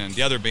we've been in,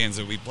 the other bands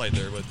that we played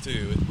there with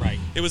too. Right.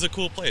 It was a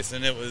cool place,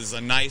 and it was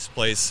a nice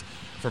place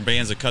for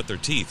bands to cut their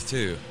teeth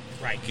too.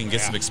 Right. You can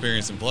get some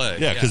experience and play.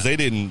 Yeah, because they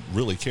didn't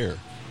really care.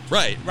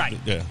 Right.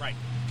 Yeah. Right.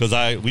 Because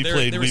we They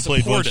played were one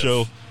supportive.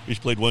 show. We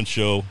played one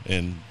show,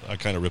 and I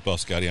kind of ripped off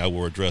Scotty. I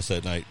wore a dress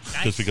that night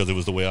just because it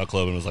was the Way Out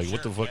Club, and I was like,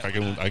 "What the fuck? I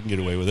can get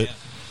away with it."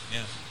 Yeah.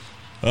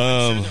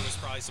 I'm sure there was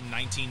probably some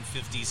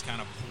 1950s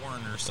kind of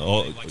porn or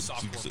something, like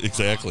softcore porn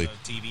exactly. on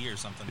the TV or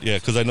something. Yeah,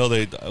 because I know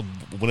they.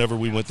 Whenever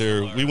we went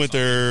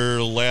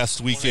there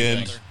last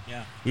weekend.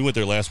 Yeah. We went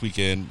there last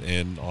weekend,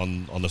 and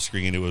on the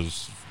screen it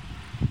was,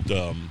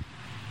 God,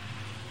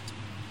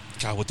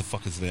 what the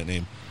fuck is that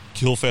name?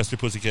 Kill Faster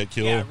Pussycat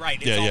Kill. Yeah, right.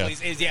 It's always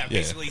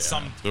basically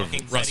some The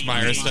fucking Russ Zeddy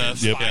Meyer movie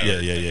stuff. Yep.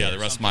 inspired. Yeah. The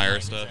Russ Meyer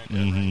stuff.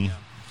 Mm-hmm.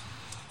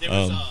 There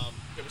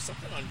was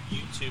something on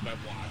YouTube I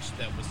watched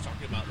that was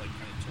talking about like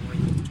kind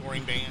of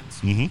touring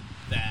bands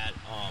that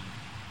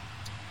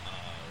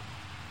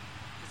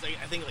because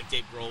I think like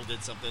Dave Grohl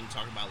did something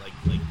talking about like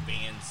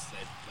bands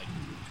that like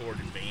toured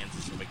in bands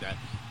and stuff like that.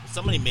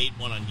 Somebody made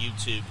one on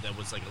YouTube that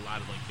was like a lot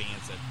of like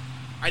bands that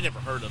I never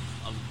heard of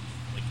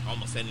like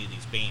almost any of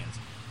these bands,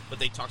 but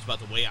they talked about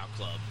the Way Out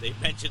Club. They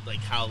mentioned like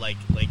how it's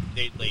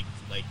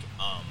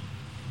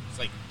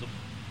like the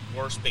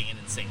worst band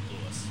in St.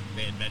 Louis.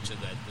 They had mentioned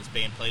that this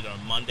band played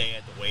on Monday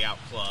at the Way Out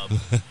Club,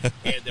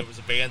 and there was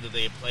a band that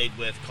they had played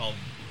with called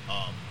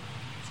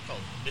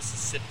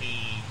Mississippi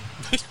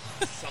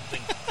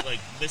something like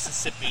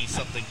Mississippi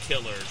something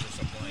Killers or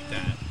something like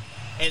that.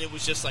 And it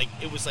was just like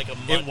a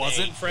Monday. It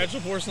wasn't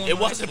Fragile Porcelain. It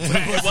wasn't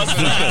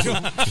us.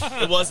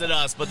 It wasn't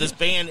us. But this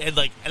band had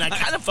like, and I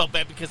kind of felt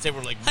bad because they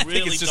were like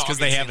really. I think it's just because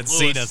dogging they St. haven't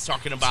Louis, seen us.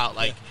 talking about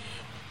like,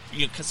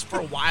 because for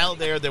a while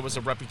there was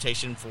a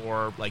reputation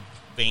for like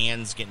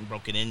bands getting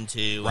broken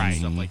into and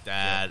stuff like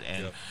that,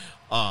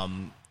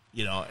 and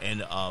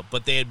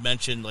but they had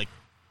mentioned like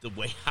the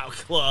Way Out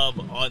Club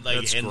on like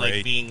That's and great.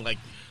 like being like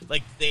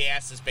they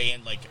asked this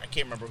band like I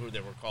can't remember who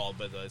they were called,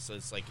 but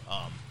it's like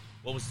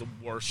what was the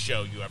worst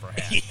show you ever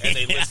had? And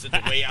they listed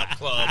the Way Out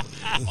Club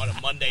on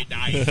a Monday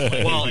night,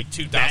 like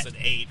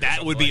 2008.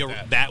 That would be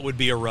like that would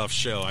be a rough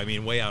show. I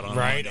mean, Way Out on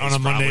Right, a on a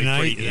Monday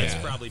night? That's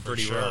Yeah, probably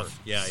pretty sure. rough.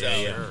 Yeah.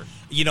 So-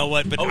 You know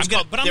what? But I'm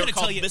going to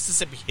tell you.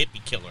 Mississippi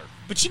Hippie Killer.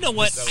 But you know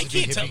what? I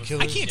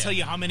can't tell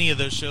you how many of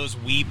those shows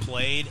we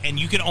played, and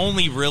you can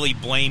only really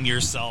blame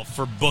yourself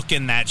for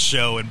booking that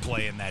show and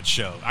playing that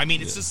show. I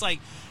mean, it's just like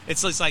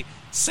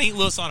St.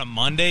 Louis on a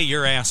Monday.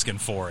 You're asking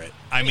for it.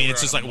 I mean,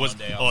 it's just like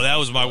that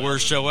was my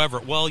worst show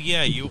ever. Well,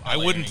 yeah, I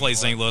wouldn't play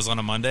St. Louis on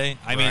a Monday.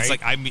 I mean, it's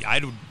like I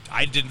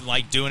didn't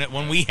like doing it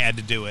when we had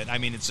to do it. I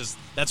mean, it's just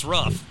that's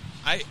rough.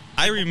 I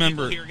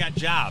remember People here got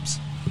jobs.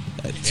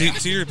 to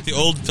the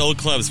old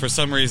clubs. For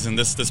some reason,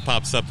 this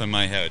pops up in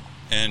my head,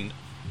 and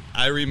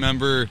I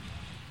remember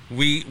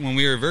when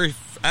we were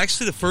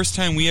actually the first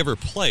time we ever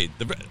played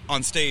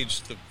on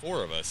stage, the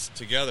four of us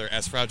together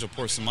as Fragile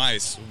Porcelain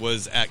Mice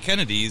was at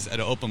Kennedy's at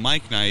an open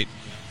mic night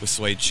with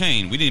Suede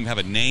Chain. We didn't even have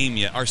a name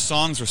yet. Our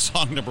songs were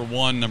song number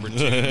 1, number 2.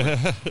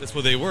 That's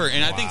what they were.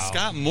 And I think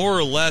Scott more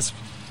or less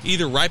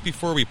either right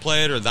before we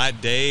played or that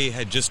day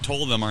had just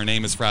told them our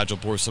name is Fragile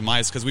Porcelain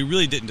Mice because we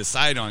really didn't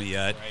decide on it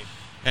yet. Right.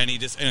 And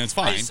it's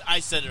fine. I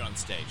said it on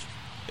stage.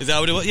 Is that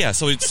what it was? Yeah,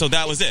 so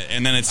that was it.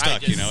 And then it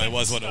stuck, It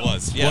was what it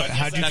was. Yeah.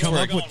 How'd you come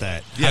up with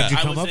that? Yeah. How'd you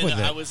come up with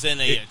that? I was in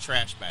a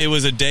trash bag. It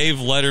was a Dave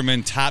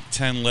Letterman top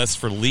 10 list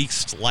for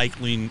least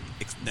likely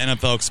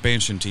NFL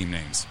expansion team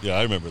names. Yeah,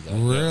 I remember that.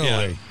 Really?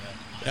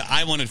 Yeah.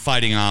 I wanted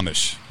Fighting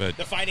Amish, but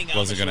the Fighting Amish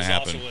wasn't going to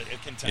happen. Also a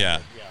contender.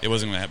 Yeah, it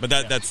wasn't going to happen.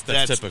 But that's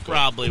typical.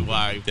 Probably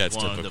why. That's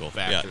one typical. Of the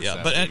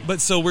factors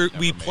But so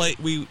we play.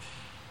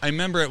 I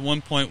remember at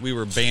one point we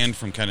were banned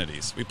from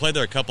Kennedy's. We played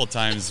there a couple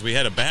times. We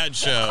had a bad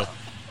show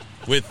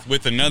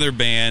with another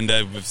band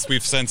that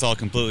we've since all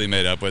completely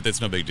made up with.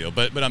 It's no big deal.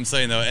 But I'm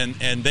saying though,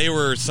 and they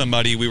were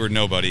somebody, we were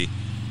nobody,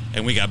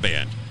 and we got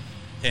banned.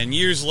 And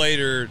years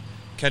later,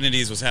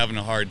 Kennedy's was having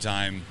a hard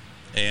time,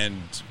 and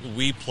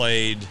we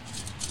played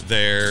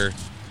there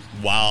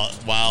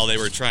while they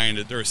were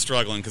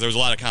struggling because there was a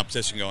lot of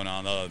competition going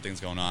on, other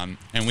things going on,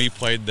 and we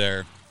played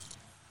there.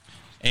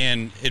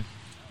 And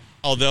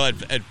although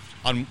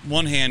on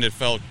one hand it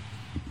felt,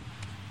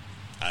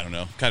 I don't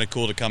know, kind of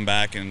cool to come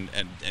back and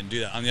do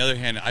that. On the other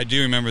hand, I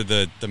do remember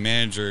the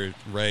manager,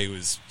 Ray,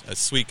 was a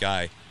sweet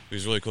guy. He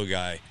was a really cool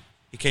guy.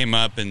 He came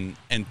up and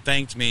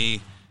thanked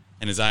me,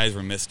 and his eyes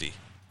were misty.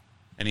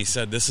 And he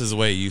said, "This is the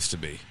way it used to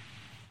be."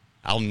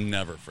 I'll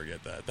never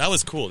forget that. That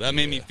was cool. That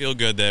made me feel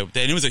good. And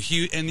it was a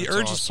huge. And the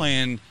Urge was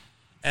playing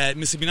at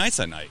Mississippi Nights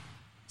that night.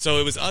 So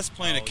it was us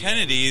playing at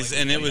Kennedy's,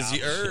 and it was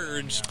the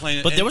Urge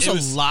playing. But there was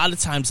a lot of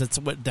times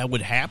that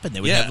would happen. They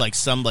would have like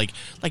some like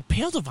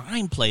Pale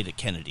Divine played at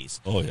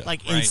Kennedy's. Oh yeah,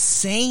 like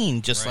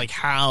insane. Just like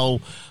how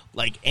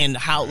like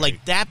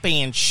that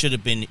band should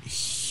have been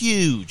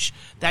huge.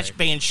 That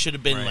band should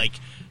have been like.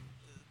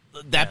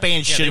 That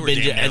band should have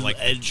been like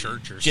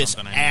church or just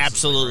something.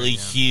 Absolutely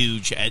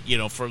huge at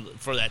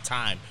for that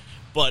time,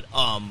 but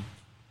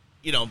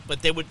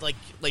but they would like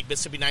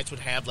Mississippi Nights would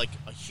have like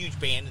a huge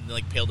band, and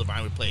like Pale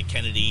Divine would play at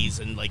Kennedy's,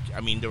 and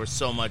there was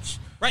so much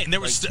and there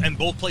was and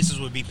both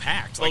places would be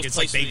packed. Like it's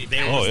like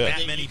there was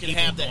that many people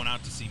going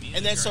out to see music.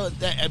 And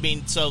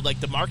then so like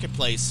the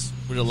marketplace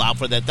would allow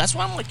for that. That's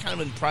why I'm like kind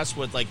of impressed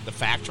with like the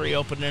Factory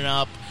opening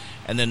up.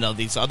 And then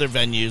these other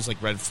venues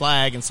like Red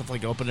Flag and stuff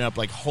like opening up.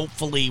 Like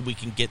hopefully we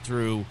can get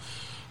through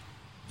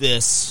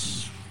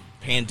this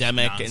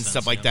pandemic and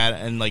stuff like that,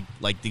 and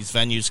like these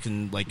venues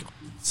can like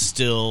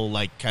still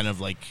like kind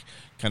of like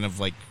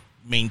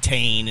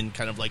maintain and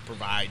kind of like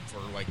provide for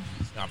like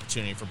an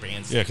opportunity for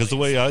bands. Yeah, because the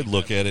way I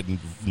look at it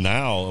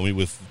now, I mean,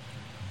 with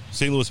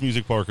St. Louis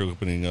Music Park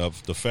opening up,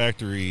 the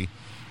Factory,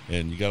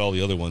 and you got all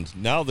the other ones.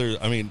 Now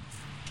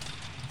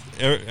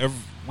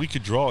we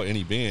could draw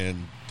any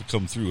band to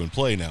come through and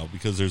play now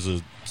because there's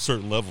a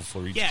certain level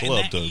for each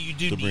club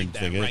to bring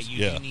things in. Right?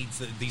 You need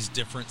these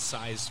different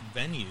sized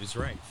venues,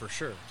 right? For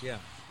sure. Yeah.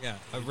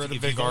 I've read a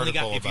big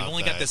article about if you've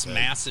only got this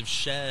massive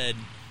shed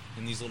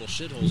and these little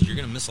shitholes, you're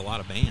going to miss a lot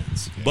of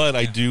bands. But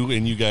I do,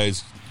 and you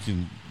guys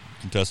can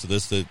contest to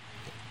this, that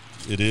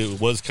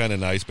it was kind of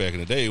nice back in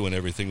the day when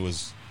everything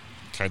was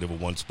kind of a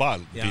one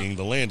spot, being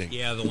the landing.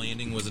 Yeah, the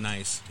landing was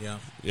nice.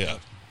 Yeah,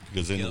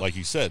 because then, like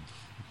you said,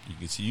 you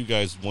can see you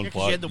guys one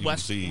plot. You had the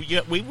West.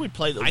 We would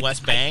play the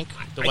West Bank.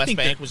 The West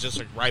Bank was just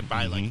like right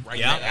by, like right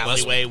in the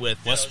alleyway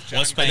with West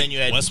Bank. And then you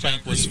had West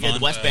Bank was fun.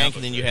 The West Bank,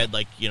 and then you had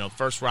like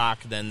First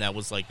Rock. And then that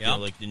was like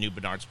like the new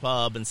Bernard's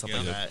Pub and stuff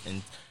like that.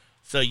 And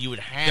so you would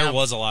have there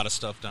was a lot of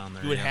stuff down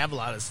there. You would have a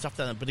lot of stuff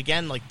down there. But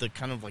again, like the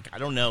kind of like I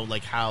don't know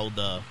like how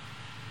the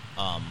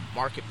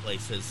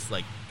marketplace is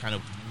like kind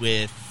of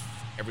with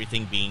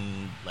everything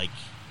being like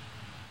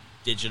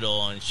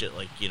digital and shit,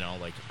 like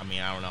like I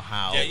mean I don't know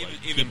how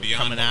even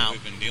beyond coming what out.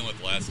 We've been dealing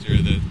with last year,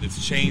 that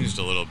it's changed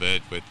a little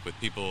bit with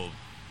people.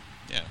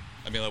 Yeah,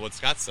 I mean like what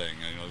Scott's saying.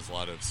 There's a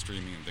lot of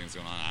streaming and things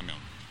going on. I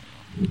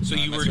mean, so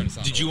you were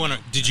did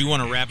you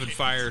want to rapid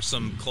fire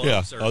some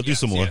clubs? Yeah, I'll do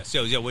some more.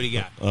 So what do you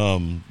got?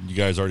 You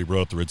guys already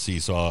brought up the Red Sea,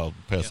 so I'll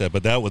pass that.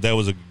 But that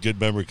was a good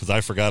memory because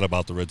I forgot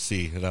about the Red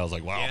Sea, and I was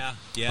like, wow.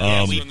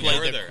 Yeah. We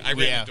played there. I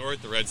ran the door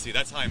at the Red Sea.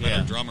 That's how I met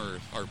our drummer.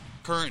 Our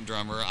current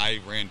drummer, I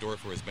ran door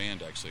for his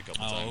band actually a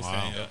couple times.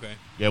 Okay.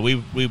 Yeah,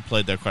 we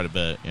played there quite a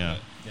bit. Yeah.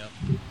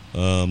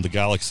 The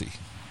Galaxy.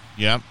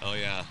 Yeah. Oh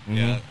yeah,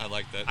 yeah. I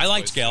like that. I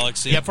liked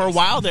Galaxy. Yeah, for a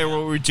while there, what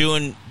we were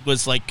doing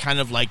was like kind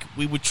of like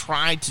we would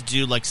try to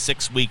do like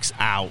 6 weeks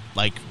out,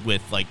 like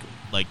with like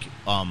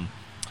kind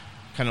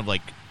of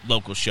like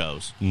local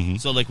shows. Mm-hmm.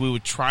 So like we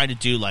would try to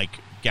do like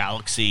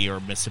Galaxy or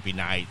Mississippi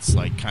Nights,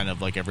 like kind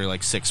of like every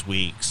like 6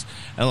 weeks,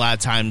 and a lot of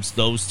times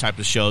those type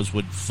of shows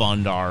would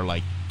fund our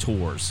like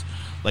tours,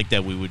 like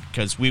that we would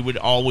because we would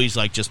always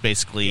like just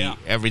basically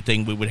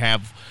everything we would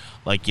have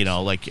like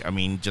like I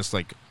mean just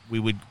like we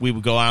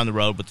would go out on the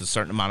road with a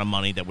certain amount of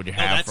money that would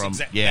have from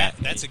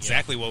that's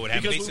exactly what would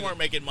happen. Because Basically, we weren't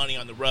making money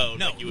on the road.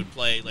 No. Like you would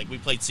play, like we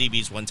played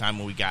CB's one time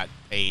when we got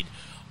paid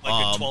like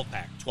a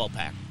 12-pack.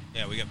 12-pack.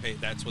 Yeah, we got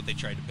paid. That's what they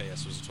tried to pay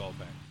us, was a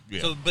 12-pack.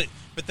 Yeah. So, but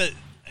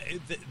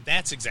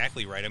that's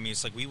exactly right. I mean,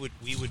 it's like we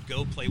would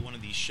go play one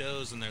of these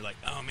shows, and they're like,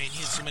 "Oh man, you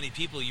had so many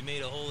people, you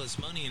made all this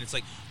money," and it's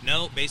like,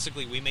 no,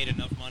 basically we made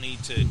enough money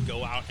to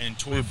go out and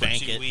tour for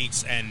 2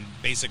 weeks and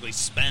basically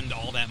spend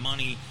all that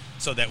money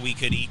so that we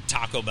could eat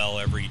Taco Bell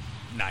every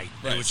night.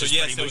 Right. So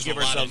yes, it was a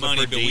lot of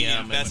money, but we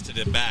invested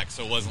it back,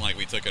 so it wasn't like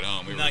we took it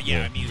home. I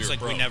mean, it's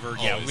like we never.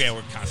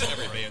 We're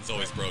constantly. Every band's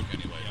always broke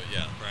anyway. But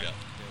yeah, right. Yeah.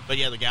 But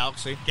yeah, the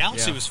Galaxy.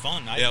 Galaxy was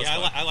fun.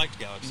 I liked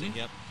Galaxy. Mm-hmm.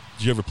 Yep.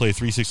 Did you ever play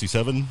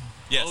 367?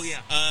 Yes. Oh yeah.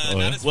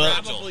 Not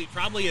as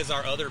probably as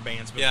our other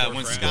bands. Yeah,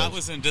 when Scott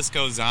was in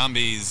Disco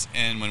Zombies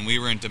and when we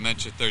were in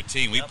Dementia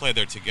 13, we played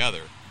there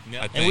together.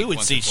 Yep. And we would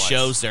see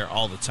shows there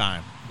all the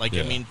time. Like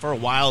I mean, for a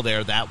while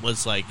there, that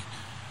was like.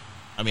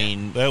 I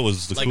mean, that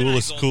was the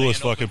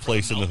coolest fucking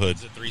place in the hood.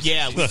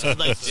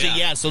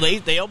 Yeah, so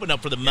they opened up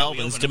for the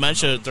Melvins.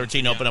 Dementia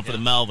 13 opened up for the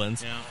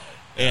Melvins. Yeah.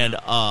 And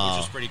which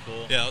was pretty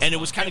cool. Yeah, and it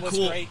was kind of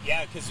cool. Great.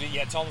 Yeah, because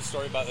tell the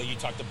story about you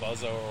talked to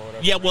Buzzo or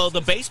whatever. Yeah, well,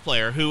 the bass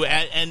player who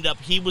ended up,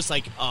 he was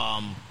like,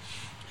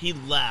 he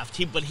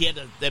left. But he had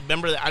to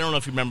remember. I don't know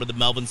if you remember, the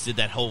Melvins did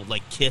that whole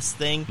like Kiss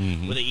thing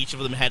where each of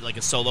them had like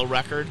a solo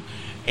record,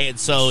 and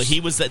so he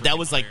was that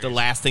was like the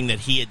last thing that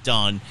he had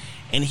done,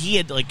 and he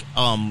had like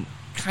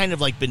kind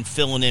of like been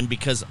filling in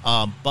because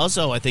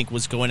Buzzo, I think,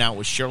 was going out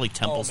with Shirley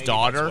Temple's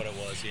daughter. That's what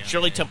it was, yeah.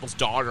 Shirley Temple's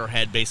daughter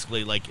had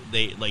basically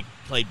they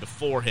played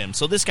before him.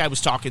 So this guy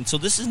was talking. So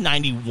this is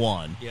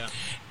 91. Yeah.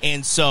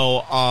 And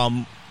so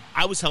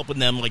I was helping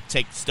them like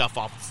take stuff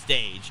off the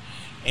stage,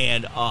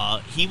 and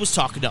he was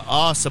talking to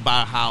us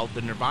about how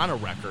the Nirvana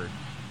record.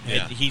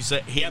 Yeah. He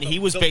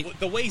was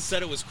the way he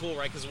said it was cool,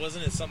 right? Because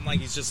wasn't it something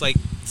like it's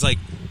like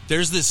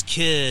there's this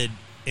kid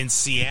in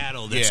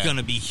Seattle that's going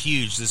to be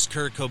huge. This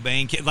Kurt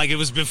Cobain kid, like it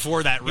was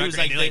before that record.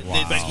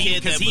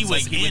 Because he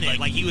was in it,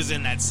 like he was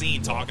in that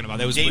scene talking about.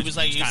 That was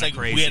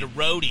crazy. We had a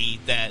roadie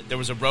there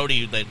was a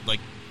roadie that like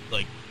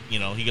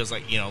he goes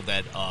like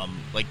that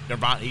like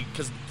Nirvana,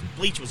 because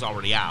Bleach was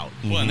already out.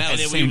 Well, and that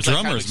was the same was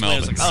drummer's I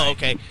was like, Melvins. oh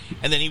okay.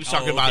 And then he was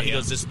talking about he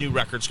goes, this new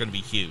record's going to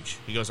be huge.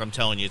 He goes, I'm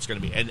telling you, it's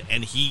going to be,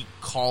 and he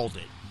called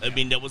it. I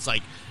mean, it was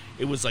like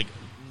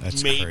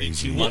That's maybe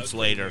crazy. 2 months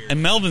later.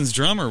 And Melvin's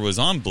drummer was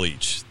on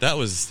Bleach.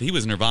 He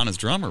was Nirvana's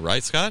drummer,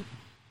 right, Scott?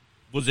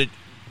 Was it?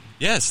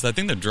 Yes, I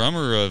think the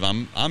drummer of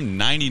I'm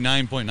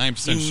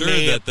 99.9% sure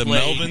that the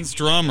Melvin's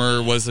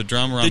drummer was the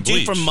drummer on Bleach. The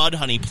Bleach. dude from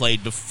Mudhoney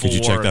played before. Could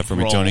you check that for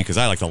me, Tony? Because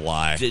I like to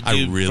lie.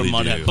 I really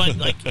do. But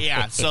like,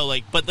 yeah, so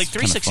like, but like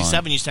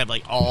 367 used to have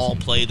like all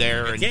play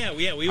there. And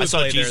we would I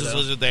saw play Jesus there,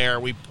 Lizard there.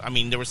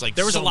 There was like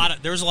there was a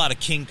lot of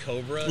King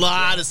Cobra, a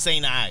lot of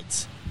St.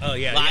 Ides. Oh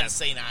yeah, a lot of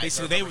St. Ides.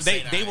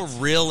 They were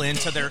real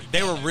into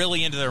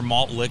their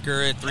malt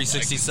liquor at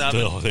 367.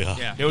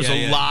 There was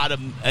a lot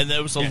of, and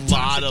there was a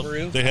lot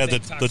of. They had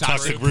the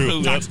Toxic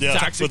Brew, with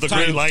the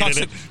green light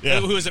in it. Yeah.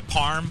 Who is it?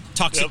 Parm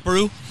Toxic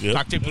Brew. Yep.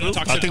 Toxic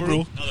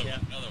Brew.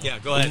 Yeah,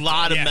 go ahead. A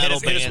lot of metal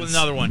bands. Hit us with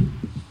another one.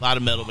 A lot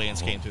of metal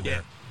bands came through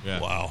there. Yeah.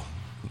 Wow.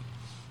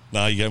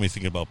 Now you got me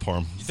thinking about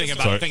Parm. Thinking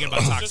about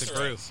Toxic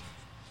Brew.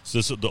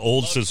 The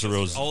old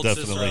Cicero's,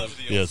 definitely.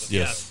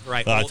 Yes.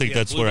 Right. I think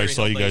that's where I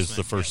saw you guys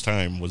the first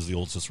time was the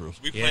old Cicero's.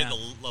 We played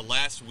the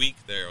last week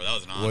there. That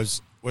was an honor.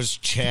 Was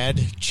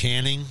Chad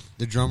Channing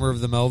the drummer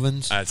of the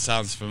Melvins? That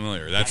sounds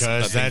familiar.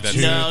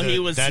 It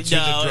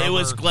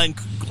was Glenn.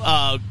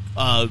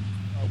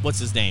 What's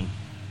his name?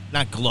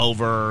 Not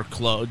Glover,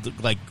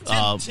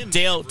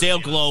 Dale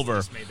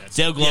Glover.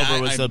 Dale Glover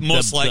was the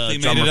drummer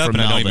for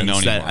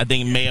Melvins. I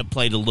think he may have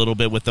played a little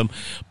bit with them,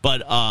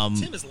 but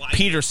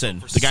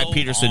Peterson, the guy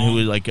Peterson who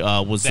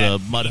was the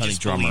Mudhoney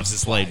drummer,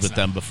 played with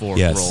them before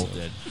Roll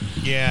did.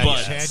 Yeah,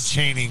 but Chad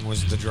Channing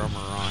was the drummer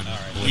on.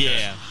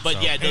 Yeah, but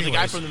the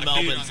guy from the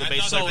Melvins, the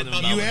bass player from the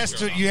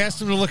Melvins. You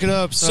asked him to look it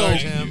up. So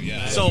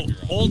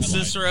old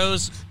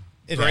Cicero's,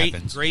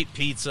 great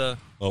pizza.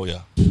 Oh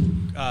yeah.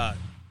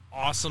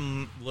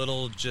 Awesome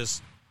little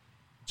just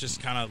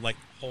kind of like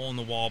hole in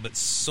the wall, but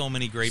so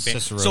many great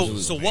bands.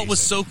 So what was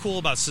so cool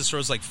about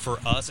Cicero's, like for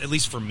us, at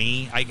least for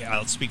me,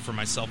 I'll speak for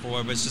myself or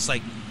whatever, but it's just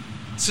like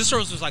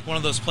Cicero's was like one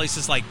of those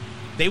places like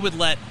they would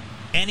let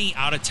any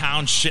out of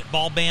town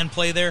shitball band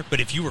play there, but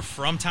if you were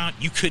from town,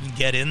 you couldn't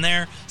get in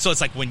there. So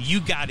it's like when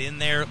you got in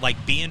there,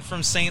 like being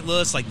from St.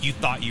 Louis, like you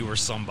thought you were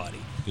somebody.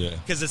 Yeah.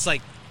 Because it's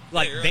like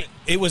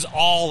it was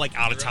all like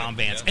out of town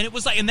bands, and it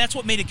was like, and that's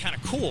what made it kind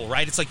of cool,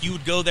 right? It's like you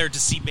would go there to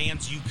see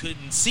bands you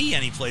couldn't see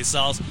anyplace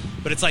else,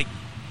 but it's like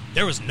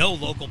there was no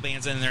local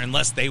bands in there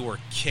unless they were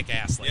kick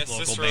ass local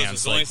Cicero's bands.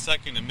 Was only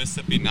second to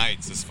Mississippi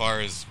Nights as far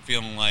as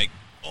feeling like,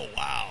 oh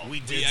wow,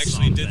 we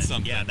actually did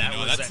something. Yeah,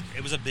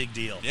 it was a big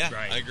deal. Yeah,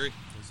 right. I agree.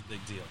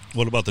 big deal.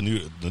 What about the new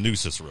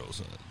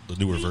Ciceros, the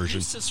newer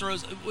version?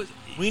 Cicero's.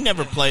 We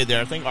never played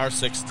there. I think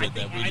R6 did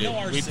that. I know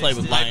R6 we played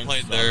with did. Lions. I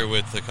played there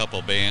with a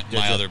couple my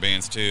other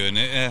bands too, and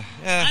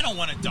I don't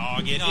want to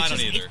dog it. No, I don't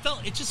either.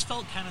 It just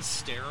felt kind of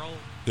sterile.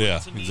 Yeah,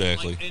 to me.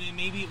 exactly. Like, and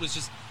maybe it was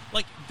just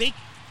like they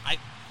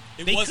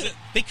wasn't.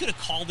 They could have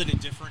called it a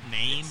different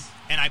name,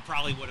 and I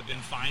probably would have been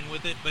fine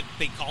with it. But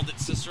they called it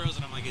Cicero's,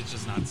 and I'm like, it's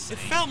just not the same.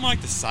 It felt more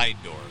like the side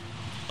door.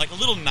 Like a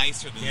little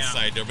nicer than the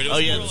side door, but it was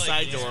the more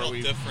side like, door.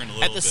 different a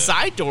little At the bit.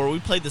 side door, we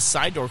played the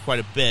side door quite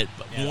a bit.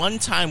 But one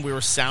time we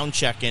were sound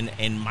checking,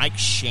 and Mike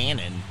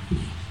Shannon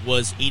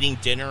was eating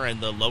dinner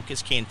in the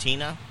Locust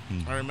Cantina.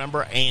 I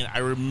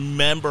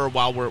remember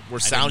while we're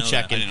sound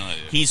checking,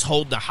 he's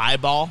holding a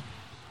highball.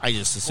 I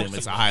just assume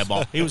it's a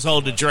highball. He was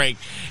holding a drink,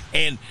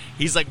 and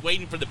he's like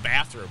waiting for the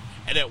bathroom.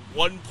 And at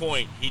one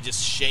point, he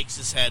just shakes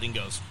his head and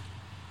goes.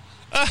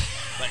 And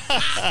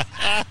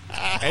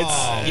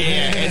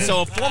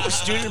so a former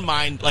student of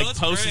mine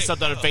posted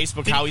something on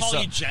Facebook. Did how he he call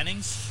saw you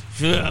Jennings?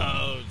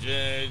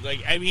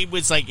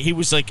 He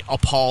was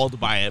appalled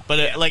by it.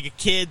 But like a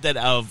kid that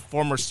a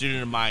former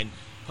student of mine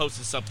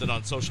posted something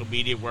on social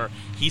media where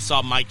he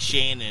saw Mike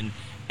Shannon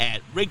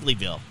at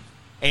Wrigleyville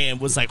and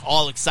was like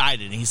all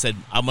excited. And he said,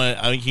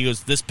 he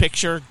goes, this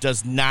picture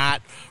does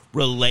not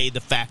relay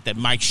the fact that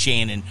Mike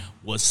Shannon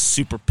was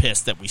super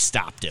pissed that we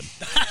stopped him.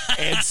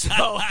 And so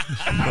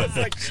I was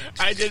like,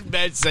 I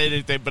didn't say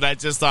anything, but I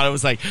just thought it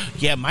was like,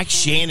 yeah, Mike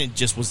Shannon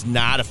just was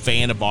not a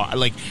fan of our,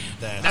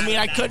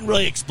 I couldn't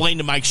really explain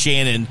to Mike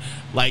Shannon,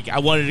 I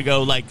wanted to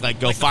go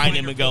go find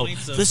him and go,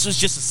 this was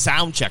just a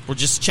sound check. We're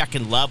just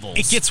checking levels.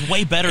 It gets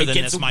way better than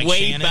this, Mike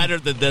Shannon. It gets way better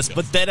than this.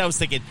 But then I was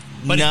thinking,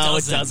 it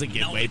doesn't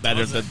get way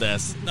better than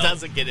this. It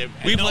doesn't get it.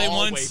 We played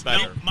once. Way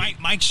better. No,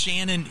 Mike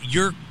Shannon,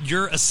 your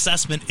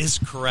assessment is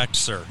correct,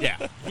 sir. Yeah.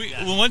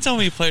 One time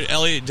we played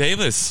Elliot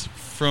Davis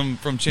from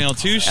Channel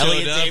 2 showed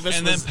Elliot up, Davis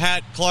and then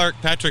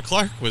Patrick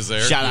Clark was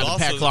there. Shout out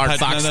to Pat Clark,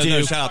 Fox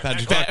 2. Shout out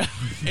Patrick Clark.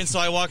 And so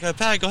I walk up,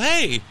 Pat, I go,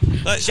 hey.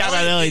 Shout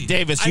out Elliot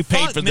Davis. You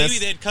paid for this. Maybe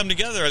they'd come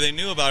together or they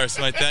knew about it or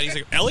something like that. He's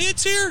like,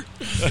 Elliot's here?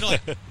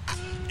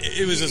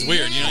 It was just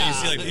weird. You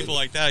see people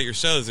like that at your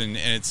shows, and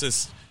it's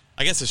just,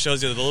 I guess it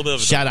shows you a little bit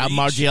of Shout out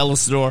Margie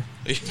Ellisador.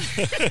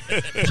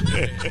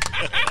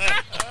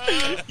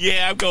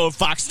 Yeah, I'm going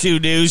Fox 2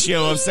 News, you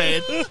know what I'm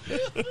saying?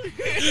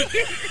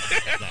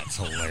 That's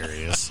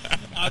hilarious.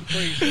 I'm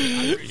pretty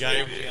sure.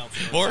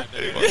 More?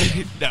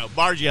 No,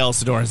 Margie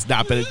Ellisador has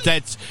not been.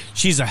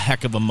 She's a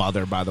heck of a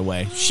mother, by the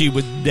way. She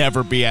would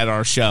never be at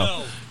our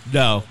show.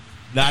 No,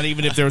 not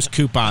even if there was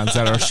coupons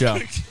at our show.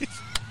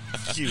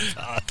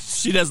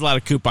 She does a lot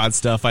of coupon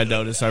stuff. I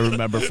noticed. I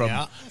remember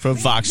from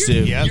Fox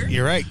 2. Yeah,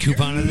 you're right.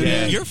 Coupon of the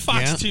day. Your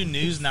Fox 2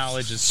 News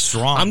knowledge is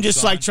strong. I'm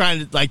just trying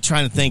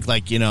to think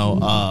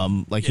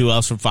who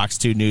else from Fox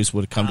 2 News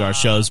would come to our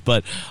shows,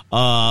 but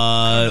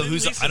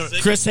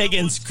Chris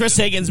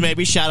Higgins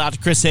maybe. Shout out to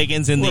Chris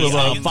Higgins in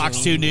the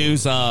Fox 2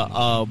 News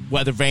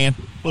weather van.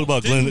 What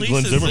about Didn't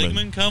Glenn Lisa Zimmerman?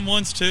 Zigman come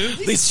once too? At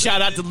least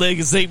shout out to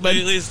Lisa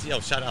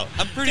Zigman. Shout out.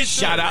 I'm pretty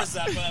sure. Shout out.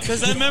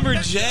 Because I remember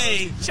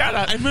Jay. Shout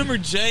out. I remember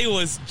Jay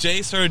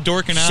started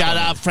dorking out. Shout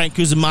out Frank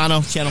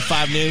Cusimano, Channel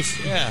 5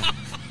 News. Yeah.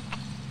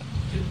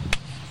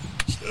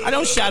 I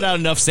don't shout out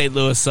enough St.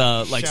 Louis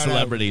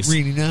celebrities.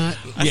 Really not.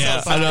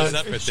 Yeah, I know.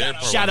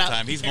 Shout out.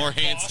 Time. He's more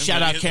handsome.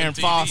 Shout out Karen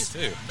Foss.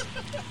 Too.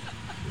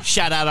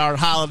 Shout out Art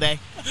Holiday.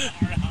 Art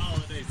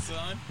Holiday,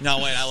 son. No,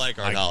 wait, I like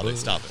Art Holiday.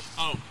 Stop it.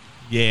 Oh.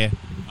 Yeah.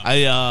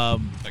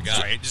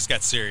 Sorry, it just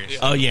got serious.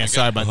 Oh, yeah,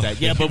 sorry about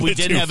that. Yeah, but we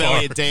did have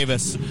Elliot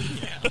Davis.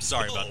 Yeah, I'm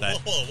sorry about that.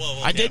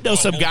 I did know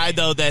some guy,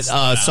 though, that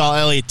saw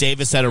Elliot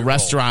Davis at a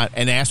restaurant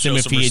and asked him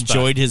if he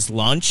enjoyed his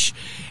lunch.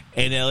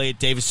 And Elliot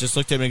Davis just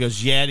looked at him and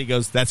goes, yeah. And he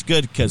goes, that's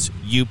good because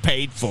you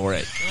paid for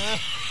it.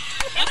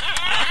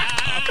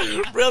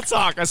 Real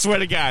talk, I swear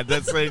to God.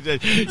 That's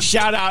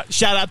shout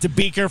out to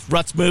Beaker,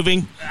 Ruts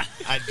Moving.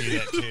 I'd do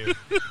that too.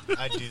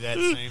 I'd do that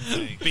same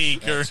thing.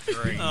 Beaker. That's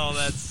great. Oh,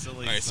 that's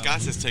silly. All right,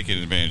 Scott's is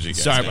taking advantage of you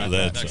guys. Sorry about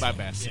that. That's my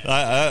bad.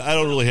 I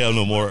don't really have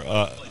no more.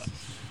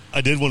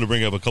 I did want to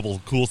bring up a couple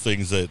of cool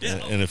things that,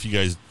 and if you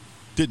guys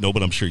didn't know,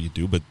 but I'm sure you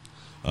do. But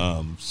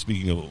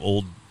speaking of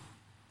old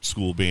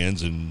school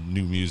bands and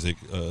new music,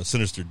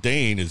 Sinister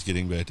Dane is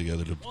getting back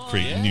together to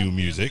create new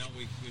music.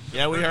 We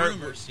heard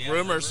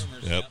rumors.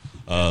 Yep.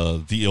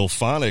 The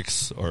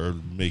Ilphonics are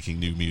making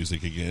new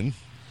music again.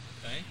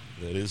 Okay.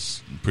 That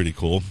is pretty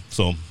cool.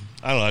 So,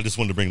 I don't know. I just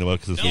wanted to bring them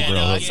up because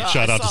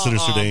shout out to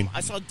Sinister Dane.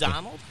 I saw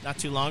Donald not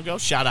too long ago.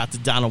 Shout out to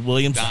Donald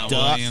Williams.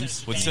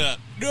 Williams. What's up?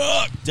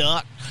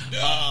 Duck.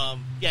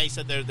 He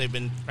said they've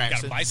been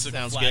practicing. Got a bicycle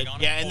Sounds flag good. on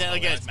it. Yeah, and then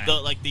again,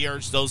 that's the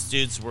Urge, those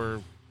dudes were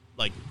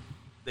like,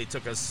 they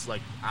took us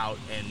out,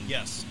 and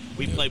yes,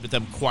 we played with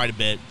them quite a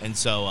bit, and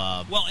so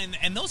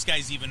and those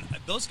guys even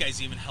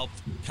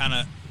helped kind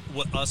of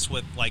us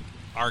with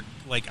our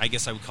I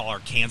guess I would call our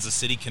Kansas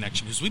City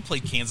connection, because we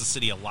played Kansas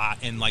City a lot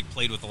and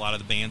played with a lot of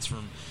the bands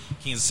from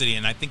Kansas City,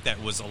 and I think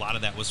that was a lot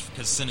of that was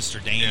because Sinister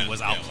Dane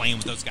was out playing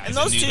with those guys. And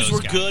those knew dudes those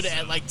were guys, good so.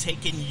 at like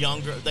taking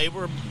younger. They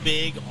were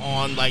big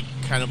on like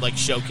kind of like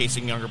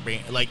showcasing younger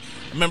bands. Like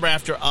remember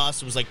after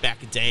us, it was like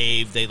Back of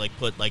Dave. They like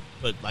put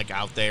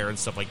out there and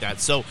stuff like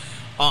that. So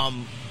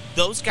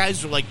those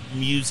guys were like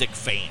music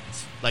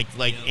fans.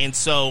 And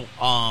so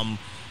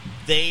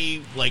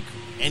they like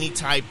any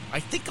type. I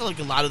think like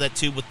a lot of that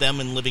too with them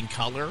and Living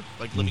Color.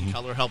 Like Living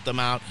Color helped them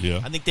out.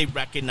 Yeah. I think they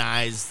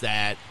recognized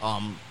that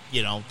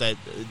that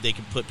they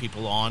can put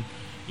people on.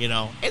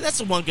 And that's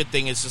the one good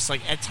thing is just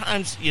like at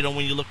times,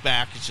 when you look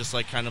back, it's just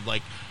like kind of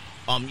like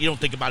you don't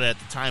think about it at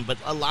the time, but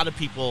a lot of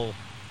people,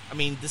 I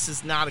mean, this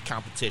is not a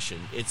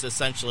competition. It's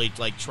essentially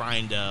like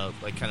trying to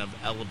like kind of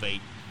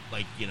elevate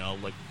like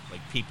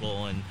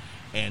people and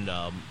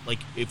like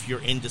if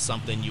you're into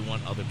something, you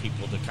want other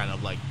people to kind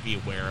of like be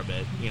aware of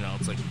it.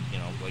 It's like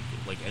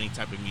like any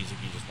type of music,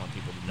 you just want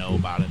people to know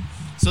about it.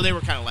 So they were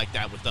kind of like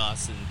that with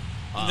us, and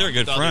they're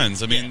good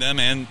friends.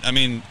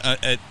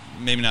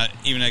 Maybe not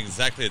even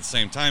exactly at the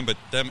same time, but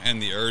them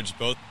and the Urge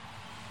both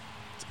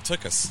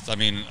took us. I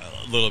mean,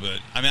 a little bit.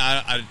 I mean,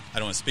 I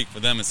don't want to speak for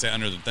them and say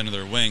under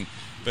their wing,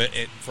 but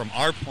from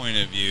our point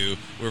of view,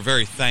 we're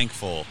very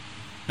thankful,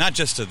 not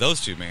just to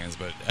those two bands,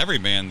 but every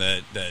band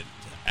that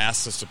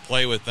asked us to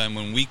play with them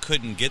when we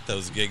couldn't get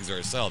those gigs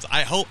ourselves.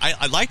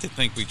 I'd like to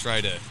think we try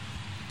to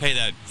pay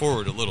that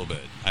forward a little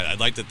bit. I'd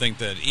like to think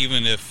that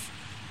even if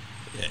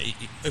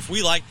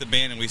we like the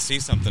band and we see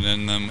something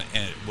in them,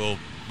 and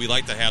we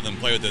like to have them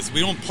play with us. We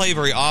don't play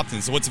very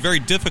often, so it's very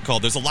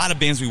difficult. There's a lot of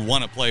bands we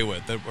want to play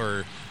with that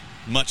were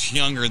much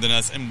younger than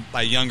us, and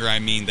by younger I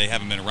mean they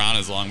haven't been around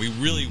as long. We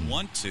really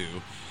want to.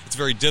 It's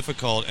very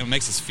difficult, and it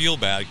makes us feel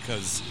bad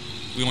because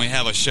we only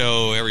have a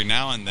show every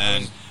now and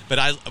then.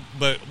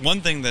 But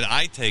one thing that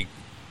I take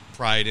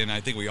pride in,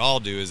 I think we all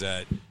do, is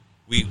that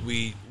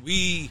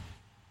we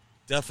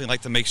definitely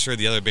like to make sure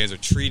the other bands are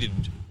treated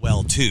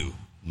well too.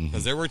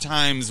 Because there were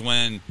times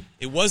when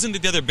it wasn't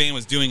that the other band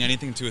was doing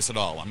anything to us at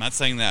all. I'm not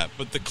saying that,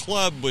 but the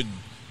club would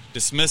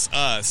dismiss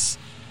us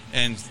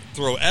and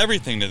throw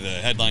everything to the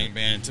headlining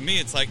band. And to me,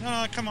 it's like,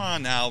 oh, come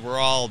on now, we're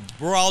all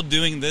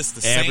doing this the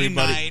same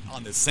night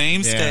on the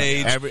same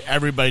stage.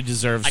 Everybody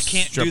deserves. I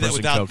can't do that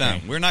without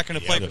cocaine. them. We're not going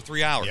to play for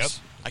 3 hours. Yep.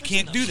 I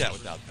can't do that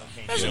without them.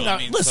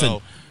 Listen,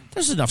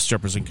 there's enough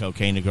strippers and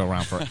cocaine to go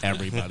around for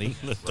everybody.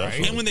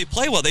 Right? And when they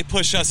play well, they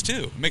push us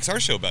too. It makes our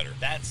show better.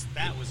 That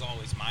was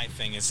always my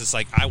thing. It's just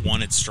like I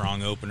wanted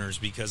strong openers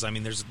because I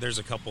mean, there's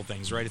a couple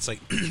things, right? It's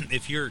like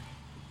if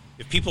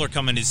people are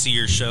coming to see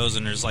your shows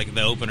and there's like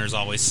the openers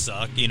always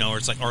suck, or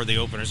it's like, or the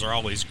openers are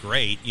always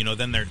great,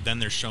 then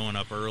they're showing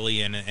up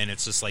early and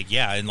it's just like,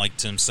 yeah, and like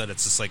Tim said,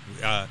 it's just like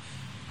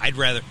I'd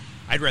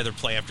rather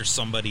play after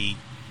somebody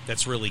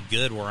that's really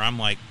good where I'm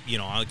like,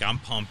 I'm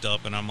pumped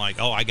up and I'm like,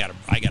 oh, I gotta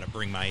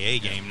bring my A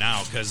game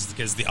now because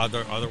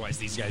otherwise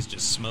these guys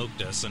just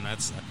smoked us, and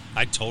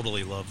I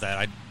totally love that.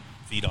 I'd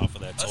feed off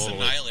of that totally.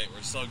 Us Annihilate,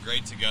 we're so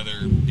great together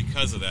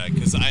because of that.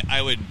 Because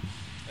I would.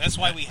 That's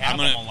why we have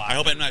them a lot. I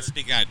hope I'm not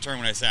speaking out of turn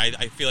when I say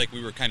I feel like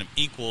we were kind of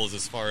equals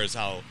as far as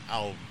how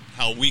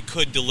we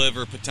could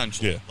deliver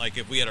potentially. Yeah. Like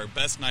if we had our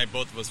best night,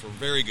 both of us were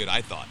very good,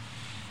 I thought.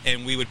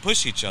 And we would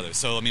push each other.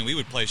 So, I mean, we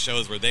would play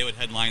shows where they would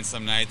headline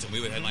some nights and we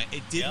would headline.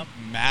 It didn't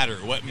matter.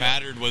 What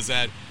mattered was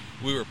that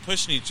we were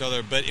pushing each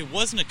other, but it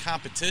wasn't a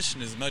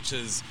competition as much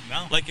as,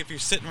 like, if you're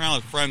sitting around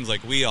with friends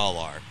like we all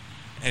are,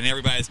 and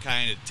everybody's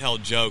kind of tell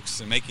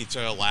jokes and make each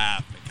other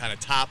laugh and kind of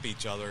top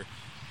each other,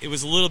 it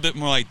was a little bit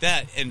more like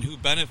that. And who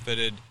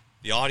benefited?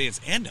 The audience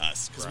and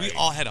us, because we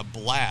all had a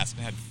blast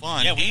and had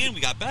fun, and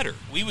we got better.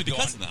 We would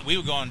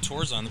go on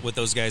tours with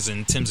those guys,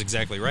 and Tim's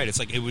exactly right. It's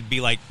like it would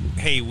be like,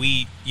 hey,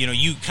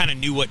 you kind of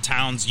knew what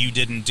towns you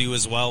didn't do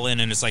as well in,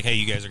 and it's like, hey,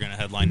 you guys are going to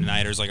headline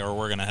tonight, or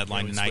we're going to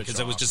headline tonight, because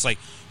it was just like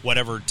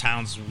whatever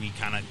towns we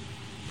kind of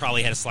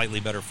probably had a slightly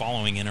better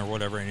following in or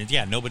whatever, and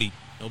nobody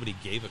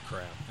gave a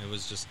crap. It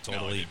was just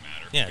totally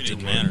it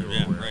didn't matter.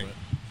 Yeah, right.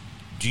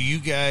 Do you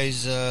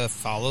guys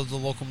follow the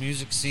local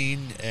music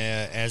scene?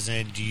 As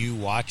in, do you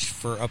watch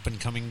for up and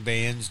coming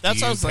bands?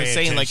 That's what I was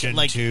saying. Like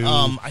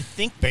I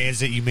think bands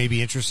that you may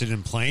be interested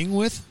in playing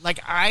with. My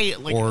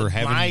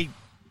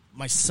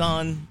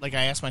son. Like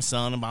I asked my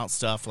son about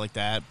stuff like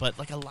that. But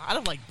like a lot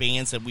of like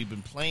bands that we've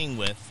been playing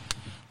with,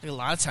 like a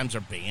lot of times are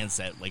bands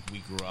that like we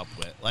grew up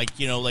with. Like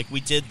like we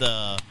did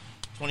the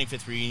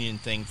 25th reunion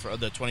thing for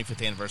the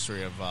 25th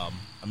anniversary of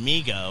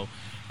Amigo.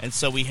 And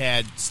so we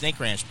had Snake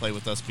Ranch play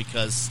with us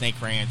because Snake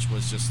Ranch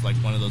was just like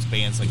one of those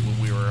bands like when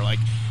we were like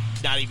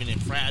not even in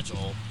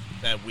Fragile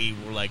that we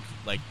were like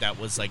that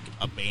was like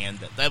a band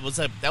that was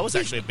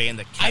actually a band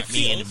that kept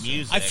me into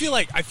music. I feel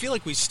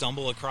like we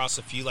stumble across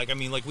a few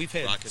we've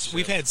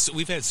had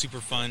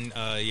Super Fun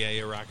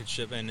Rocket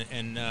Ship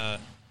and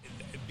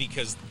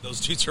because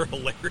those dudes are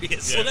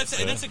hilarious. Well,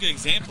 that's a good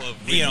example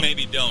of we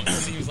maybe don't. It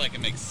seems like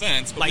it makes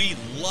sense, but we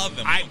love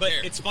them. But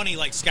it's funny,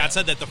 like Scott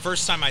said, that the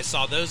first time I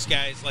saw those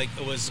guys, like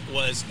was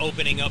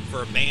opening up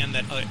for a band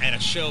that at a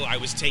show I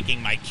was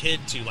taking my kid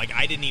to. Like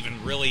I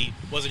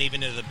wasn't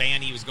even into the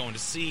band he was going to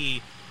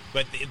see,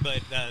 but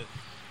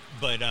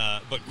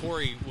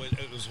Corey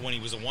it was when he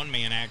was a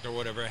one-man act or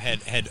whatever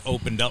had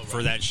opened up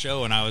for that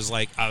show, and I was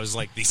like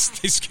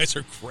these guys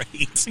are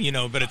great, you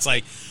know. But it's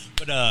like,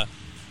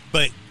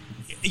 but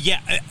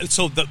yeah.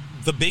 So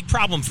the big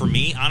problem for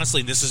me,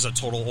 honestly, this is a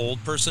total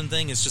old person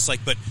thing. It's just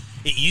like, but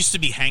it used to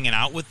be hanging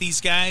out with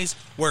these guys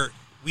where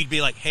we'd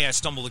be like, hey, I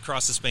stumbled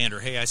across this band, or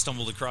hey, I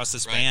stumbled across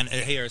this band,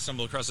 hey, I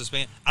stumbled across this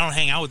band. I don't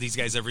hang out with these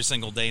guys every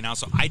single day now,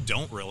 so I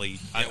don't really,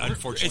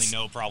 unfortunately,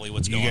 know probably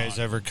what's going on. You guys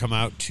ever come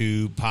out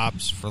to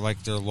Pops for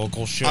like their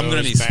local shows? I'm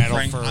going to be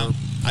frank.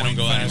 I don't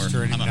go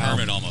anywhere. I'm a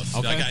hermit almost.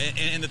 Okay. Like,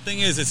 and the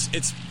thing is,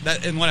 it's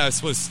that. And what I was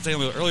supposed to say a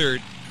little earlier,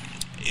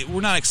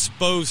 we're not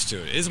exposed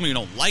to it. It isn't we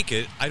don't like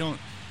it. I don't.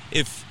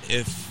 If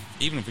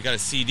even if we got a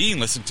CD and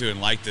listened to it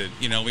and liked it,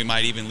 you know, we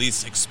might even at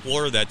least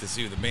explore that to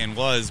see who the band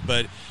was.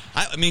 But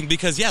I mean,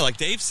 because like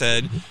Dave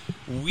said,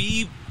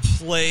 we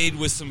played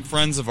with some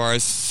friends of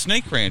ours,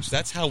 Snake Ranch.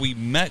 That's how we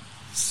met.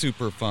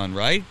 Super Fun,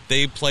 right?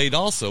 They played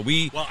also.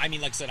 Well, I mean,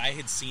 like I said, I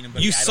had seen them,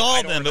 but you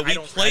saw them, but we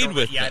played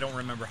with them. Yeah, I don't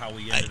remember how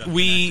we ended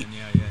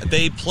up.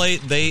 They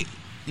played.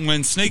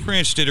 When Snake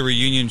Ranch did a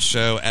reunion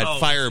show at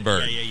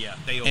Firebird,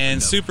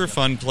 and Super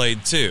Fun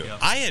played too. Yeah.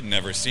 I had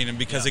never seen him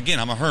because, again,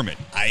 I'm a hermit.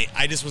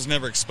 I just was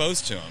never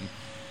exposed to him.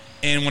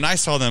 And when I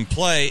saw them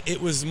play,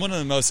 it was one of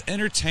the most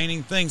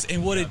entertaining things.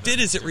 And what it did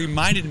is it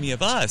reminded me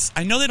of us.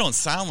 I know they don't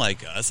sound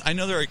like us. I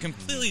know they're a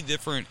completely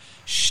different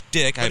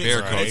shtick. I have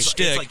air quotes.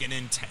 Shtick. It's like an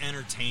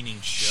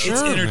entertaining show.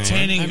 It's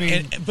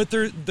entertaining, but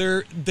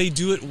they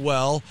do it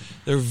well.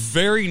 They're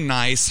very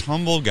nice,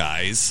 humble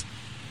guys.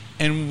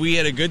 And we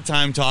had a good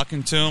time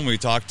talking to them. We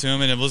talked to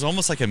them, and it was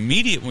almost like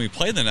immediate when we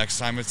played the next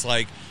time. It's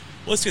like,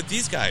 let's get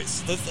these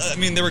guys.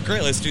 They were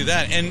great. Let's do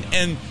that.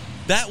 And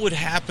that would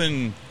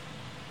happen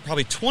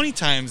probably 20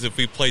 times if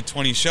we played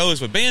 20 shows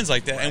with bands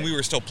like that, and we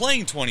were still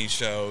playing 20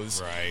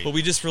 shows. Right. But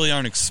we just really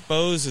aren't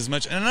exposed as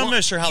much. And I'm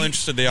not sure how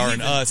interested they are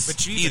in us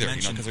but you either.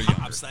 Mentioned because they're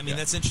Pops. I mean,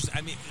 that's interesting.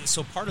 I mean,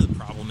 so part of the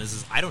problem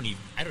is I don't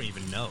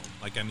even know.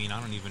 Like, I mean, I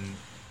don't even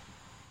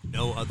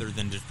know other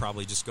than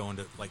probably just going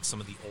to like some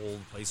of the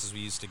old places we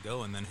used to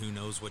go, and then who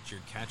knows what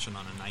you're catching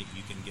on a night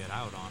you can get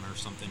out on or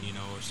something, you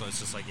know. So it's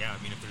just like, yeah,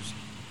 I mean,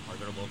 are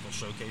there local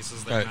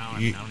showcases there now? I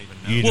mean, I don't even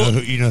know.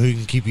 You know who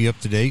can keep you up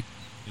to date?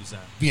 Who's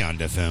that? Beyond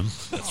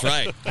FM. That's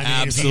right. I mean,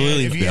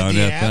 absolutely. if you Beyond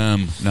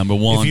FM, number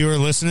one. If you were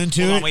listening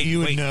to Hold it, on, wait, you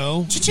would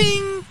know.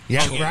 Cha-ching!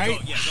 Yeah, Okay, right?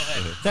 Go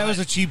ahead. That was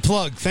a cheap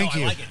plug. Thank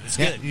you. I like it. It's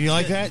Yeah, good. you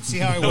like that? See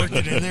how I worked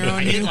it in there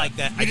on you? I did like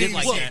that. I did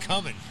like that.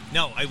 Coming.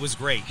 No, it was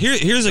great.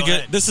 Here's a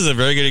good. This is a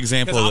very good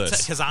example of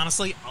this. Because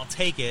honestly, I'll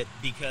take it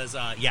because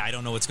I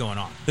don't know what's going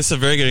on. This is a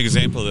very good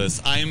example of this.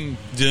 I'm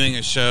doing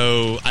a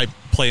show. I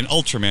play an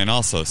Ultraman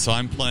also, so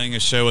I'm playing a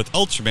show with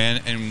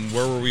Ultraman. And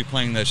where were we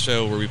playing that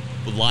show? Were we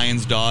with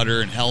Lion's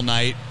Daughter and Hell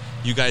Knight?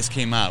 You guys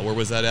came out. Where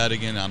was that at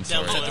again? I'm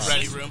sorry. That was at the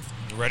Ready Room.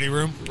 Ready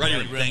Room? Ready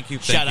Room. Thank you.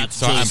 Shout out to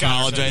sorry, I Julie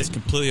apologize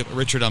completely.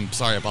 Richard, I'm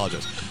sorry. I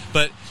apologize.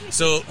 But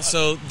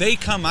so they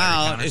come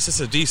out. It's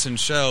just a decent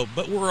show,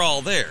 but we're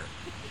all there.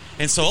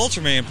 And so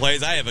Ultraman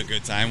plays. I have a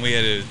good time. We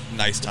had a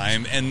nice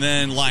time. And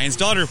then Lion's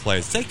Daughter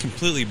plays. They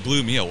completely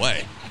blew me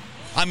away.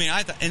 I mean,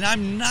 and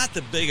I'm not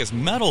the biggest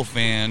metal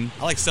fan.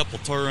 I like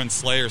Sepultura and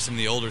Slayer, some of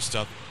the older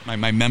stuff.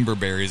 My member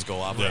berries go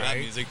off with that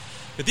music.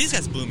 But these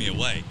guys blew me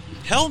away.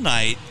 Hell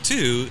Knight,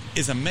 too,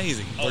 is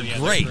amazing. They're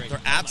great.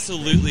 They're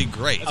absolutely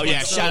great. Oh, yeah.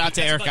 Shout out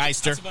to Eric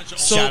Eister.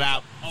 So Shout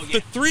out.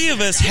 The three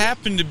of us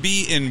happened to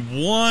be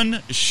in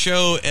one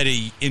show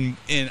in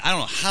I don't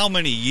know how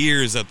many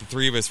years that the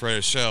three of us were at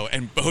a show,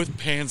 and both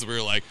bands we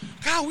were like,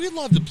 God, we'd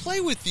love to play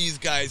with these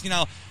guys, you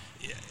know,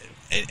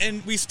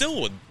 and we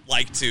still would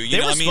like to.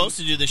 They were supposed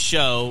to do the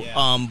show,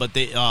 but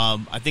they,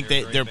 I think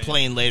they're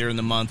playing later in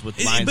the month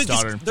with Lion's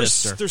Daughter and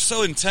Fister. They're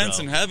so intense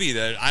and heavy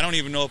that I don't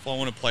even know if I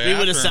want to play. We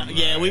would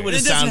have we would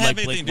have sounded like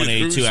Blink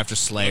 182 after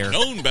Slayer.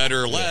 Known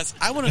better or less.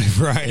 I want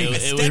to. Right.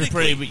 It would have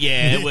pretty.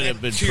 Yeah, it would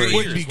have been pretty.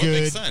 Wouldn't be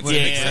good. Yeah,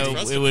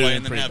 it would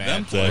have been pretty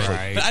bad.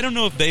 Right. But I don't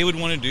know if they would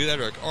want to do that,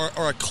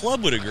 or a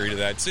club would agree to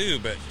that too.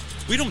 But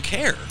we don't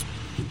care.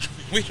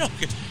 We don't.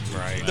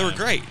 Right. They were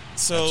great.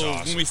 So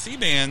awesome. when we see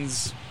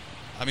bands,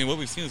 I mean, what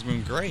we've seen has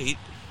been great.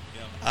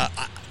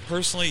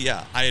 Personally,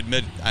 I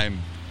admit I'm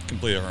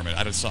completely a hermit.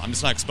 I'm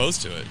just not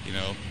exposed to it, you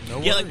know.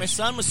 Yeah, like my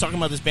son was talking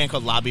about this band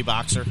called Lobby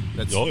Boxer.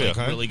 That's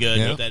really good.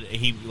 Yeah. That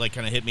he like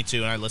kind of hit me to,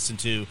 and I listened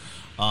to.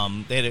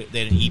 They had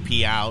an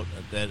EP out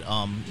that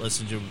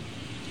listened to.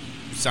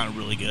 Sounded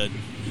really good,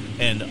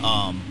 and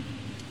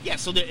yeah,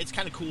 so it's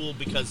kind of cool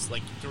because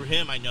like through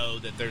him I know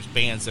that there's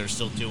bands that are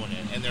still doing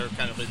it, and they're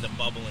kind of in the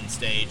bubbling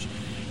stage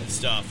and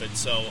stuff, and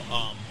so.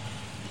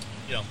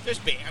 You know,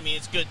 I mean,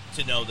 it's good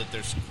to know that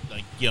there's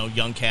like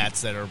young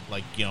cats that are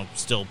like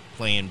still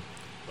playing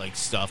like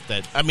stuff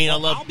that I mean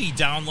I'll be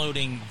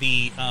downloading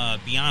the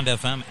Beyond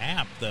FM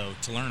app though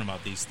to learn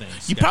about these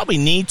things. You probably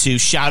need to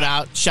shout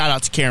out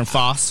to Karen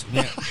Foss.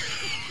 Yeah.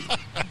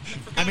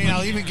 I mean,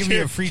 I'll even give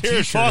you a free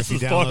T-shirt if you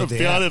download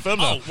the app.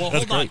 Oh, well,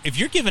 hold on. If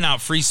you're giving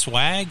out free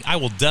swag, I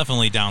will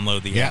definitely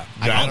download the app.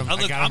 I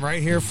got them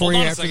right here for you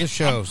after the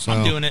show. So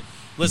I'm doing it.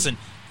 Listen.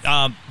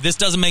 this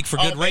doesn't make for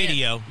good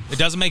radio. It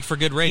doesn't make for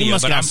good radio. You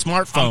must but got a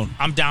smartphone.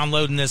 I'm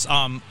downloading this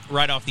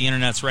right off the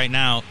internets right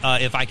now.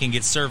 If I can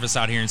get service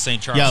out here in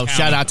St. Charles County.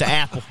 Shout out to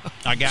Apple.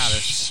 I got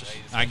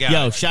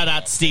it. Shout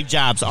out to Steve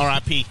Jobs.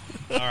 R.I.P.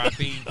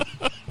 R.I.P.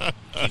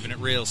 Keeping it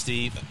real,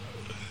 Steve.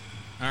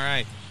 All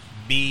right.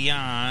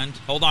 Beyond.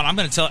 Hold on. I'm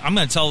going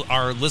to tell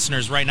our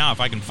listeners right now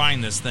if I can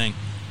find this thing.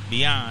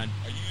 Beyond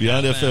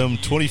FM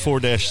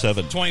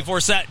 24-7.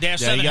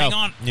 24-7. Hang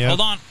on. Yep.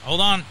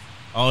 Hold on.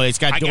 Oh, it's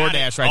got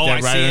DoorDash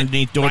right there,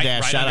 underneath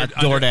DoorDash. Right Shout out to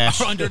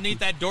DoorDash. Underneath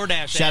that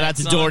DoorDash. Shout out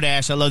to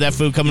DoorDash. I love that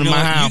food coming to my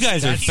house. You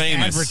guys are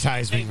famous.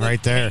 Advertisement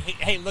right there.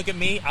 Hey, look at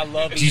me. I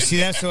love Do you see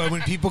that? So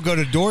when people go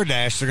to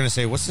DoorDash, they're going to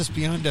say, "What's this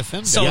Beyond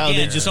FM?" So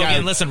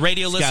again, listen,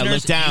 radio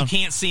listeners, you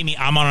can't see me.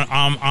 I'm on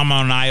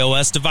an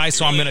iOS device,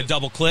 so I'm going to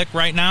double click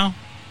right now.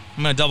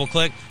 I'm going to double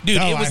click. Dude,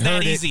 it was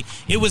that easy.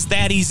 It was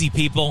that easy,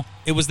 people.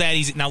 It was that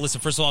easy. Now, listen,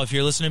 first of all, if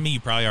you're listening to me,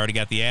 you probably already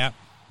got the app.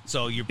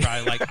 So you're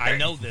probably like, I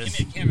know this.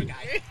 Give me a camera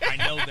guy. I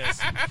know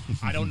this.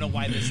 I don't know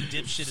why this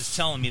dipshit is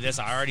telling me this.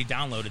 I already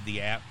downloaded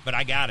the app, but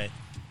I got it.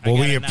 Well,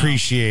 we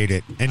appreciate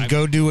it. And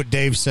go do what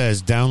Dave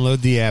says.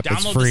 Download the app. It's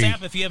free. Download this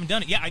app if you haven't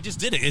done it. Yeah, I just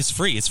did it. It's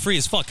free. It's free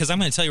as fuck. Because I'm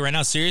going to tell you right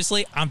now,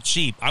 seriously, I'm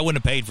cheap. I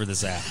wouldn't have paid for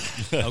this app.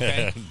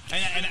 Okay?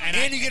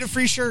 and you get a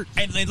free shirt.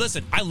 And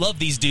listen, I love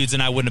these dudes,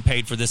 and I wouldn't have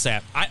paid for this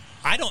app. I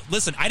don't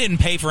listen. I didn't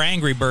pay for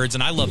Angry Birds,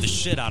 and I love the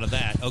shit out of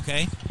that.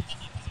 Okay.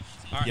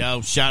 All right.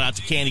 Yo, shout out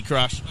to Candy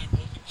Crush.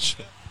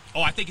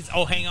 Oh, I think it's.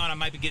 Oh, hang on. I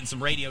might be getting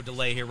some radio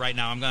delay here right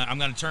now. I'm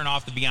gonna turn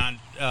off the Beyond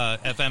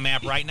FM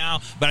app right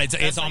now, but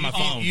it's on my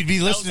phone. You'd be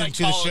listening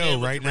to the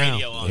show right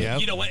now. Yep.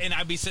 You know what? And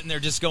I'd be sitting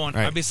there just going.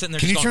 Right. I'd be sitting there.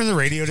 Can you turn the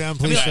radio down,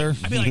 please, sir?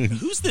 I'd be like,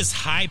 who's this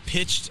high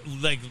pitched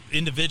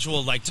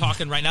individual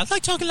talking right now? It's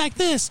like talking like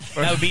this.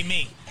 That would be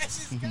me.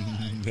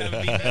 That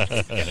would be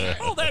me.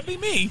 Oh, that'd be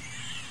me.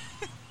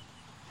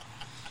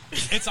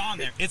 It's on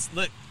there.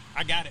 Look.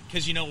 I got it.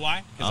 Because you know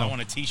why? Because I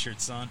want a T-shirt,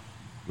 son.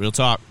 Real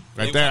talk.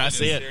 Right there, I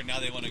see it.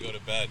 Now they want to go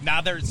to bed. Now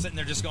they're sitting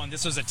there just going,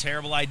 this was a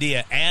terrible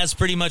idea, as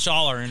pretty much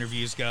all our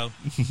interviews go.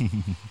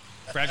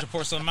 Fragile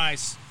Porcelain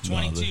Mice,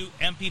 22,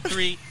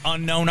 MP3,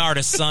 unknown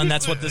artist, son.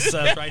 That's what this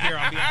says right here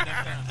on Beyond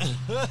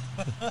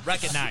FM.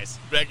 Recognize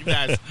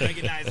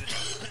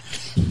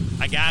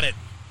it. I got it.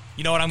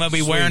 You know what I'm going to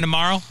be wearing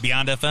tomorrow?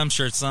 Beyond FM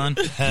shirt, son.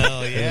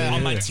 Hell yeah.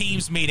 On my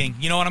Teams meeting.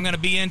 You know what I'm going to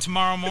be in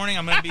tomorrow morning?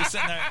 I'm going to be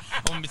sitting there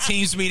on my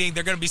Teams meeting.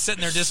 They're going to be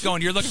sitting there just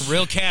going, you're looking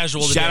real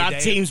casual today, Shout out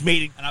Dave. Teams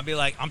meeting. And I'll be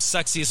like, I'm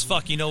sexy as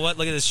fuck. You know what?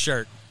 Look at this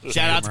shirt.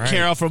 Shout out to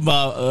Carol from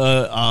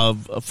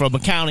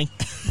accounting.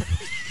 I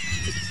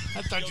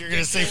thought you were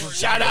going to say from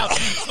shout out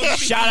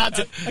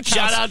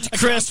to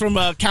Chris from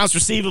accounts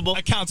receivable.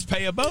 Accounts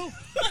payable.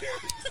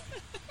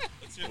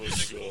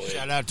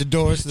 Shout out to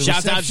Doris.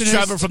 Shout out to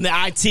Trevor from the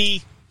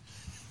IT.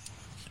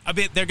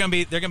 They're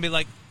gonna be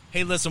like,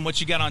 hey, listen, what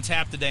you got on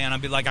tap today? And I'll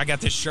be like, I got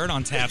this shirt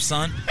on tap,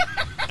 son.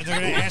 And they're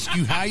gonna ask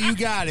you how you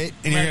got it,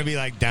 and you're gonna be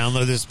like,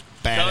 download this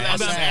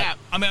badass app.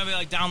 I'm gonna be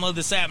like, download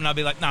this app, and I'll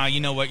be like, nah, you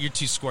know what? You're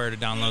too square to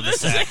download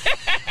this app.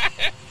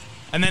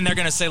 And then they're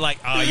gonna say like,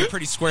 you're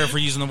pretty square for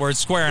using the word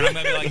square, and I'm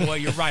gonna be like, well,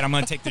 you're right. I'm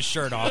gonna take this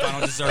shirt off. I don't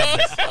deserve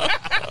this.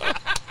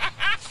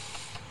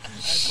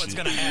 That's what's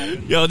gonna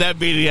happen. Yo, that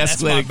meeting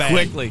escalated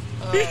quickly.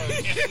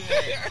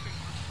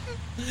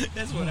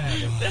 That's what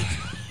happened.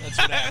 That's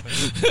what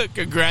happened.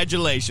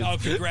 Congratulations. Oh,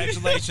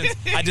 congratulations.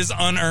 I just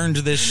unearned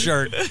this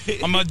shirt.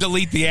 I'm going to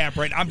delete the app,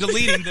 right? I'm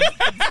deleting the...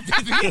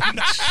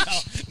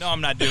 No,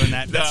 I'm not doing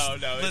that. No.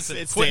 Listen,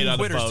 it's staying on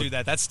the quitters phone. do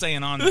that. That's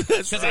staying on.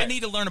 Because I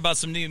need to learn about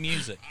some new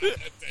music.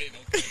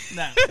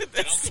 No.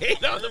 That's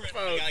staying on the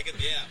phone.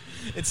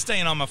 It's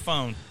staying on my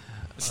phone.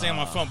 It's staying on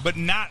my phone. But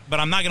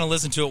I'm not going to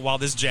listen to it while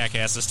this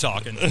jackass is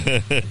talking.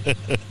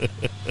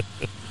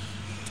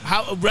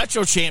 How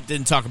Retro Champ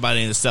didn't talk about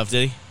any of this stuff,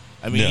 did he?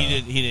 I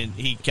mean, he didn't.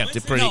 He kept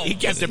it pretty. He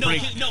kept it pretty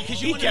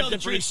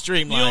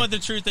streamlined. You know what the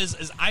truth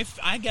is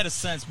I get a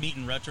sense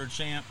meeting Retro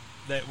Champ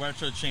that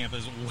Retro Champ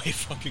is way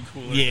fucking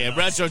cooler. Yeah,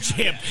 Retro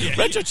Champ.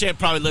 Retro Champ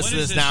probably listens to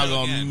this now,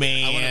 going,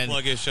 man. I want to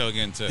plug his show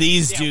again too.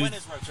 These dudes. When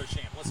is Retro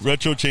Champ?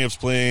 Retro Champ's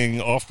playing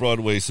off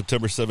Broadway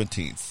September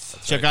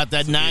 17th. Check out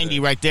that 90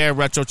 right there,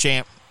 Retro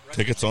Champ.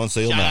 Tickets on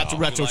sale Shout now. out to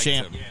Retro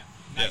Champ. Yeah,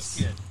 nice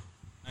kid.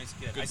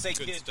 I say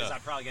kid because I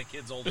probably got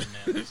kids older than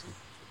that.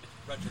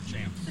 Retro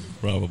Champ.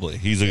 Probably.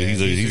 He's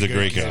a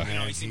great guy. You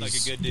know, he seems like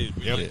a good dude.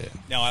 Yep. Yeah.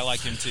 No, I like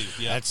him too.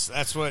 Yeah.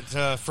 That's what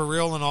for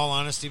real. In all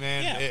honesty,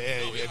 man,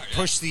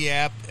 push the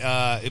app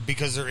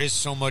because there is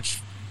so much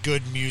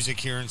good music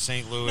here in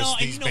St. Louis.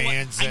 These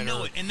bands that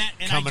are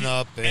coming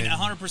up, and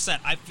 100%.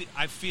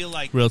 I feel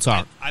like real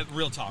talk.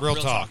 Real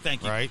talk.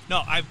 Thank you. Right?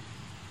 No,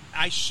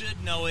 I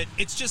should know it.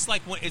 It's just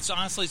like it's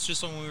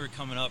just when we were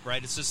coming up,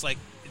 right? It's just like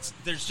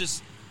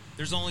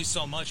there's only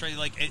so much, right?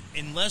 Like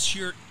unless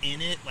you're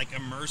in it, like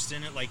immersed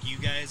in it, like you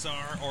guys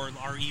are, or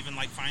even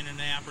like finding an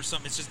app or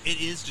something.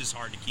 It is just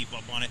hard to keep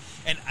up on it.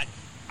 And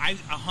I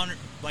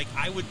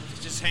would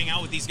just hang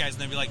out with these guys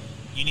and they'd be like,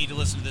 you need to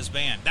listen to this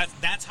band.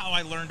 That's how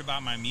I learned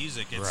about my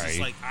music. It's just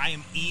like I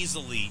am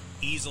easily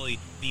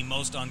the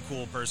most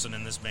uncool person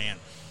in this band,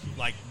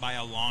 like by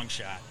a long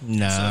shot.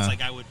 Nah. So it's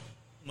like I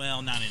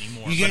Well, not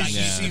anymore. You guys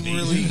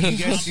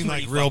seem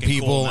like real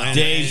people. Cool, and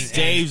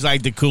Dave's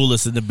like the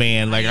coolest in the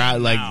band. Like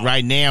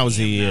right now as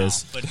he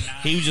is. But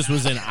He just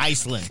was in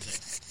Iceland.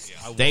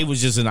 Dave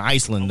was just in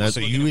Iceland. That's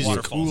so you was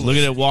the coolest.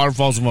 Looking at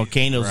waterfalls and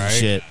volcanoes and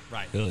shit.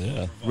 Right. Hell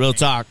yeah. Real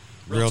talk.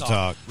 Real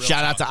talk.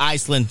 Shout out to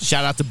Iceland.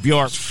 Shout out to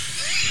Bjork. Shout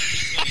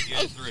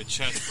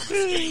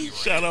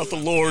out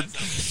the Lord.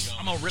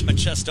 I'm gonna rip my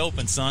chest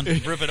open, son.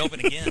 Rip it open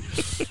again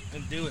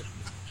and do it.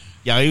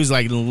 Yeah, he was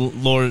like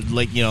Lord,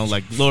 like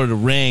Lord of the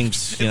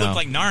Rings. It looked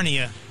like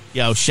Narnia.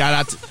 Yo, shout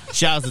out to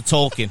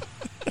Tolkien.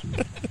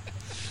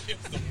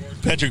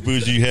 Patrick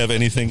Booz, do you have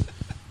anything?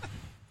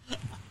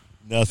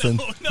 Nothing.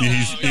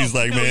 He's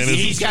like, man,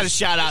 he's got to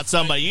shout out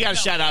somebody. You got to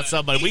shout out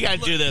somebody. We got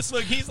to do this.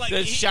 Look, he's like,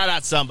 shout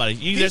out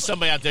somebody. There's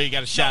somebody out there you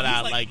got to shout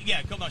out. Like,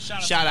 yeah, come on,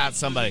 shout out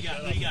somebody.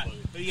 Who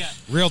you got?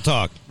 Real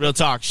talk. Real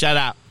talk. Shout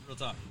out. Real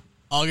talk.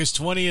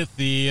 August 20th,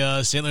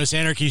 the St. Louis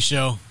Anarchy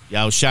show.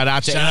 Yo, shout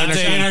out to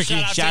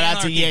Anarchy. Shout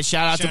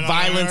out to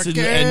violence and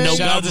no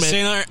shout government.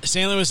 Out to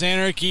St. Louis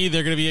Anarchy.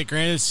 They're going to be at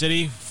Granite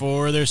City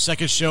for their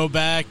second show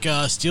back.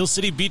 Steel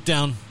City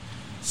Beatdown.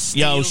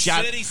 Yo,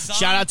 shout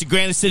out to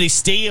Granite City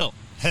Steel.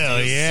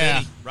 Hell yeah.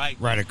 City,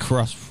 right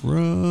across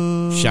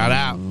from. Shout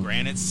out.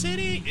 Granite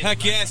City.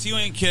 Heck yes, you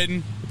ain't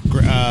kidding.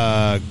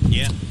 Yeah.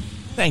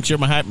 Thanks, you're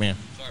my hype man.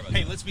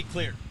 Hey, let's be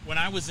clear. When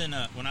I was in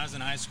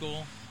high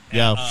school.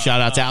 Yo,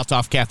 shout out to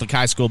Althoff Catholic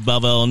High School,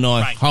 Belleville,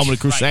 Illinois. Home of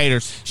the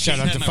Crusaders. Shout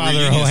out to Father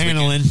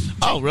O'Hanlon.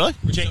 Oh, really?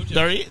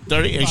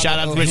 30? And shout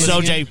out to Rich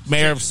Sojay,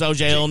 mayor of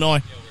Sojay,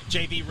 Illinois.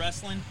 JV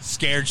Wrestling,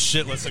 scared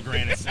shitless of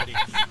Granite City.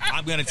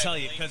 I'm going to tell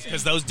you,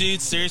 because those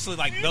dudes, seriously,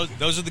 like,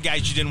 those are the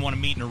guys you didn't want to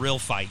meet in a real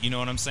fight. You know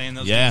what I'm saying?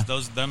 Those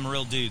dudes, them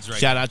real dudes, right?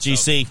 Shout out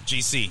GC.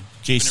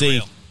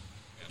 GC.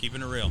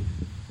 Keeping it real.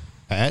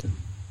 Pat?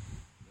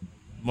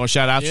 More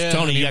shout outs.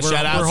 Tony, you got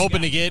shout outs? We're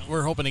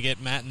hoping to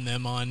get Matt and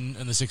them on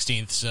the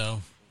 16th,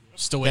 so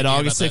still waiting. That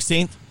August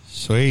 16th?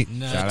 Sweet.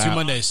 No, 2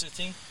 Mondays.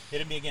 16th?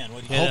 Hit me again.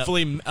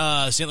 Hopefully,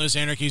 St. Louis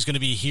Anarchy is going to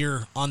be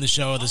here on the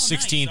show the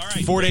 16th, nice.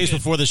 Right. 4 days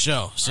before the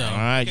show. So, all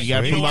right, you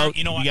got to promote.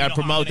 You got to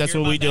promote. That's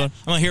what we're doing.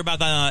 I'm going to hear about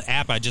the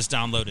app I just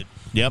downloaded.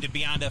 Yep. The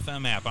Beyond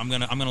FM app. I'm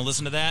gonna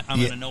listen to that.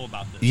 I'm gonna know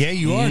about this. Yeah,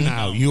 you are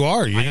now. You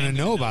are. You're gonna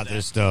know about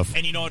this stuff.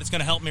 And you know what? It's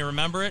gonna help me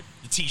remember it.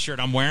 The T-shirt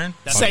I'm wearing.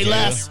 Say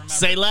less.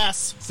 Say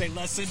less. Say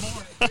less. Say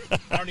more.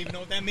 I don't even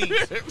know what that means.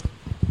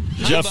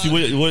 Jeff,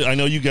 I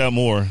know you got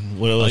more.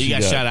 What else you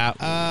got? Shout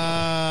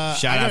out.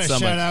 Shout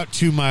out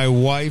to my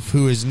wife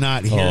who is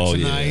not here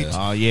tonight. Yeah.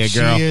 Oh yeah,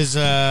 girl. She is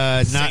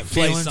not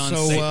feeling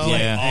so well.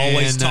 Yeah.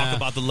 Always talk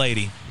about the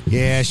lady.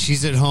 Yeah,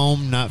 she's at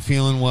home, not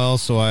feeling well.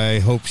 So I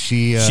hope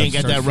she ain't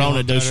got that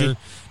Rona, does she?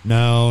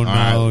 No,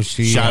 right.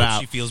 She shout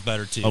out. She feels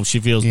better too. Oh, she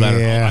feels better.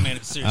 Yeah. I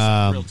mean, seriously,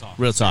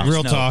 real talk.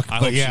 Real talk.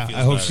 But yeah,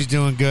 I hope she's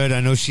doing good. I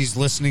know she's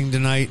listening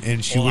tonight,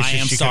 and she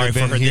wishes she could have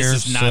been here.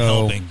 This is not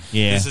helping.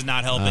 Yeah. This is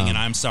not helping, and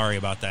I'm sorry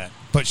about that.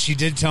 But she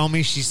did tell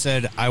me, she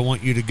said, I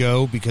want you to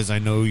go because I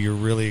know you're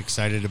really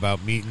excited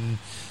about meeting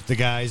the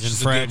guys in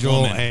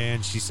Fragile,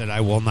 and she said,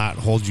 I will not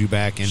hold you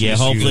back. And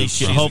hopefully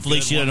she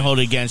doesn't hold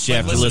it against you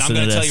after listening to this. I'm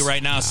going to tell you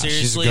right now,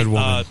 seriously, she's a good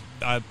woman.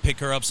 Pick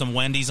her up some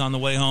Wendy's on the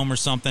way home or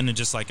something, and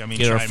just get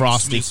her a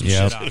Frosty.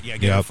 Shit out. Yeah,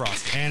 get her a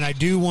Frosty. And I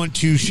do want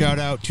to shout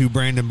out to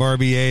Brandon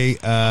Barbier.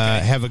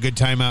 Have a good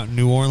time out in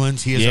New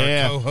Orleans. He is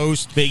our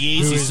co-host. Big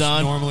Easy, who is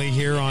son. Normally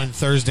here on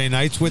Thursday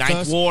nights with Ninth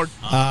us. Ward.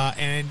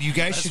 And you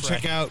guys should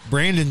check out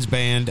Brandon's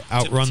band,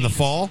 Outrun the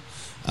Fall.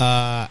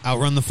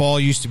 Outrun the Fall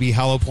used to be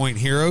Hollow Point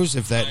Heroes,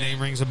 if that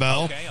name rings a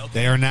bell. Okay.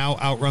 They are now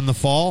Outrun the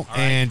Fall.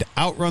 And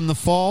Outrun the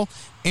Fall,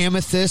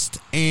 Amethyst,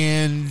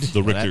 and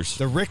the Richters.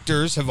 The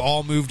Richters have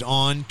all moved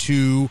on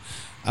to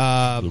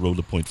the Road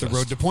to Point Fest. The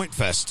Road to Point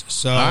Fest.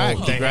 So they had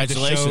the show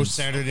congratulations.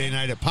 Saturday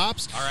night at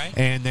Pops. All right.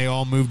 And they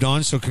all moved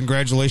on. So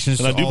congratulations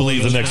And to I do all believe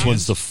of the those next bands.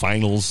 one's the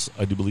finals,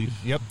 I do believe.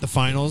 Yep, the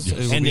finals.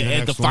 Yes. And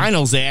at the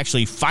finals, they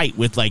actually fight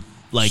with like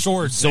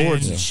swords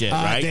and shit,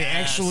 right? They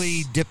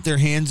actually dip their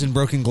hands in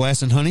broken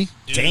glass and honey.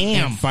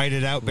 Damn. And fight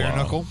it out bare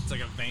knuckle. It's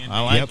like a Van. I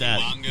like that.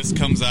 Longest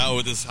comes out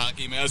with his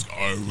hockey mask.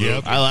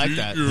 I like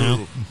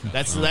that.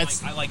 That's.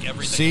 I like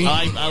everything. See?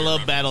 I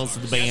love battles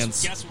of the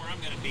bands. Guess where I'm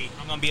going to be?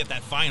 I'm going to be at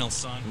that final,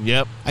 son.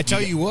 Yep. I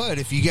tell you what,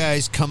 if you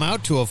guys come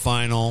out to a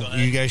final,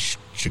 you guys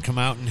should come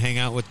out and hang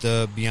out with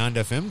the Beyond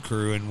FM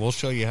crew, and we'll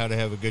show you how to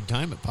have a good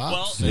time at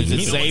Pops. Well, Is it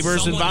you know what?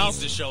 sabers Someone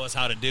involved? needs to show us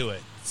how to do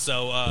it.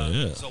 So,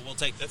 so we'll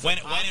take that. When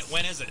is it?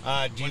 When is it?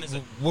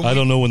 I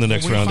don't know when the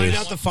next round When we is.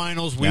 find out the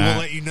finals, we will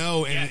let you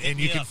know, and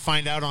you can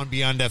find out on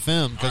Beyond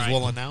FM because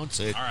we'll announce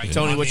it. All right.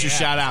 Tony, what's your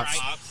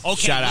shout-outs? Okay,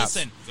 Shout outs.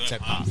 listen.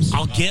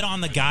 I'll get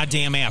on the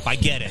goddamn app. I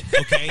get it.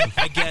 Okay,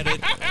 I get it.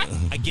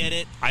 I get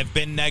it. I've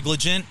been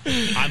negligent.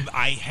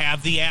 I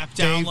have the app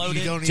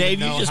downloaded.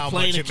 Dave, you just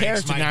playing a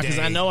character now because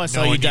I know I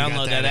saw you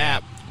download that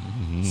app.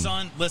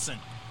 Son, listen.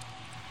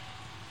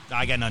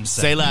 I got nothing to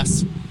say. Say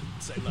less.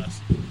 Say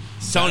less.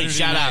 Tony,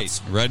 shout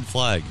outs. Red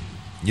Flag.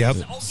 Yep.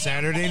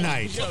 Saturday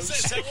night.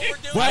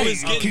 Wait,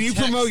 can you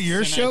promote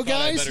your show,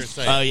 guys?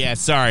 Oh, yeah,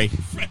 sorry.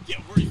 Yeah,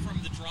 were you from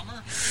the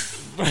drummer?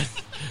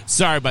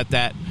 Sorry about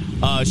that.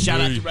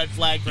 Shout out to Red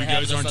Flag for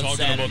having us on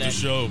Saturday.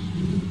 show.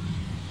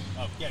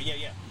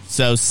 Yeah.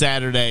 So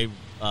Saturday.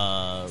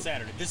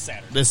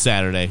 This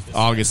Saturday,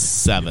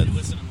 August 7th.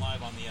 Listening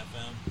live on the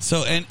FM.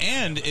 So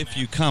and if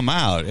you come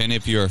out and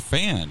if you're a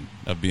fan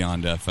of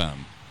Beyond FM,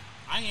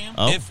 I am.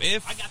 Oh.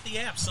 If I got the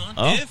app, son.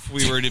 Oh. if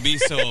we were to be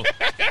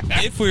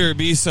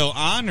so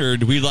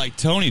honored, we'd like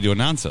Tony to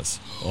announce us.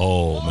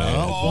 Oh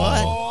man,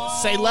 What?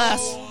 Say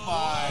less.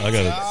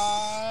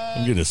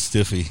 I'm getting a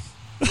stiffy.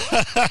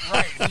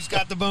 Right. Who's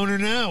got the boner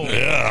now?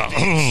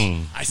 Yeah.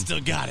 I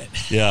still got it.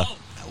 Yeah.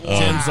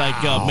 Tim's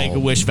like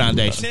Make-A-Wish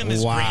Foundation. Tim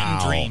is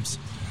granting dreams.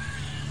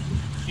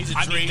 He's a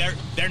dream.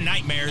 They're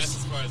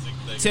nightmares.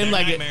 Tim They're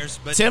like nightmares,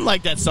 but Tim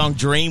like that song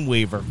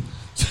Dreamweaver.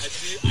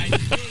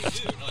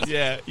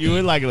 Yeah, you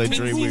would like it like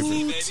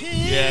Dreamweaver.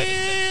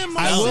 Yeah.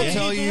 I will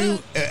tell you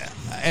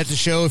at the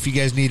show, if you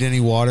guys need any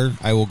water,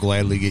 I will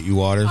gladly get you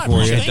water for you.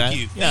 appreciate that.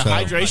 Yeah,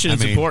 hydration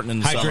is important in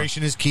the summer.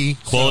 Hydration is key.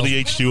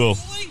 Quality so.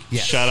 H2O.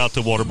 Yes. Shout out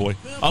to Waterboy.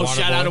 Oh,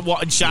 Water shout boy.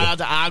 out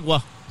to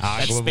Agua.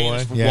 That's Agua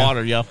Spanish boy, for yeah.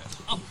 water, yo.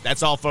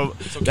 That's all for you do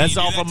my that,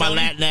 Tony?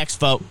 Latinx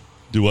folk.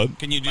 Do what?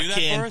 Can you do that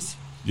can. for us?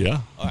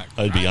 Yeah. All right.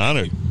 I'd be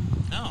honored.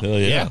 No. Hell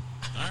yeah.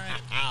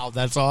 Ow,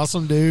 that's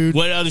awesome, dude.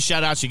 What other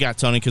shout outs you got,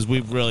 Tony? Because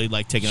we've really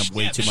taken up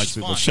way too much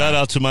people's Shout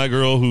out to my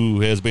girl who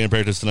has band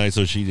practice tonight,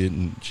 so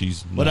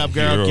she's What not up,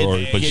 girl?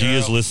 here, but she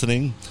is girl.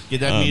 listening.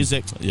 Get that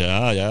music.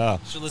 Yeah.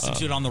 Should listen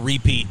to it on the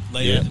repeat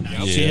later Yeah. tonight.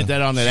 Yeah. She hit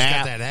that on that She's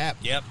app. got that app.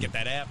 Yep, get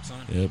that app,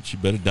 son. Yep, she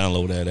better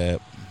download that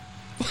app.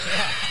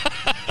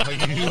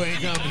 You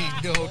ain't gonna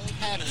be no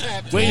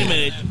tap. Wait a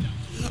minute.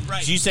 Right.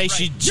 Did you say Your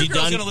she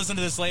girl's done? gonna listen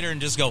to this later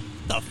and just go,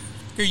 "The f-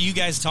 are you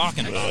guys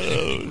talking about?"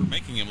 We're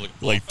making him look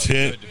Like awful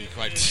 10, good to be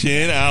quite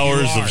 10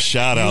 hours of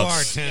shout You are,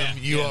 outs. Tim.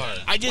 You are.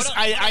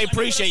 I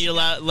appreciate you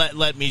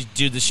let me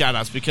do the shout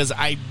outs because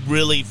I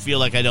really feel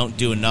like I don't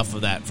do enough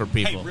of that for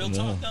people. Hey, real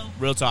talk though.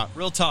 Real talk.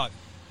 Real talk.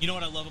 You know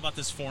what I love about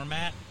this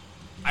format?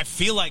 I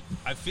feel like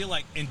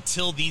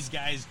until these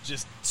guys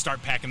just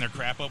start packing their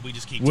crap up, we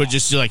just keep. We're talking.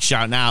 just like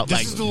shouting out. This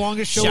like is the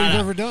longest show we've shout out.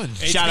 ever done.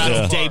 Shout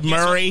out to Dave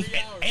Murray. It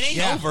ain't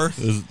over.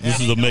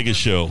 This is a mega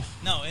show.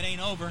 No, it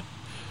ain't over.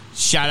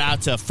 Shout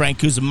out to Frank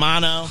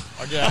Cusimano.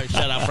 Or did I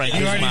shout out Frank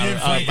You already Cusimano? did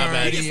Frank my bad.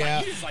 already, You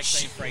yeah. just like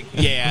saying Frank.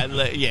 Yeah. That's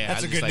I a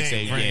just good like name,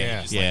 saying, Frank, yeah,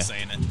 yeah. Just yeah, like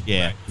saying it.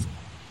 yeah.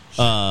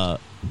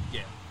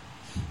 Yeah.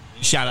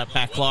 Shout out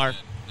Pat Clark.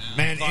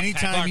 Man, Pat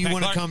anytime Clark, you Pat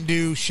want to Clark. come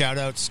do, shout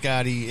out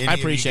Scotty. Any I of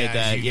you appreciate guys,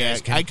 that. you Yeah,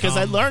 guys can because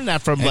I come learned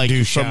that from and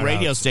do from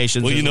radio shout-outs.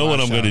 stations. Well, you There's know a lot what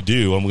of I'm going to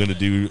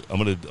shout-outs. do?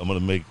 I'm going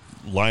to make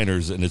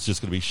liners, and it's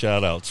just going to be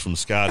shout outs from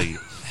Scotty.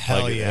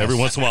 Hell yes. Every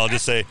once in a while, I'll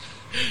just say,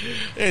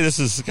 "Hey, this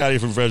is Scotty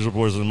from Fred's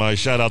Reports, and my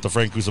shout out to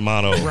Frank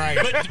Cusimano." Right.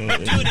 But do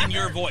it in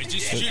your voice.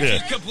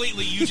 Just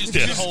completely. You just do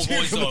your whole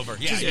voice over.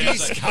 Yeah. Just yeah, be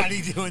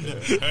Scotty doing the.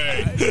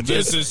 Hey,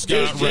 this is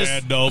Scott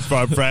Randall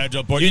from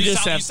Fragile Porcelain. You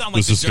just have- sound like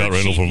This is the Scott dirt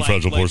Randall sheet, from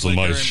Fragile Porcelain.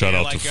 My liquor and shout beer,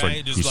 out to like,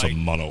 Frank guy, just like,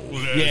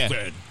 Cusimano.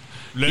 Yeah.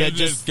 Listen,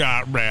 just-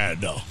 Scott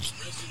Randall.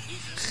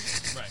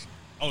 Right.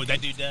 Oh, that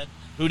dude dead?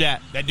 Who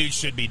that? That dude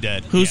should be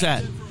dead. Who's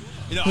Yeah. that?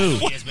 No, Who?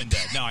 he has been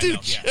dead. No, I know.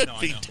 Yeah, no,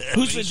 I know.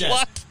 Who's been dead?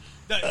 What?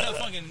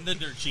 The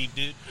dirt cheap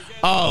dude.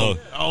 Oh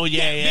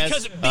yeah.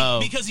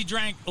 Because he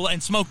drank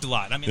and smoked a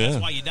lot. I mean, Yeah.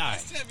 that's why you die.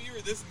 Last time you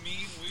were this mean,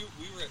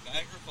 we were at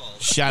Niagara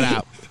Falls. Shout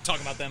out.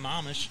 Talking about them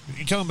Amish.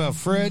 You talking about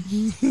Fred?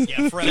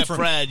 Yeah, Fred.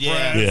 Fred.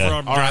 Yeah.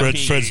 Yeah,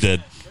 R.I.P. Fred's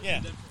dead.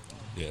 Yeah.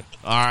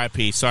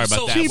 R.I.P. Sorry about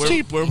So that.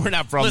 cheap. We're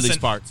not from Listen, these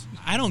parts.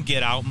 I don't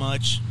get out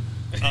much.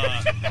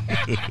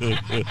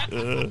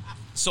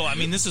 So I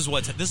mean, this is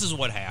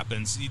what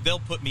happens. They'll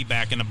put me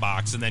back in a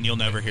box, and then you'll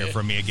never hear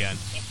from me again.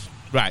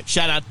 Right.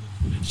 Shout out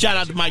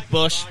to Mike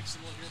Bush.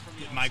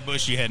 Mike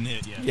Bush, you hadn't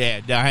hit yet.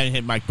 Yeah, no, I hadn't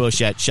hit Mike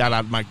Bush yet. Shout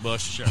out to Mike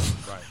Bush. Sure.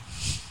 Right.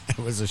 It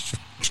was a.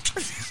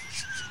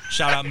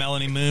 Shout out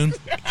Melanie Moon.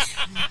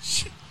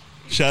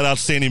 Shout out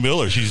to Sandy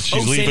Miller. She's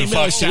leaving Sandy Miller.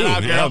 Fox Shout too.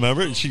 out, girl. Yeah,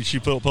 remember she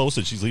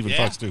posted she's leaving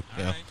Fox too.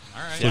 Yeah. All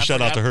right. So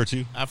shout out to her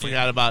too. I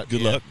forgot about.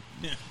 Good luck.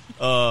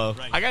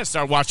 I gotta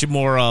start watching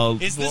more.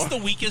 Is this the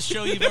weakest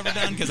show you've ever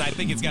done? Because I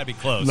think it's got to be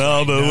close. No,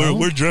 right? but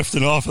we're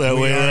drifting off that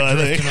way. I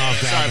think. off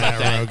Sorry about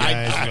that. road,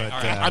 guys.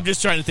 But, I'm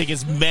just trying to think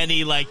as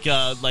many like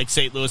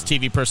St. Louis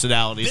TV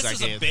personalities. This I is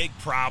can. a big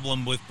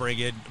problem with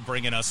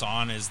bringing us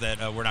on is that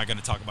we're not going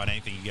to talk about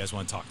anything you guys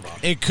want to talk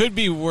about. It could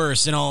be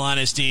worse, in all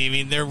honesty. I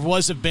mean, there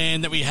was a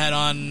band that we had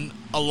on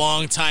a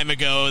long time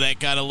ago that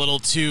got a little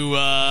too.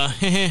 yeah.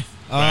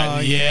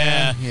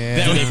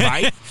 Did they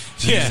fight?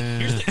 Yeah.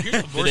 Here's the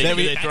Did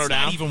they that's throw not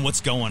down? even what's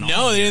going on.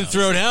 No, they didn't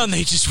throw down.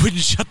 They just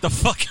wouldn't shut the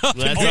fuck up.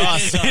 That's And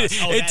awesome.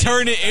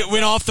 It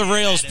went off the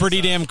rails That is pretty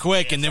awesome. damn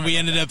quick, Yeah, and then sorry we about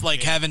ended that. up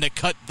like having to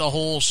cut the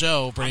whole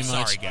show pretty I'm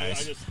much. sorry,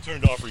 guys. I just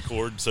turned off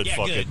record and said, Yeah,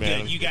 "Fuck good, it,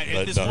 man." good. You got at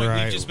Let this done. point.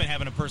 Right. We've just been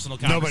having a personal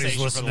Nobody's conversation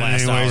for the listening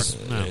last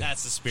anyways. hour. No.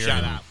 That's the spirit.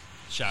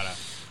 Shout out.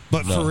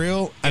 But for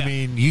real, I Yeah.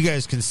 mean, you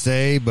guys can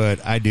stay,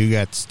 but I do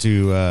got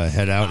to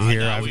head out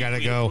here. no, I've got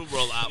to go. we'll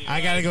roll out. I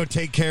got to go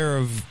take care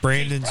of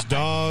Brandon's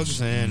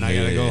dogs, and I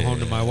got to go home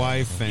to my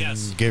wife and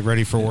Yes. get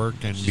ready for work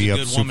and She's be a up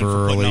good super woman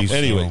for putting early. up with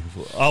Anyway,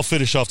 I'll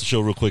finish off the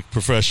show real quick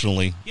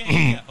professionally.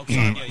 Yeah.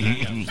 Okay.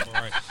 Yeah. All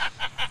right.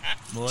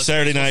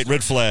 Saturday night,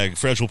 Red Flag,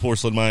 Fragile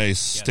Porcelain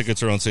Mice. Yes.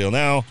 Tickets are on sale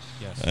now.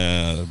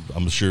 Yes.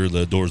 I'm sure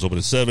the doors open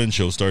at 7.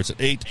 Show starts at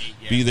 8.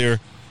 Be there.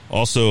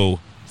 Also,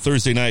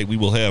 Thursday night, we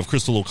will have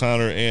Crystal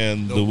O'Connor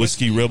and the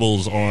Whiskey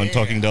Rebels on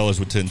Talking Dollars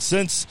with 10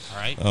 Cents. All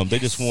right. They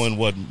just won,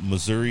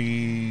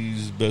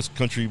 Missouri's Best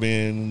Country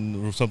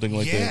Band or something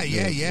like that?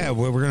 Yeah.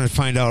 We're going to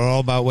find out all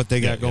about what they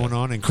got going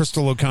on. And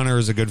Crystal O'Connor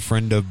is a good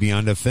friend of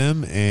Beyond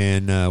FM,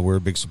 and we're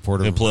a big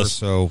supporter of her.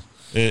 So,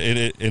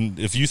 and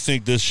if you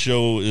think this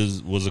show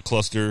was a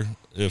cluster,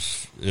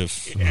 if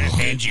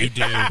and you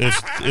do,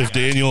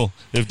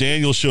 if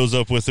Daniel shows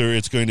up with her,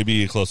 it's going to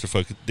be a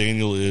clusterfuck.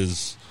 Daniel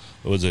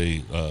was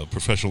a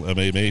professional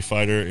MMA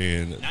fighter,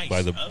 and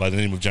by the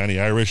name of Johnny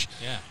Irish,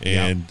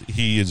 and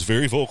he is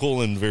very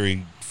vocal and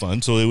very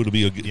fun. So it's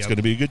going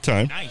to be a good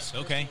time. Nice.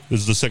 Okay. This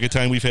is the second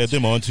time we've had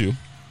them on too.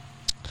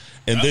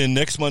 And then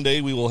next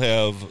Monday we will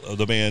have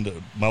the band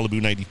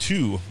Malibu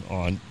 92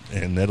 on,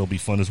 and that'll be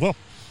fun as well.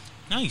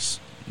 Nice.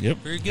 Yep.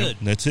 Very good.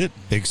 And that's it.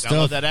 Big Download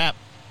stuff. that app.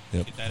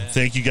 Yep.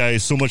 Thank you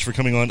guys so much for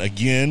coming on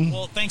again.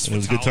 Well, thanks for it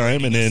was a good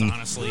time. And then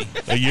honestly.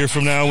 a year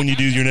from now, when you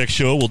do your next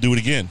show, we'll do it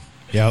again.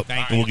 Yep.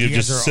 And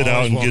we'll sit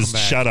out and give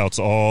shout outs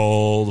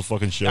all the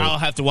fucking show. I'll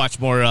have to watch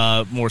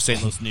more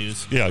St. Louis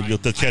news. Yeah, you'll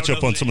have to catch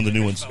up on some of the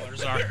new ones. All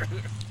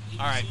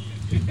right.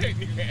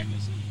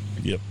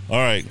 Yep. All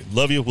right.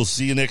 Love you. We'll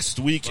see you next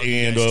week.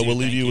 And we'll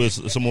leave you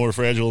with some more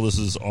Fragile. This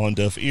is On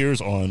Deaf Ears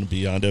on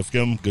Beyond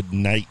FM. Good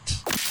night.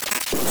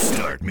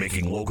 Start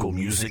making local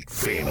music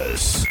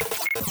famous.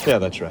 Yeah,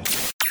 that's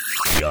right.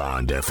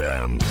 Beyond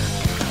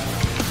FM.